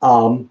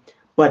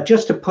 But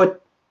just to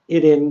put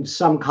it in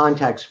some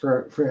context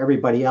for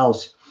everybody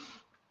else,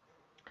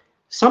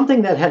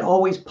 something that had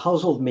always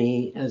puzzled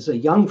me as a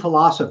young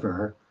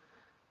philosopher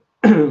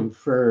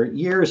for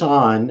years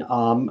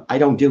on, I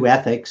don't do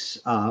ethics,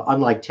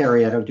 unlike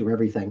Terry, I don't do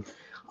everything.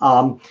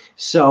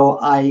 So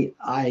I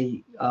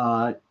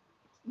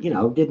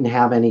didn't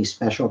have any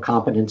special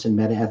competence in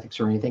metaethics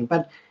or anything,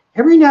 but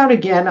every now and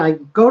again, I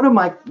go to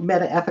my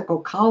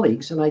metaethical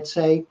colleagues and I'd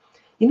say,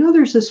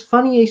 there's this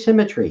funny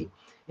asymmetry.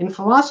 In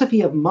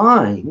philosophy of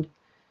mind,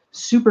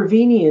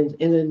 supervenience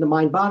in the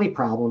mind-body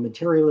problem,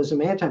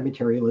 materialism,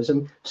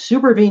 anti-materialism,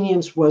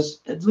 supervenience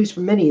was, at least for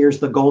many years,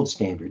 the gold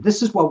standard.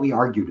 This is what we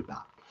argued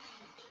about.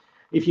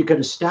 If you could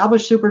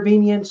establish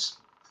supervenience,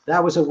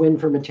 that was a win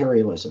for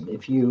materialism.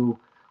 If you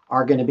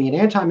are going to be an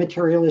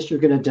anti-materialist, you're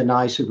going to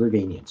deny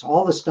supervenience.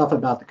 All the stuff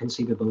about the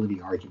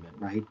conceivability argument,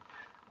 right,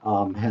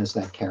 has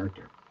that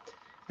character.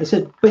 I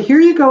said, but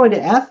here you go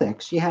into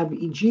ethics. You have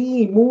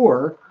G.E.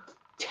 Moore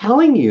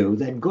telling you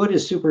that good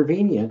is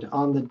supervenient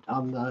on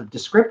the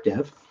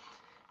descriptive,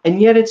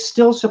 and yet it's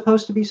still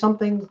supposed to be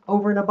something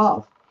over and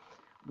above.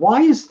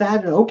 Why is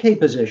that an okay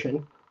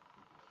position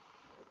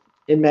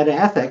in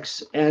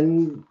metaethics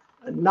and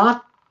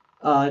not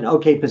an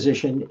okay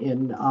position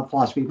in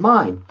philosophy of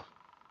mind?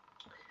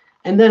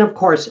 And then, of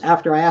course,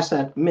 after I asked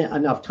that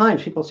enough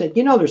times, people said,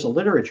 there's a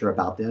literature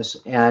about this.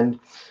 And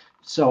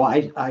so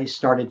I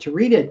started to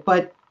read it,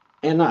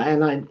 and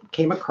I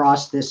came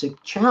across this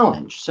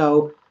challenge.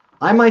 So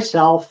I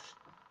myself,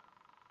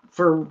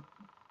 for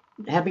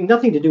having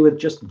nothing to do with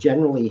just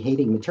generally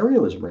hating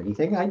materialism or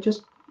anything, I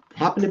just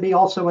happen to be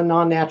also a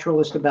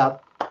non-naturalist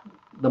about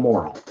the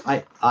moral.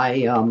 I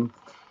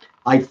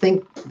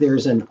think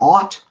there's an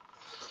ought,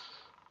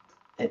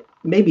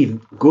 maybe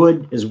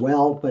good as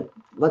well, but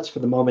let's for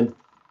the moment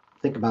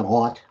think about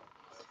ought,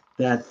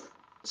 that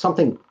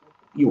something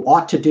you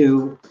ought to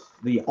do,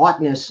 the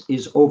oughtness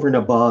is over and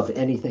above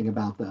anything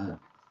about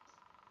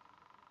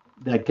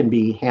that can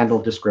be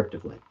handled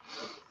descriptively.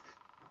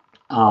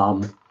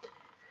 On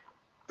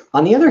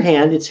the other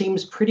hand, it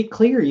seems pretty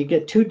clear you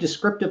get two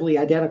descriptively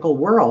identical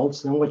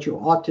worlds, then what you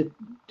ought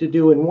to to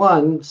do in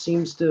one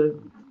seems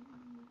to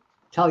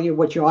tell you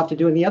what you ought to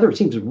do in the other. It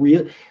seems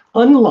real.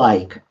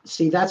 Unlike,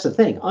 see, that's the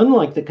thing.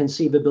 Unlike the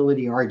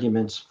conceivability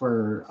arguments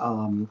for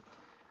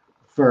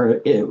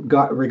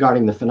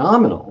regarding the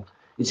phenomenal,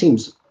 it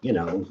seems, you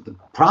know, the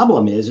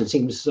problem is it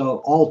seems so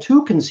all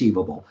too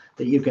conceivable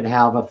that you could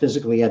have a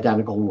physically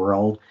identical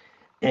world,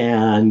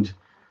 and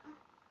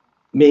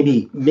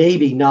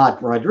maybe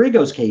not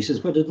Rodrigo's cases,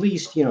 but at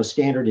least, you know,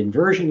 standard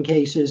inversion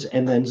cases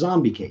and then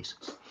zombie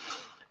cases.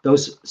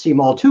 Those seem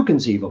all too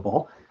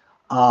conceivable.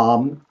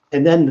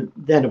 And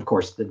then of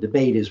course the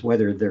debate is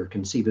whether their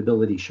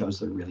conceivability shows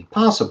they're really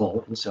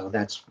possible, and so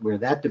that's where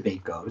that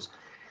debate goes.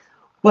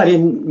 But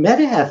in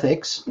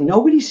metaethics,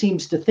 nobody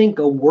seems to think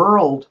a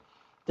world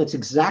that's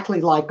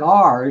exactly like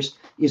ours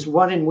is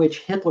one in which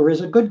Hitler is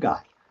a good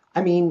guy.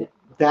 I mean,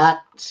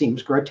 that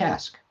seems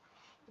grotesque,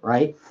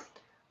 right?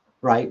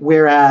 Right.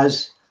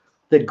 Whereas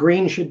that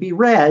green should be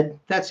red,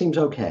 that seems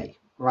okay,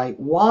 right?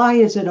 Why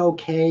is it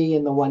okay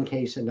in the one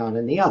case and not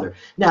in the other?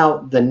 Now,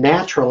 the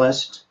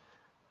naturalist,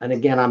 and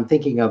again, I'm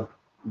thinking of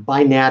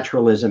by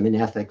naturalism in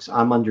ethics,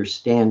 I'm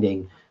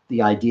understanding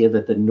the idea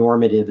that the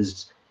normative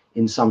is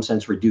in some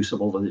sense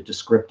reducible to the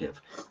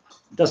descriptive.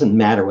 It doesn't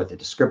matter what the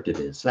descriptive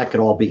is. That could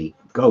all be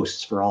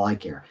ghosts for all I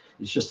care.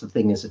 It's just the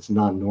thing is it's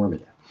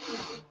non-normative.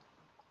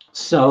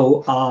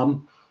 So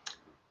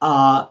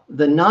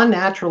the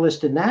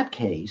non-naturalist in that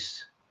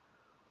case,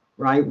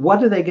 right,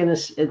 what are they going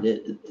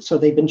to, so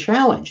they've been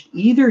challenged.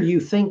 Either you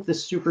think the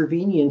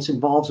supervenience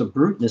involves a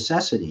brute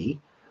necessity,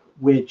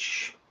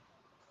 which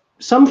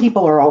some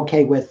people are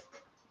okay with.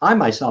 I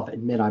myself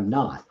admit I'm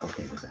not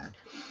okay with that.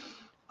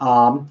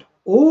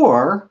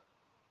 Or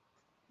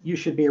you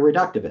should be a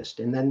reductivist,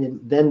 and then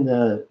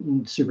the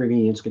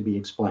supervenience could be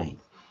explained.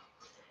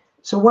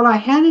 So what I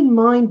had in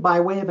mind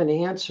by way of an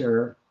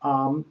answer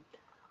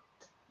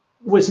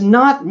was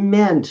not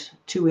meant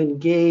to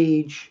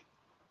engage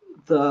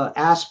the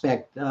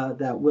aspect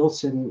that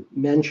Wilson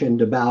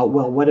mentioned about,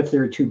 well, what if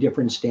there are two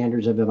different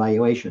standards of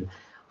evaluation?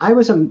 I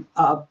was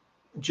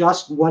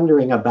just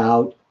wondering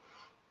about,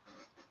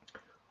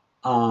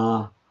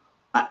 or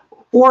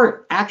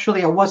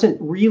actually I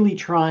wasn't really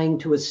trying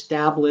to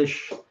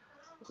establish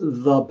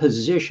the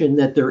position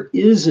that there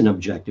is an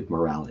objective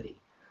morality.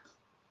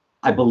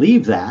 I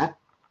believe that,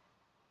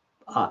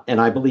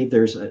 and I believe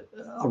there's a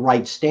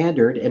right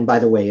standard, and by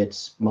the way,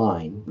 it's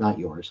mine, not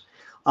yours.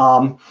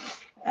 But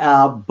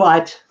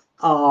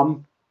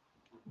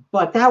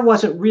that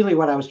wasn't really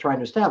what I was trying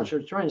to establish. What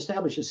I was trying to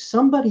establish is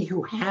somebody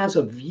who has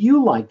a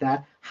view like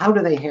that, how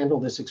do they handle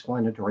this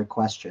explanatory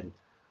question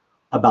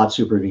about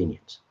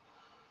supervenience?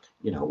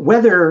 You know,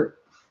 whether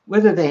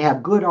they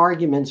have good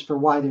arguments for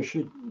why there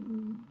should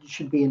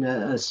be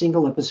a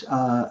single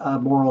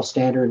moral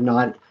standard or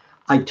not,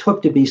 I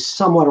took to be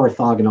somewhat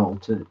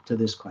orthogonal to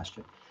this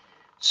question.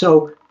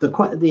 So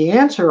the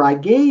answer I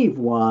gave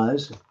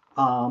was,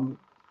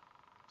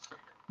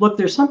 look,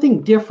 there's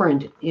something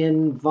different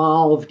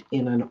involved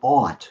in an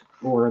ought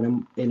or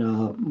in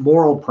a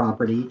moral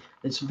property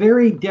that's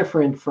very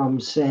different from,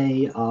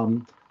 say,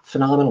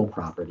 phenomenal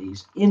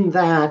properties, in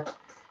that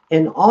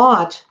an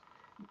ought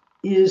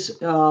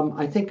is,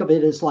 I think of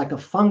it as like a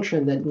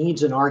function that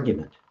needs an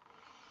argument,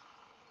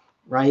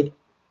 right?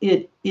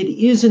 It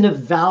is an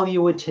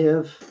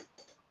evaluative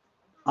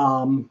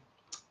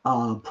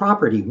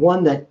property,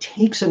 one that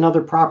takes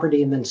another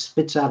property and then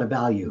spits out a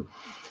value.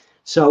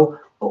 So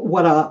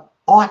what a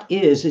ought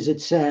is it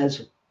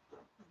says,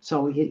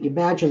 so you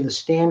imagine the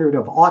standard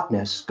of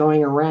oughtness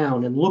going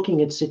around and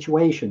looking at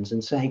situations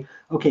and saying,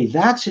 okay,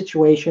 that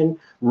situation,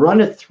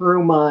 run it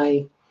through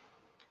my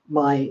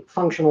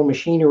functional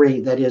machinery,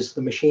 that is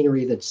the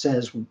machinery that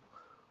says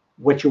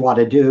what you ought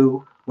to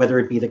do, whether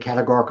it be the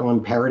categorical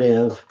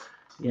imperative,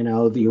 you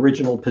know, the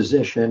original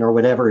position or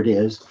whatever it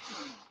is.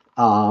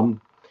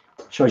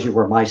 Shows you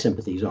where my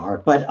sympathies are.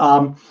 But,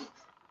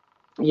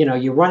 you know,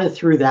 you run it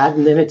through that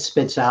and then it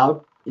spits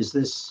out, is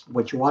this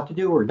what you ought to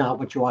do or not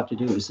what you ought to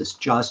do? Is this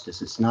just? Is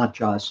this not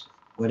just?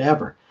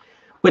 Whatever.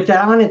 But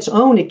that on its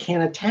own, it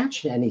can't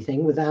attach to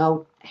anything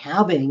without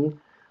having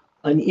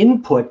an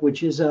input,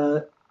 which is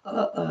a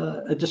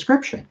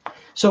description.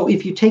 So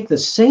if you take the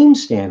same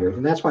standard,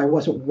 and that's why I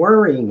wasn't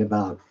worrying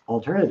about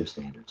alternative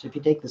standards, if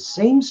you take the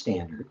same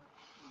standard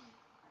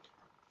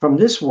from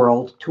this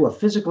world to a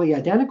physically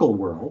identical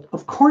world,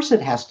 of course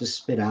it has to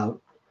spit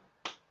out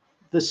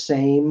the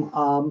same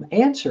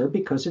answer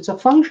because it's a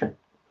function.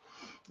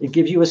 It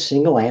gives you a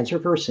single answer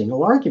for a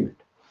single argument.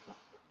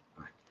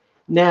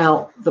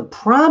 Now, the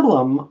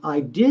problem I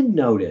did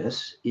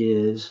notice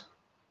is,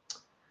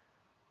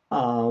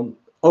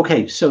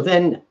 okay, so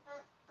then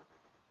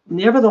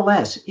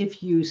nevertheless,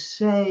 if you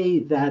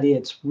say that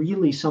it's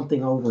really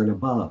something over and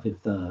above,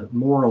 if the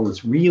moral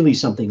is really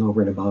something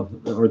over and above,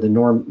 or the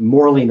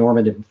morally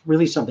normative,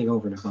 really something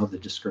over and above the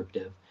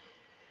descriptive,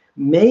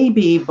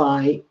 maybe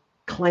by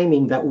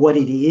claiming that what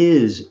it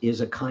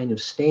is a kind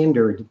of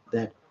standard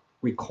that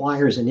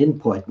requires an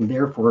input, and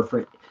therefore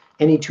for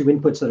any two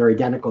inputs that are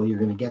identical, you're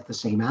going to get the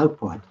same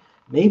output.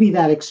 Maybe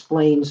that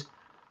explains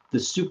the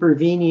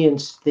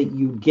supervenience that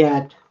you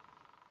get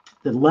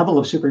the level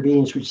of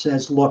supervenience which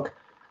says, look,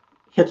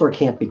 Hitler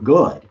can't be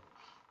good.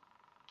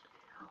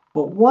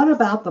 But what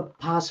about the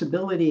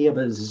possibility of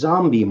a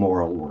zombie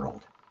moral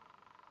world?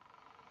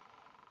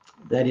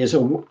 That is a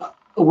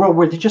world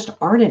where there just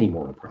aren't any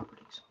moral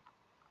properties.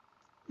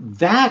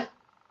 That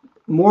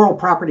moral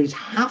properties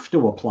have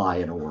to apply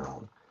in a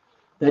world.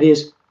 That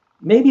is,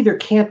 maybe there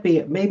can't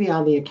be, maybe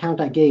on the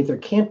account I gave, there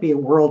can't be a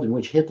world in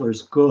which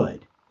Hitler's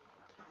good.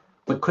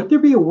 But could there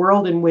be a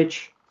world in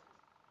which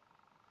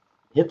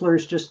Hitler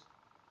is just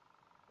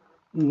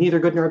neither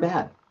good nor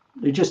bad?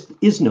 There just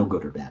is no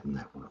good or bad in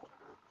that world.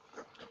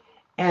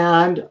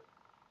 And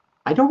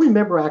I don't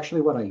remember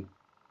actually what I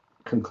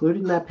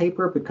concluded in that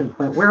paper,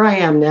 but where I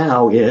am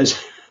now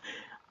is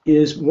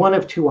one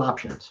of two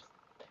options.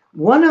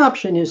 One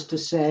option is to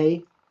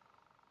say,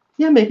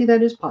 yeah, maybe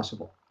that is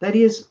possible. That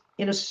is,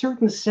 in a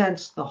certain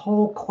sense, the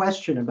whole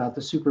question about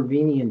the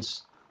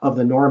supervenience of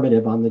the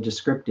normative on the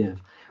descriptive,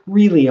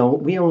 we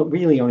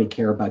really only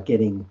care about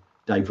getting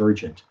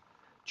divergent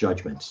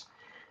judgments.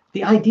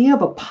 The idea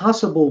of a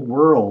possible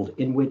world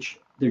in which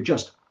there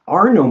just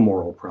are no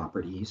moral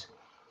properties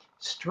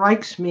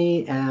strikes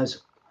me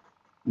as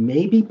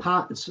maybe,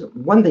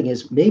 one thing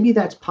is, maybe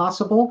that's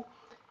possible.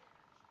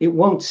 It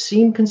won't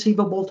seem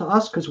conceivable to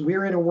us because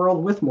we're in a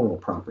world with moral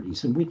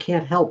properties and we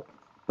can't help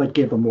but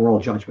give a moral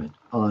judgment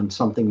on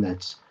something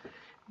that's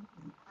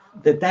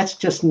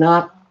just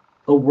not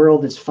a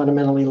world that's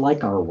fundamentally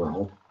like our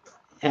world.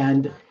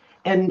 And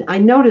I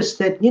noticed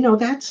that,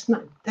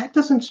 that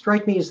doesn't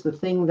strike me as the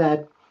thing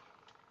that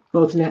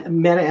both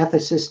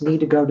meta-ethicists need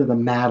to go to the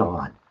mat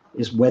on,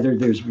 is whether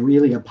there's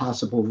really a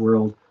possible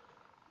world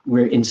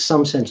where in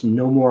some sense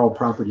no moral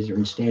properties are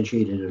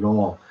instantiated at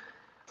all.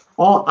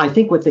 I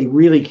think what they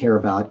really care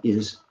about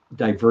is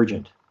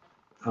divergent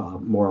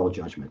moral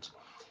judgments.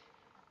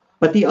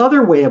 But the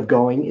other way of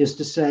going is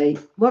to say,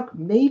 look,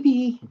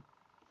 maybe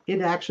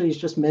it actually is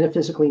just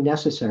metaphysically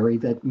necessary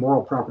that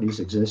moral properties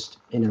exist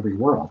in every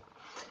world.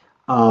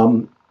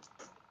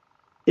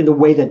 In the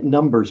way that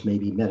numbers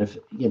maybe,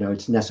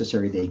 it's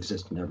necessary they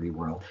exist in every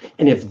world.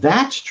 And if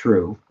that's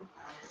true,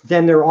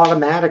 then they're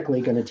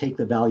automatically going to take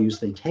the values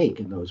they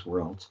take in those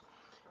worlds.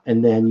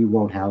 And then you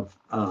won't have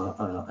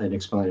an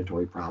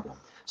explanatory problem.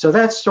 So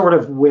that's sort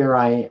of where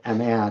I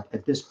am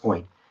at this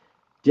point.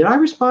 Did I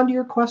respond to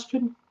your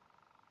question?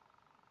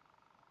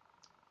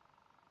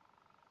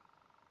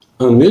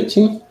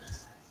 Unmuting?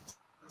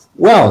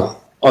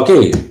 Well,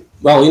 okay.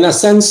 Well, in a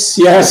sense,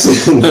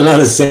 yes. In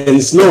another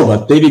sense, no.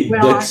 But maybe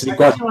that's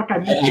because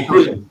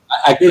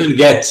I couldn't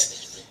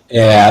get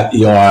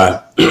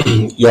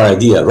your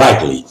idea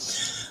rightly.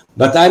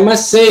 But I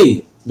must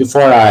say,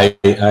 before I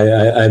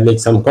make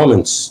some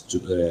comments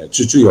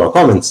to your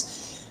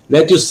comments,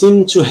 that you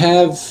seem to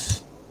have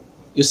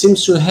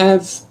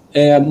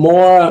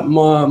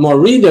more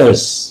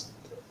readers,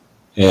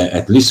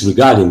 at least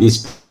regarding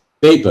this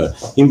paper,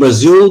 in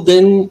Brazil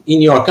than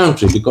in your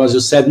country, because you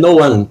said no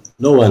one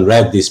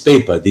read this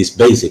paper, this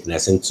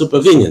basicness and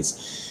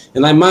supervenience.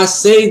 And I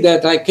must say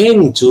that I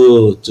came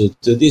to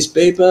this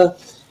paper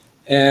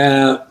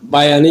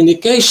by an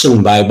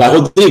indication by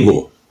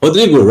Rodrigo.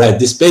 Rodrigo read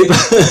this paper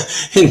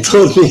and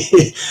told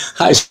me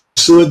I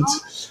should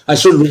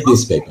read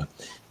this paper.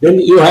 Then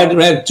you had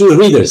read 2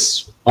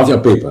 readers of your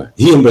paper,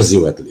 here in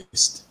Brazil at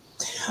least.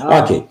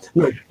 Okay,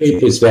 the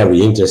paper is very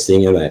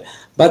interesting,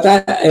 but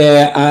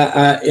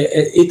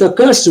it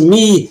occurs to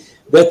me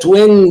that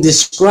when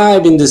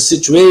describing the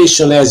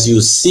situation as you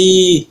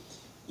see,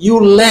 you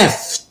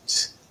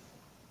left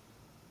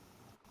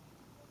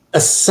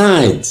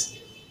aside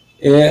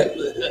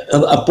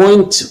a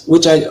point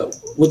which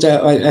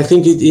I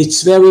think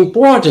it's very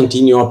important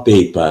in your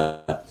paper.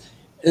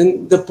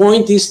 And the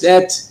point is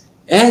that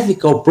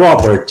ethical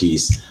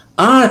properties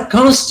are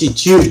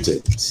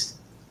constituted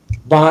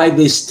by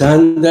the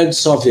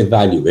standards of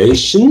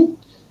evaluation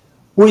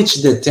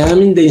which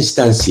determine the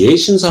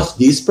instantiations of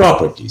these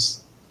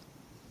properties.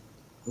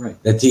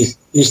 Right. That is,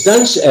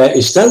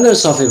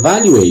 standards of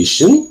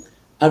evaluation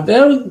are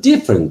very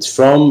different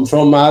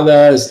from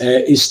other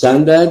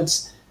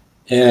standards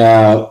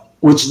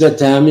which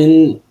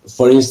determine,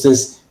 for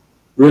instance,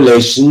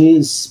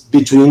 relations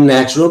between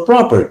natural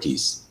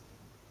properties,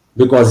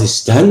 because the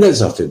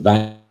standards of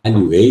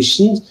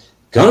evaluation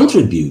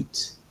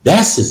contribute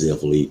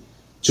decisively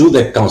to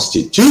the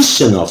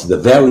constitution of the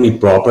very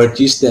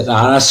properties that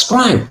are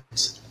ascribed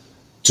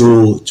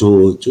to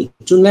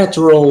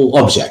natural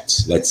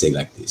objects, let's say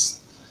like this.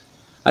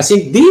 I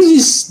think this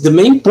is the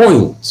main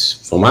point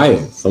from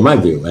my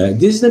view.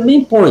 This is the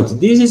main point.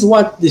 This is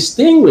what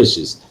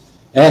distinguishes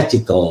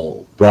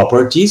ethical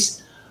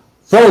properties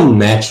from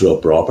natural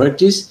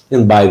properties,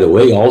 and by the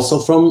way, also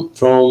from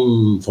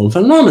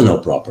phenomenal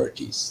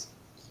properties.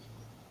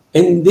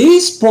 And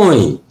this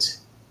point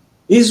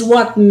is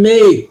what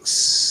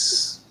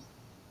makes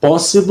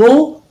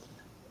possible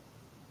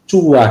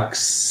to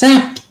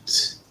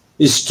accept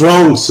a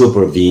strong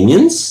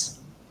supervenience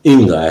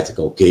in the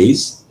ethical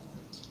case,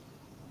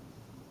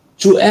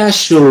 to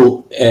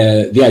eschew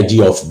the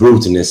idea of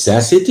brute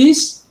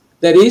necessities,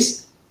 that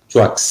is,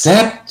 to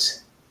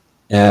accept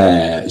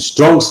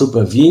strong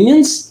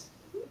supervenience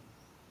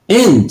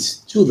and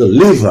to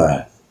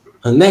deliver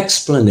an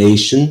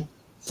explanation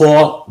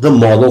for the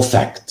model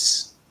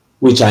facts,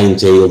 which are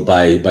entailed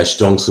by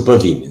strong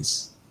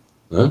supervenience.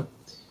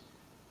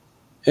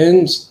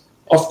 And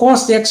of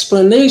course, the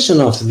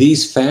explanation of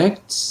these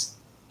facts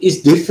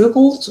is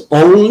difficult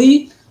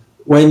only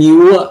when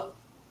you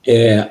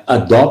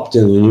adopt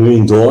and when you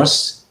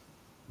endorse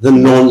the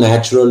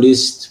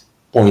non-naturalist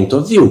point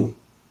of view,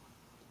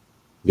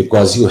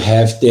 because you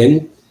have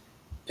then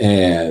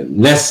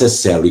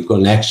necessary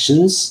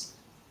connections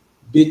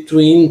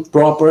between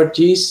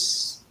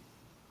properties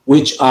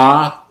which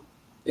are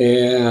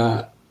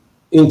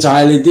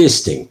entirely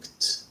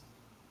distinct.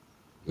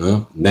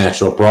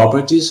 Natural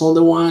properties on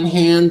the one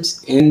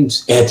hand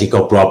and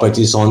ethical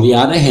properties on the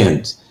other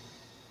hand.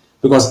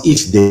 Because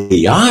if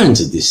they aren't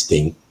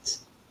distinct,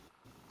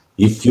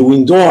 if you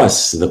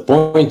endorse the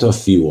point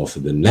of view of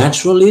the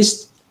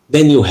naturalist,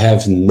 then you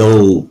have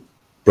no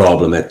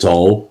problem at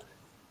all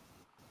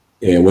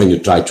when you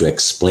try to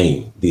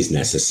explain these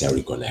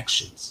necessary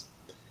connections.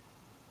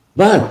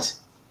 But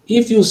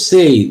if you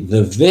say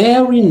the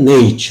very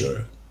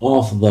nature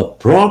of the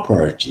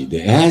property,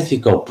 the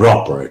ethical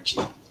property,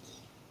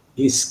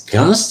 is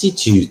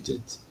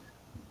constituted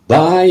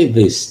by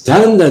the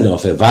standard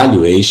of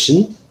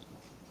evaluation,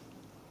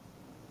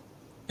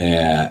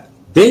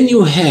 then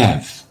you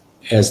have,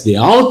 as the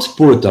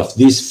output of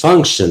this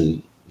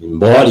function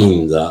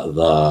embodying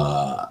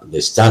the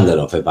standard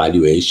of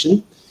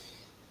evaluation,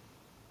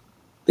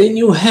 then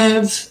you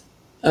have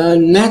a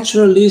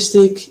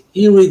naturalistic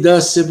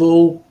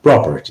irreducible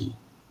property.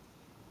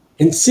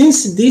 And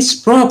since this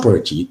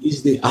property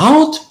is the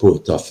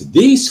output of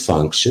this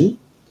function,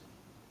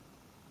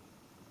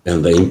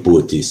 and the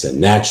input is a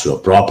natural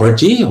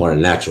property or a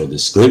natural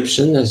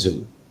description, as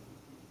you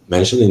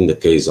mentioned in the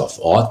case of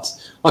ought.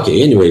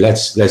 Okay, anyway,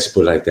 let's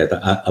put like that,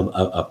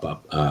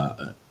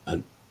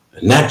 a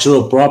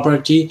natural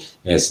property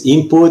as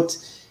input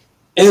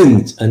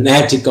and an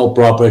ethical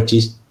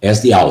property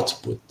as the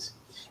output.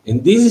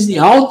 And this is the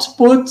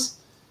output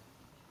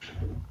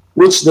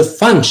which the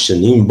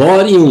function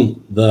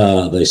embodying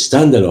the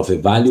standard of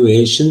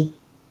evaluation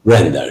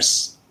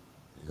renders.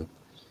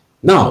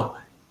 Now,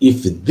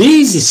 if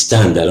this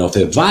standard of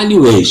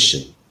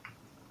evaluation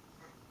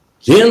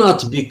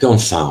cannot be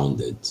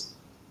confounded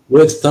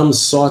with some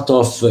sort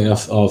of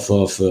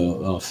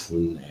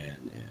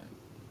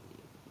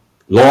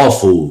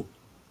lawful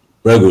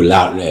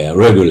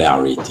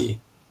regularity,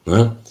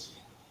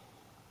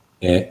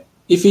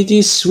 if it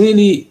is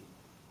really,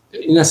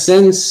 in a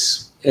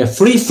sense,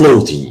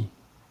 free-floating,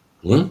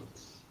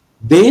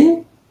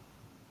 then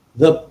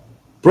the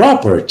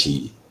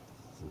property,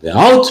 the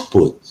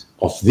output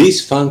of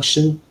this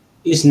function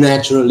is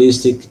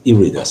naturalistic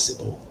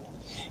irreducible.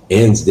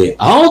 And the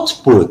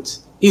output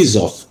is,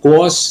 of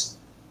course,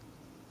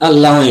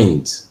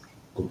 aligned,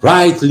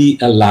 rightly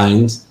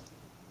aligned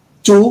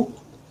to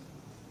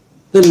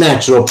the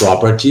natural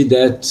property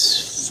that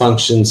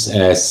functions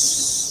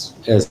as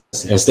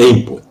the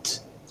input.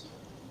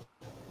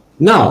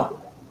 Now,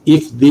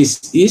 if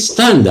this is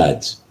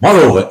standard,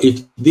 moreover,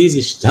 if this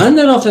is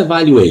standard of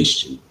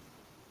evaluation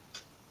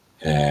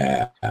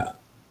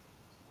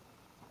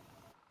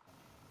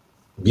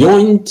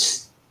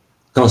beyond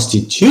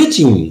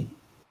constituting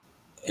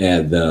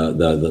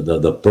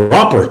the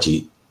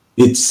property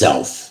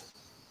itself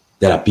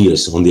that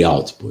appears on the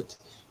output,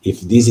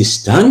 if this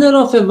standard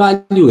of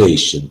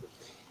evaluation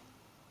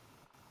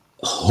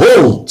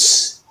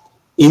holds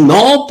in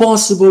all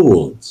possible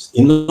worlds,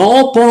 in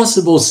all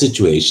possible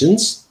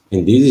situations,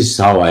 and this is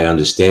how I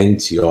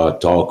understand your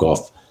talk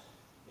of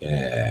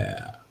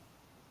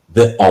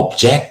the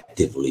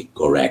objectively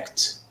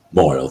correct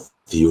moral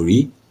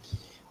theory,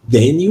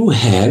 then you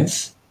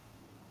have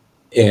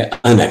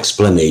an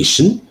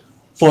explanation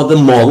for the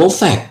moral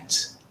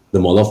fact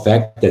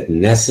that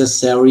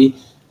necessary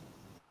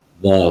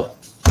the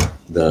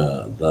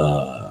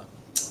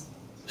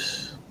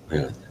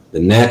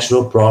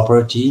natural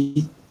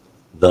property,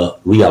 the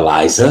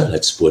realizer,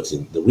 let's put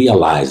in the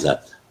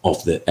realizer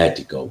of the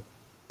ethical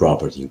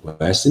property in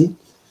question,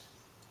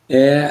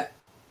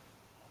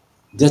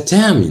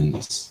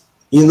 determines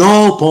in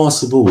all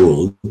possible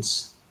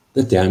worlds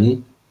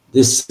determine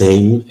the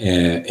same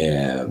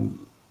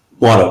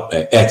moral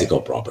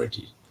ethical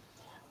property.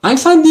 I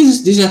find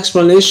this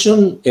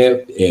explanation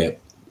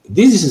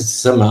this is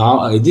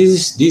somehow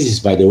this is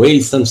by the way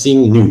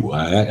something new.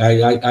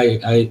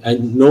 I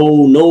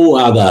know no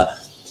other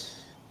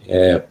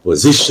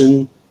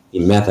position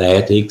in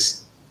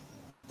metaethics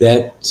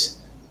that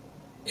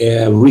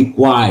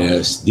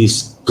requires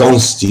this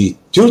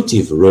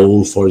constitutive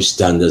role for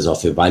standards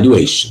of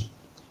evaluation,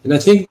 and I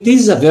think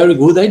this is a very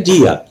good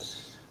idea.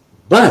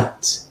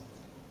 But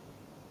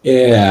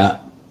the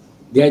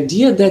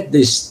idea that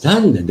the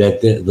standard,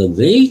 that the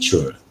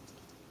nature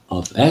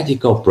of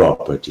ethical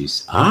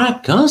properties are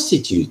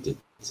constituted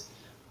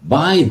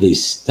by the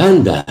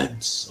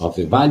standards of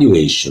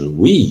evaluation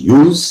we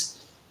use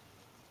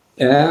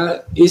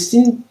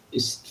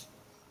is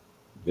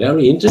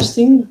very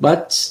interesting,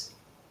 but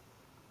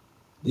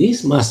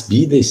these must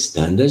be the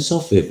standards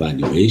of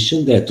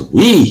evaluation that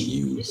we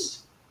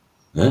use.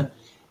 And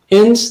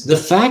the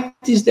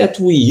fact is that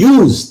we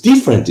use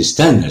different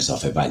standards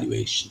of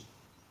evaluation.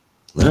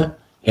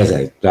 As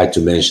I tried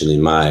to mention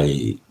in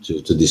my,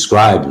 to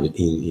describe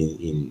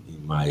in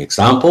my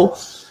example,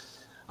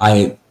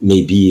 I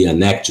may be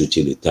an act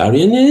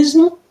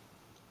utilitarianism,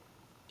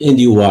 and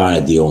you are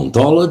a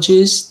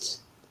deontologist,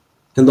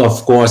 and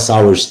of course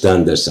our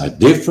standards are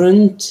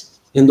different,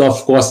 and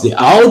of course the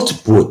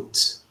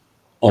output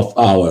of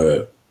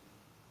our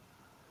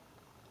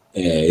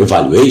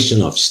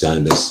evaluation of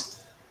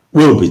standards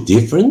will be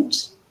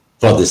different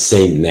for the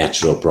same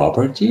natural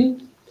property.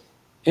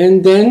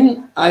 And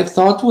then I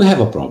thought we have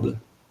a problem.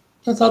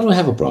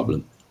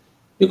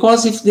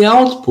 Because if the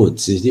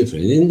output is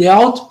different, and the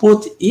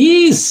output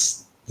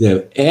is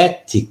the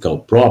ethical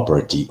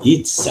property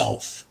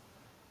itself,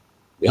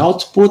 the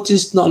output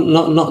is not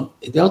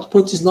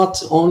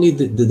only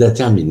the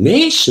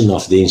determination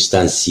of the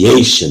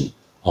instantiation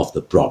of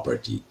the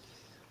property.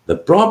 The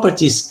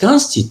property is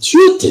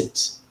constituted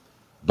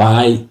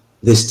by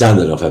the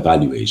standard of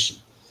evaluation.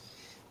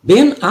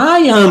 Then I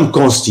am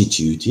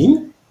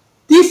constituting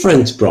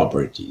different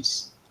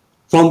properties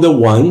from the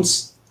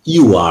ones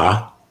you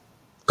are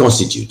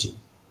constituting.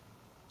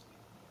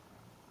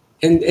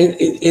 And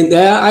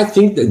there I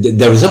think that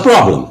there is a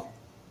problem.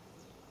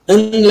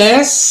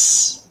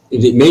 Unless,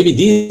 maybe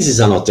this is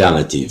an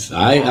alternative.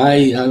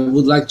 I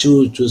would like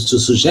to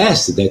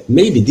suggest that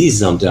maybe this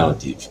is an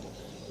alternative.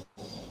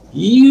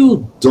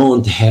 You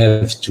don't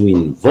have to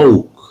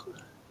invoke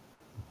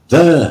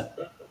the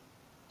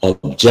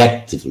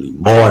objectively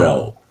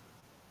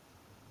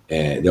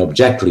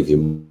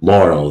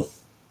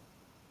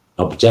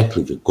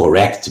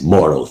correct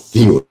moral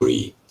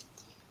theory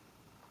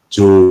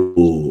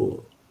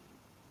to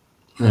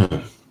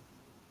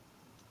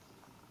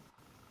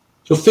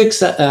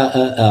fix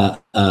a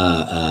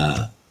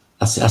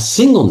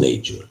single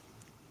nature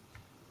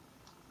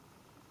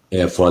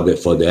for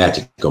the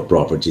ethical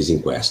properties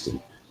in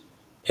question.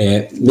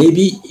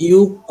 Maybe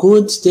you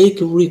could take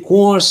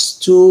recourse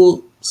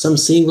to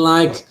something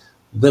like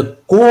the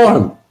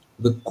common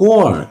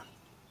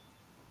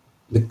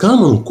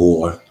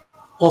core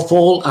of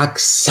all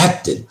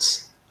accepted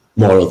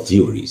moral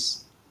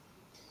theories.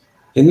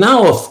 And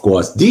now, of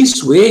course,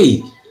 this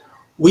way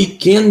we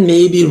can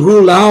maybe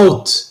rule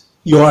out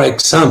your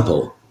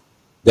example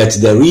that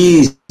there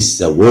is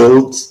a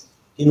world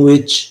in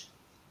which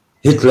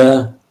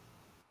Hitler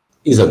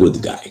is a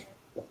good guy,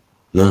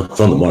 no?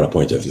 From the moral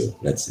point of view,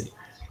 let's say.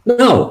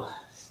 No,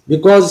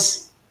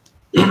 because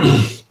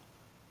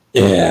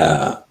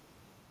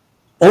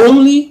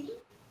only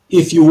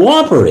if you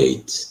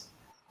operate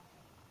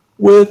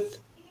with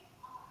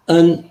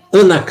an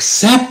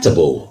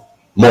unacceptable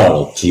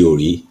moral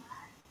theory,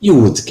 you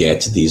would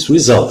get this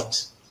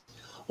result.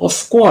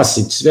 Of course,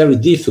 it's very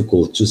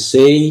difficult to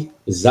say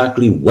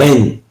exactly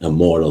when a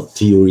moral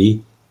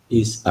theory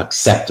is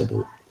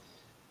acceptable.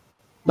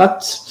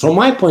 But from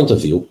my point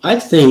of view, I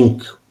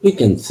think we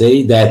can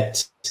say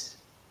that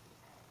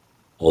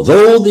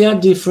although they are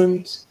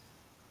different,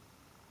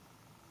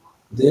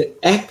 the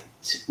act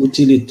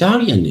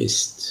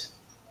utilitarianist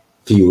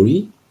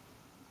theory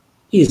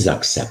is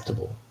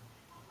acceptable.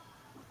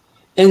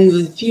 And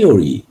the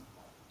theory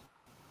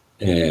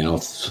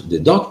of the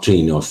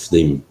doctrine of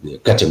the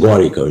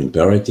categorical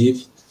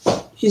imperative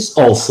is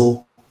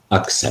also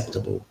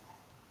acceptable.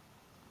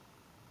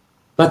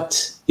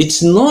 But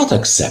it's not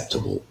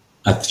acceptable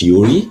a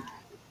theory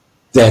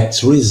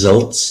that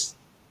results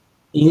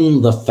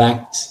in the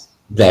fact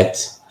that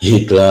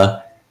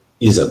Hitler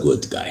is a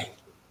good guy.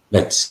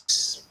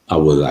 That's, I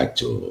would like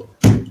to.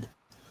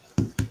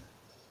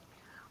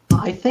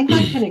 I think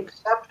I can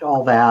accept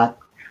all that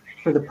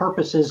for the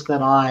purposes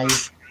that I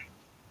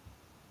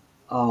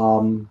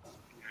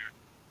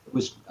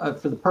was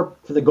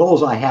for the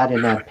goals I had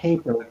in that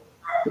paper.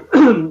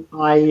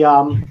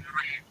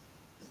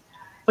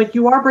 But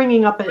you are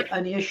bringing up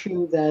an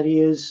issue that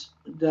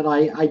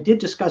I did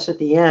discuss at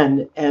the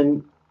end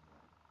and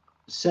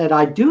said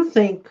I do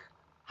think,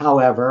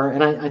 however,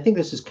 and I think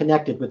this is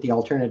connected with the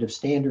alternative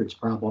standards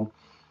problem.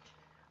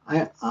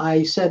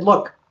 I said,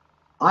 look,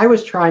 I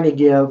was trying to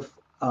give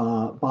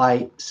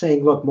by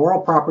saying, look,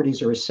 moral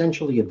properties are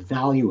essentially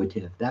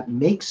evaluative. That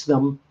makes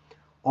them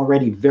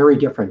already very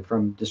different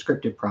from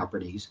descriptive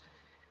properties,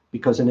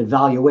 because an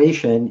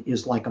evaluation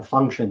is like a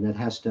function that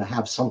has to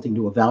have something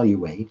to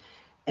evaluate.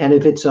 And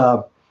if it's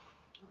a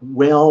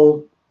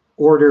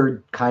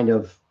well-ordered kind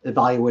of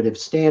evaluative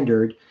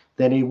standard,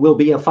 then it will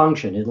be a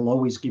function. It'll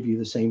always give you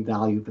the same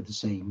value for the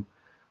same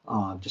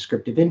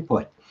descriptive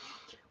input.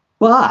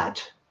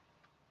 But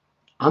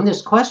on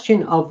this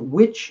question of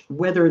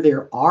whether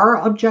there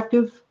are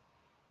objective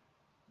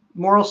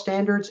moral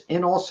standards,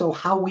 and also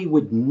how we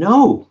would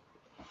know,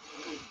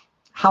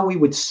 how we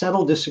would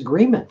settle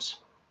disagreements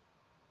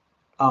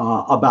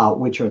about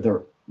which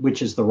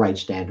is the right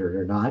standard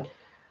or not,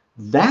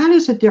 that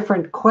is a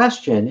different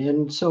question.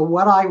 And so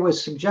what I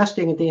was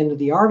suggesting at the end of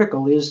the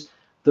article is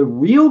The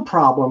real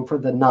problem for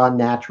the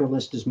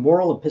non-naturalist is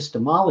moral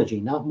epistemology,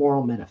 not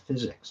moral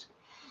metaphysics.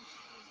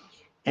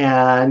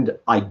 And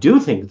I do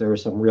think there are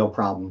some real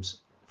problems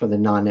for the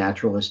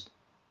non-naturalist,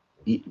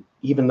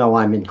 even though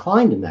I'm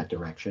inclined in that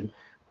direction,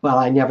 but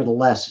I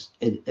nevertheless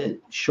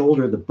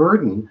shoulder the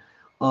burden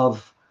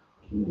of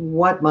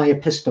what my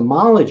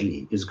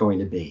epistemology is going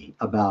to be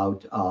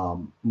about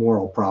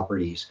moral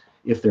properties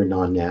if they're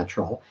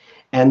non-natural.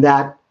 And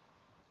that,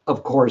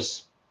 of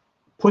course,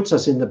 puts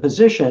us in the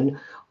position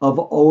of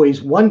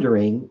always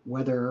wondering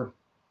whether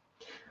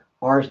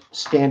our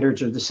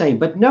standards are the same.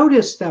 But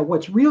notice that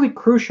what's really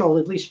crucial,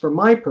 at least for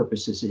my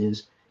purposes,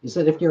 is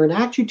that if you're an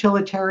act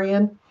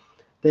utilitarian,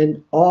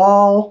 then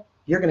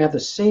you're going to have the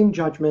same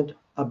judgment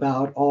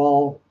about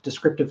all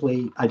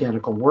descriptively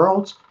identical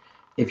worlds.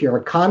 If you're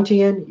a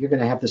Kantian, you're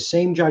going to have the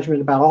same judgment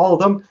about all of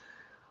them.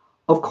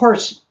 Of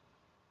course,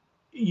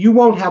 you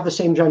won't have the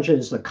same judgment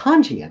as the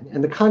Kantian,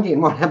 and the Kantian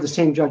won't have the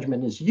same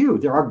judgment as you.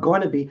 There are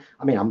going to be,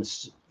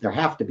 there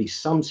have to be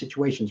some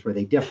situations where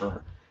they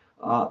differ,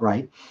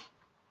 right?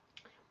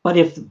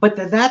 But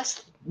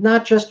that's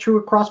not just true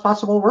across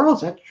possible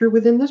worlds. That's true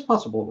within this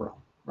possible world,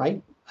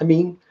 right? I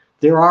mean,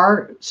 there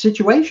are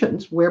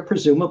situations where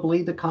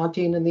presumably the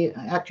Kantian and the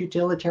act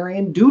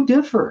utilitarian do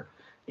differ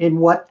in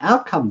what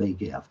outcome they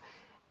give.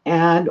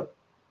 And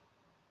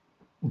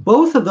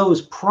both of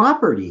those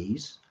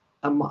properties,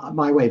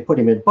 my way of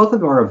putting it, both of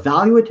them are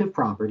evaluative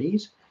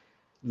properties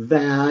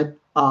that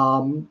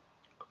are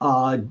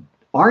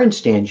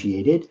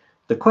instantiated.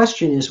 The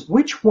question is,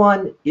 which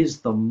one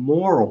is the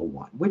moral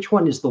one? Which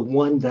one is the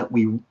one that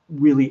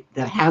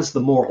that has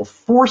the moral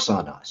force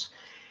on us?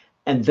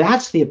 And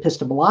that's the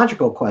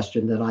epistemological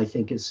question that I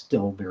think is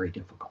still very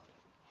difficult.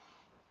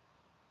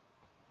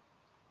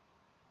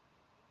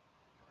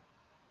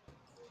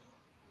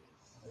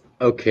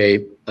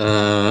 Okay.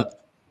 I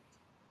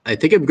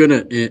think I'm going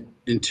to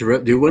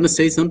interrupt. Do you want to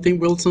say something,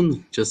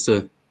 Wilson? Just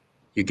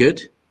you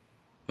good?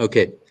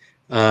 Okay.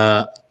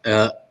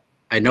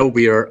 I know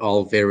we are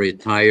all very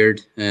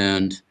tired,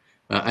 and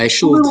I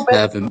should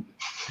have him.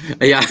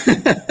 Yeah,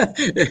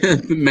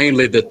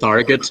 mainly the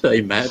target, I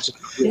imagine.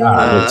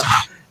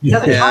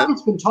 Yeah, the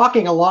target's been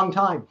talking a long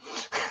time.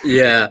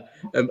 Yeah,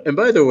 and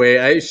by the way,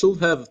 I should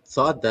have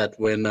thought that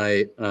when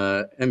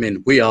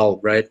we all,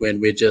 right,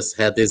 when we just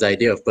had this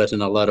idea of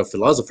putting a lot of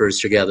philosophers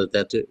together,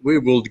 that we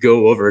would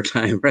go over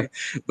time, right?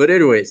 But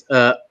anyways,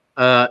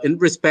 in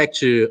respect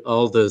to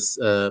all those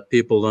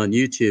people on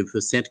YouTube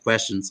who sent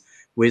questions,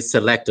 we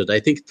selected, I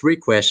think, 3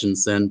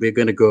 questions, and we're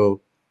going to go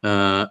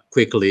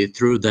quickly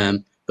through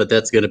them, but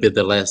that's going to be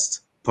the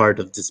last part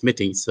of this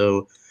meeting.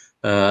 So,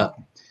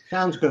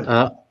 sounds good.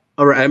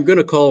 All right, I'm going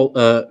to call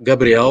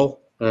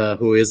Gabriel,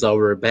 who is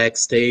our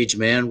backstage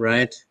man,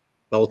 right?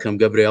 Welcome,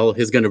 Gabriel.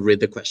 He's going to read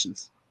the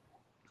questions.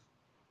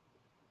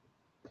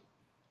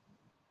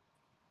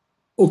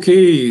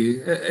 Okay,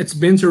 it's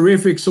been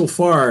terrific so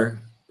far.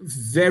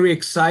 Very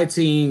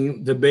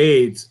exciting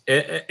debate.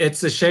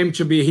 It's a shame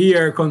to be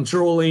here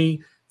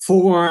controlling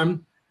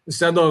form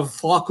instead of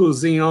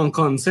focusing on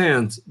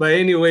content. But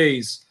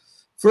anyways,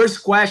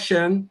 first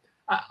question,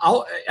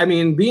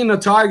 being a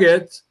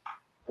target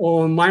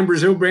on Mind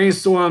Brazil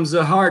Brainstorms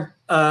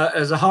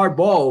is a hard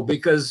ball,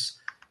 because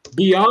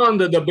beyond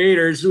the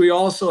debaters, we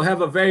also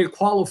have a very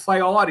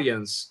qualified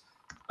audience.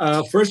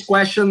 First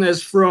question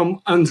is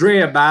from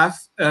Andrea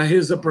Bath.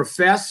 He's a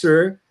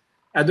professor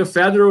at the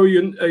Federal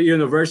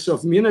University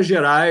of Minas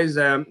Gerais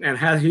and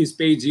had his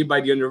PhD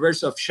by the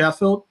University of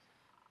Sheffield.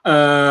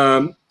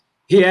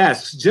 He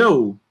asks,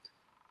 Joe,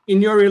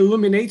 in your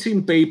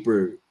illuminating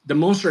paper,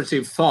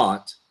 Demonstrative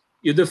Thought,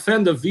 you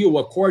defend the view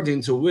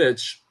according to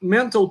which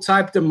mental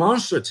type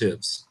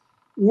demonstratives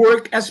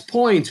work as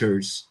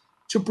pointers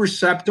to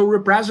perceptual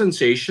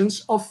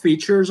representations of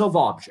features of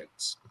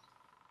objects.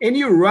 And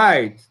you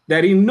write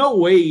that in no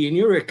way in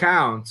your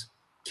account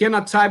can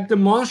a type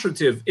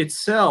demonstrative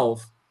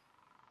itself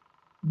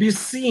be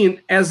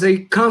seen as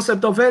a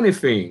concept of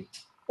anything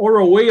or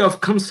a way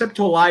of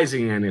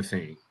conceptualizing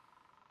anything.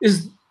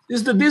 Is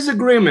the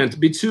disagreement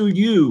between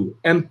you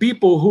and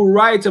people who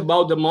write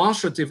about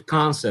demonstrative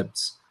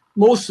concepts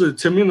mostly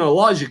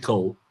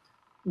terminological?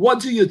 What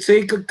do you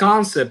take a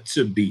concept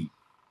to be?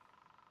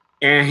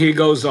 And he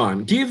goes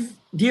on,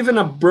 given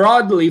a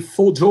broadly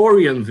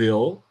Fodorian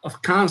view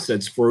of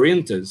concepts, for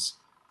instance,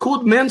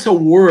 could mental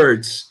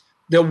words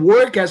that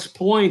work as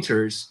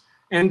pointers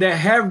and that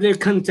have their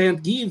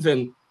content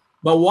given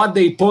by what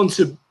they point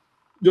to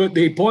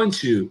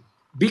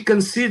be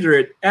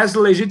considered as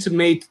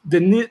legitimate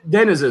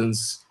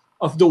denizens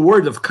of the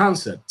world of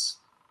concepts?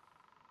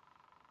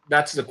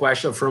 That's the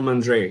question from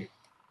Andre.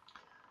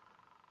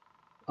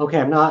 Okay,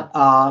 I'm not.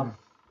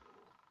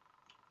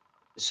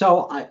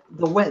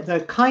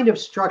 The kind of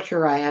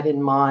structure I had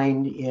in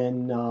mind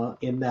in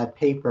that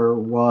paper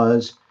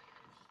was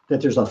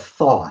that there's a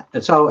thought.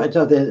 And so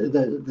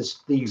the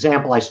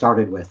example I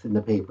started with in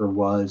the paper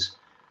was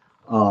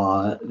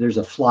there's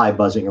a fly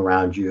buzzing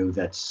around you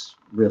that's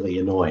really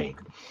annoying,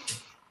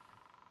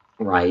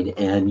 right?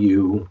 And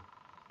you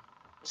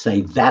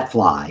say that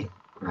fly,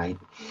 right?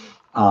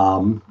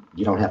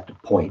 You don't have to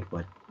point,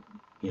 but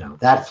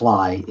that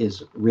fly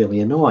is really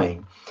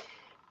annoying.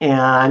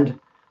 And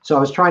so I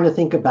was trying to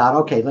think about,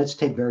 okay, let's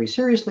take very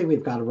seriously.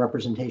 We've got a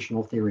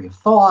representational theory of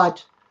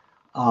thought.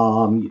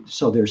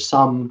 So there's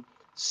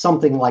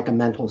something like a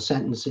mental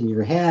sentence in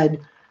your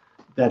head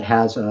that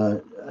has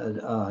a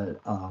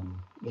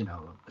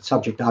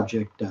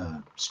subject-object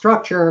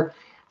structure,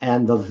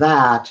 and the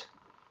that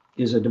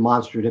is a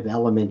demonstrative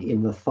element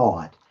in the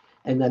thought.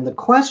 And then the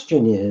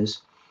question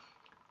is,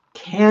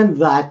 can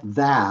that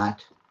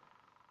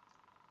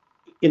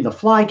in the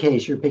fly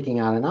case, you're picking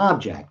out an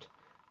object,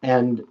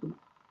 and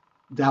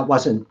that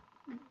wasn't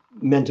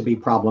meant to be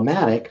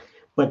problematic,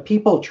 but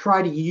people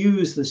try to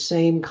use the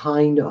same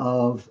kind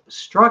of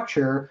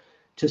structure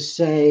to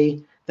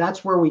say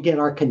that's where we get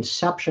our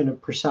conception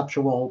of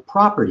perceptual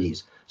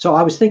properties. So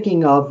I was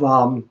thinking of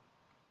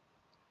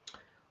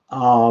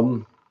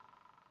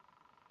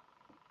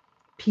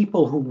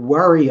people who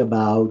worry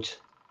about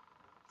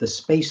the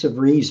space of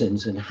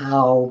reasons and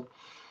how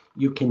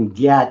you can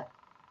get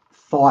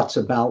thoughts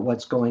about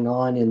what's going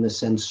on in the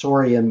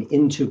sensorium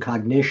into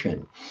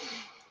cognition,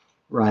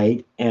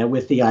 right? And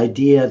with the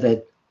idea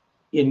that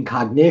in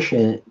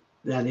cognition,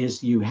 that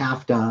is, you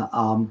have to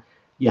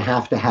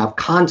have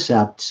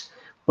concepts,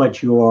 but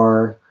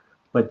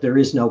there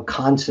is no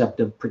concept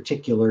of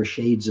particular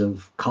shades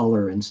of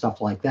color and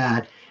stuff like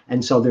that.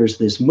 And so there's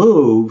this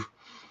move,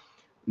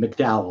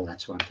 McDowell,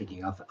 that's what I'm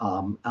thinking of,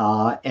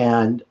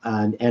 and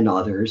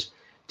others,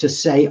 to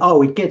say,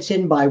 oh, it gets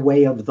in by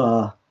way of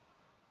the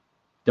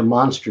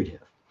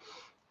demonstrative.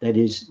 That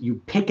is, you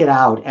pick it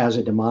out as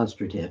a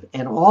demonstrative.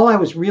 And all I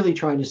was really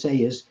trying to say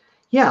is,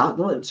 yeah,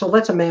 so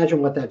let's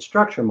imagine what that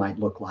structure might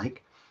look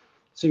like.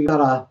 So you've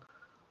got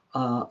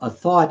a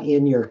thought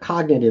in your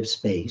cognitive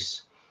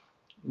space,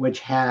 which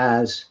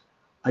has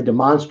a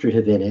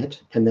demonstrative in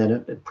it, and then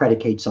it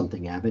predicates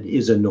something of it,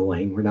 is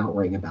annoying. We're not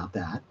worrying about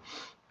that.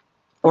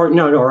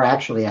 Or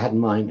actually, I had in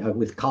mind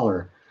with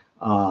color,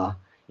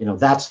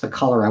 that's the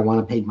color I want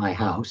to paint my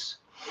house.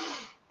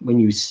 When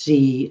you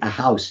see a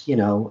house,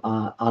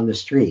 on the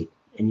street,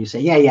 and you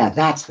say, yeah,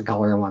 that's the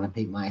color I want to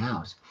paint my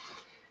house.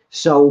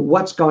 So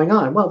what's going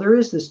on? Well, there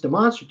is this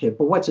demonstrative,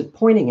 but what's it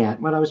pointing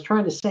at? What I was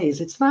trying to say is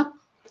it's not,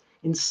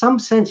 in some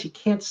sense, you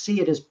can't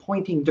see it as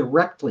pointing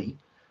directly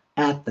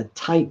at the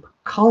type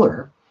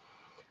color.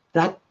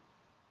 That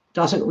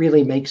doesn't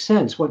really make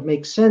sense. What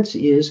makes sense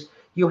is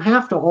you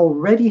have to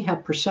already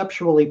have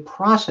perceptually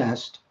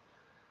processed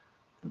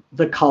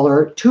the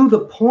color to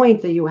the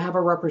point that you have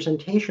a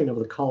representation of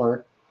the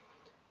color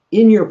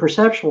in your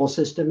perceptual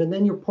system, and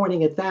then you're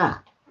pointing at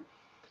that.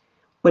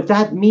 But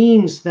that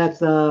means that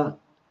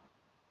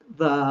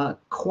the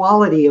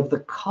quality of the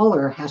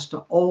color has to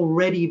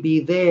already be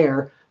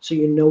there so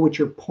you know what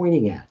you're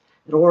pointing at.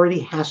 It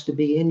already has to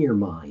be in your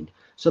mind.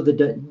 So the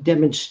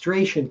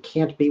demonstration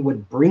can't be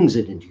what brings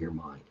it into your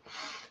mind.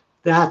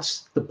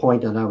 That's the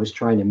point that I was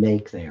trying to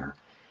make there.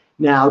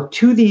 Now,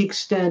 to the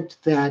extent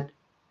that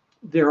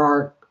there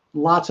are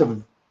lots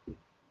of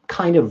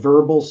kind of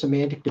verbal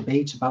semantic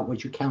debates about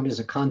what you count as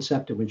a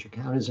concept and what you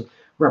count as a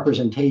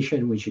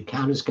representation, which you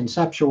count as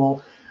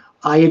conceptual,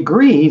 I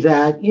agree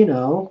that,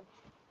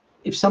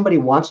 if somebody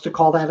wants to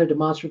call that a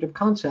demonstrative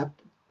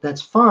concept,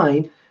 that's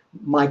fine.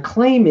 My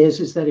claim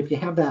is that if you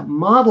have that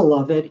model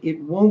of it, it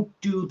won't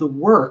do the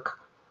work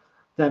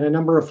that a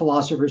number of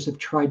philosophers have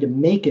tried to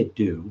make it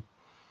do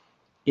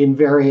and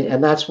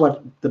that's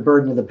what the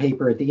burden of the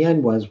paper at the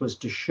end was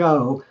to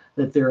show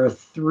that there are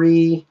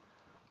 3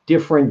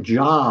 different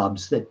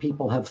jobs that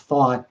people have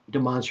thought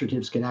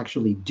demonstratives can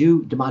actually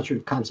do,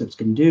 demonstrative concepts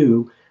can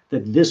do,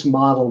 that this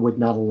model would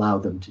not allow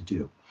them to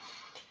do.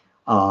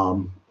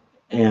 But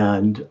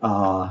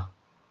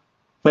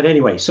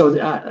anyway, so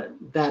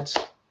that's,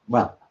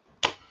 well,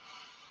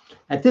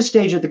 at this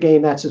stage of the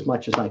game, that's as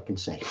much as I can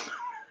say.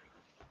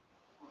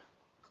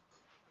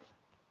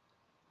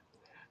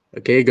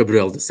 Okay,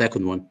 Gabriel, the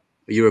second one.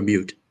 You're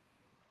mute.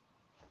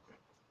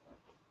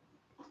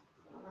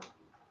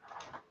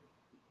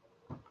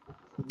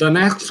 The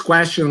next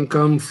question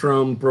comes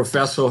from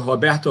Professor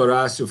Roberto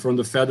Horácio from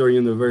the Federal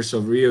University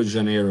of Rio de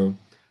Janeiro.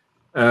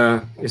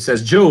 It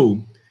says,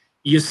 Joe,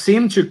 you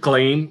seem to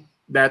claim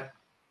that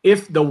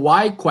if the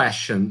why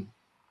question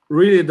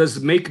really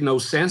does make no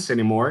sense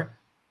anymore,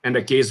 in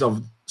the case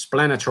of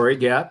explanatory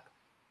gap,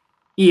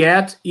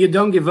 yet you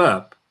don't give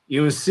up.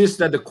 You insist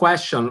that the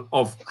question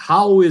of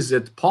how is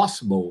it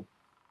possible,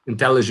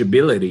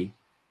 intelligibility,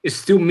 is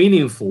still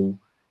meaningful,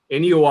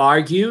 and you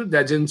argue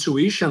that the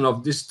intuition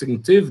of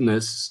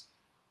distinctiveness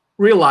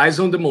relies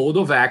on the mode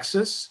of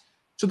access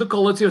to the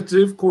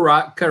qualitative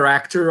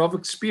character of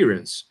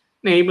experience,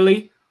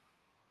 namely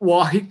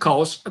what he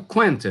calls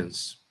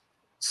acquaintance.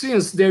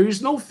 Since there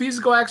is no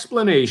physical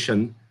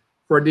explanation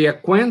for the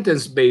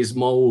acquaintance-based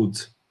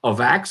mode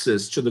of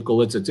access to the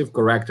qualitative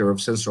character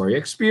of sensory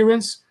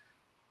experience,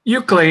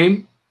 you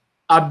claim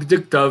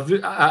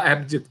objectively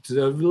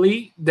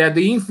that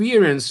the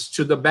inference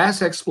to the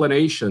best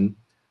explanation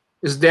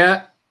is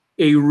that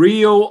a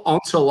real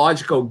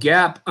ontological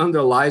gap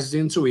underlies the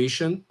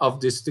intuition of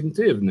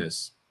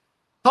distinctiveness.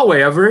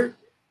 However,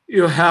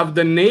 you have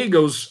the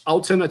Nagel's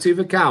alternative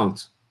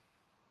account,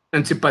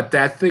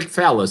 antipathetic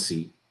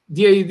fallacy.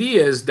 The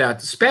idea is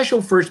that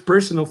special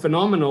first-person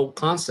phenomenal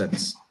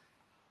concepts,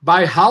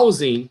 by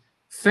housing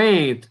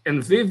faint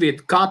and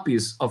vivid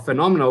copies of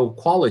phenomenal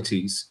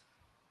qualities,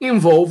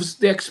 involves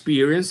the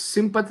experience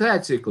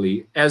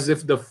sympathetically, as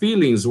if the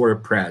feelings were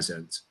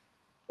present,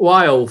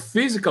 while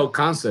physical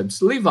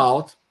concepts leave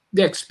out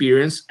the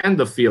experience and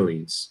the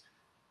feelings.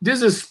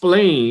 This is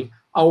explaining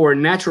our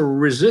natural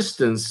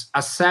resistance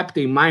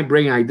accepting my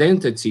brain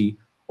identity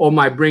or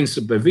my brain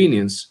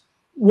supervenience.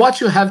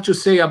 What you have to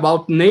say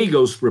about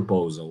Nagel's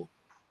proposal?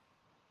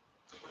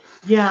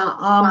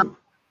 Yeah,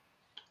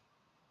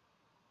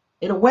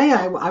 in a way,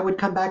 I would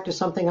come back to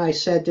something I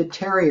said to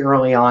Terry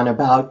early on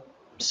about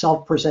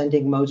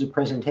self-presenting modes of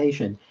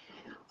presentation,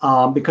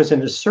 because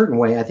in a certain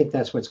way, I think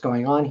that's what's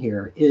going on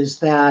here, is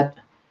that,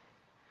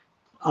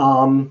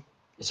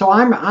 so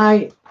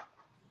I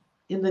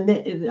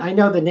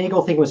know the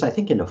Nagel thing was, I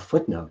think, in a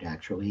footnote,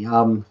 actually,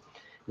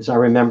 as I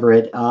remember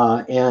it,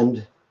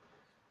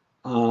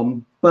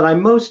 but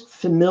I'm most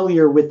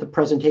familiar with the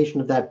presentation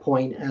of that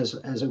point as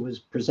it was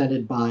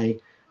presented by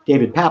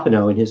David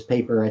Papineau in his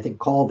paper, I think,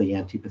 called The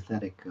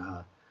Antipathetic.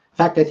 In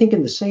fact, I think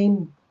in the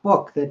same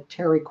book that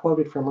Terry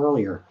quoted from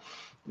earlier,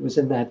 it was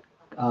in that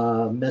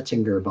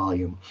Metzinger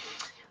volume.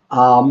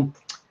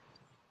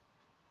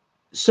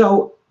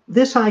 So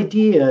this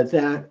idea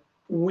that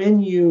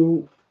when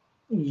you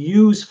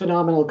use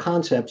phenomenal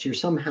concepts, you're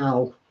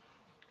somehow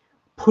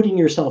putting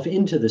yourself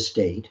into the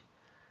state,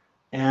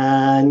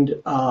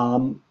 and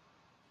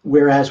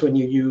whereas when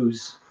you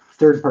use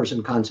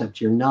third-person concepts,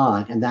 you're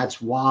not, and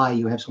that's why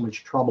you have so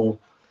much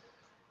trouble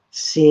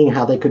seeing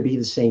how they could be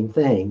the same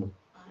thing,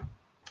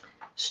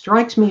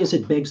 strikes me as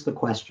it begs the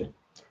question.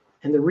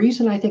 And the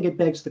reason I think it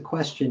begs the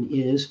question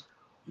is,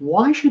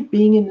 why should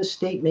being in the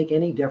state make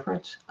any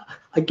difference?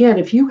 Again,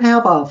 if you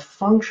have a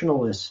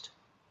functionalist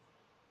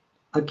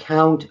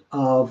account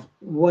of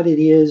what it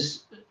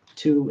is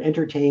to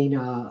entertain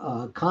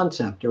a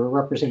concept or a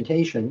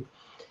representation,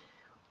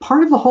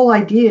 part of the whole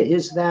idea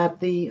is that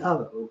the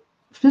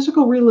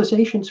physical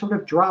realization sort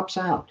of drops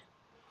out,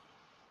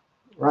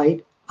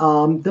 right?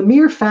 The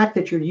mere fact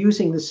that you're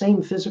using the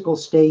same physical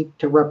state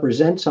to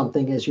represent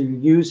something as you're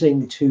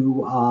using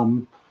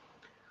to,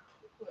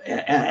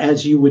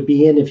 as you would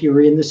be in if you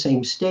were in the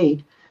same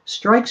state,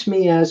 strikes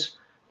me as,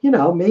 you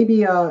know,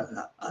 maybe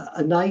a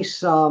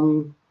nice,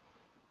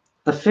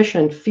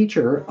 efficient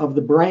feature of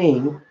the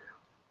brain,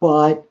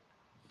 but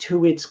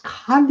to its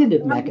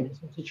cognitive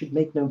mechanisms, it should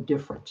make no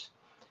difference.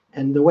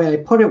 And the way I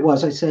put it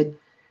was, I said,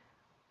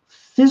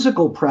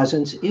 physical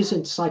presence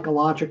isn't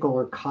psychological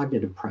or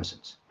cognitive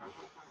presence,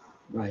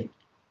 right?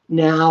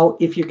 Now,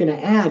 if you're going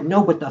to add,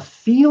 no, but the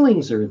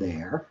feelings are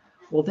there,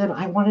 well, then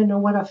I want to know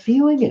what a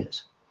feeling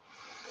is.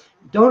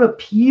 Don't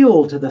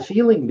appeal to the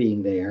feeling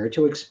being there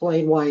to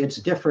explain why it's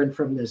different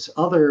from this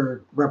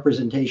other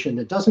representation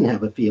that doesn't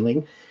have a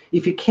feeling.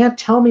 If you can't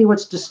tell me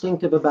what's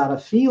distinctive about a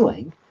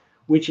feeling,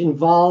 which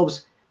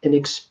involves an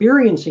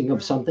experiencing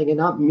of something and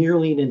not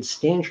merely an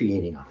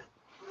instantiating of it.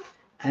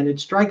 And it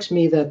strikes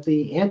me that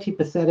the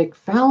antipathetic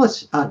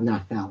fallacy, the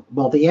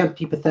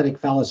antipathetic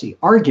fallacy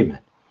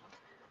argument,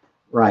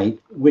 right,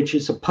 which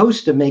is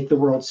supposed to make the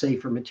world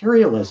safe for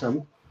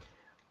materialism,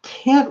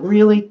 can't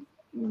really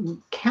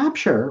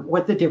capture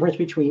what the difference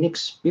between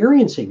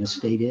experiencing a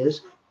state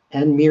is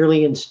and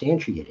merely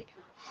instantiating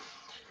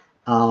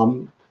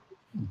it.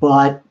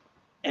 But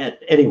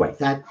anyway,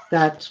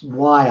 that's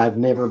why I've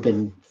never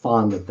been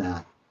fond of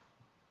that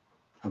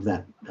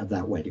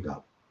way to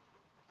go.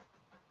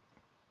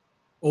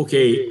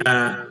 Okay,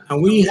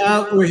 and we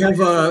have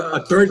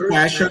a third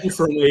question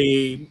from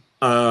a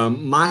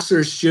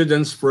master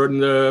student from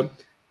the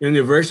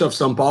University of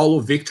São Paulo,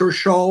 Victor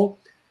Shaw.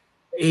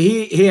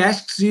 He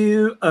asks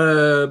you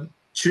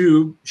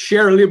to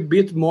share a little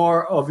bit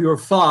more of your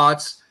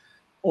thoughts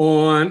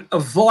on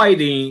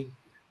avoiding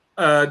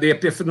the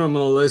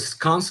epiphenomenalist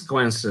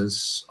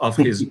consequences of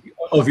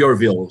your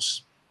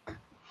views.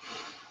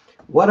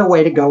 What a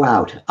way to go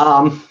out.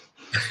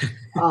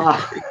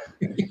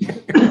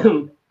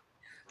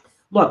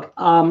 Look,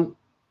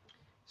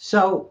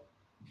 so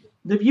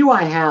the view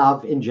I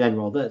have in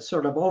general, the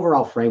sort of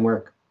overall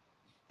framework,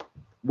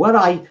 what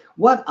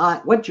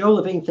Joe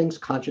Levine thinks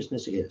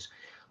consciousness is,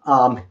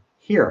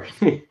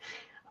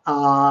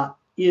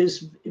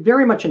 is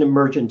very much an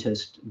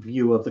emergentist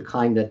view of the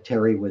kind that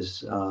Terry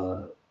was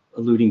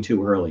alluding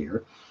to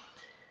earlier.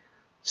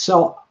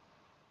 So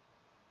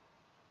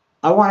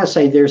I want to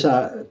say there's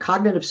a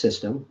cognitive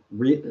system,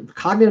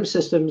 cognitive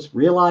systems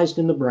realized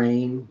in the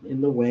brain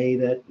in the way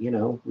that, you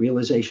know,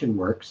 realization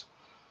works.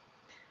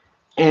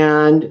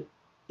 And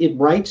it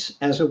writes,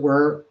 as it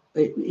were,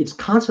 it's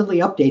constantly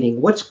updating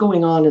what's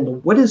going on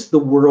what is the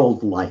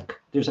world like?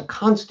 There's a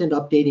constant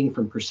updating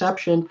from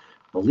perception,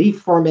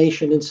 belief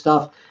formation and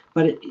stuff.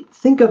 But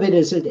think of it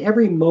as at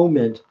every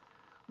moment,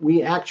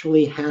 we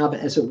actually have,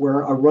 as it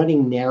were, a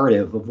running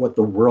narrative of what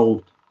the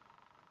world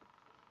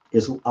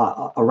is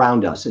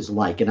around us is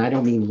like. And I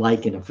don't mean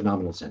like in a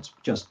phenomenal sense,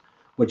 just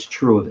what's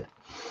true of it.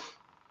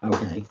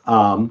 Okay.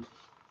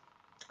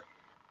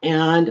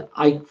 And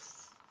I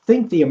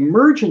think the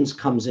emergence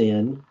comes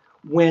in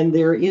when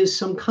there is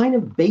some kind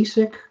of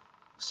basic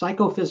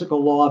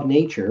psychophysical law of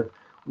nature,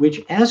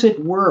 which, as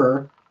it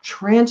were,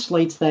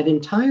 translates that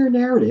entire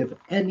narrative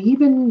and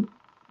even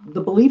the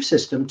belief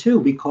system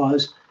too,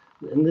 because,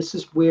 and this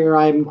is where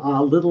I'm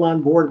a little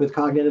on board with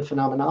cognitive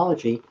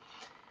phenomenology,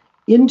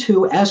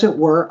 into, as it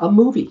were, a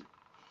movie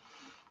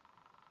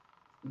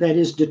that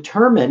is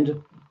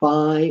determined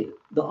by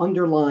the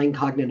underlying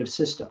cognitive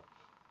system.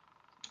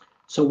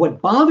 So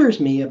what bothers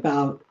me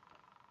about,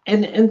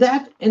 and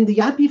the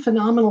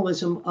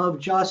epiphenomenalism of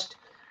just,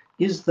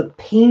 is the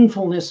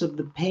painfulness of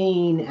the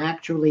pain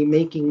actually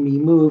making me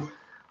move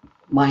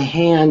my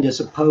hand as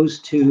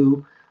opposed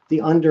to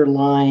the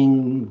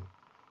underlying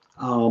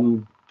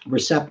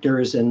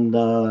receptors and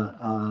the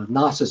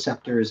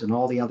nociceptors and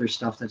all the other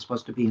stuff that's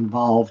supposed to be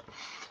involved,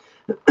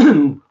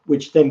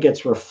 which then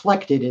gets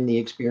reflected in the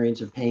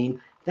experience of pain.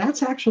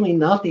 That's actually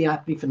not the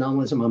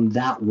epiphenomenalism I'm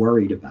that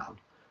worried about.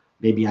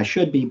 Maybe I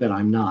should be, but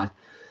I'm not.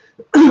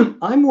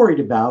 I'm worried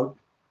about,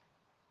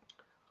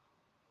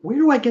 where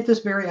do I get this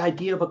very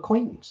idea of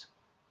acquaintance?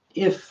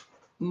 If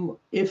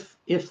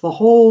the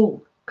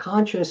whole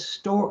conscious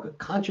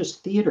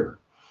theater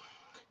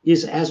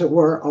is, as it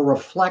were, a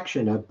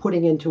reflection of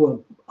putting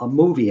into a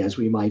movie, as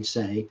we might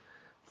say,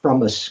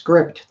 from a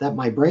script that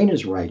my brain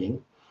is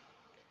writing,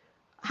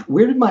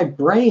 where did my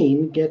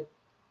brain get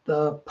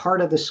the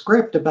part of the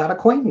script about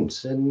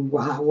acquaintance? And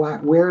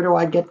where do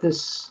I get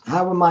this?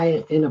 How am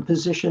I in a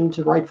position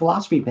to write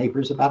philosophy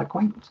papers about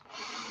acquaintance?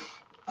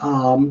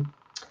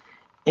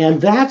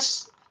 And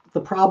that's the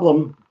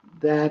problem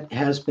that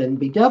has been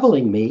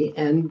bedeviling me.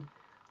 And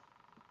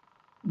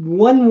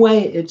one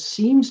way it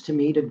seems to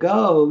me to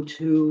go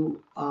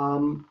to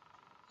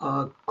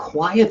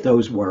quiet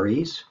those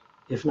worries,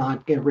 if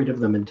not get rid of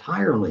them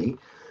entirely,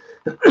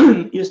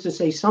 is to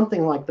say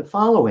something like the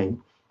following.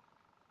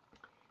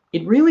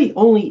 It really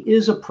only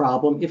is a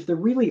problem if there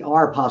really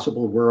are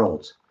possible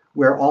worlds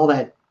where all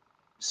that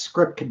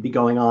script could be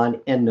going on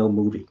and no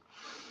movie.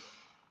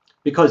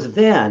 Because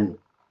then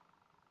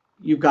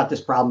you've got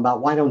this problem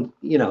about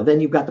then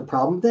you've got the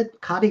problem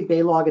that Kadi,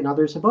 Balog, and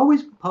others have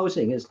always been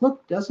posing is,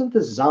 look, doesn't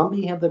the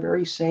zombie have the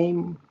very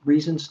same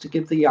reasons to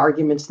give the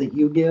arguments that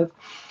you give?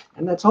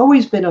 And that's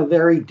always been a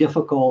very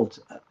difficult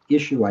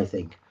issue, I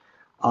think,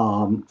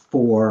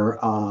 for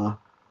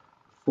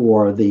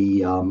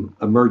the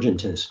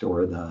emergentist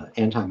or the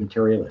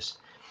anti-materialist,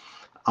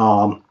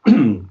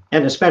 and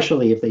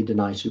especially if they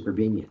deny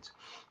supervenience.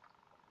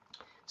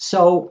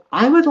 So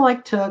I would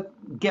like to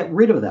get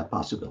rid of that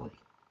possibility.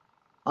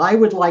 I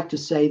would like to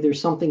say there's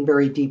something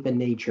very deep in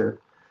nature,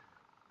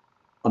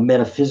 a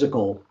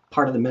metaphysical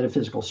part of the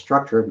metaphysical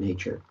structure of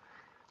nature,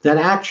 that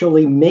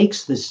actually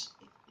makes this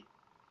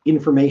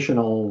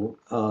informational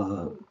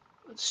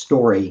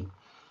story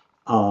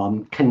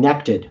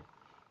connected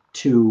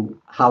to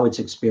how it's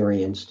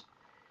experienced,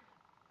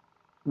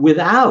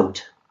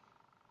 without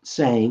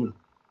saying,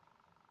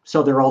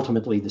 so they're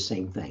ultimately the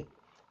same thing.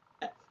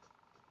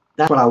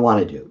 That's what I want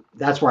to do.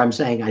 That's where I'm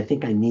saying I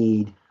think I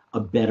need a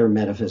better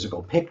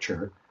metaphysical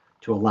picture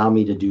to allow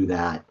me to do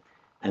that.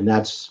 And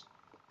that's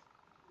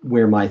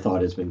where my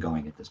thought has been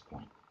going at this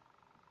point.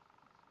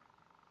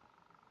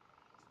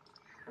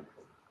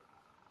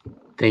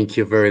 Thank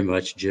you very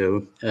much,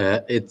 Joe.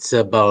 It's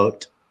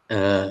about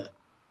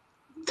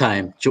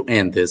time to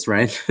end this,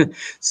 right?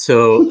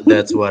 So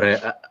that's what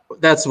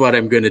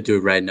I'm going to do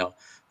right now.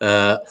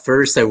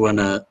 First, I want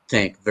to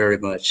thank very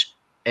much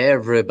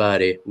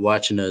everybody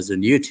watching us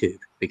on YouTube,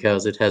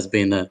 because it has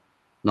been an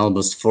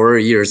almost 4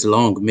 years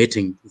long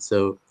meeting.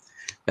 So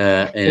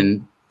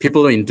and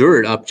people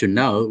endured up to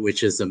now,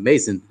 which is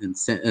amazing.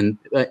 And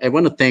I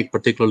want to thank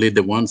particularly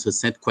the ones who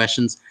sent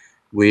questions.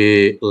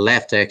 We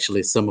left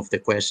actually some of the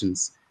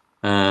questions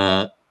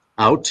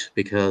out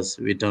because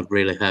we don't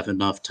really have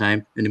enough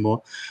time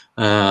anymore.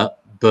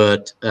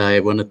 But I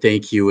want to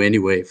thank you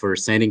anyway for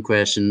sending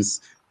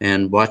questions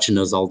and watching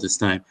us all this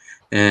time.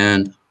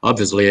 And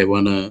obviously, I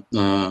want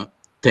to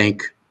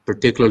thank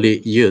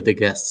particularly you, the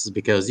guests,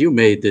 because you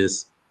made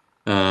this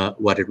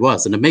what it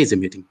was, an amazing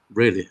meeting,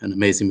 really an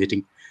amazing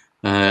meeting.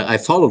 I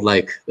followed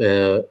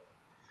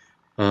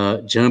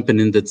jumping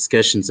in the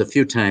discussions a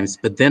few times,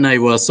 but then I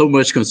was so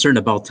much concerned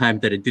about time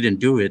that I didn't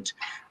do it,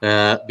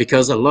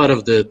 because a lot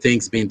of the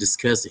things being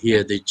discussed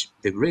here, they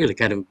really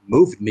kind of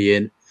moved me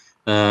in.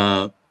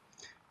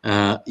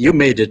 You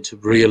made it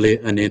really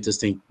an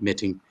interesting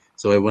meeting.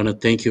 So I want to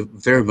thank you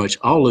very much,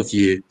 all of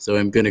you. So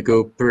I'm going to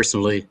go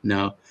personally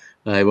now.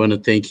 I want to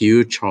thank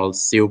you,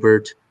 Charles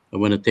Silbert. I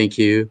want to thank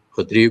you,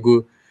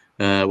 Rodrigo.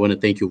 I want to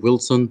thank you,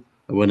 Wilson.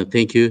 I want to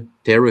thank you,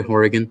 Terry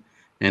Horrigan.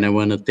 And I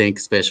want to thank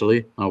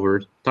especially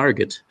our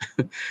target,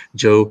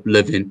 Joe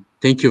Levine.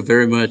 Thank you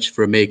very much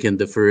for making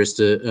the first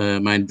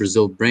Mind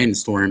Brazil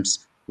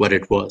Brainstorms what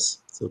it was.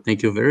 So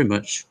thank you very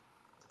much.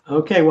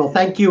 Okay, well,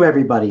 thank you,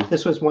 everybody.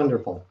 This was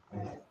wonderful.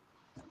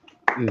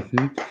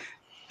 Mm-hmm.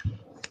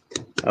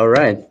 All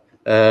right.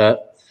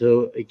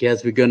 So I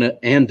guess we're going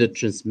to end the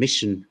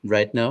transmission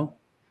right now.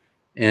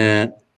 And